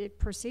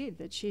 Proceed,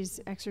 that she's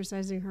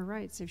exercising her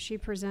rights. If she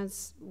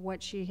presents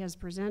what she has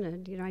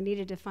presented, I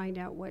needed to find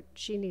out what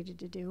she needed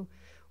to do,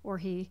 or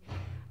he,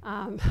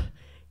 and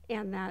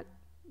that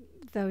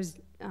those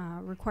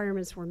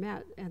requirements were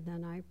met, and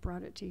then I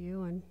brought it to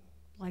you, and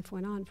life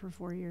went on for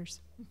 4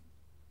 years.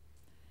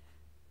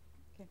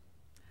 Okay.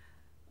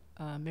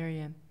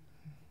 Marianne?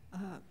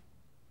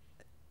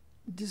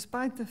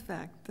 Despite the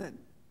fact that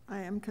I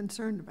am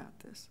concerned about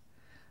this,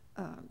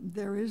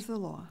 there is the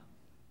law.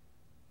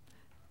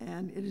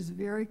 And it is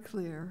very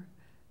clear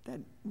that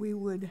we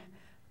would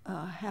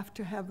have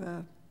to have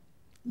a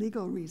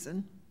legal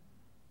reason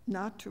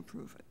not to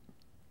approve it.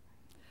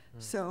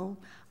 So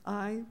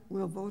I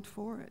will vote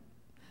for it.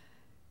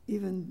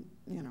 Even,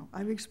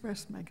 I've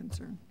expressed my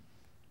concern.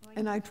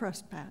 And I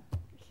trust Pat.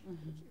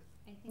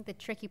 I think the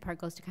tricky part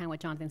goes to kind of what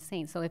Jonathan's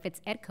saying. So if it's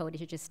Ed Code, it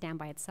should just stand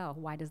by itself.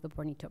 Why does the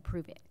board need to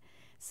approve it?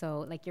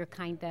 So you're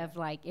kind of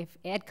if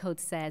Ed Code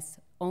says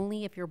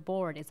only if your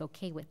board is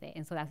okay with it.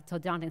 And so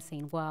Jonathan's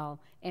saying, well,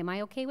 am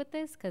I okay with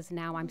this? Because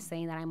now I'm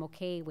saying that I'm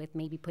okay with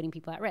maybe putting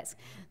people at risk.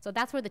 So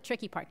that's where the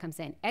tricky part comes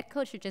in. Ed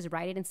Code should just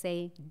write it and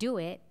say, do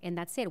it, and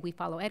that's it. We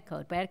follow Ed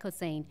Code. But Ed Code's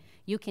saying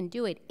you can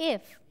do it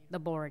if the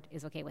board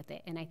is okay with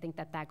it. And I think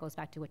that goes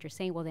back to what you're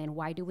saying. Well, then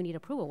why do we need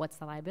approval? What's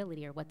the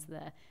liability, or what's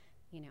the,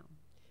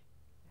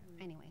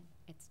 Anyway,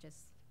 it's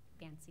just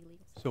fancy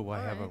legal stuff. So why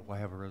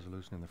have a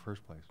resolution in the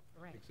first place?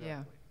 Right. Exactly.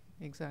 Yeah,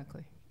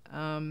 exactly.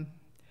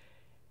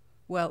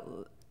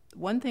 Well,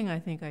 one thing I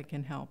think I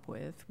can help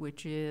with,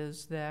 which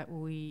is that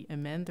we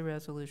amend the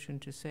resolution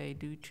to say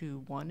due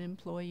to one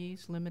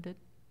employee's limited,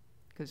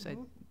 because I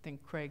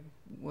think Craig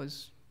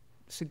was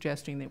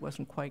suggesting that it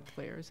wasn't quite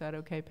clear. Is that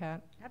okay,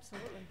 Pat?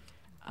 Absolutely.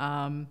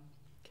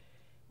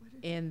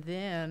 And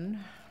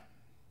then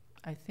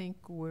I think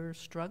we're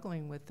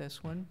struggling with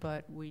this one,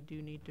 but we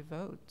do need to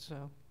vote.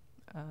 So,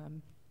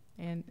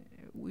 and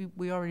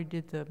we already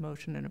did the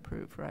motion and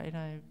approve, right?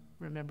 I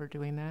remember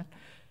doing that.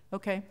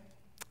 Okay,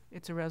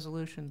 it's a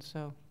resolution,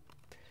 so.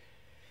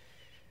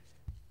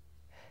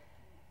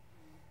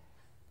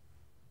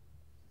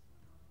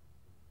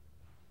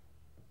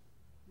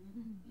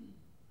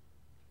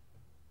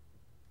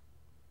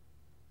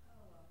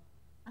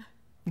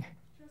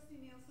 Trustee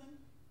Nielsen?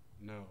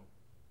 No.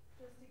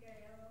 Trustee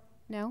Gallo?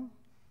 No?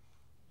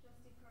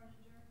 Trustee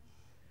Croninger?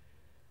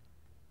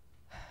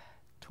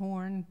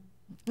 Torn,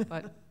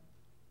 but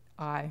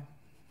aye.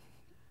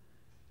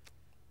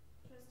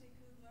 Trustee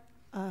Kugler?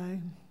 Aye.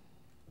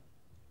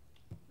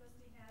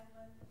 Trustee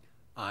Hadland?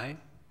 Aye.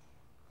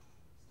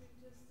 Student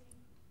Trustee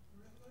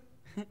Rickler?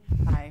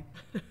 Aye.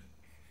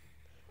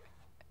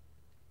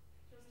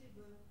 Trustee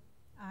Blue?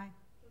 Aye.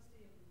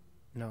 Trustee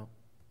Evans? No.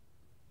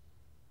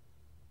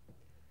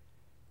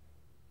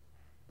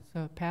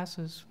 So it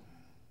passes.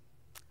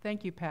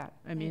 Thank you, Pat.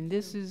 I mean,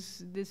 this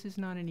is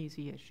not an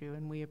easy issue,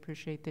 and we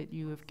appreciate that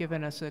you have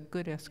given us a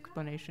good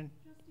explanation.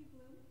 Trustee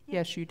Blue?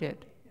 Yes, you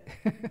did.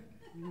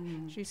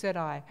 She said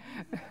aye.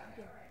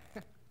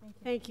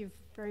 Thank you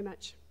very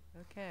much.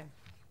 Okay.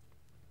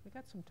 We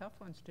got some tough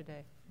ones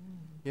today.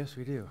 Yes,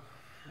 we do.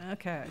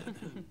 Okay.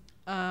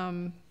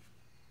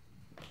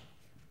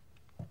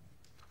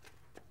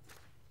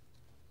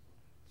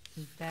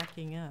 I'm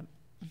backing up.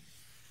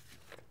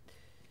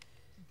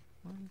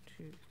 1,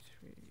 2,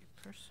 3,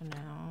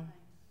 personnel.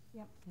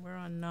 Yep. We're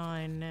on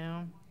 9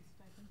 now.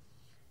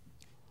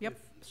 Yep,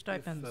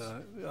 stipends.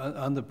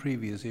 On the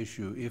previous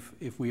issue,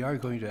 if we are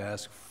going to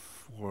ask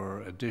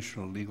for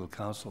additional legal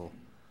counsel,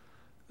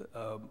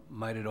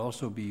 might it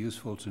also be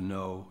useful to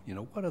know,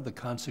 what are the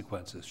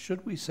consequences?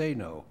 Should we say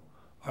no?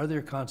 Are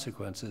there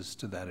consequences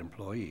to that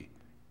employee?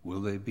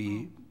 Will they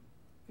be,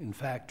 in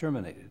fact,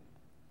 terminated?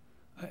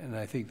 And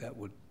I think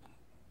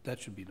that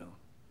should be known.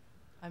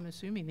 I'm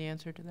assuming the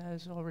answer to that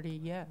is already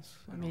yes.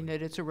 I mean,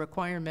 that it's a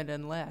requirement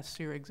unless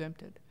you're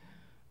exempted.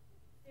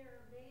 There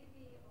may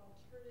be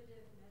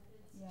alternative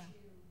methods to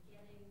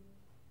getting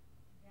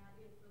that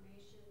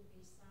information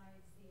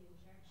besides the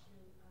injection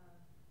of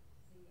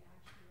the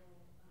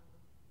actual,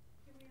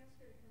 can we ask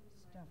her to come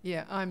to my?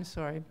 Yeah, I'm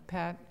sorry,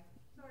 Pat.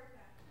 Sorry,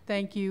 Pat.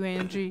 Thank you,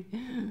 Angie.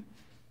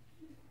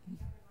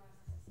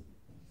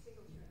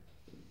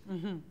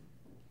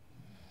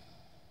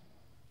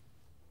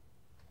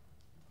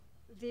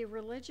 The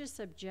religious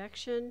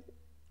objection,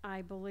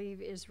 I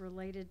believe, is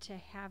related to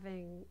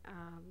having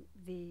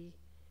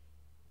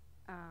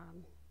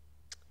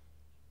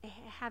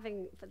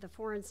having the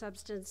foreign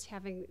substance,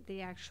 having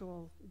the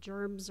actual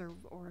germs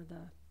or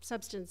the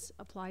substance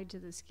applied to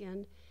the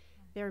skin.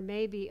 There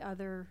may be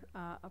other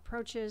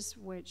approaches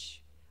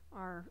which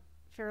are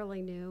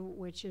fairly new,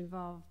 which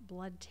involve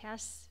blood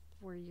tests,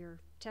 where you're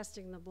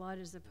testing the blood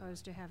as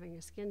opposed to having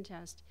a skin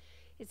test.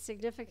 It's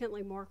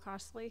significantly more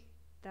costly,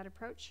 that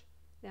approach,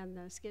 than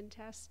the skin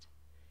test.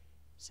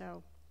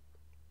 So.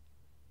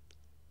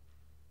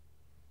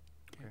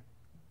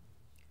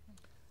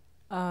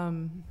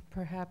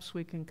 Perhaps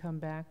we can come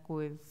back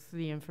with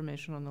the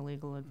information on the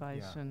legal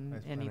advice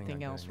and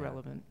anything else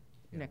relevant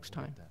next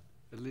time.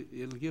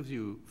 It'll give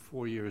you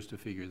 4 years to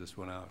figure this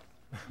one out.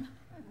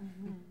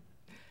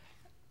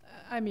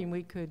 I mean,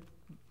 we could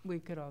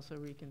also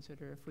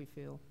reconsider if we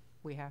feel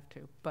we have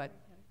to, but.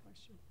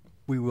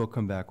 We will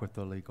come back with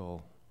the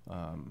legal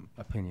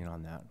opinion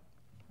on that.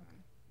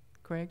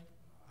 Craig?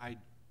 I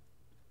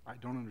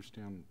don't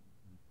understand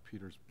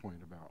Peter's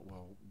point about,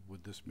 well,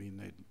 would this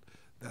mean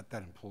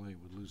that employee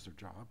would lose their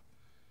job?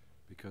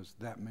 Because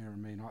that may or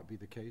may not be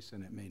the case,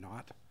 and it may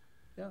not.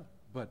 Yeah.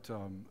 But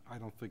I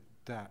don't think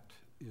that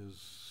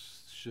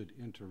should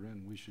enter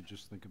in. We should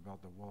just think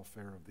about the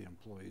welfare of the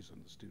employees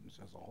and the students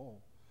as a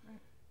whole,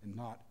 and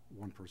not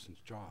one person's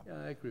job.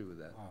 Yeah, I agree with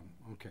that.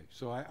 Okay,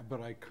 so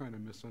but I kind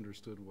of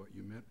misunderstood what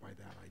you meant by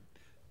that.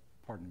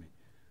 Pardon me.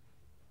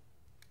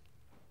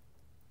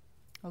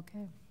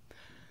 Okay.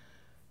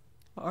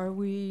 Are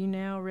we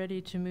now ready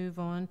to move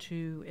on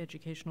to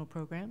educational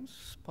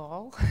programs?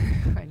 Paul,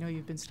 I know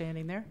you've been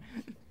standing there.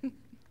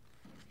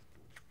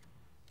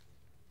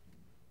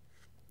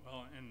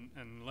 Well,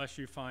 unless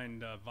you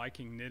find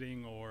Viking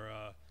knitting or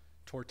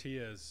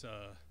tortillas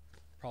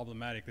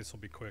problematic, this will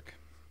be quick.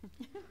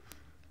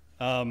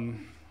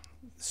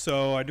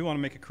 So I do want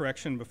to make a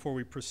correction before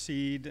we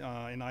proceed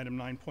in item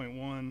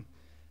 9.1.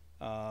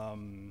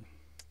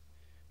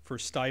 For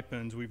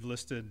stipends, we've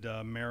listed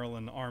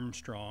Marilyn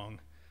Armstrong.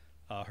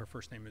 Her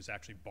first name is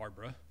actually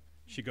Barbara.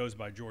 She goes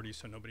by Jordy,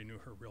 so nobody knew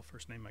her real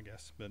first name, I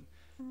guess. But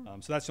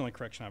so that's the only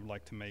correction I would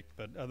like to make.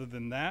 But other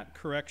than that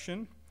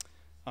correction,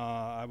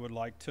 I would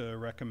like to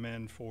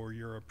recommend for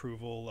your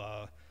approval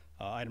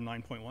item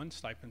 9.1,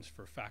 stipends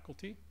for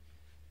faculty.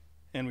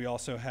 And we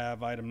also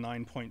have item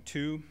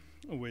 9.2,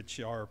 which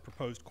are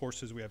proposed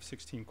courses. We have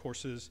 16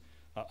 courses,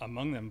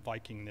 among them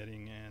Viking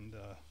knitting and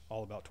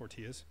all about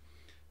tortillas,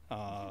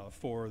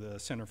 for the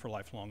Center for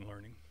Lifelong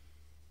Learning.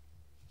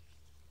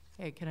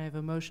 Okay, can I have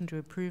a motion to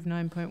approve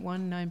 9.1,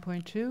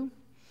 9.2?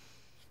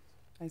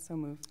 I so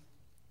move.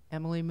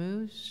 Emily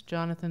moves,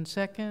 Jonathan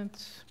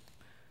seconds.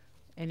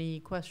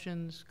 Any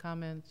questions,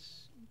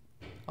 comments?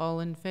 All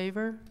in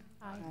favor?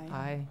 Aye.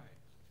 Aye.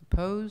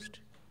 Opposed?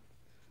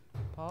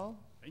 Paul?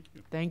 Thank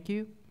you. Thank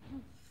you.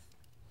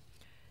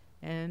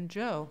 And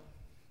Joe?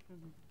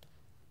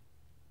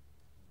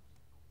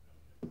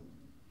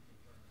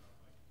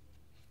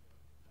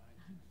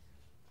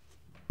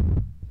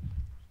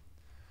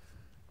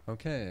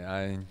 Okay,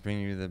 I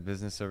bring you the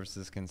business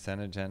services consent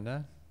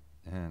agenda,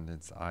 and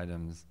it's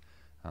items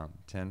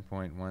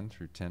 10.1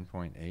 through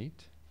 10.8.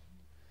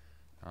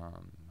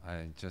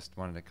 I just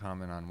wanted to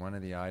comment on one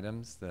of the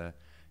items, the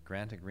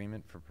grant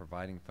agreement for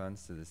providing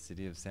funds to the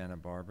City of Santa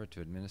Barbara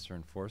to administer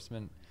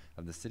enforcement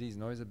of the city's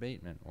noise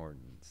abatement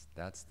ordinance.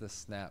 That's the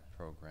SNAP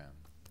program,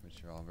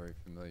 which you're all very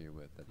familiar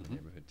with, that the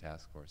Neighborhood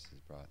Task Force has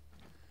brought.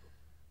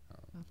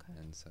 Okay.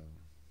 And so,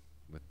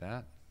 with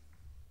that.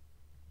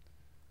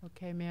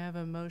 Okay, may I have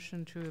a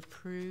motion to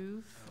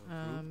approve?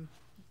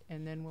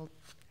 And then we'll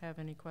have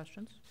any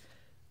questions.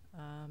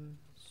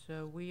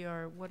 So we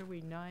are, what are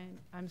we, 9?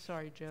 I'm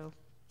sorry, Joe.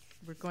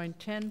 We're going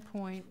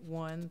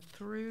 10.1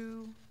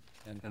 through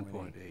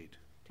 10.8.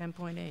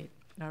 10.8.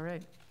 All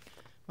right.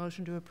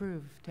 Motion to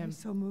approve.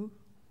 So move.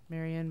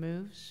 Marianne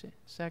moves.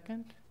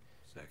 Second?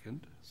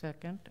 Second.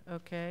 Second.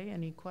 Okay.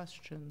 Any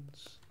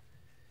questions?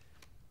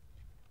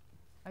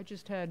 I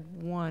just had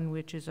one,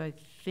 which is I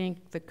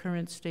think the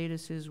current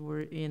status is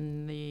we're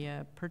in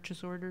the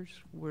purchase orders.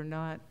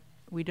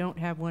 We don't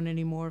have one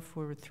anymore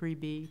for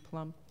 3B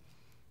Plum.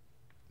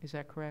 Is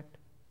that correct?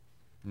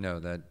 No,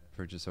 that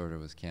purchase order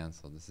was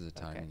canceled. This is a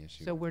timing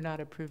issue. So we're not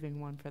approving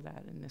one for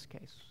that in this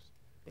case,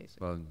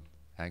 basically. Well,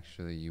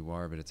 actually you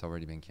are, but it's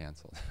already been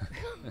canceled.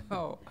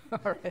 Oh, all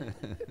right.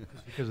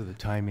 Just because of the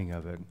timing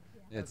of it.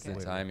 It's Okay.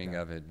 the timing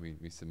of it.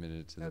 We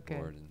submitted it to the Okay.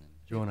 board and then.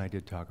 Joe and I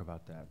did talk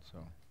about that,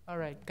 so. All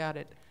right, got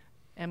it.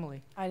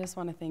 Emily? I just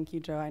want to thank you,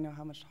 Joe. I know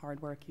how much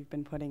hard work you've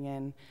been putting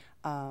in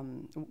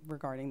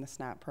regarding the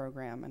SNAP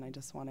program, and I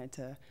just wanted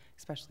to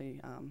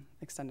especially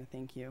extend a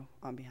thank you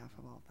on behalf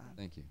of all of that.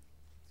 Thank you.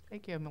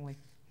 Thank you, Emily.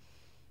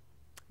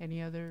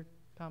 Any other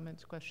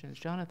comments, questions?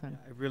 Jonathan?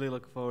 I really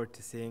look forward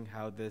to seeing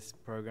how this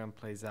program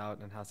plays out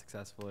and how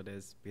successful it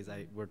is, because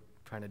we're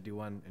trying to do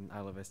one in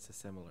Isla Vista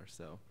similar,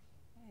 so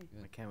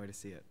I can't wait to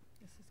see it.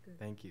 This is good.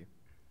 Thank you.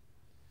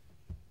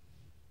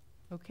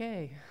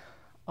 Okay.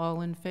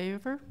 All in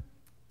favor?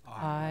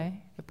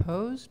 Aye.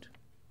 Opposed?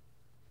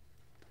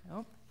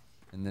 Nope.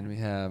 And then we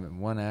have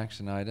one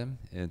action item.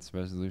 It's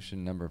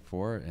resolution number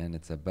 4, and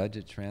it's a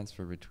budget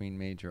transfer between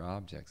major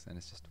objects. And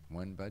it's just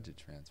one budget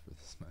transfer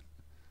this month.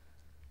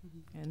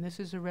 And this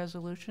is a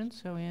resolution,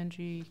 so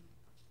Angie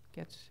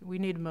we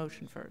need a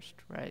motion first,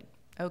 right?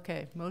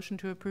 Okay, motion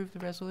to approve the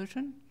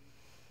resolution?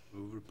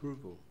 Move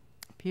approval.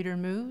 Peter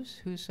moves.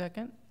 Who's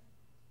second?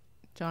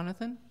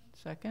 Jonathan,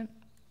 second.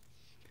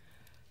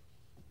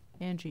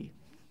 Angie?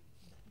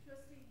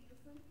 Trustee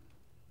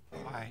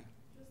Houston? Aye.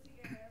 Trustee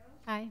Guerrero?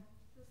 Aye.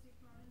 Trustee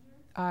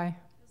Croninger? Aye.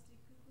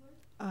 Trustee Kugler?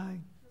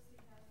 Aye. Trustee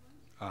Haslam?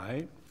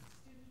 Aye.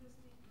 Student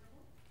trustee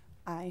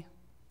Gribble? Aye.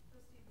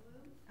 Trustee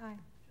Bloom? Aye.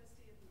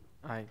 Trustee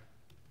Abdu? Aye.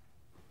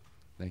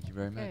 Thank you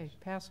very Okay, much.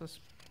 passes.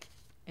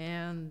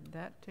 And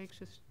that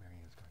takes us,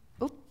 Marianne's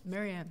got oh,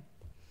 Mary Ann.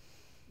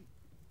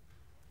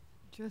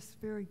 Just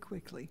very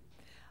quickly,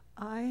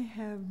 I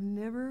have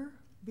never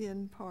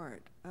been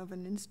part of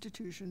an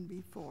institution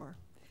before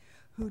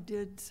who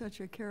did such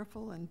a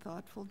careful and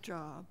thoughtful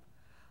job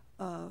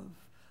of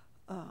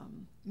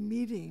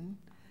meeting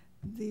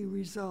the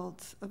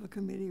results of a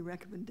committee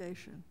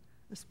recommendation,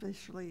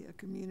 especially a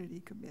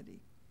community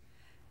committee.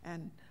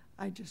 And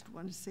I just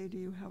want to say to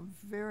you how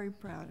very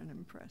proud and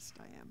impressed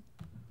I am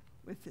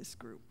with this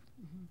group.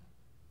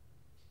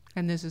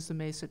 And this is the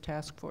Mesa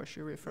Task Force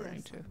you're referring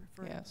Yes, to? I'm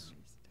referring to Yes. Mesa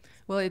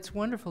Task Well, it's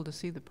wonderful to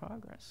see the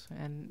progress,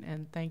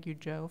 and thank you,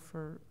 Joe,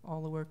 for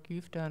all the work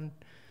you've done,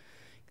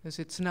 because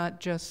it's not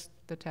just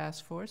the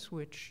task force,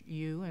 which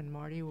you and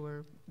Marty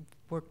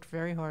worked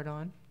very hard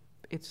on,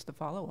 it's the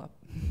follow-up.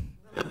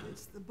 Well,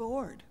 it's the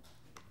board.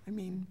 I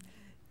mean,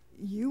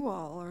 you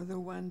all are the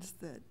ones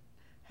that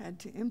had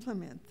to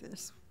implement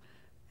this,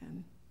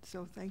 and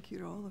so thank you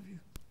to all of you.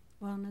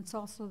 Well, and it's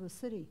also the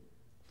city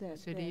that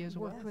City as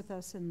well. worked with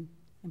us and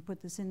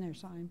put this in there,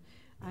 so I'm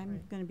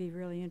Right. going to be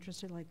really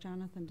interested, like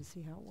Jonathan, to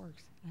see how it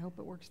works. I hope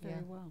it works very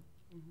Yeah. well.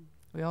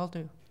 We all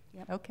do.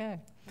 Yep. Okay.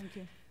 Thank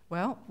you.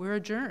 Well, we're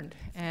adjourned,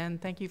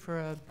 and thank you for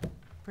a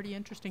pretty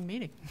interesting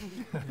meeting.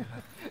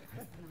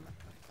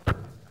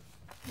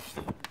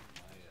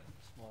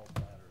 Small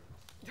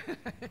platter.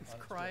 It's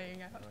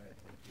crying out.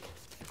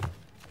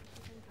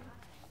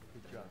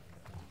 Good job.